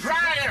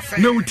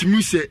na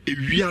utimi se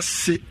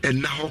ewiase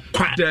ena ho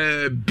kwa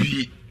da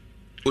bi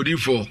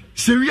odifo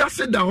se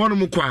wiase da ho no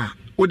mo kwa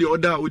o de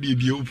oda o de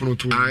bi opuno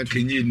to an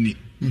kenye ni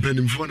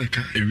mpanimfo na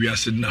ka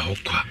ewiase na ho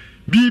kwa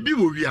bibi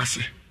wo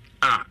wiase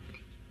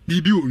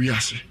bibi wo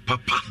wiase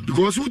papa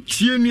because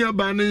utie nua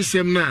ba ne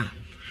nsem na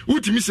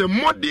utimi se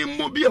modern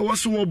mo bi a wo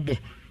so wo bo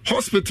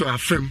hospital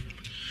afem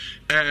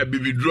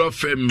bibi dro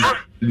fem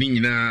ni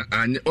nyina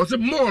anya o se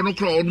more no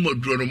kro no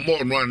maduro no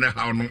more no na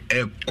ha no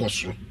e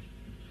koso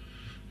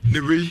ne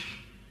we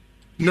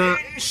na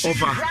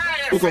over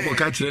ukoko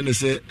ka kire ne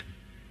se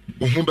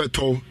o ho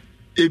beto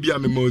ebi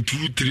am ma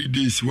 2-3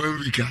 days 1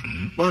 week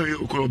wa we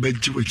ukoro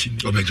beji wachi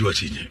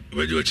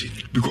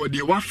because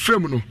they wa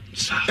frame no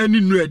any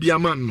nu adi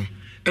aman no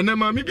ena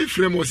ma me bi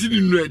frame o si ni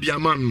nu adi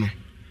aman no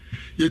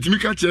yetimi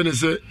ka kire ne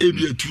se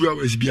ebi 2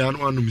 hours bia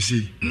no anum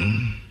se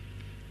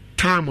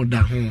time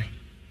da ho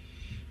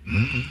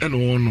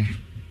eno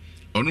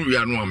onu wi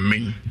anu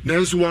amen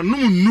nanso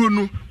wanum nuo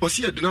no o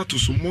se yede na to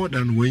so more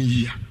than 1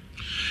 year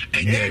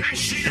enye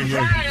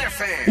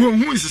wo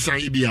hu isisan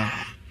yi bia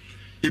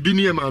ebi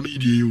ne ma me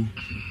die yo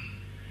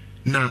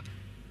na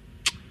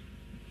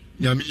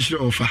nyame hire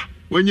ofa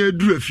wonye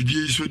duru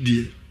afidie so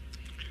die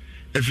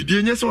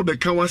afidie nye se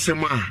obeka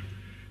wasem a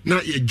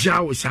na ye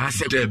jawo sa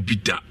se da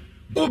bida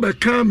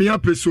obeka me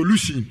ape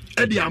solution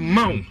e di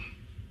amount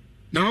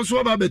na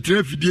so ba betre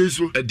afidie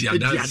so e di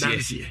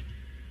adanse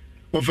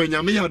ofa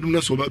nyame ya dum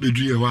na so ba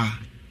bedu ye wa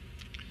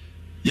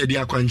ye di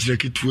akwankyere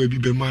ketua bi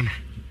be ma no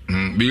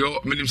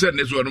biyo minim se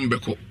ne so no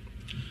mbeko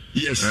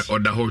yes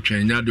oda ho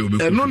twenya de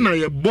obeku eno na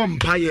ye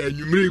bompa ye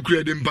anwumre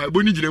kura de mpa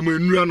boni gina mu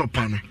enu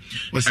anopa no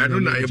eno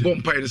na ye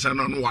bompa ye sa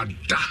no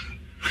wada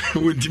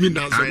wontimi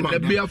na so ma na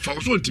bia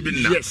fa so wontimi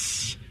na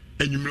yes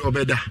anwumre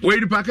obeda we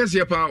di pakase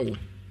ye pa wo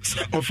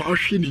ofa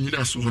hwe ni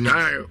nyina so na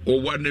ai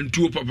o wana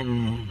ntuo papa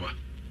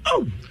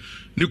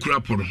ni kura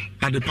poro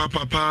ade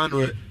papa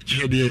no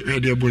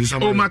hede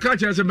bonsam o maka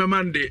cha se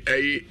memande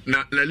ai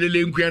na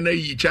lele nkua na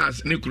yi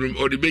chas ni kuru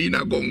o de beyi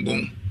na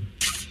gongon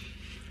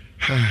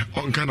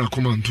on kana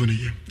koma ntoni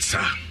ye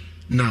sa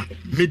na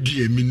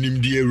media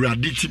minim die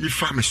awrade ti mi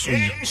fa me so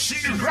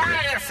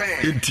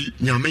enti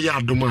nyame ya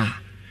adoma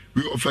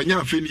we ofanya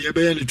afi ni ye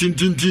be ye ni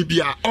tintintin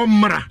bia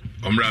omra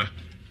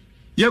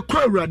ye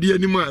kwa awrade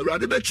anim a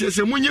awrade be che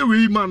se munye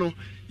we ma no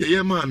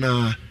ye ma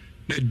na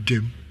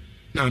dem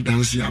na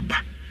dance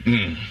aba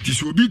ti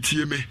so bi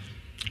tie me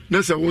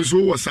na se won so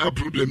wo sa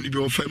problem ni bi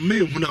ofa me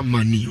ehuna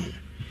mani o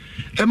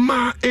e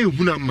ma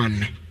ehuna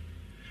mani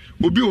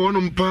obi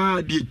wono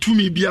mpa de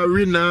tumi bia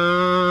we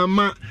na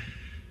ma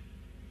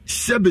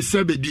sebe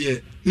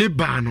de ne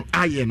ba no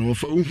aye no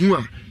ofa ohu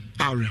a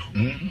awe ho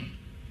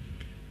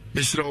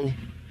mesro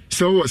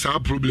so wo sa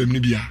problem ni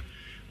bia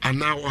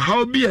ana wo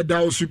how be a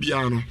daw so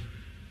bia no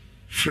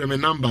frame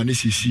number ni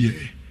sisi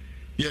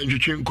ye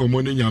ntwetwe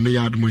nkomo ne nyame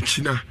ya admo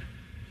china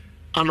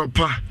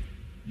anopa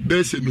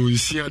bese no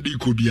nsia de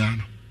ko bia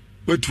no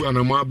watu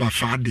anamo aba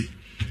faade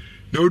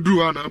na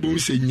oduru ana abo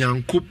se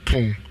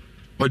Nyankopon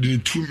odi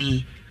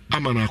tumi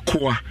amana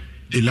koa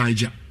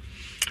Elijah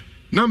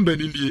number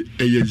ni die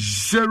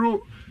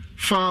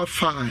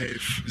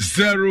 055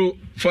 000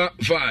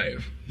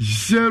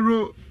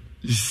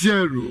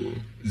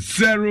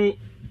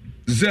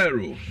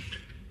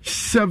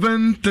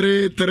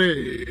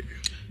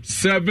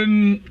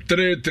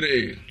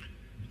 733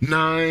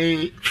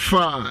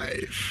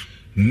 95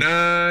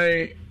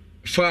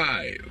 055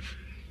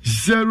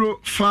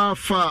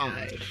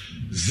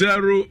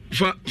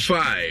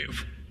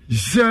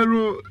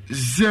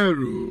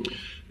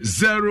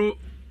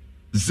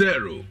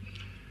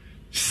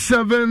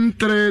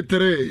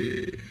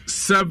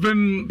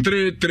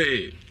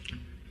 733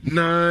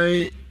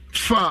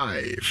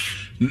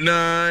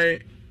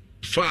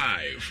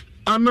 95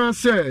 Anna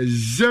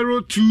says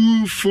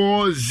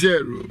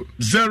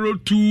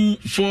 0240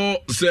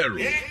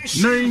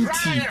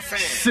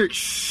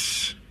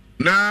 96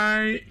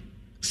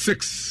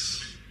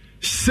 96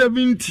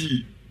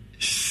 77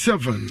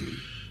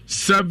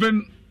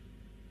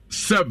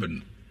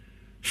 57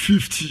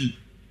 57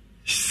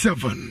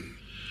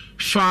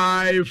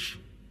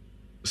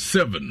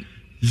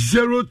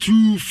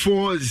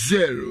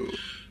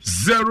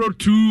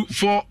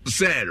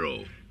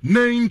 0240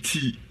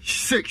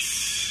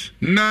 96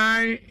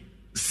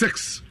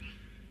 77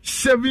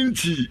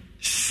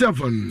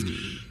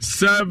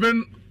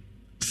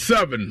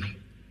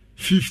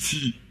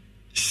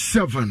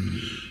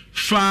 57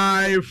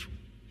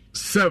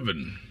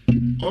 57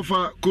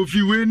 Offer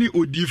Kofi Weni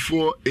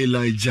Odifo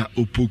Elijah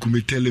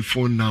Opokume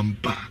telephone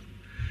number.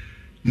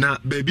 Na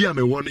baby I'm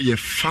a one ye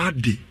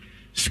Fadi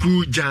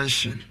School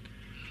Junction.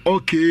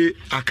 Okay,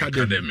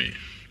 Academy.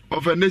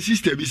 Offer ne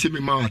sister be say me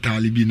ma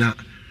atali bi na.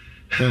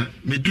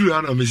 Me do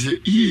ana me say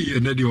e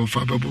na de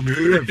offer babo me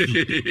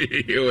refi.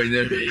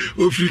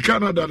 Ofri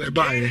Canada na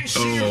buy.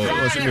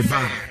 Oh, say me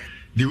buy.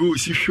 The way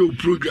see show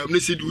program, they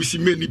said we see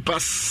many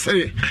pass.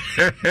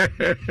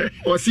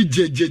 Or see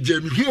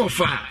JJ me who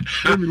offer.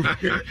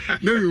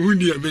 No me who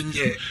near me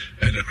ye.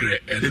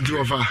 Into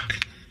offer.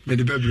 Me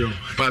the baby.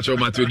 Pacho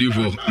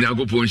Matodifo.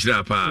 Nyago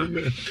ponchira pa.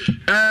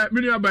 Me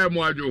ni abai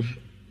mo adwo.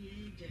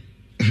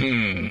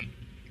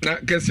 Na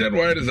kese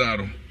roa de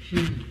zaro.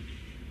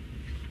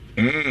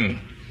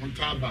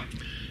 Montaba.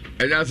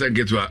 Eja se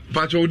getwa.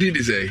 Pacho odi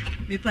di say.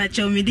 Me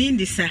pacho me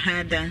di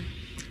Sahada.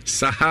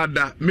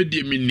 Sahada me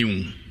di me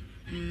niu.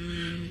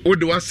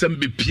 Ode wasem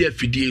be pia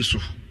fidie so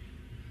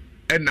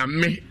ena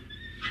me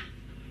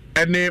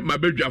ene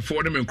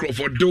mabedwafo ne me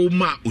nkrofo de wo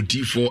ma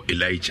odifo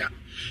Elijah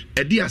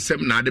edi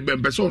asem na ade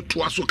bembe so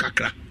to aso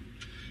kakra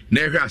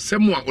na ehwe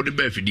asem a ode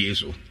ba fidie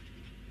so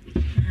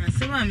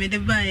asem a me de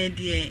ba ye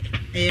de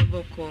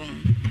boko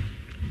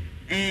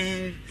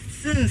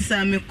since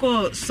me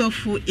ko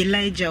sofu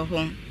Elijah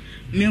ho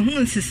me hu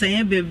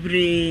nsesanye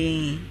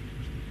bebre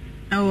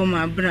awo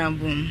ma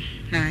brabum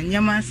na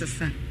nyama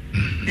sesa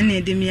ene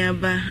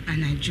edemiaba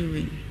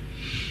anajuwe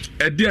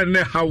ede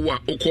ne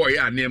hawa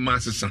okoya ne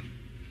masesa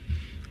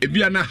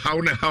ebi ana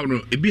haw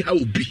no ebi ha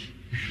obi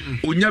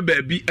onya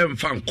baabi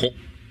emfa nko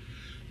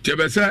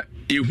tebese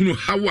ehunu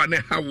hawa ne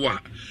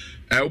hawa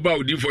oba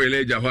odi for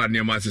Elijah ho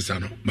ne masesa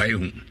no ba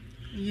ehu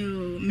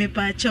yo me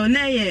pa cho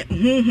na ye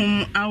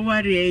huhum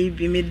aware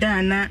bi me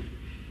dana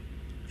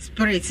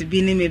spirit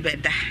bi ne me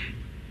beda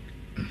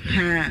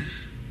ha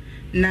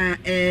na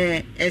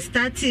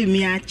start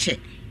mi ache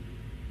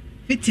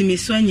fitimi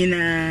so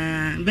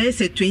nyina be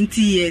se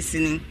 20 years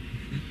ni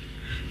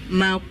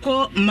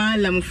mako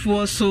malam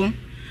fuoso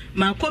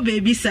mako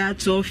baby sa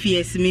 12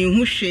 years me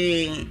hu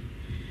hwe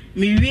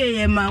me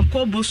wieye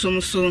mako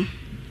bosom so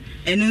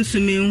eno nso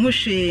me hu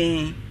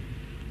hwe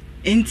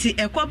enti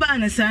ekoba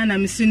na sa na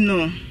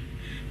misino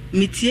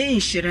mitie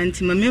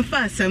insurance ma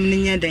memfa asam ne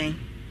nyadan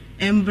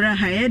embra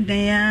ha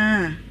yedan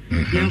a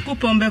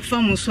yankopon be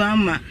fam so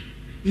ama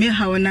me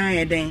hawna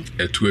yedan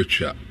etu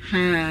atwa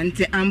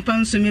nti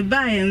ampan so me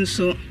bae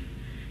nso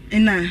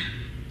ina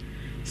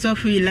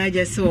sofu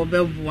Elijah se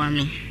obeboa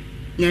me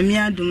nyame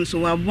adum so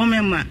wabɔ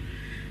me ma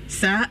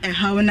sa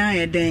hawna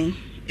yedan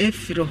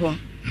efiri ho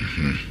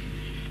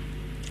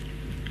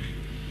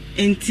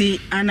enti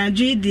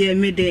anadwi de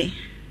me de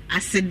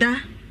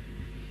aseda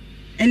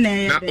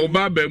ena na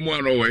oba ba mu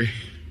ano we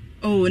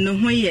oh no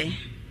ho ye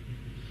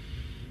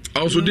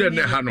also de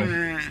ne ha no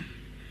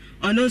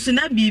ono so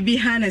na bibi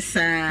ha ne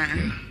sa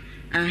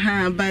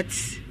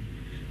but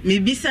me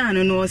bisa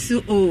no no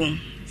so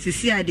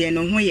sisi ade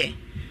no ho ye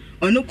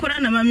ono kora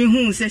na ma me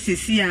hu se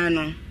sisi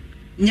ano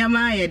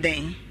nyama ye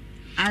den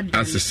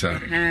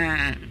asesa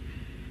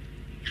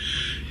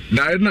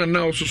na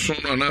na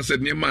osusun no na se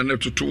ne ma na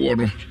tutu wo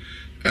no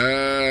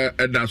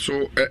eda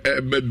so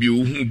ba bi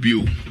ohu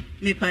bio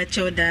me pa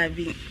choda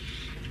bi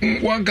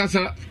wan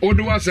kasa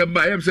odo wase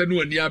ba yem se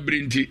no ani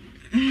abrinti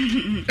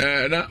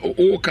na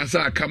o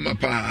kasa kama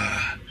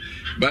pa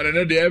bara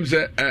na de yem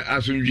se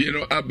asundwie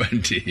no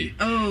abanti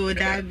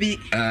dabi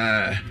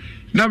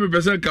na me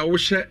pese ka wo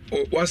hye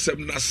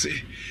wasem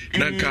nase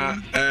na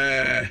ka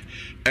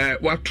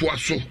watwa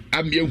so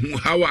amiehu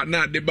hawa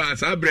na de ba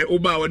sa bre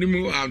oba woni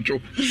mu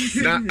anto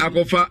na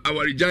akofa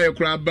awarijaye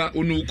kura ba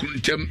onu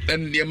kuntem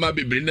enema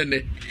bebre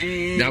ne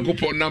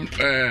yakopon nam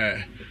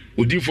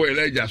odifo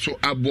Elijah so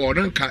abo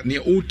na ka ne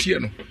otie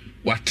no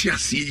wate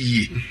ase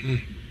yie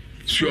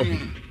sure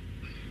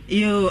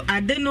yo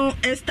adeno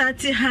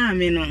start ha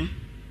me no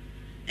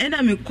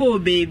ena me ko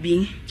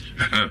baby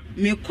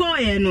me ko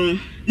ye no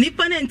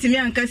nipa na ntimi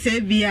anka se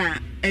bia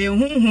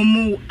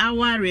honhom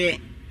aware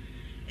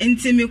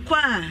ntimi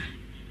kwa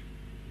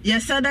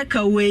ya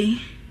sadaka we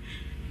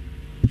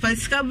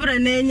faskabra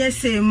na enye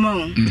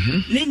semo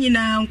ni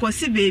nyina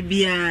nkosi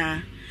baby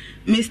a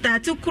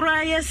Mr.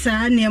 Tukura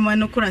yesa niema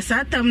no kura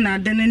satam na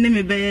adene ne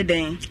me beye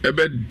den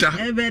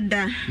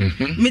ebeda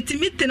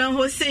mitimiti na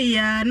ho se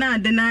ya na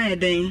adena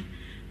eden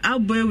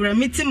abo ewura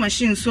miti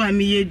machine so a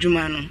me ye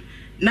dwuma no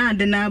na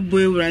adena abo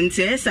ewura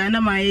nti yesa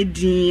na ma ye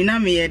din na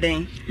me ye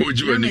den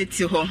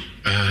meti ho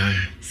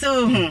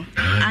so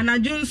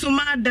anadwo nso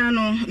ma da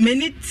no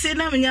meniti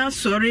na menya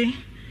sori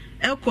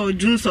Eko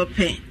Junso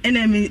pe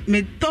ena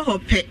me toho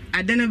pe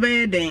ade no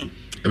be den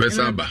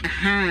ebesaba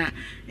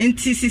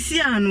enti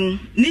sisi anu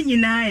ni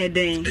nyina ye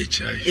den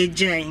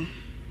ejai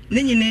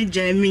ni nyina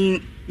ejai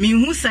mi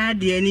hu sa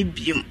de ani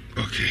biom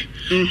okay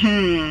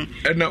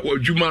ena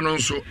odwuma no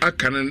nso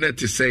aka ne net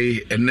say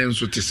ene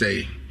nso te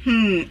say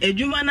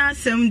edwuma na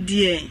asem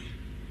de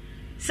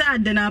sa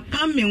de na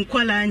pam mi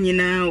nkwala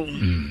nyina o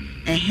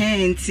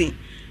enti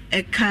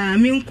eka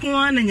mi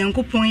nko na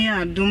Nyankopon ya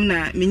adom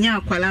na menya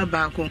akwala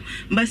baako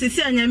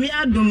basisi anyame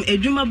adom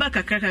edwuma ba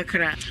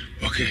kakra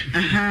okay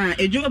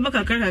edwuma ba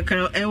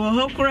kakra ewo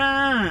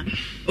hokura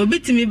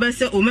obitimi ba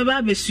se o meba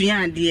abesua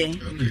ade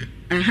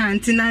okay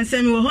nti na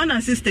nsemi wo ho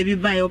na sister bi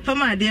ba e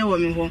opama ade wo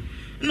me ho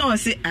na o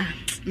se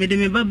mede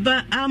me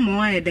baba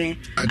amo ayeden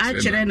a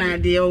kire na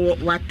ade wo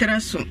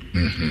watreso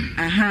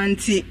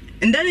nti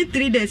ndani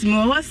 3 days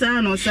mo ho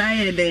sa no sa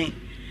ayeden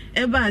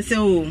e ba se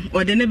o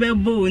ode ne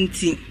bebo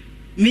nti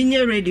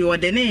minye ready or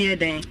the ne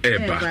den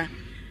eba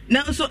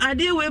now so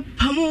ade we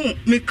pamu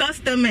me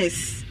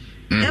customers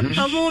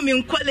pamu me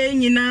nkwale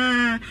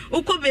nyina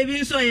ukọ baby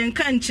nso yen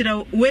kan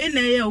kire we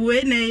na ye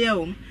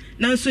o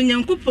now so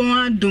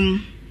Nyankopon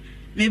adom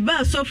me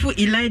ba sofu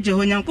Elijah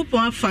ho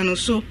Nyankopon afa no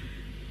so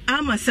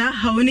amasa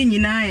hawo ni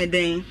nyina ye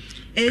den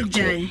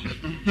ejai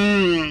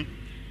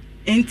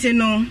enti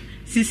no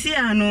sisi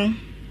ano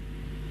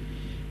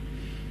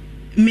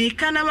me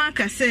kana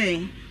maka say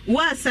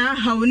wasa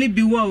hawni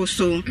biwo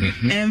so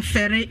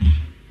emfere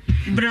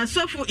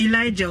brasofu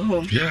Elijah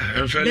ho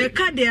de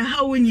ka de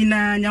hawo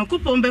nyina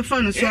Nyankopon be fa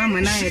no so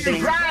amana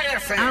yeden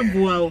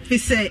aboa o fi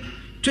say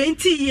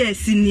 20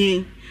 years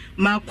ni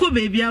ma ko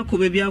bebi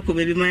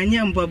ma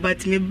nya mbo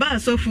but me ba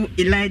sofu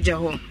Elijah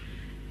ho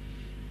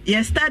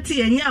ye start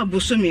ye nya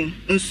abosomi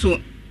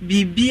nso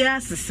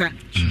bibia sesa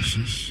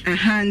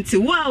nti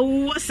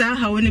wo sa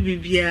hawni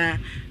bibia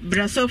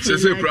brasofu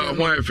Elijah se pra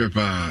ho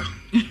efepa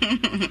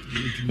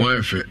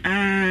Wife.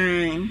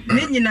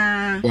 Ni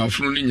nyina. Wa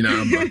funu ni nyina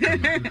ba.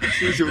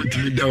 Se o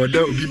timi da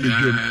oda obi me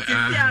dwom.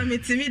 Ya me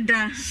timi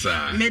da.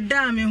 Me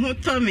da me ho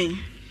to me.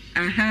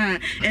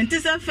 Enti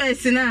sa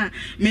face na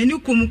me ni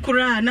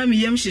kumkura na me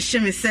yam hyehye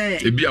me se.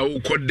 Ebi a wo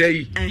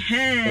kodai.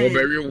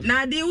 Oberiwo.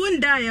 Na di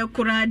wunda ya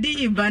kura di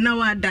ibana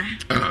wada.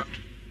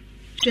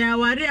 Twa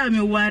ware a me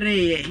ware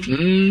ye.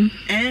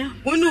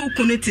 Unu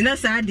ukunuti na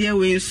sa ade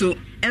we nso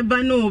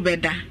eba no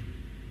obeda.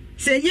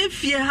 Senye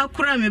fie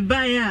hakura me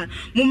baya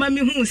muma mi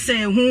hu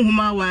se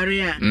hunhuma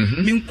ware a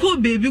mi nko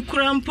bebi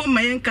kura mpo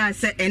mayenka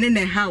se ene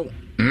ne hawo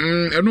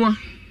enoa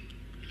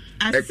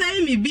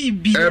asai mi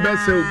bibia ebe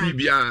se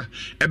obibia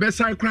ebe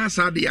sai kura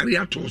sa de yare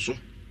ato so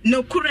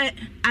no kure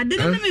ade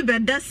na me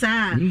beda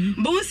sa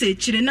bo se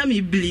kire na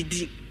me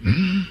bleedi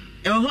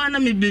ho na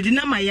me bleedi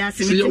na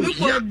mayase mi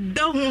ko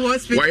da hu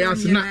hospital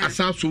wayase na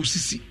asaso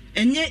sisi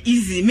enye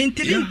easy mi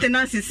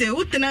tenase se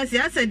utenase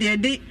asa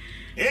de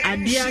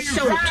adia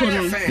show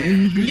no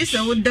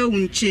yesa woda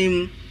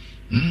wunchem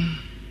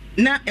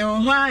na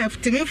eho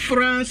aftimi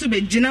France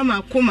be gina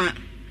makoma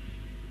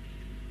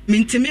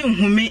mintimi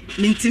nhume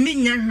mintimi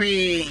nya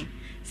hwe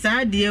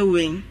saa de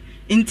we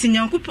nti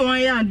Nyankopon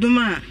ya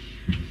adoma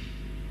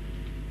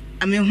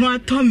ameho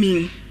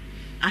atomi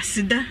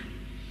asida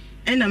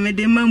ena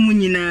mede mamu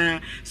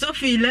nyina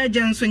sofi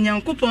Elijah nso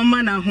Nyankopon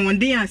ma na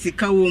honden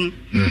asika wom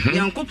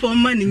Nyankopon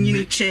ma ne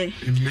nyini che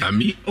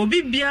ami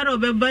obi biara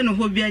obeba no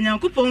ho bia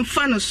Nyankopon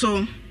fa no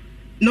so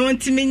no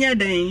ntimi nya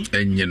dan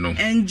enye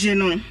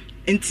no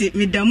enti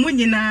medamu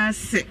nyina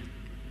se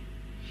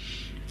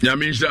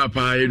nyame sha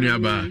pa enu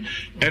aba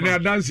ena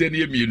dance ne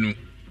yemienu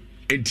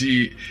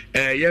enti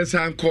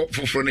yensa anko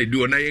foforo na di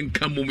ona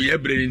yenka mum ye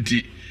bre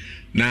enti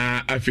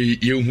na afi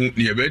yehu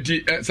ne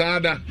yebeti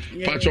saada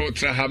pacho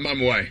trahama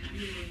mwai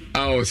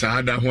au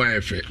saada ho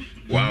efe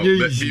wow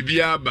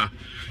bibia ba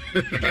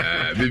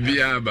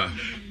bibia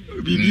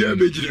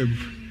bejirem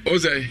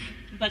ozai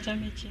pacha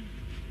meche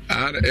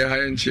ha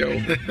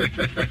yencheo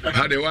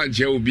ha de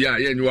wanche obi a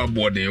yenyu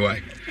abode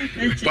wai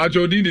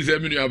pacho di ni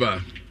seminu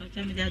aba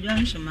pacha me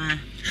adwan soma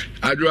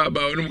adwa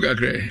aba onum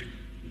kakre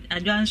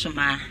adwan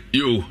soma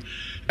yo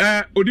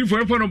odifo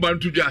efo no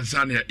bantu dwa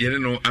sana yene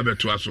no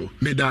abeto aso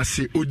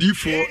medase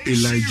odifo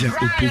Elijah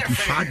Opoku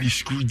Fadi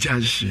School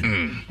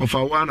Junction of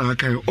Awana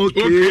Akai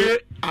okay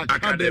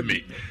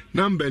Academy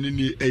number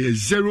ni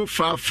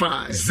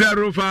 055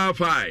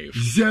 055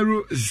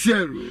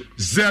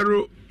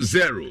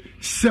 00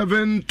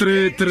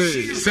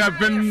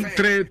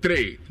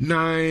 733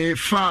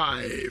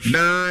 95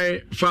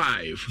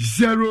 055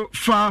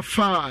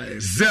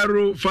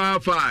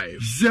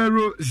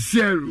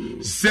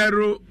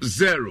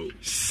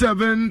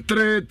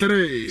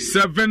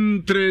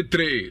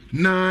 733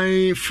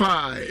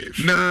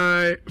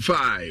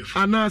 95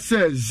 and I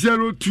said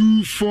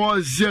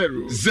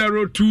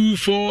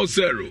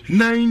 0240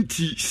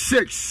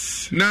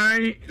 96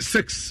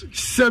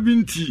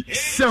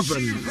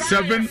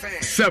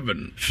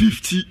 77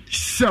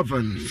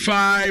 57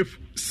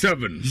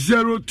 57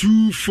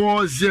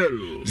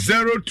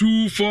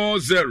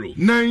 0240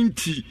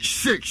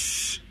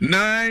 96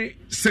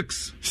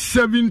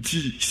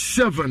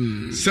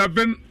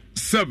 77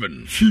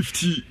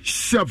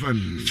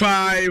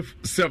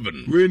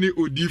 57 when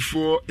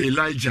Odifo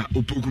Elijah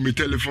Opokumi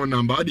telephone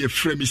number the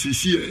frame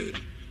is here.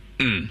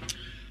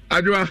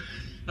 Adwa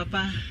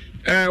papa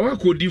what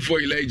could Odifo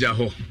Elijah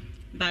ho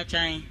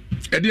bachai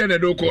edi na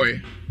do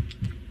koy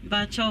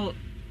bacho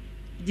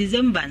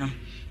December no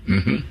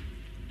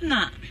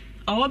na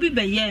obi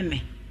be ye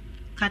me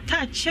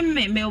kata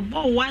chemme me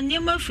bo wa ne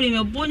ma free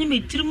me bo ni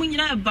me tirimu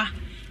nyina ba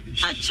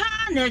acha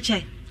na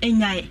eche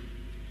enyai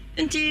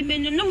nti me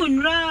no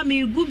munra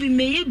me gubi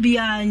me ye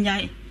bia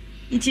nyai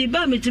nti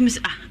ba me timi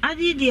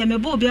adi de me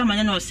bo bia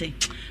mane no se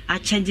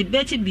acha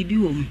beti bibi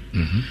wo mu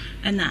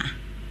na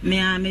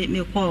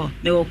me ko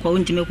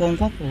nti me ko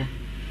nkoko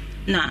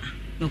na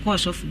me ko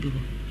sofu bi ho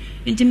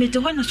nti me te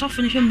ho na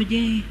sofu ne hwe me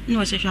din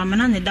no se hwa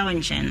mana ne da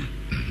wanchen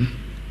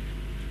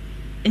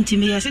nti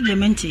me yesi de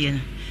menti ye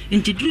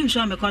nti dream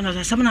so me ko no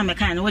se samna me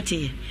kan no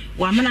wote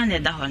wa mana ne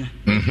da ho no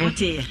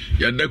wote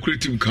ya da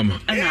creative kama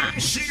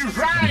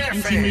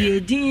nti me ye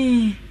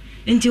din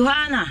nti ho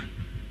ana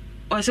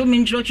o so me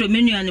ntro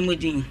menu ane mo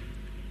din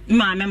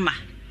ma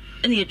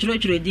ene ye tro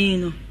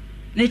din no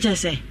ne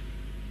chese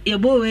ye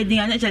bo we din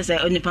ane chese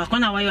onipa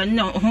kona wa yo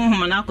ne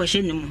honhom na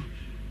akwhye ne mu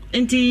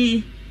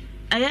nti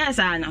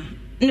ayasa no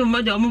no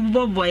mo de mo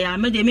bobo ya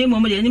me de me mo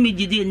de ni me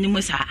gidi ni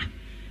mu sa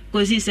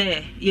ko si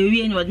se ye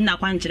wie ni wodi na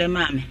kwankyere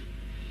maame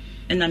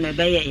na me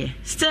beye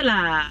still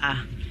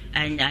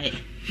anyai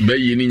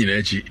beye ni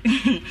nyina chi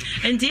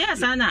nti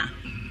yasa na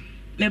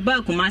me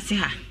ba kumase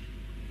ha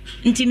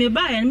nti me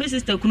ba ye me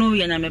sister kunu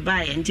ye na me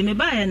ba ye nti me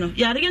ba ye no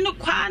yare no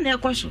kwa na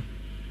ekoso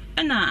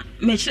na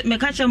me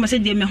ka cha mo se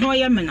de me ho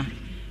ye me no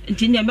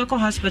nti ne be ko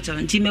hospital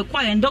nti me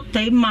kwa ye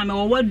doctor ma me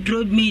wo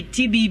wardrobe me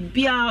TB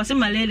bia o se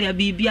malaria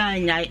bibia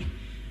anyai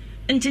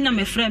nti na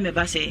me frɛ me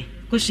ba se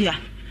kusua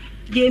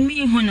de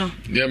mi hu no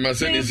de ma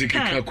se ne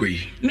zikika koi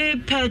me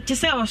pe te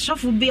se o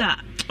sofu bia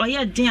o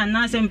ye din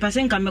ana se me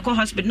pese nka me ko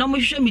hospital no mo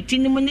hwehwe me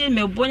tini mu ne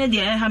me bo ne de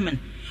e ha men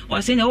o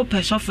se ne o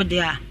pe sofu de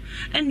a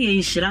ene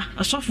ye nhira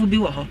o sofu bi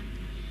wo ho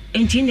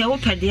nti ne o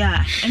pe de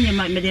a ene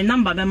ma me de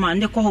number be ma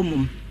ne ko ho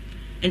mum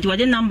nti wo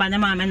de number ne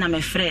ma me na me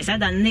frɛ sa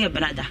da ne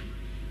brada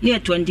near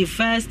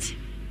 21st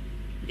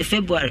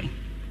February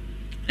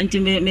nti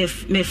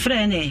me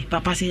frɛ ne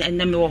papa se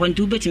na me wo ho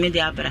nti ubeti me de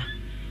abra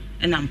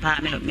na mpa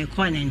me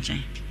ko ne nchen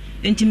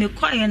nti me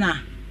ko ye na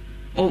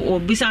o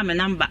bisa me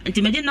number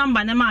nti me de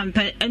number na ma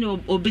mpa ene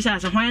o bisa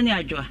se hwan ne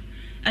adwoa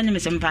ene me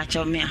se mpa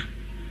cha me a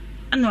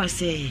ana o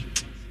se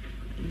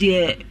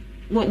de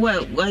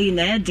wa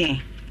ina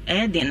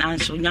edin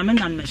anso nyame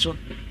na me so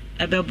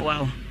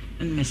ebeboa o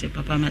ene me se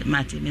papa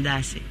mate me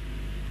da se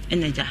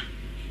ene ja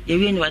ye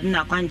wi ni wadi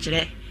na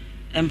kwankyere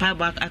empa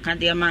ba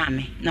akade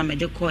maame na me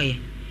de koye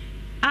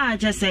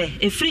just say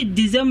every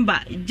December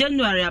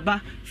January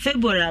aba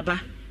February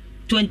aba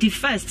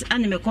 21st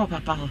ane me call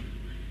papa ho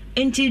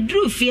enti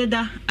drew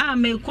fieda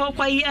me call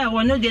kwa ye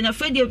wono de na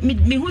fede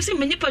me hu si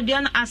me nipa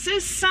dua na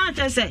asesa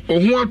just say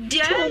ohun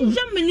dia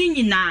ja me ni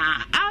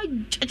nyina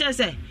just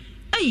say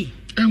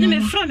ni me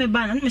fra me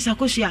ba na me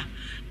sakosua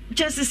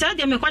just say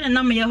de me kwa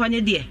na me ye ho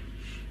ne de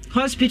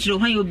hospital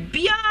ho yo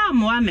bia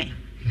mo ame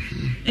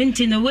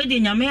enti no we de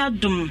nyame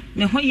adom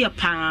me ho ye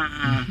pa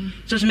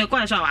so me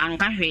kwa so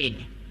anka hwe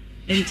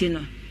enti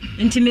no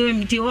enti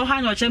me ti wo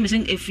ha no che me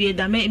sin efie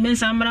da me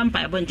nsamra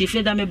mpa bo enti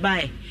efie da me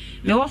bae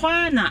me wo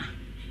ho na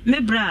me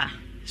bra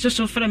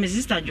so fra me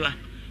sister joa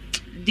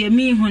de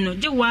mi hu no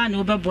de wa na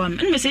obebo am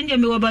me se ndi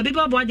me wo ba bi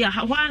babo de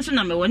ho anso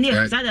na me wo ne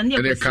sa da ne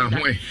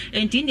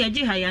enti ndi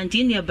agi ha ya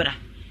enti ne bra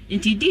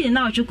enti di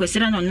na o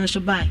kwesira no no so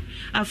bae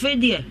afa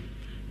de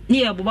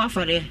ni aboba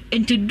fare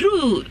enti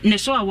drew ne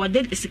so a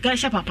wode sika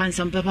sha papa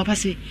nsam papa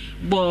se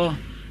bo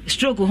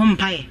stroke home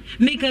pie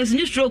because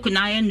ni stroke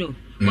na I know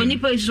oni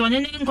pa so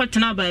ne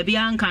nkotena ba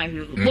bia anka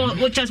hwe bo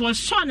o chas was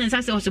so ne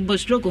say was bo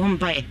stroke home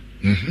pie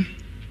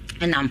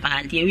and am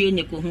pa de we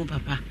ne ko hu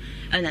papa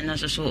ana na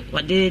so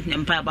wode ne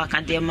mpa ba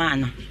ka de ma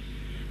na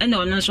ena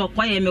ono so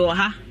kwaye me wo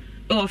ha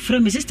o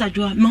frɛ me sister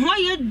Joa me ho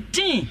ye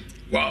din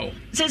wow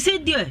se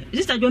dia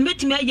sister Joa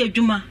metimi aye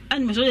adwuma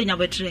ana me so de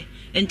nyabetre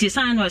enti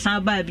san no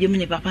san ba bia me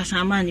ne papa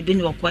san ma ne bi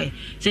ne okwaye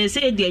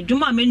se dia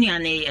adwuma me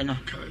nua ne ye no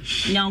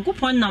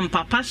nyankopon nam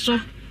papa so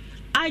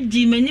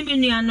aji meni me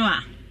nua no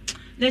a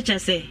le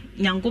chese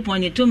nyankopon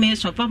ne to me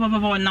so papa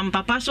nam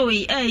papa so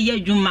ye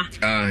adwuma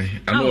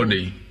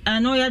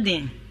ano ya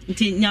den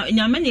nti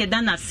nyame ne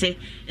da na se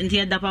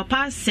nti da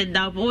papa se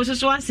da wo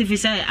so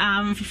asifisa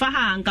fa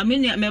ha nka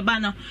me ba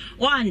no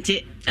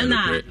wante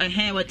na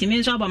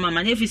watimi so ba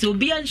mama ne fisi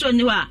obi anso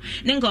ni wa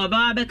ne nka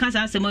oba be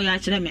kasa asemo ya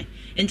kire me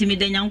nti me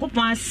da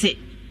nyankopon ase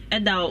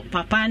da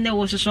papa ne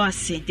wo so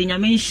ase nti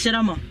nyame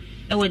nhira mo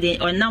we de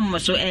onam mo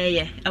so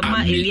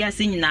ama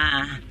ewiase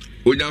nyina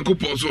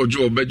onyankopon so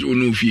ojo obeje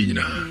onu fie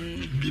nyina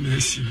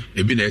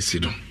ebi na esi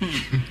no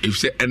if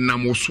say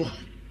enam so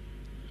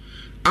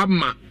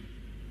ama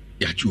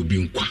ya chi obi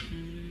nkwa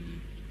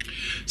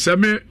se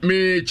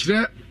me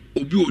kire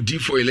obi odi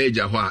for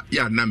Elijah ho a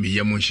ya na me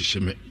yem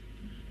nhihye me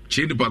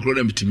chi ni pakro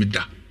na mitimi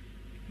da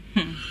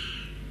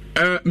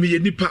me ye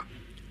nipa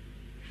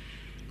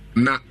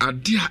na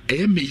ade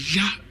a me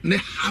ya ne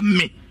ha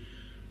me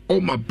all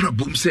my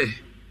problem say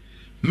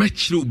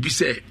match no be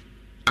say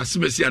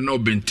asimesi ana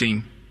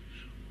obenten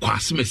kwa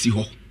asimesi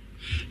ho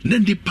na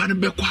ndipa ne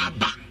be kwa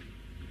aba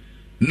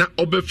na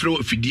obefre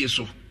wa fidie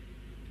so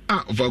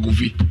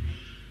ovagovi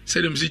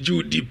say dem say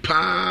judi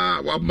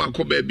pa wa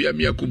mako ba bia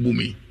me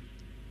akobumi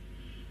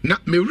na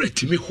me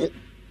reti me ho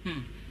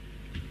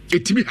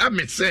etimi ha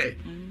me say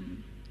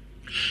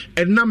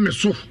enna me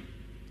so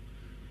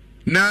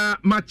na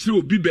matri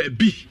obi ba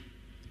bi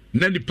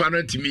na di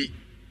parent mi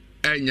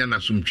enya na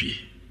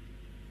somtwe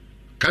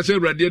ka say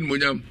awrade en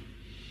monyam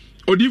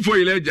odifo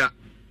ileja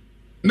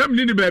na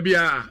mni ni ba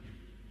bia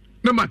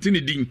na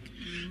matini din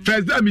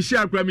first time me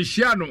share akra me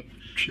share no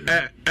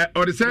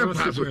or the same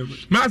paso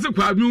maso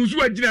kwa mi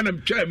nsu agina na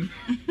mtwam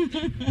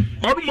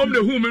odu mom na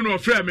hu me no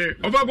ofre me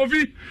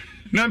ovagofi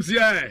nam si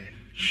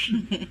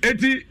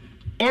eti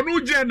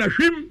onu je na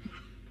hwim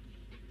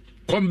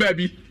kom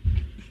baby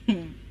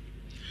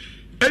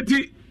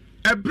eti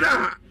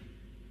ebra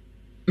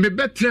me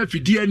betre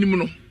fidi anim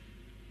no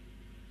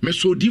me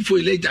so di fo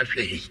ileja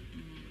hwe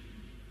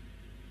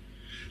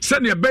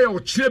sane be o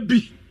kire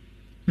bi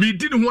me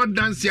di ne ho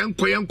dance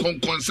yankoyen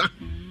konkonsa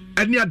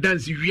ani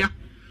dance wia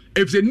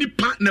if the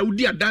nipa na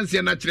udi dance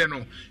na kire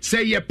no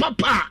say ye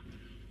papa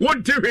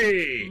wonte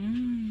hwe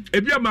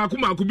ebia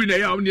maako bi na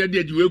ya on ne de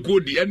ajiwe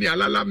kodi ani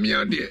alala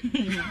mia de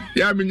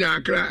ya menya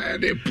akra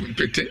de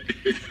pete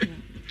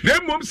na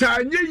mom sa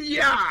anye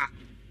ya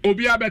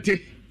obi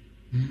abete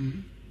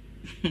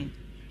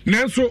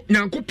nanso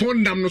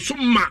nyankopon ndam no so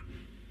ma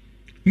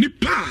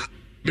nipa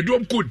me do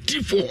ko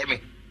di fo ho no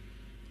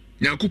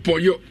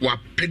nyankopon yo wa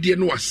pede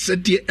no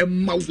wasede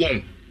emma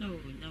won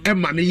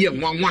emma ne ye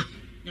nwanwa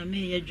na me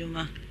ye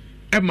djuma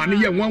emma ne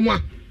ye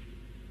nwanwa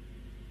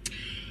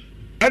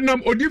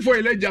enam odifo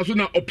eleja so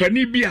na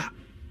opani bia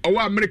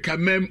owa America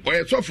mem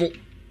oyesofo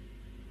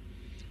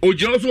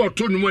ojo so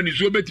otonum ani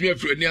so betimi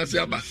afro ni ase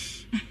aba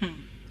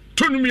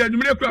tonum ya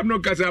nyumre kra no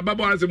kasa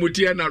ababo ase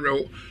motie na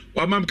rewo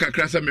wa mam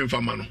kakra sa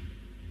memfama no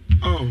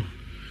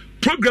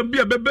program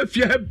bia bebe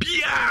fia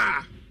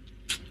bia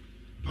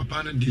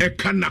papa na di e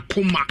kana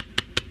koma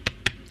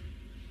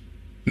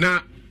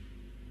na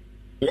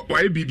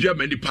wa bibia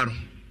mani paro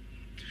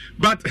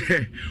but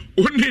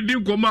oni di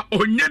koma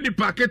onye ni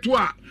paketo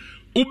a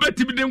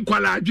ubetimi de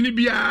nkwala adwene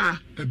bia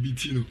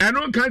abiti no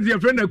eno kan dia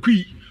friend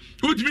akui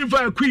utimi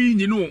fa akui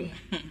nyi no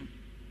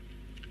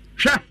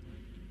hwa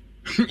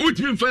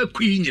utimi fa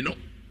akui nyi no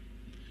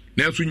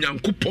na so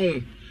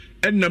nyankopon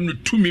enam no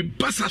tumi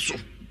basa so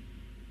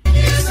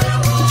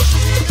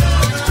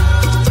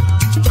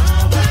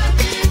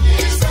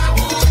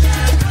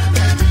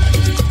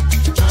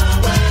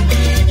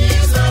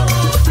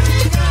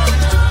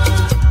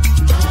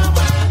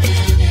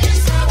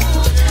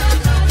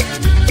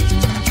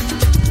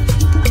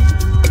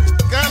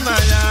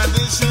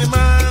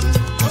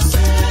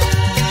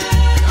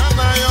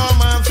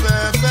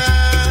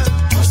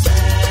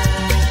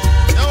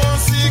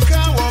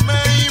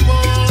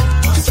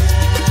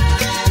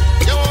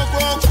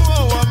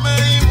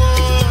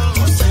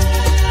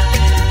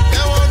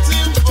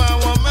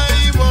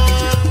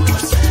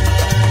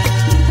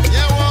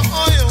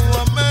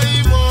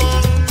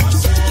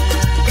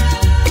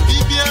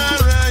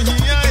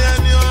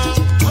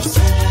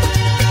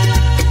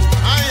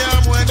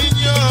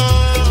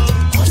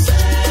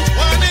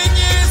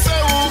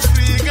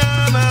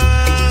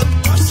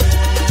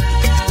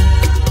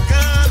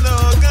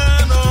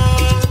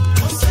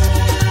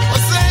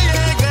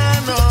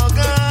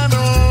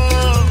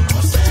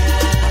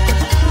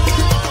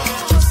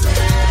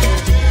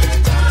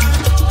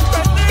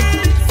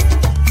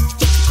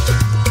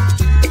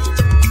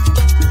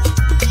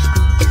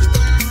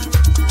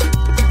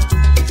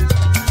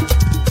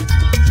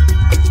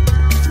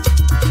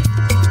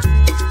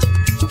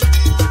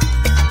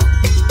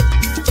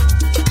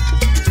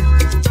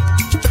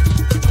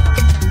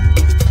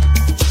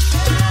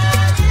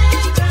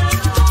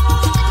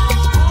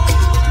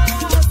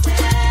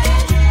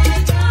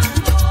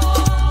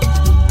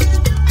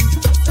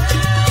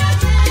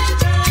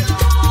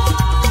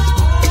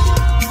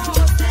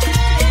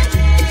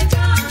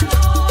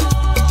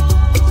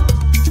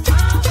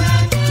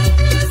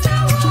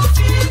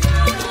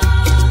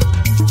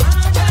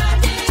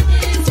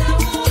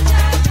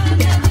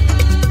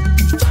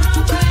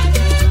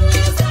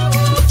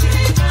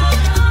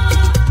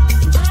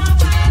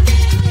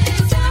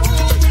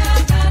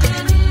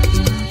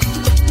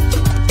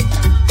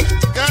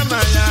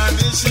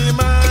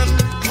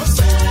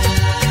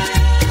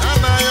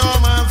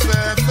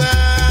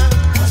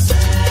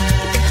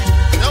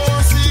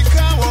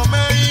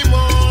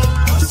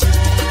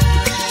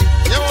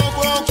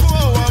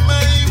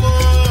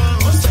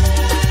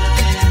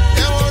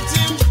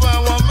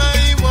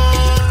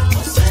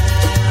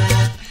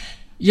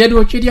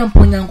Yedo chidi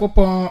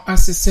mponyankopon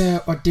asese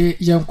ode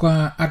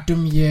yankwa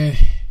adomye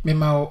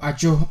memao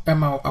ajo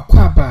emao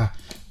akwaba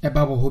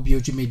ebabo hobi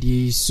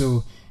ojumedi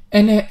so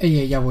ene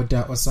eye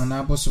yawoda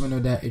osana bosomeno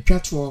da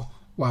etwatwo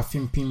wa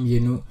fimpim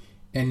yenu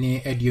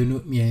ene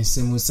edionu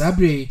miensemu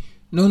sabre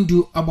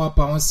nondu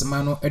agbapa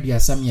wonsema no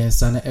ediasa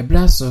miensa na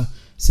ebraso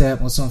sɛ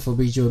mosomfo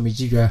bɛgye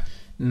omijidwa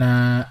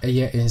na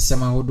ɛyɛ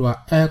nsɛm ahodo a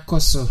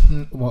ɛkɔso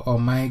wɔ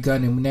ɔman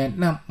Ghana mu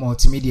na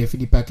multimedia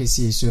fidipa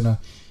kɛsie so no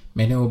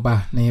mene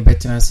oba na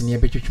yɛbɛtena ase na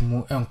yɛbɛtwetwe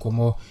mu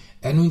nkɔmmɔ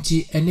ɛno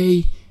nti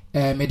ɛnɛ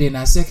mede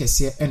na ase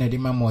kɛseɛ ɛna de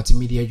ma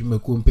multimedia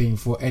dwumakuo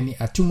mpanyinfoɔ ɛne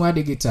atumwa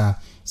digital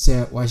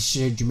sɛ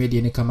wahyehyɛ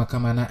dwumadie ne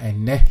kamakama na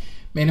ɛnnɛ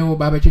mene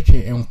oba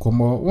bɛtwetwe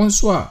nkɔmmɔ wɔn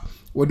nso a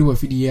wɔde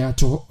wafidie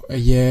ato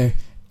ɛyɛ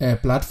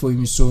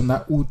platform so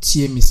na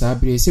utie mi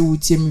sabre se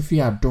utie mi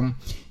fi adom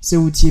se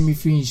utie mi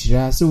fi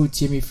nhyira se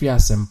utie mi fi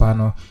asempa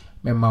no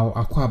mema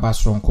akwa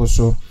abasronko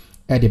so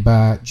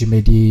edeba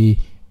dwumedi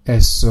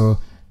eso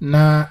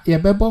na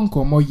yebebo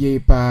nkomo ye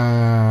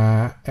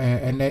pa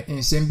ene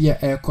nsem bia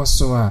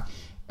ekoso a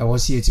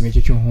ewosi etimi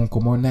twetwe ho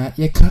nkomo na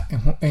yeka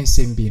ho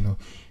nsem bi no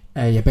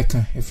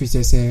yebeka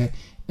efise se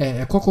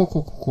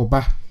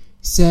kokokokoba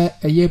se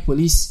eye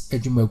police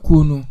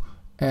adwumakuo no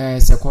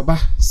sekoba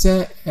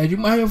se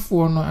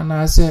adwumayefo no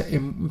anase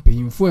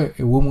mpanyimfo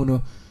ewo mu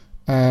no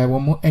wo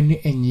mo eni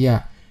enyi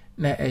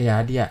na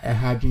eyade a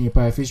eha dwunye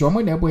pa afisi wo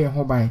mo na ebo ye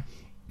ho ban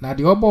na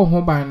de obo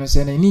ho ban no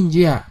se na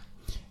ninji a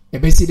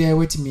ebesi de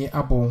wetimi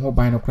abo ho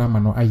ban no kra ma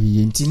no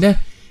ayeye nti ne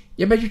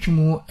ye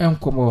betwetwemu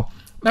enkomo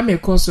na me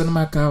koso no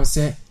maka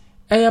se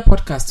eye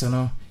podcast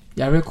no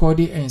ya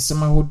recordi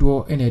ensema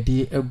hodo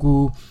enedi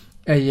egu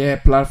eye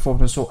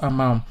platform so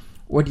ama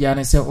wodi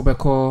ane se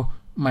obeko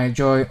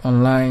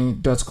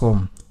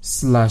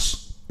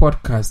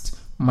myjoyonline.com/podcast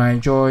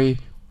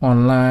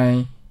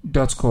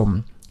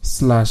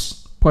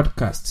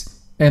myjoyonline.com/podcast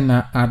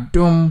ena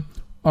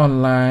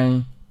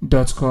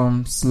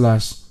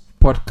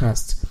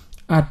adomonline.com/podcast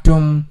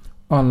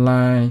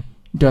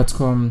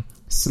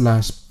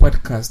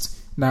adomonline.com/podcast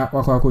na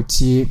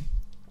wakwakotie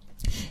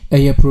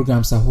eye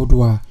programs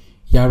ahodo a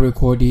ya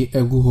recordi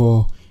egu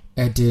ho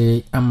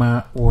ede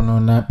ama wono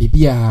na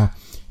bibia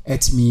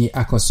etmi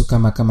akosu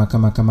kama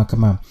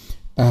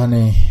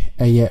ane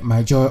eye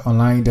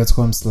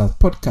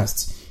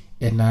myjoyonline.com/podcast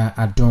ena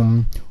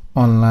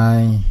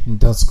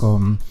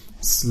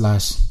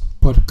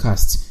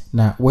adomonline.com/podcast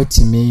na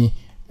wetimi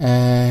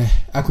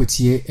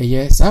akotie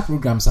eye sa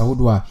programs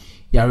ahodo a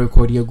ya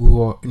record egu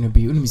ho no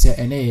bi unimi se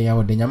ene ya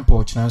wode nyampa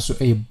ochina so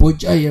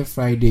boja ye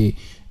Friday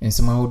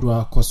ensema ahodo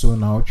akoso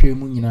na otwe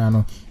mu nyina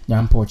no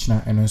nyampa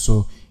ochina eno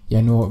so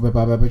ye no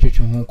beba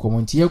twetwe ho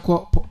comment ye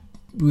ko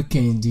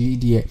weekend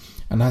die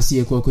anase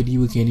ye ko di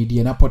weekend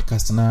die na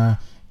podcast na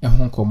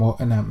ehon komo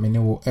na mene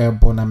wo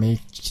ebo na me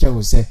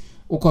kire se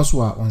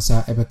ukoso a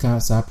onsa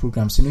ebeka sa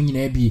programs no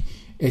nyina bi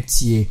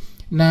etie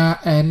na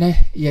ne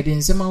ye de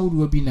nsema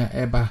ahodo bi na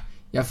eba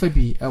ya fa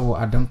bi ewo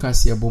adam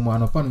kasebo mu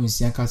anopa no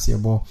nsia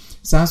kasebo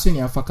sanso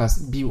ni afa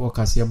bi o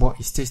kasebo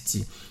is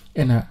tasty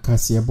ena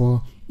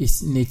kasebo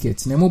is naked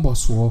na mo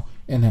boso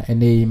ena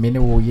ene mene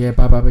wo ye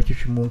baba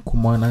betwetwemu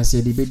nkomo na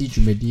se de bedi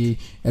dwumedie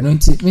eno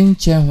nti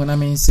menche ho na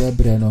mense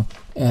bre no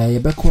ye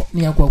beko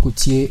ne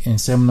akwakotie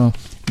ensem no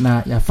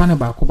na ya fa ne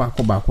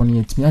baako ne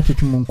yetimi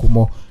atwetwemu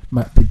nkomo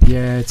ma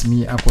bibia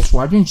timi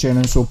akoso adwenche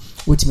no so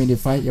wotimi de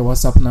fa your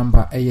WhatsApp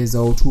number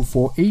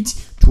AS0248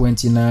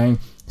 29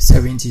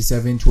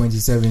 77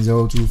 27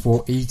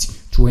 0248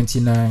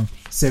 29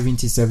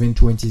 77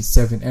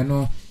 27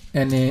 eno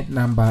ene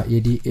number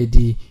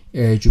edi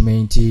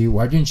jumenti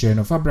wadwenche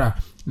no fabra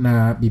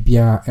na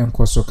bibia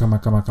enkoso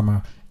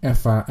kama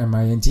efa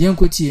emayenti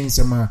yenkoti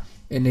ensema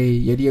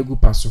ene yedi egu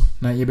paso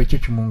na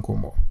yebetwetwemu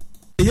nkomo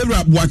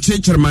yewra boache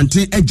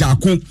chermanten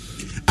ejako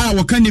a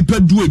waka nipa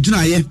duo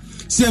ginaye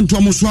se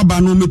nto mo so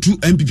aba no metu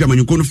MPP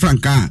amanyoko no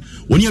franka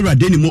woni yewra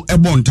deni mo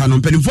ebo nta no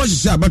mpanifo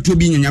hyehyɛ abato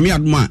bi nyanyame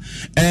adom a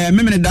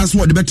memene danso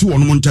wo de beti wo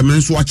no mo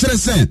ntamen so akyere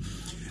se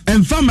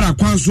emfamra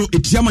kwan so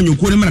etia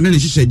amanyoko ne mra na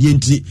hyehyɛ die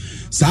nti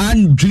saa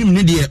dwirim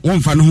ne de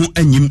wonfa no ho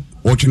anyim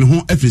otwene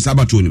ho afiri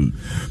sabato nim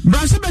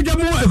branche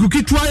bedwamo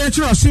ekukitwa ya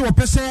kyerɛ se wo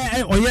pese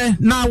oye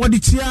na wode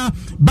tia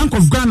Bank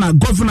of Ghana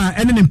governor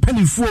ene ne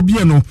mpanifo bi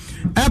no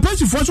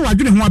principal so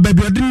wadwene ho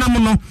ababi ode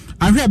nam no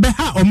ahwe be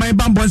ha oman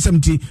bambɔ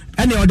nsɛmti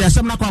ene ode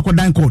asɛm na kwa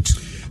dan court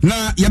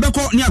na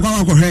yabɛkɔ ne akwa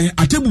akɔhwɛ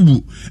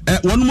atebubu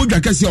wɔn mo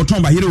dwakɛse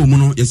ɔtɔn bahere wo mu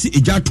no yɛsi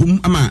egya tom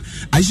ama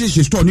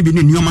ahyehyɛ store no bi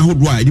ne nneɛma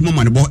hodo a edi mo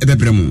ma ne bɔ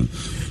ɛbɛbrɛ mu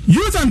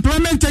Youth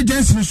Employment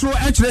Agency so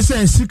actually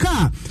say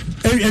sika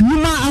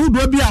enuma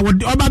ahodo bi a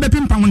oba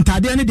bepimpam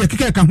ntade ne de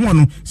keke ka ho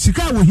no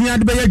sika wo hia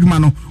de bɛyɛ adwuma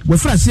no wo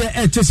fra se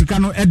ɛkyɛ sika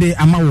no ɛde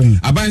ama wɔn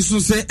aban so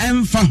se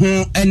ɛmfa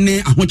ho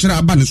ɛne ahokyere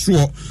aba ne so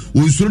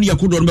wo nsuro ne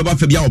yakodo no bɛba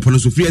fa bia wɔpɔ no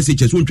so free se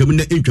kyɛ so ntwam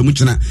ne ntwam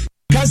kyena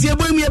kasi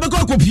ebo mi yebeko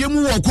akopie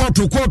mu wo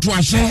court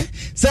ahye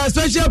say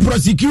special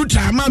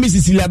prosecutor ma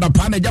Mrs. Lada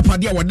pa na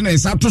japade a wode na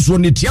nsa to so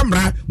ne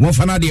tiamra wo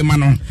fa na de ma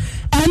no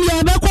ani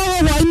yebeko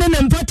wo ine ne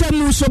mpata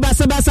mu so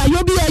basa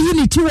yobi ayi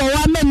ni ti wo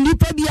wa ma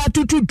nipa bi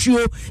atututuo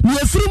ne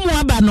efiri mu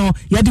aba no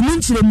ye de mu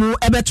nkyire mu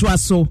ebeto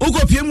aso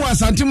ukopie mu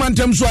asante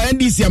mantem so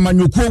NDC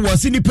amanyoko wo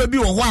si nipa bi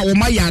wo ho a wo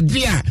ma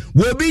yade a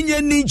wo bi nye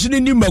ni nkyire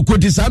ni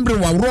makoti sambre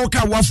wa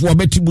roka wafo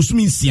obeti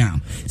busumi nsia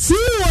si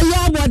wo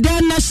ya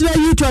boda National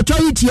Youth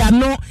Authority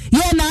ano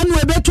na anu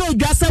ebeto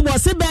odwase bo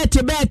se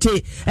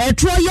bete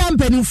etro ya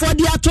mpanifo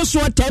de ato so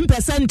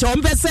 10%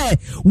 ompese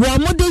wo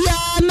mode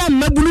ya na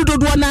mabulu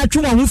dodo na nyinaa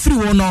twe wɔn ho firi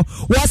wɔn no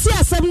wɔse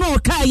asɛm no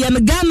ɔka yɛ no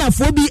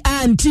Ghanafoɔ bi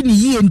anti ne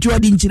yie nti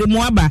ɔde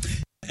nkyerɛmu aba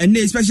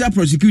ɛne special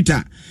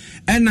prosecutor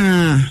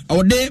ɛna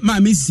ɔde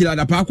maame sisila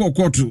dapa akɔ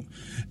kɔɔto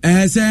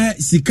sɛ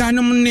sika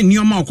no ne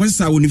nneɛma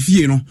ɔkɔsesa wɔ ne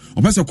fie no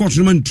ɔpɛ sɛ kɔɔto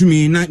no ma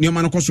ntumi na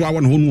nneɛma no kɔ so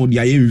awɔ no ho no ɔde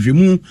ayɛ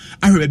nhwehwɛmu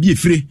ahwɛ baabi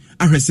efire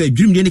ahwɛ sɛ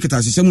dwurimdeɛ ne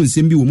katasesɛm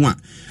nsɛm bi wɔ mu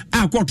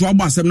a kɔɔto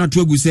abɔ asɛm no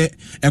ato agu sɛ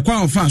ɛkɔ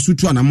a ɔfa so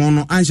tu anamɔ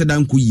no anhyɛ da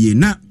nkɔ yie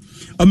na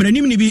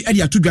ɔmɛnanim ne bi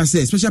de ato dwa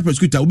sɛ special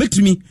prosecutor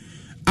wobɛtumi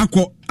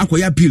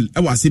akɔyɛ appeal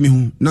ɛwɔ asɛm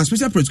ho na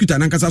special prosecutor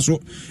nankasa so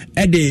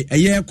ɛde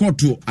ɛyɛ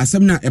kɔɔto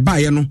asɛm no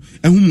ɛbaayɛ no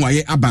ɛho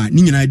muayɛ aba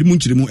ne nyinaa de mu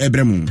nkyerɛmu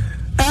ɛbrɛ mu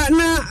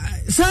na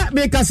sa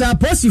bekasa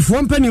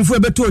posifoɔ mpanimfoɔ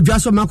ɛbɛtɔ odwa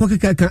so makɔ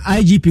keka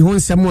IGP ho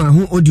nsɛm a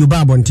ho audio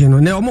ba abɔnten no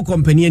na ɔmo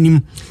company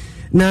anim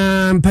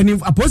na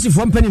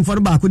posifoɔ mpanimfoɔ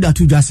no baako de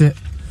ato dwa sɛ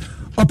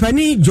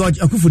ɔpani George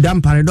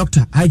Akufo-Dampare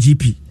Dr.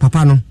 IGP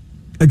papa no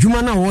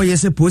adwuma no a wɔyɛ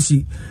sɛ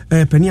posi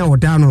pani a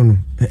wɔda no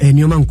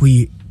nneɛma nkɔ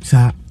yie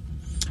saa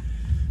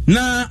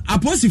na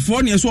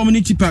aposifoɔ ne ɛso ɔmo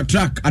ne tipa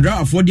track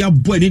adrawafoɔ de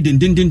abɔ ani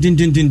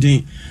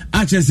dendendendendenden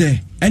akyerɛ sɛ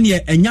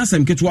ɛneɛ ɛnya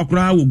asɛm ketewa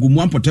koraa wɔ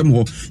gomu ampɔtam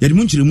hɔ yɛde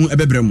mu nkyerɛmu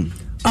ɛbɛbrɛ mu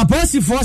aposifoɔ